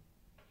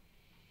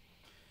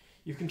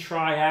 You can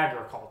try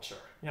agriculture.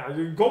 You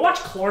know, go watch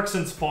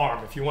Clarkson's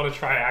Farm if you want to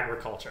try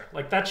agriculture.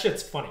 Like, that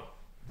shit's funny.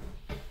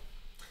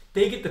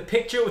 They get the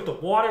picture with the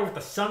water, with the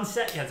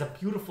sunset. Yeah, it's a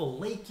beautiful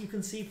lake you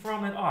can see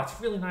from it. Oh,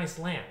 it's really nice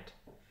land.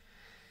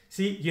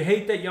 See, you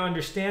hate that you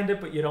understand it,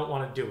 but you don't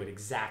want to do it.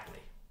 Exactly.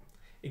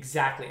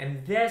 Exactly.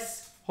 And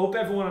this, hope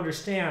everyone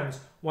understands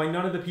why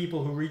none of the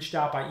people who reached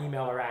out by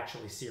email are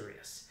actually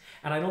serious.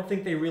 And I don't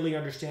think they really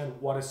understand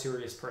what a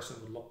serious person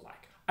would look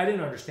like. I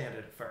didn't understand it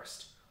at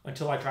first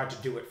until I tried to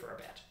do it for a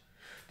bit.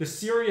 The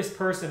serious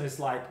person is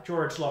like,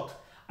 George, look,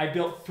 I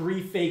built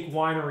 3 fake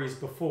wineries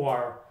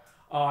before.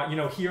 You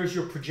know, here's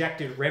your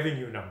projected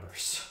revenue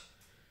numbers.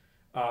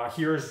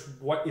 Here's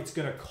what it's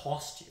going to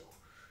cost you.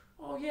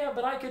 oh yeah,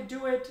 but I could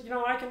do it, you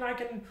know, I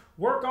can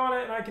work on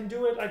it and I can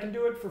do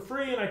it for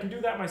free and I can do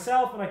that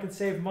myself and I can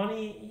save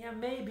money. Yeah,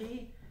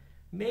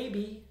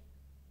 maybe.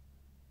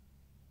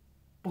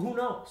 But who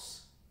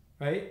knows,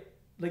 right?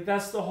 Like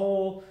that's the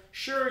whole,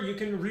 sure, you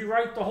can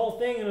rewrite the whole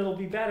thing and it'll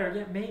be better.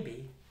 Yeah,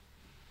 maybe.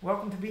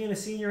 Welcome to being a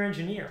senior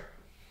engineer.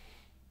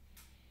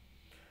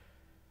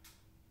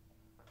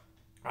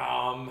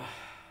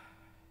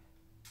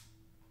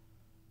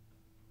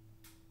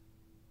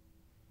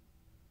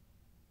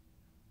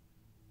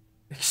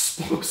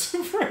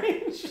 Explosive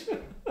range.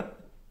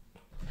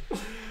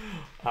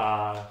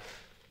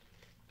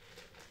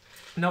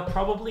 No,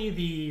 probably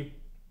the.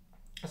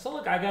 So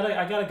look, I got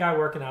a guy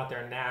working out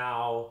there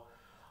now.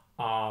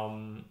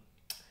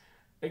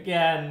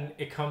 Again,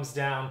 it comes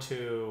down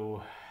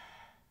to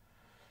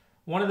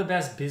one of the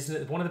best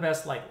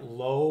like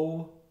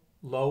low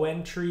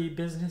entry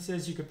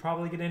businesses you could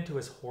probably get into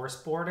is horse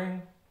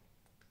boarding.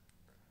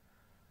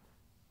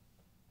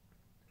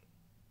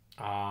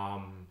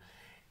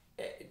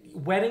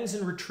 Weddings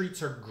and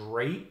retreats are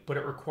great, but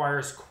it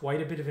requires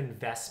quite a bit of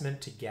investment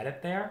to get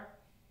it there.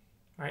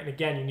 Right? And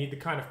again, you need the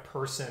kind of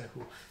person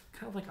who,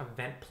 kind of like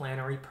event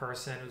planner-y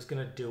person who's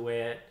going to do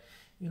it.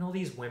 You know,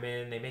 these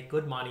women, they make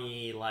good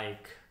money.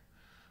 Like,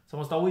 it's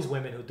almost always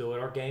women who do it,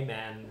 or gay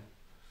men.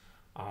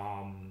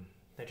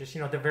 They're just,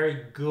 you know, they're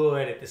very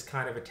good at this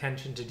kind of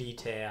attention to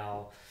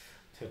detail.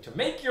 To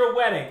make your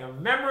wedding a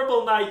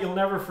memorable night you'll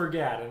never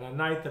forget, and a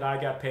night that I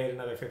got paid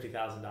another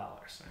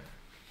 $50,000.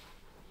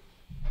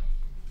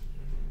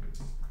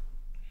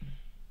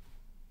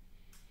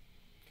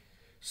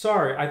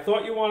 Sorry, I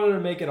thought you wanted to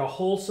make it a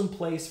wholesome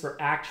place for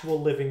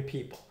actual living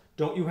people.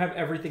 Don't you have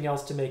everything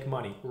else to make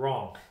money?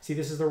 Wrong. See,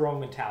 this is the wrong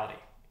mentality.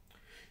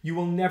 You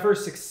will never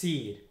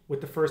succeed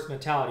with the first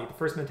mentality. The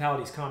first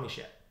mentality is commie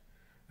shit,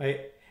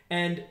 right?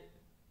 And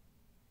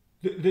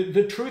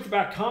the truth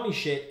about commie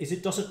shit is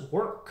it doesn't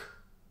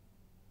work.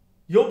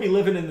 You'll be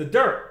living in the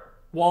dirt,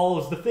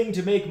 while the thing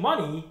to make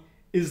money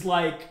is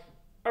like,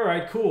 all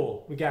right,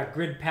 cool. We got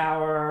grid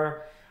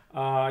power.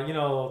 You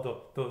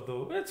know,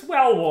 it's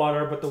well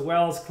water, but the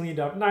well's cleaned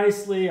up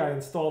nicely. I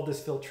installed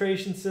this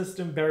filtration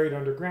system buried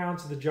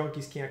underground so the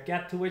junkies can't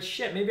get to it.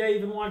 Shit, maybe I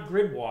even want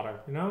grid water,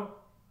 you know?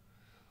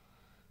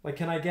 Like,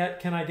 can I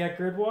get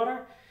grid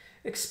water?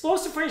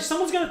 Explosive range,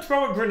 someone's gonna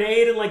throw a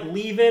grenade and like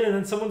leave it, and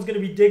then someone's gonna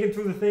be digging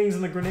through the things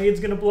and the grenade's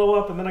gonna blow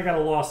up, and then I got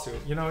a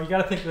lawsuit. You know, you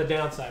gotta think of the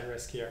downside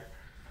risk here.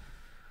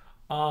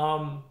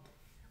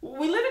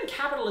 We live in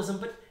capitalism,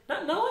 but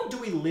not only do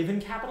we live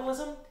in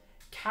capitalism,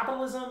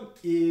 capitalism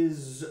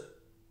is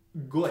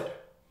good.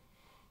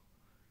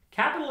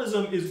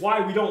 Capitalism is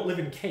why we don't live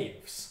in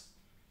caves.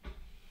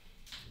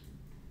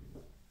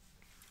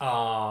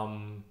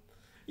 Yeah.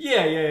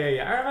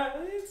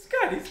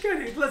 It's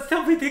good. Let's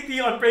tell me take the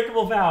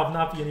unbreakable vow of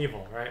not being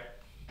evil, right?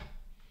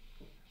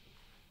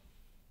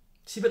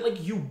 See, but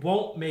like you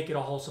won't make it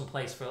a wholesome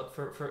place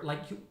for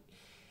like you.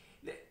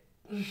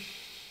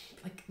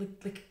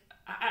 Like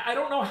I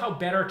don't know how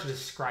better to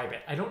describe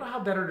it. I don't know how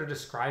better to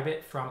describe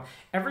it from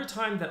every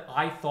time that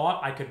I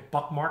thought I could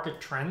buck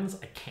market trends,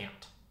 I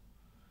can't.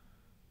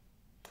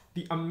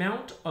 The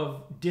amount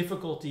of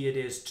difficulty it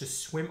is to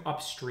swim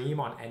upstream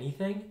on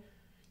anything,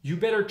 you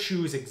better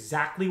choose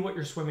exactly what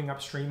you're swimming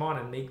upstream on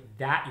and make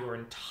that your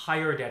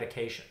entire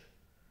dedication.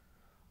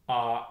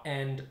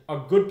 And a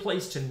good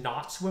place to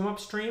not swim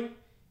upstream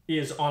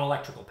is on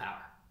electrical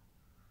power.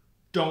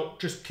 Don't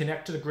just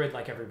connect to the grid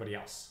like everybody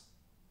else.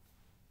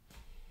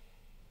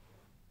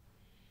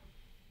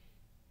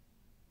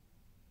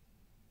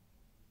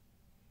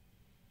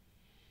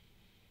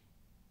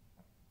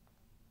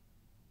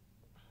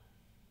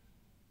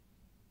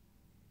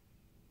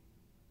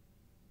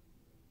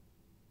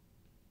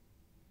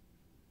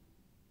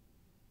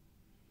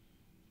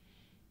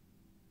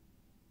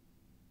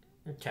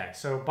 Okay,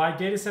 so buy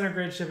data center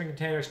grade shipping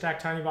containers, stack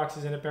tiny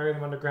boxes in it, bury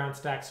them underground,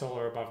 stack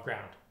solar above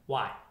ground.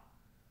 Why?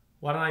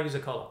 Why don't I use a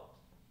colo?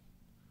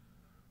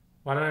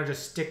 Why don't I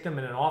just stick them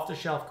in an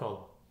off-the-shelf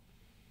colo?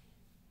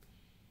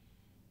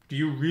 Do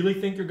you really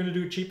think you're going to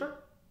do it cheaper?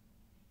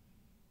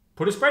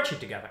 Put a spreadsheet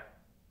together.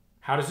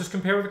 How does this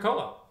compare with a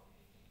colo?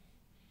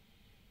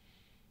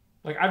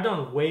 Like, I've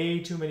done way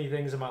too many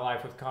things in my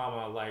life with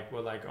comma, like,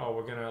 we're like, oh,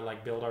 we're going to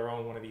like build our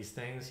own one of these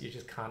things. You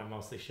just kind of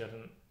mostly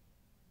shouldn't.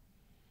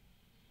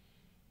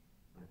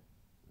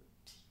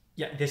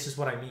 Yeah, this is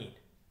what I mean.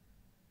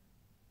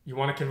 You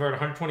want to convert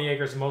 120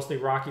 acres of mostly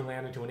rocky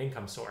land into an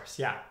income source.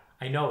 Yeah,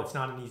 I know it's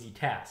not an easy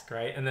task,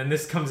 right? And then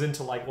this comes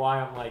into like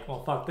why I'm like,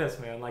 well, fuck this,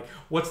 man. Like,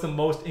 what's the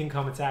most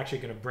income it's actually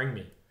going to bring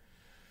me?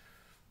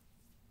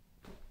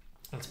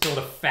 Let's build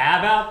a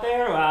fab out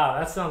there. Wow,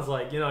 that sounds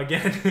like, you know,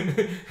 again,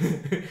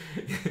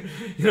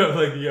 you know,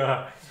 like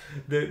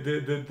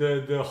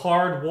the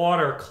hard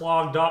water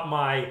clogged up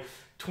my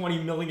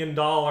 $20 million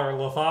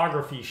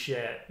lithography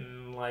shit,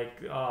 and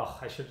like, oh,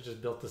 I should have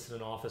just built this in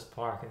an office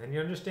park. And then you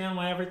understand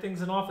why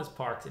everything's in office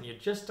parks, and you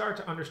just start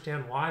to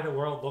understand why the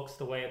world looks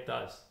the way it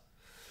does.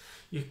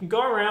 You can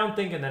go around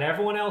thinking that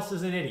everyone else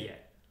is an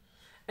idiot,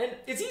 and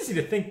it's easy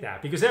to think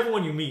that because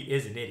everyone you meet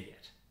is an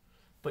idiot.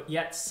 But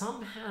yet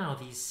somehow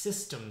these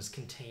systems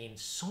contain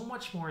so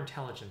much more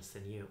intelligence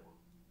than you.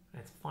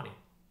 And it's funny.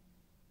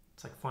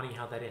 It's like funny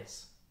how that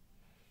is.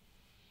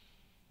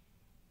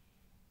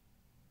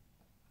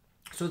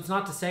 So it's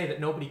not to say that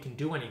nobody can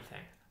do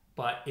anything,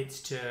 but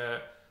it's to,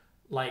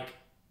 like,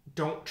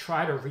 don't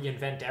try to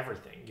reinvent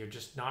everything. You're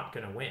just not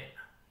going to win.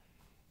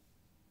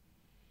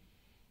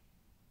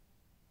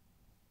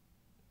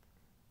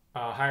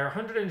 Hire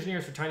 100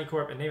 engineers for Tiny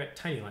Corp and name it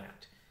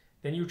Tinyland.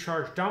 Then you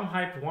charge dumb,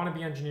 hyped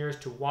wannabe engineers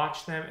to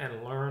watch them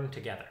and learn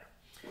together.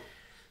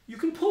 You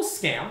can pull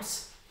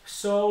scams.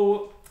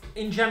 So,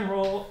 in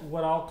general,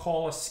 what I'll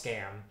call a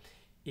scam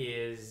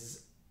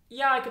is,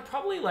 yeah, I could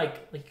probably,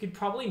 you could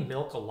probably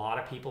milk a lot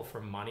of people for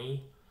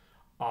money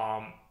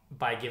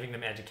by giving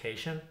them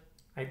education.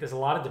 Right? There's a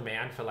lot of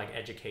demand for, like,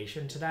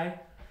 education today.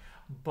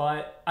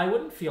 But I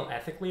wouldn't feel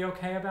ethically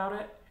okay about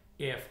it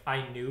if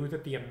I knew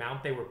that the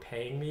amount they were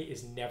paying me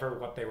is never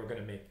what they were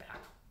going to make back.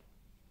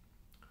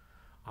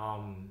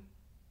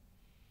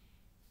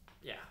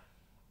 Yeah,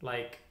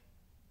 like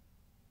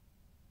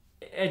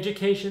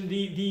education,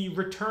 the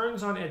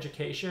returns on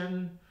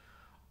education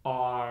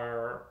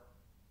are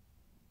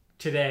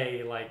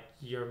today, like,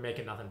 you're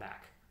making nothing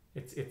back.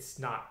 It's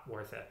not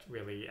worth it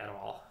really at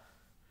all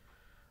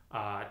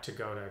to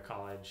go to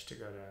college, to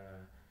do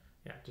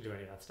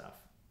any of that stuff.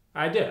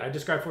 I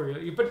described 4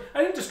 years, but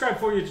I didn't describe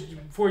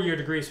 4-year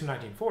degrees from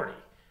 1940.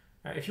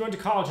 If you went to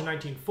college in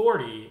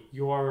 1940,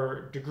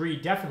 your degree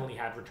definitely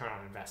had return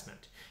on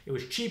investment. It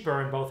was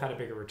cheaper and both had a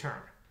bigger return.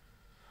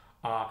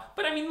 But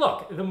I mean,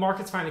 look, the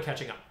market's finally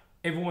catching up.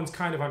 Everyone's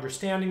kind of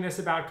understanding this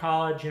about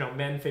college. You know,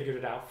 men figured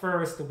it out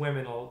first. The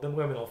women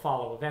will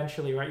follow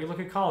eventually, right? You look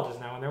at colleges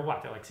now, and they're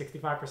what? They're like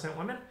 65%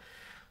 women.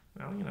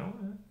 Well, you know,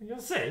 you'll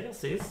see.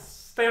 It's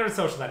standard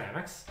social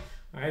dynamics,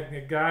 right?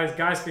 The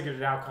guys figured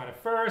it out kind of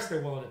first.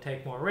 They're willing to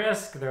take more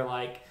risk. They're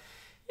like,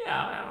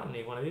 yeah, I don't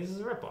need one of these as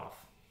a ripoff.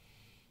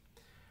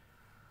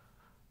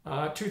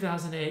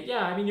 2008,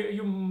 yeah, I mean,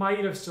 you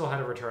might have still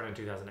had a return in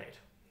 2008.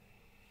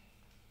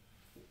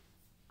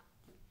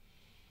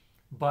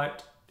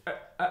 But,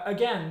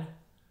 again,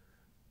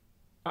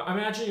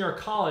 imagine you're at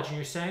college and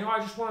you're saying, oh, I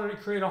just wanted to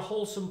create a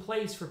wholesome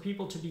place for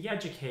people to be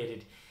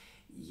educated.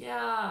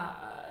 Yeah,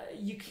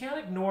 you can't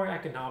ignore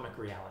economic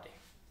reality.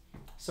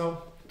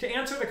 So, to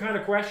answer the kind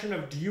of question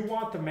of, do you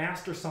want the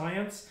master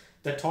science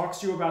that talks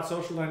to you about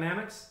social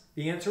dynamics?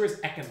 The answer is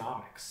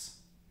economics.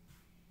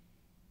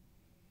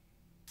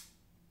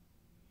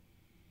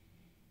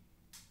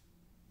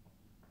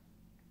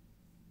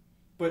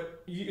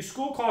 But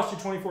school cost you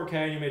 $24K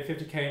and you made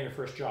 $50K in your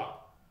first job.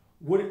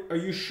 Are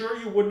you sure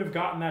you wouldn't have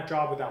gotten that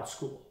job without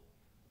school?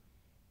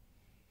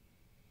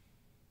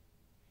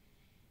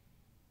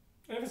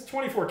 And if it's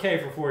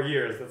 $24K for 4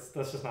 years,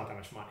 that's just not that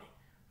much money.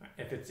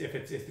 If it's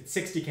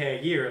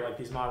 $60K a year, like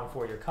these modern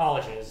 4-year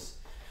colleges,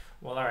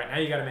 well, all right, now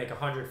you got to make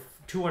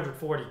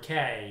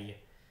 $240K,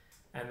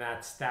 and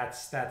that's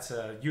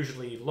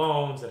usually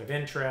loans that have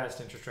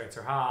interest rates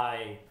are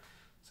high,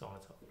 so on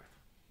and so forth.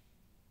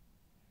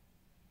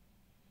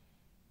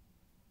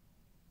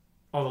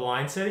 Oh, the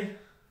Line City?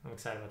 I'm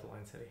excited about the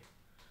Line City.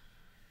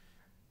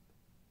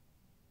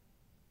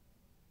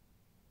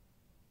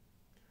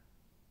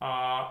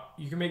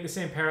 You can make the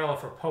same parallel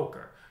for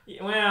poker.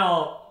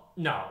 Well,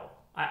 no.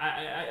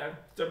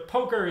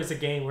 Poker is a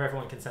game where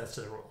everyone consents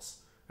to the rules.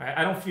 Right?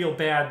 I don't feel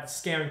bad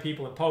scamming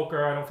people in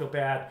poker. I don't feel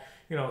bad,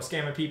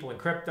 scamming people in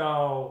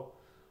crypto.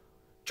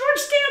 George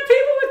scammed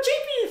people with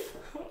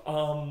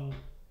GPs.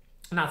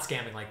 Not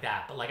scamming like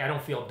that, but like I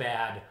don't feel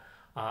bad.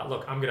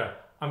 Look, I'm gonna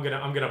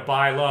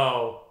buy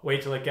low,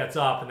 wait till it gets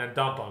up, and then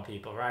dump on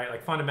people, right?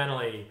 Like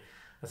fundamentally,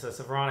 that's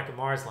a Veronica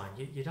Mars line.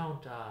 You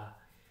don't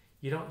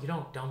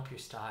dump your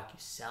stock, you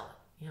sell it.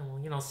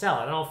 Sell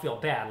it. I don't feel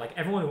bad. Like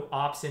everyone who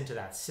opts into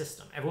that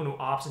system, everyone who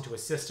opts into a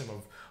system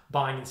of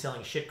buying and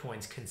selling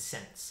shitcoins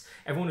consents.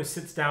 Everyone who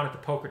sits down at the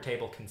poker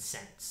table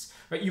consents,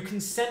 right? You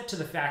consent to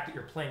the fact that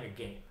you're playing a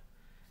game,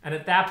 and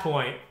at that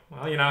point,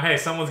 well, hey,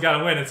 someone's got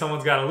to win and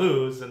someone's got to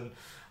lose, and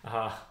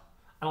I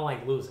don't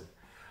like losing.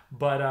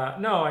 But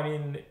no, I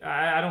mean,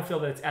 I don't feel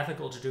that it's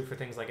ethical to do for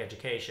things like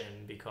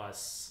education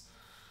because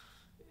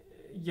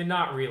you're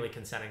not really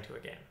consenting to a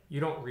game. You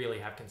don't really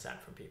have consent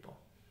from people.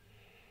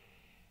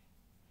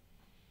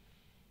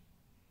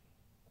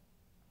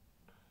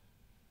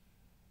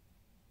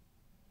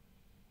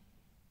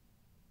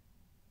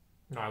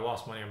 No, I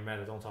lost money on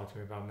Meta. Don't talk to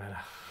me about Meta.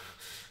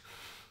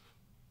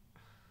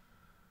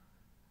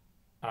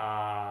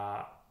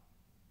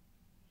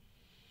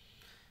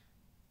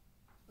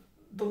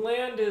 The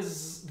land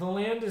is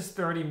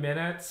 30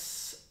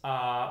 minutes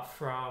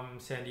from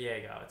San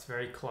Diego. It's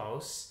very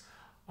close.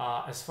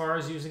 As far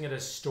as using it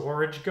as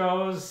storage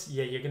goes,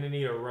 yeah, you're gonna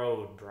need a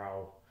road,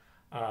 bro.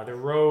 The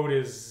road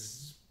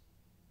is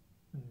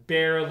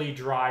barely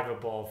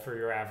drivable for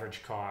your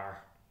average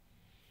car.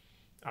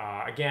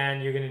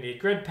 Again, you're gonna need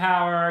grid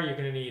power. You're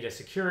gonna need a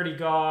security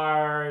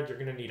guard. You're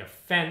gonna need a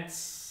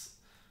fence.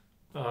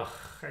 Ugh,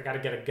 I gotta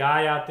get a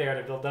guy out there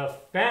to build a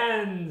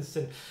fence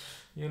and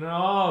You know,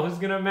 oh, who's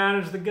gonna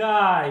manage the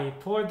guy? He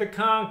poured the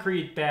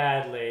concrete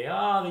badly.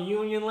 Oh, the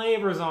union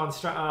labor's on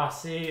strike. Oh,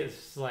 see,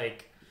 it's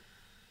like,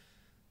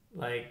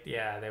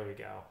 yeah, there we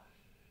go.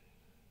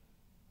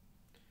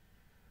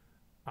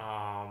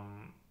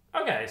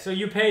 Okay, so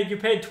you paid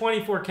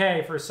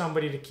 24K for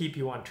somebody to keep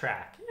you on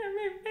track.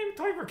 Yeah, maybe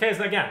 24K is,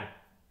 again,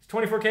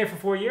 24K for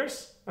 4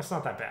 years. That's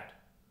not that bad,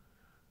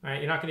 right?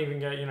 You're not gonna even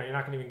get, you're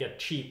not gonna even get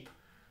cheap.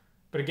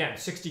 But again,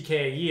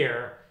 60K a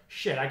year.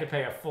 Shit, I could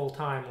pay a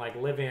full-time, like,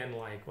 live-in,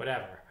 like,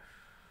 whatever.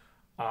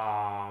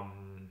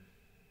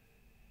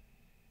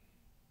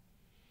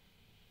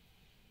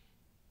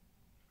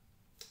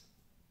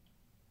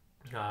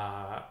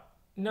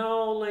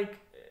 No, like,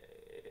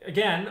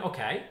 again,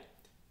 okay.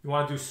 You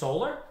want to do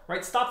solar,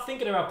 right? Stop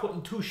thinking about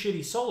putting 2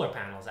 shitty solar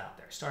panels out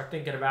there. Start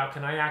thinking about,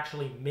 can I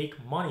actually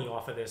make money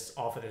off of this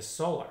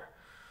solar?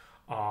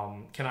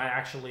 Can I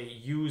actually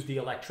use the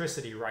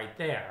electricity right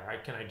there,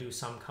 right? Can I do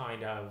some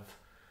kind of,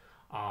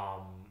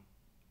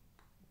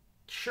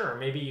 sure,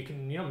 maybe you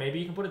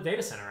can put a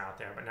data center out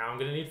there, but now I'm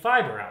going to need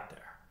fiber out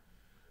there.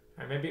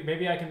 Right?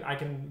 Maybe I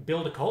can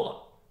build a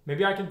colo.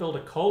 Maybe I can build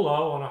a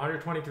colo on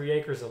 123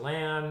 acres of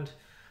land.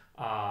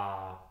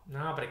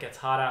 No, but it gets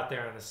hot out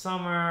there in the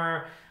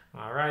summer.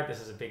 All right, this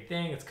is a big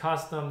thing. It's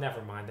custom.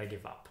 Never mind, I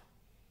give up.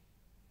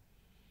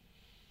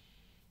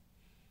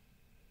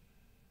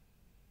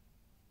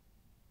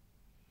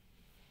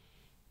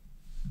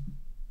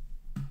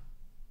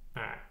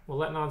 All right, we'll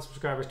let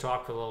non-subscribers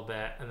talk for a little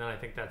bit, and then I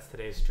think that's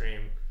today's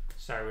stream.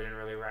 Sorry, we didn't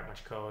really write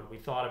much code. We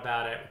thought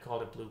about it. We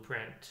called it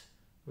Blueprint.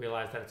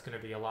 Realized that it's going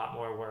to be a lot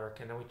more work,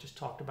 and then we just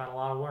talked about a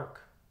lot of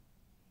work.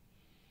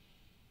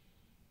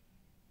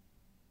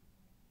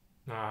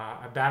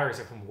 Batteries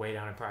have come way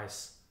down in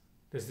price.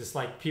 There's this,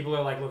 like, people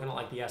are, like, looking at,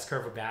 like, the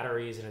S-curve of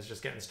batteries, and it's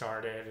just getting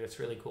started. It's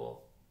really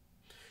cool.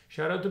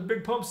 Shout out to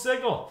Big Pump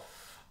Signal.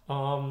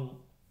 10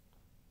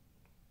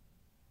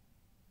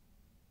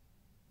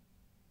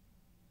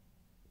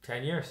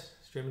 years.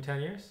 Streaming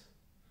 10 years?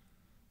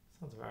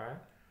 Sounds about right.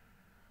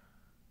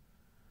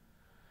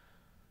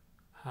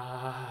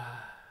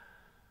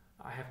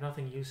 I have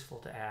nothing useful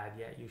to add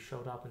yet. You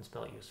showed up and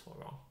spelled useful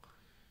wrong.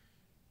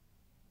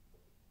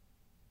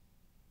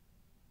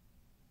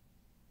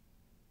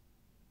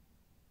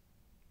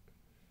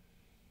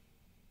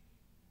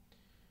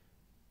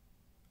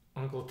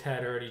 Uncle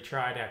Ted already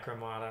tried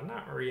Ecromata.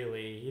 Not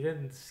really. He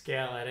didn't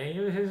scale it. He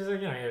was he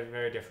had a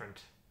very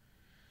different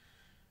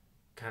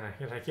kind of,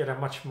 he had a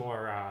much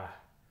more, I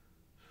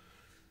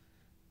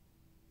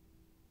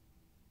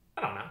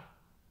don't know,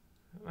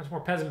 much more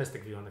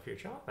pessimistic view on the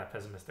future. I'm not that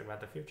pessimistic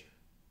about the future.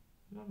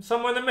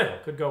 Somewhere in the middle.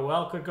 Could go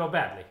well, could go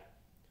badly.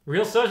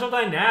 Real social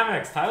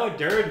dynamics. Tyler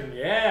Durden,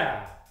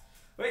 yeah.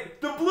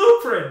 Wait, the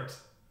blueprint.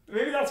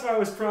 Maybe that's why I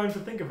was trying to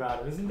think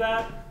about it. Isn't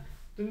that?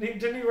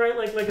 Didn't he write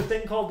like a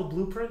thing called the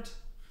blueprint?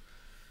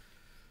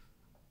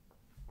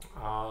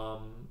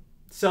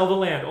 Sell the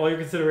land. All your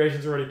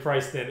considerations are already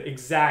priced in.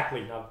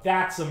 Exactly. Now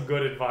that's some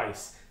good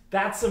advice.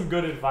 That's some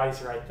good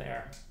advice right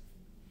there.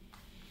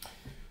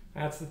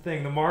 That's the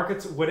thing. The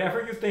market's,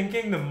 whatever you're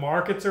thinking, the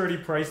market's already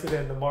priced it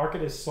in. The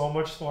market is so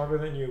much smarter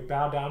than you.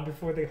 Bow down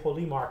before the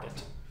holy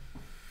market.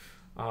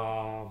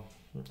 Yeah.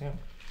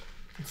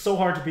 It's so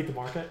hard to beat the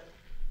market.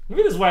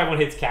 Maybe this is why everyone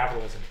hates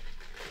capitalism.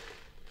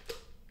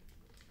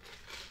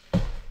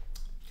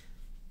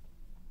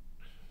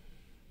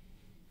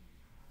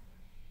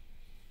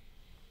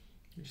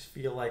 You just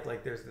feel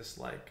like there's this,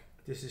 like,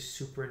 this is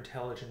super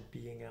intelligent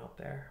being out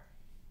there.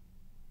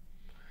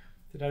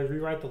 Did I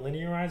rewrite the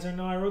linearizer?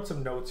 No, I wrote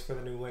some notes for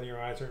the new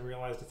linearizer and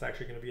realized it's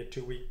actually going to be a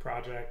 2-week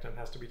project and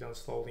has to be done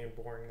slowly and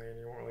boringly, and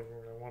you won't really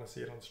want to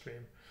see it on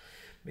stream.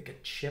 Make a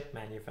chip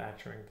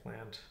manufacturing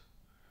plant.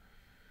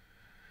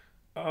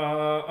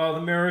 Oh,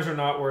 the mirrors are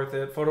not worth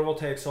it.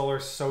 Photovoltaic solar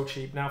is so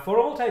cheap. Now,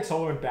 photovoltaic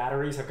solar and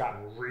batteries have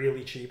gotten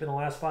really cheap in the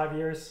last 5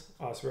 years.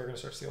 So we're going to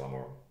start to see a lot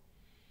more.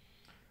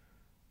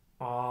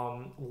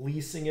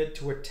 Leasing it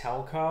to a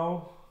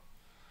telco.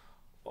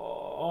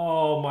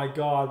 Oh my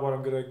God, what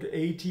I'm gonna,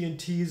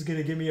 AT&T is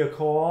gonna give me a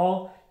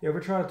call. You ever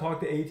try to talk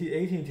to AT&T?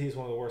 AT&T is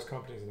one of the worst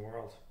companies in the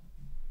world.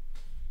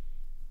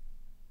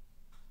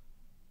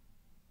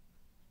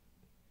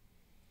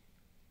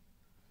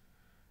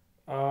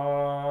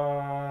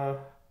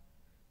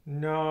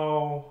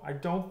 No, I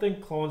don't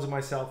think Clones of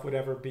Myself would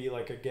ever be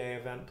like a gay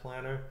event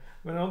planner.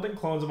 I mean, I don't think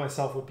Clones of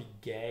Myself would be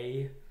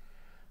gay.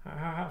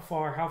 How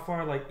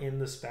far like in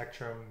the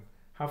spectrum,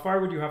 how far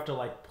would you have to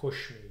like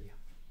push me?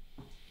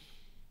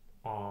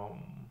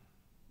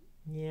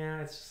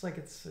 Yeah, it's just like,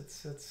 it's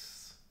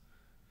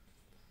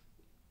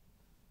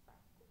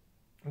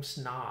I'm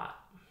just not.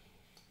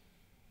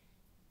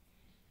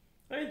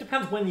 I mean, it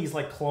depends when these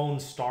like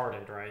clones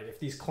started, right? If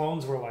these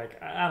clones were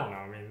like, I don't know,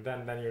 I mean,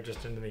 then you're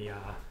just in the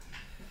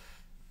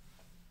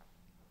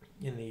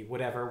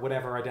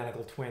whatever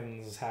identical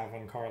twins have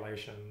on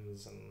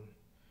correlations, and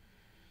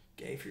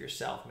gay for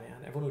yourself,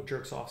 man. Everyone who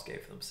jerks off is gay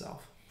for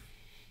themselves.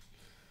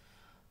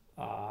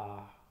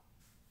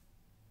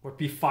 Would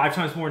be 5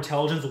 times more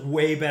intelligence,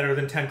 way better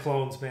than 10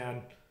 clones,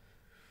 man.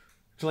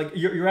 So like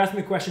you're asking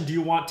me the question, do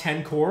you want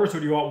 10 cores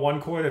or do you want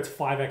one core that's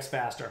 5x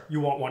faster?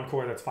 You want one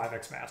core that's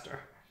 5x faster.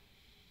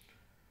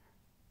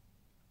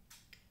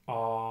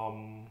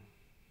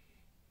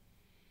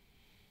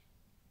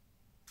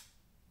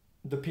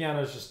 The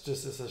piano is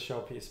just as a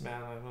showpiece,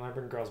 man. When I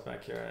bring girls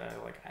back here, I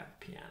have a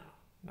piano.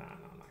 No, I'm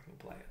not gonna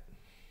play it.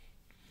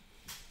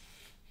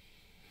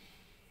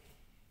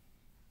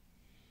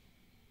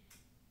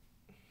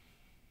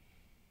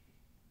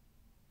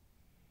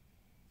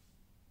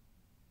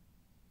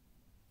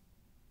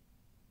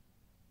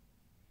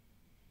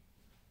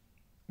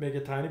 Make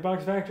a tiny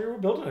box factory? We're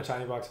building a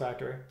tiny box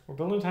factory. We're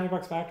building a tiny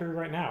box factory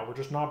right now. We're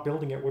just not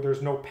building it where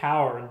there's no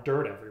power and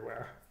dirt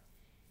everywhere.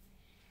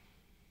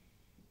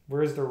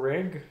 Where's the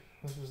rig?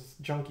 This was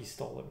Junkie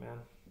stole it, man.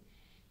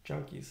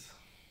 Junkies.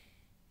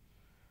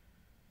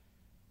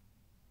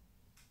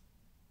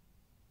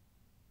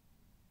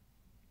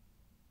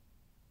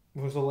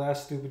 What was the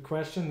last stupid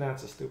question?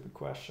 That's a stupid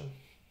question.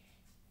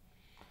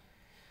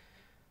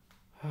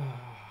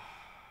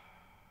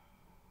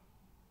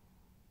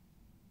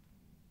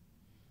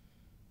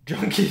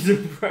 Junkies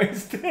are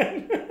priced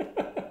in.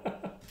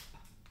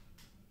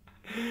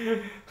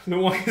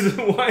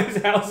 Why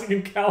is housing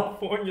in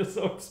California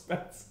so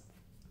expensive?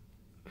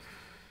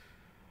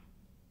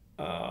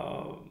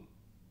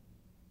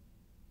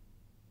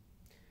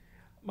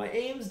 My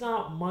aim's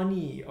not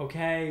money,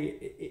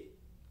 okay?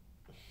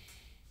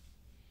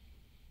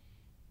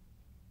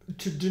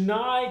 To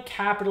deny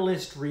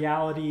capitalist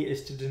reality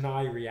is to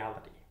deny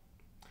reality.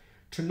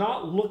 To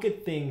not look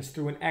at things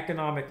through an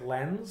economic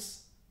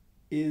lens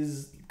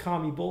is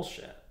commie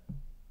bullshit.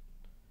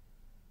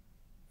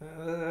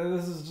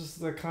 This is just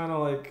the kind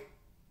of like...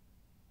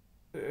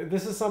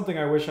 This is something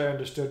I wish I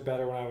understood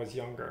better when I was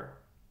younger.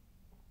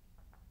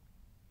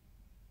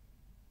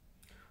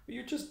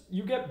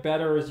 You get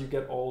better as you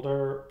get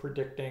older,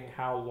 predicting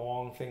how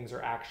long things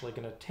are actually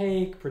going to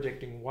take,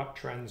 predicting what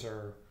trends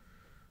are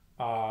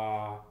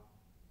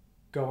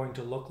going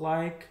to look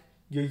like.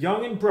 You're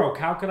young and broke.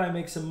 How could I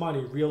make some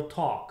money? Real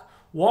talk.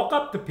 Walk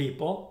up to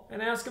people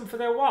and ask them for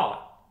their wallet.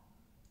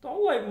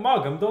 Don't like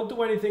mug them. Don't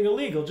do anything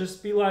illegal.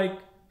 Just be like,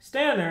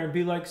 stand there and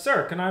be like,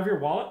 sir, can I have your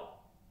wallet?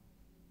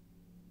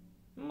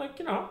 I'm like,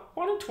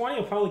 1 in 20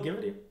 will probably give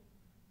it to you.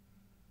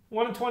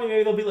 1 in 20,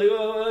 maybe they'll be like,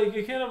 oh,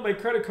 you can't have my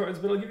credit cards,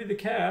 but I'll give you the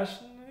cash.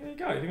 And there you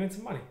go. You made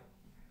some money.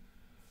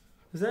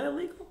 Is that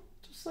illegal?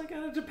 Just like,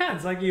 it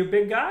depends. Like, you a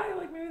big guy?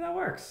 Like, maybe that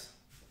works.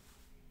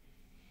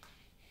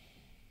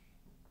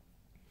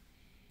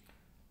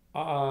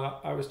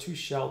 I was too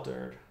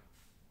sheltered.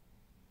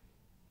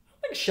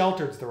 I don't think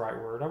sheltered's the right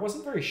word. I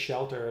wasn't very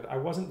sheltered. I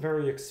wasn't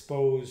very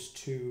exposed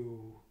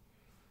to...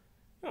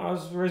 I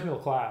was raised middle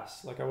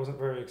class. Like, I wasn't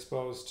very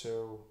exposed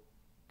to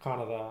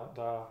kind of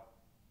the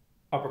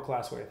upper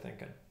class way of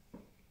thinking.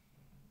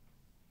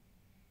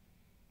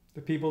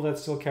 The people that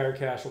still carry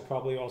cash will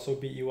probably also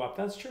beat you up.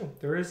 That's true.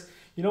 There is...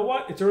 You know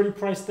what? It's already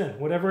priced in.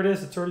 Whatever it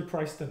is, it's already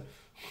priced in.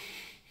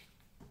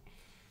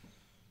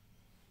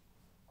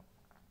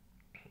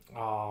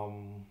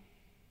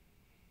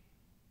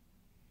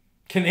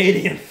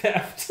 Canadian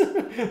theft.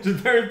 Just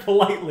very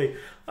politely.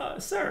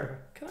 Sir,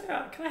 can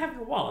I have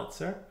your wallet,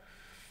 sir?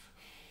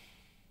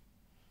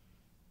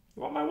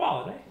 You want my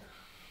wallet, eh?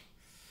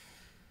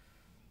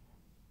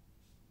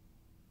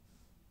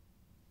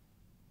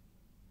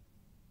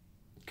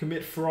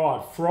 Commit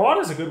fraud. Fraud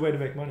is a good way to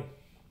make money.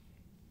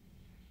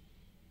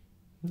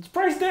 It's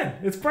priced in.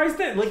 It's priced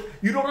in. Like,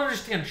 you don't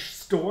understand.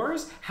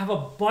 Stores have a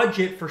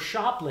budget for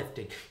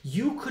shoplifting.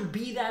 You could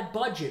be that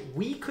budget.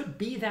 We could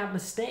be that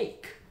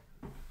mistake.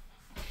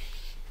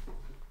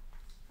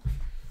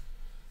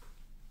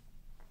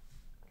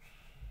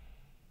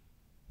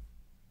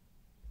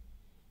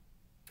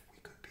 We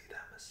could be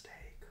that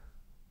mistake.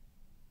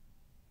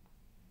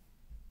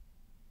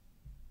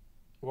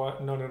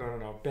 What?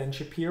 No. Ben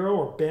Shapiro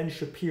or Ben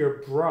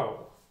Shapiro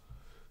Bro?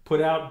 Put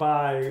out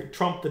by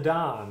Trump the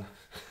Don.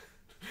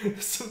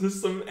 There's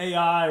some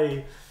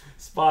AI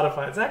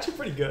Spotify. It's actually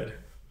pretty good.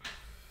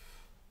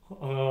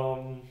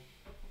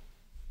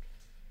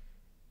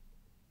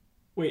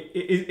 Wait,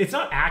 it's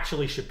not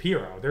actually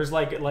Shapiro. There's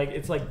like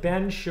it's like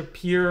Ben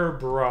Shapiro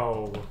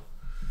Bro.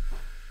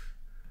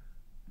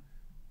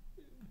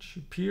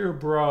 Shapiro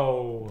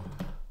Bro.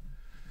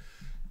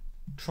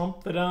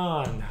 Trump the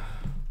Don.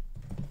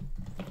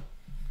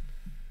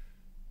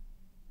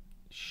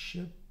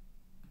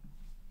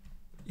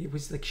 It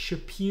was like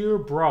Shapiro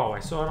Bro. I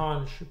saw it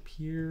on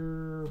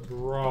Shapiro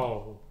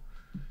Bro.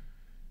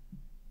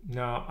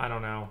 No, I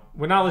don't know.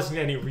 We're not listening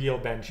to any real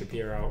Ben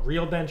Shapiro.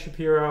 Real Ben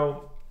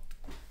Shapiro,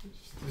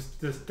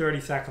 just 30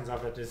 seconds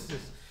of it.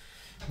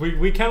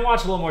 We can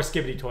watch a little more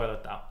Skibidi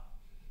Toilet, though.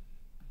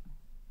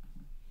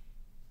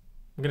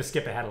 I'm going to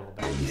skip ahead a little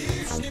bit.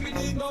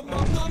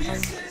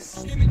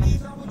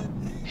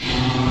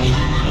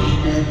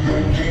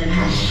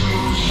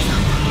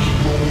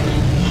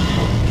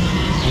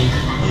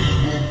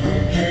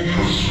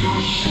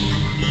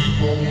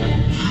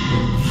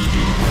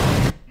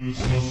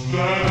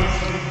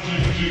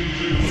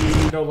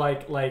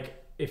 Like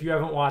if you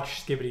haven't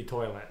watched Skibidi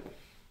Toilet,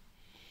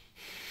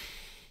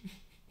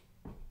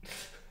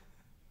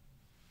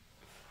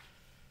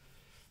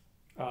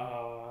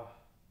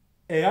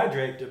 AI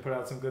Drake did put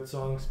out some good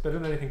songs. Better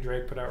than anything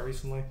Drake put out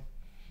recently.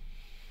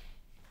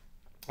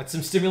 That's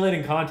some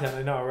stimulating content,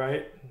 I know,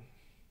 right?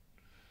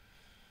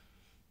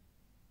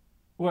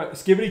 What,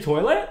 Skibidi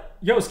Toilet?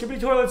 Yo, Skibidi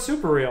Toilet's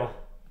super real.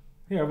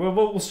 Yeah,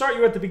 we'll start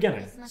you at the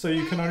beginning so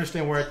you can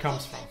understand where it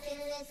comes from.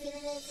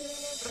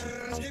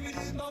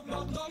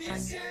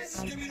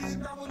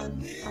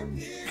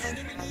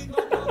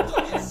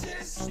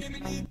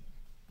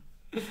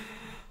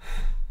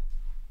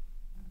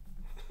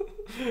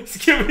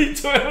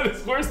 Skibidi Toilet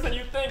is worse than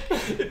you think.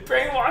 It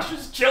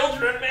brainwashes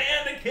children,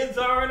 man. The kids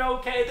aren't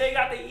okay. They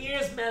got their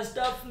ears messed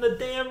up from the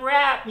damn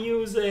rap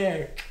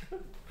music.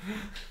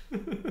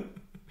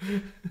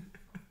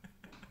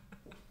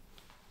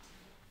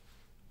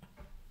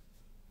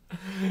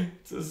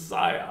 It's a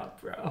psyop,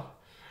 bro.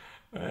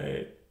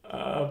 Right.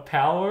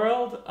 Pal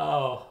World?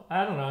 Oh,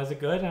 I don't know. Is it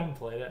good? I haven't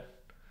played it.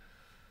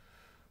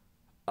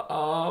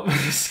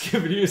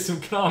 Skibidi is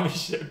some Konami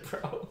shit,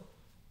 bro.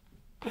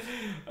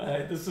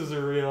 Alright, this is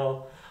a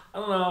real... I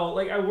don't know,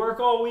 like I work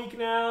all week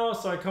now,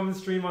 so I come and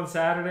stream on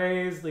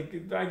Saturdays. Like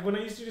when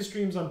I used to do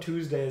streams on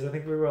Tuesdays, I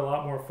think we were a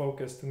lot more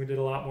focused and we did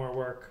a lot more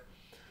work.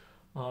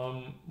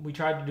 We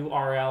tried to do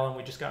RL and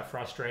we just got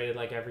frustrated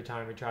like every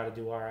time we try to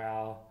do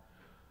RL.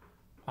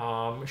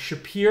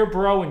 Shapir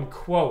bro in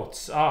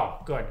quotes.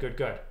 Oh, good.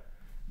 Good,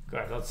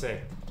 let's see.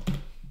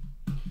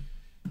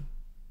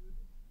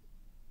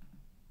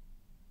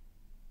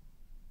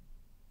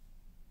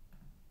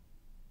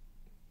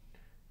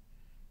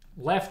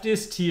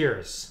 Leftist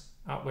tears.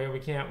 Oh wait, we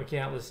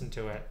can't listen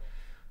to it.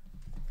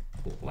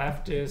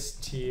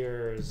 Leftist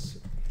tears.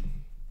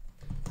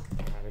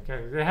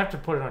 They have to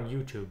put it on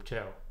YouTube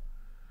too.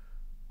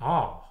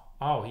 Oh,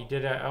 he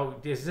did a. Oh,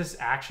 is this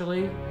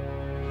actually?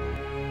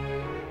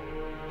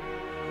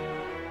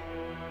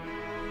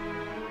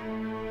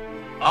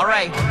 All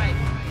right,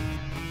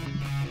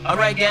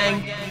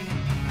 gang.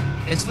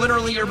 It's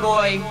literally your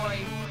boy,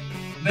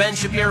 Ben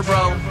Shapir,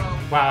 bro.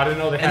 Wow, I didn't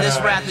know they had. And this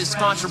rap is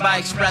sponsored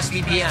by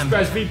ExpressVPN.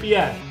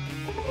 ExpressVPN.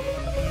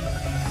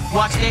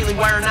 Watch Daily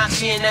Wire, not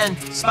CNN.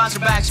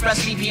 Sponsored by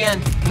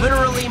ExpressVPN.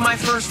 Literally, my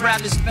first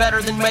rap is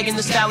better than Megan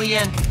Thee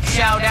Stallion.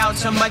 Shout out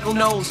to Michael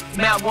Knowles,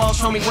 Matt Walsh,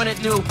 show me what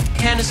it do.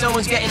 Candace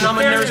Owens getting on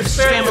my nerves with his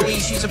family.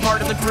 She's a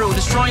part of the crew.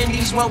 Destroying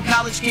these woke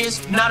college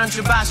kids, not on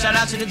Shabbat. Shout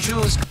out to the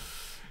Jews.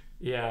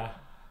 Yeah.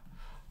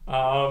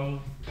 No,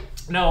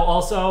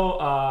 also,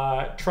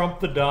 Trump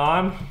the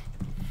Don.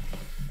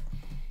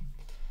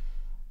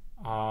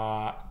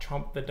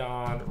 Trump the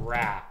Don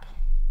rap.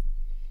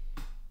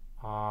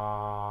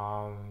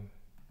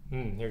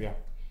 Here we go.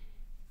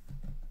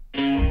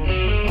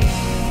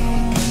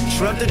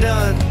 Trump the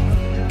Don.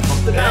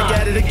 Back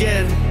at it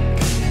again.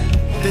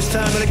 This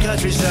time in the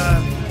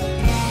countryside.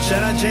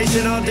 Shout out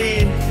Jason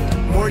Aldean,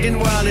 Morgan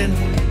Wallen,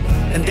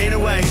 and Dana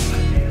White.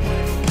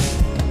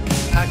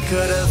 I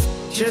could have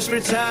just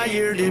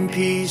retired in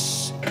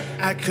peace.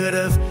 I could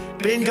have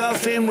been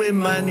golfing with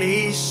my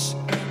niece.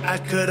 I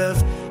could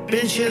have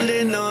been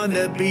chilling on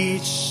the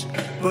beach.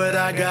 But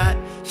I got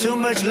too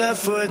much love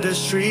for the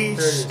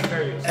streets.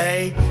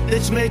 Hey,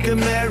 let's make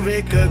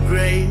America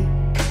great.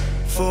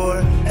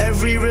 For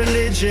every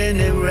religion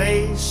and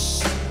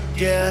race.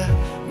 Yeah,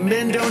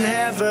 men don't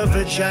have a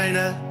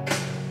vagina.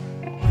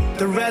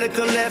 The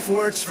radical left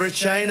works for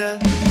China.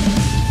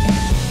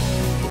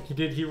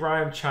 He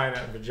rhymed China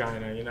and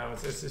vagina, you know,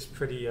 it's just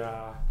pretty,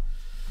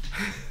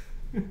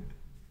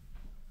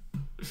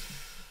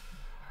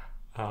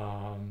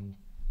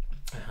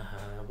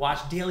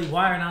 watch Daily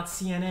Wire, not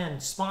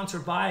CNN,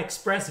 sponsored by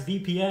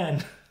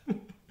ExpressVPN.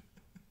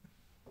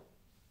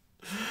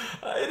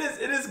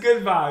 It is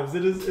good vibes.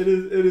 It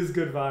is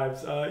good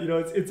vibes. You know,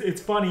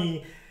 it's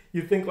funny.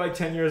 You think like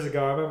 10 years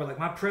ago, I remember like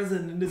my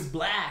president is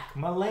black,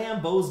 my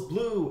Lambo's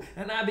blue,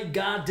 and I'd be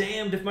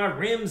goddamned if my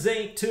rims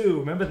ain't too.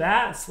 Remember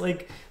that? It's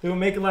like they were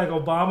making like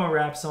Obama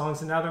rap songs,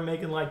 and now they're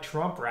making like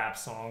Trump rap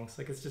songs.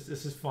 Like it's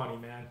just funny,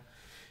 man.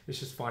 It's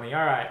just funny.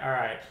 All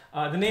right.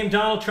 The name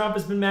Donald Trump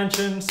has been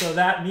mentioned, so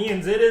that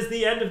means it is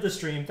the end of the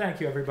stream.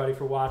 Thank you everybody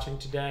for watching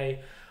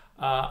today.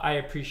 I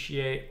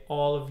appreciate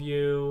all of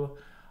you,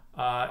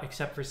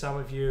 except for some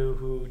of you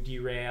who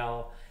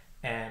derail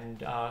and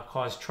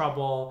cause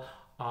trouble.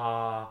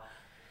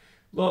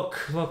 Look,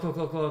 don't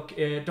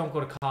go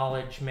to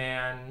college,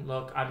 man.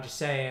 Look, I'm just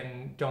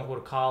saying, don't go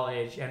to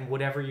college, and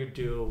whatever you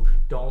do,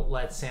 don't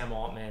let Sam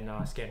Altman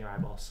scan your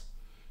eyeballs.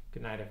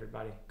 Good night,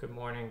 everybody. Good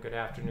morning, good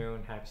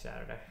afternoon, happy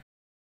Saturday.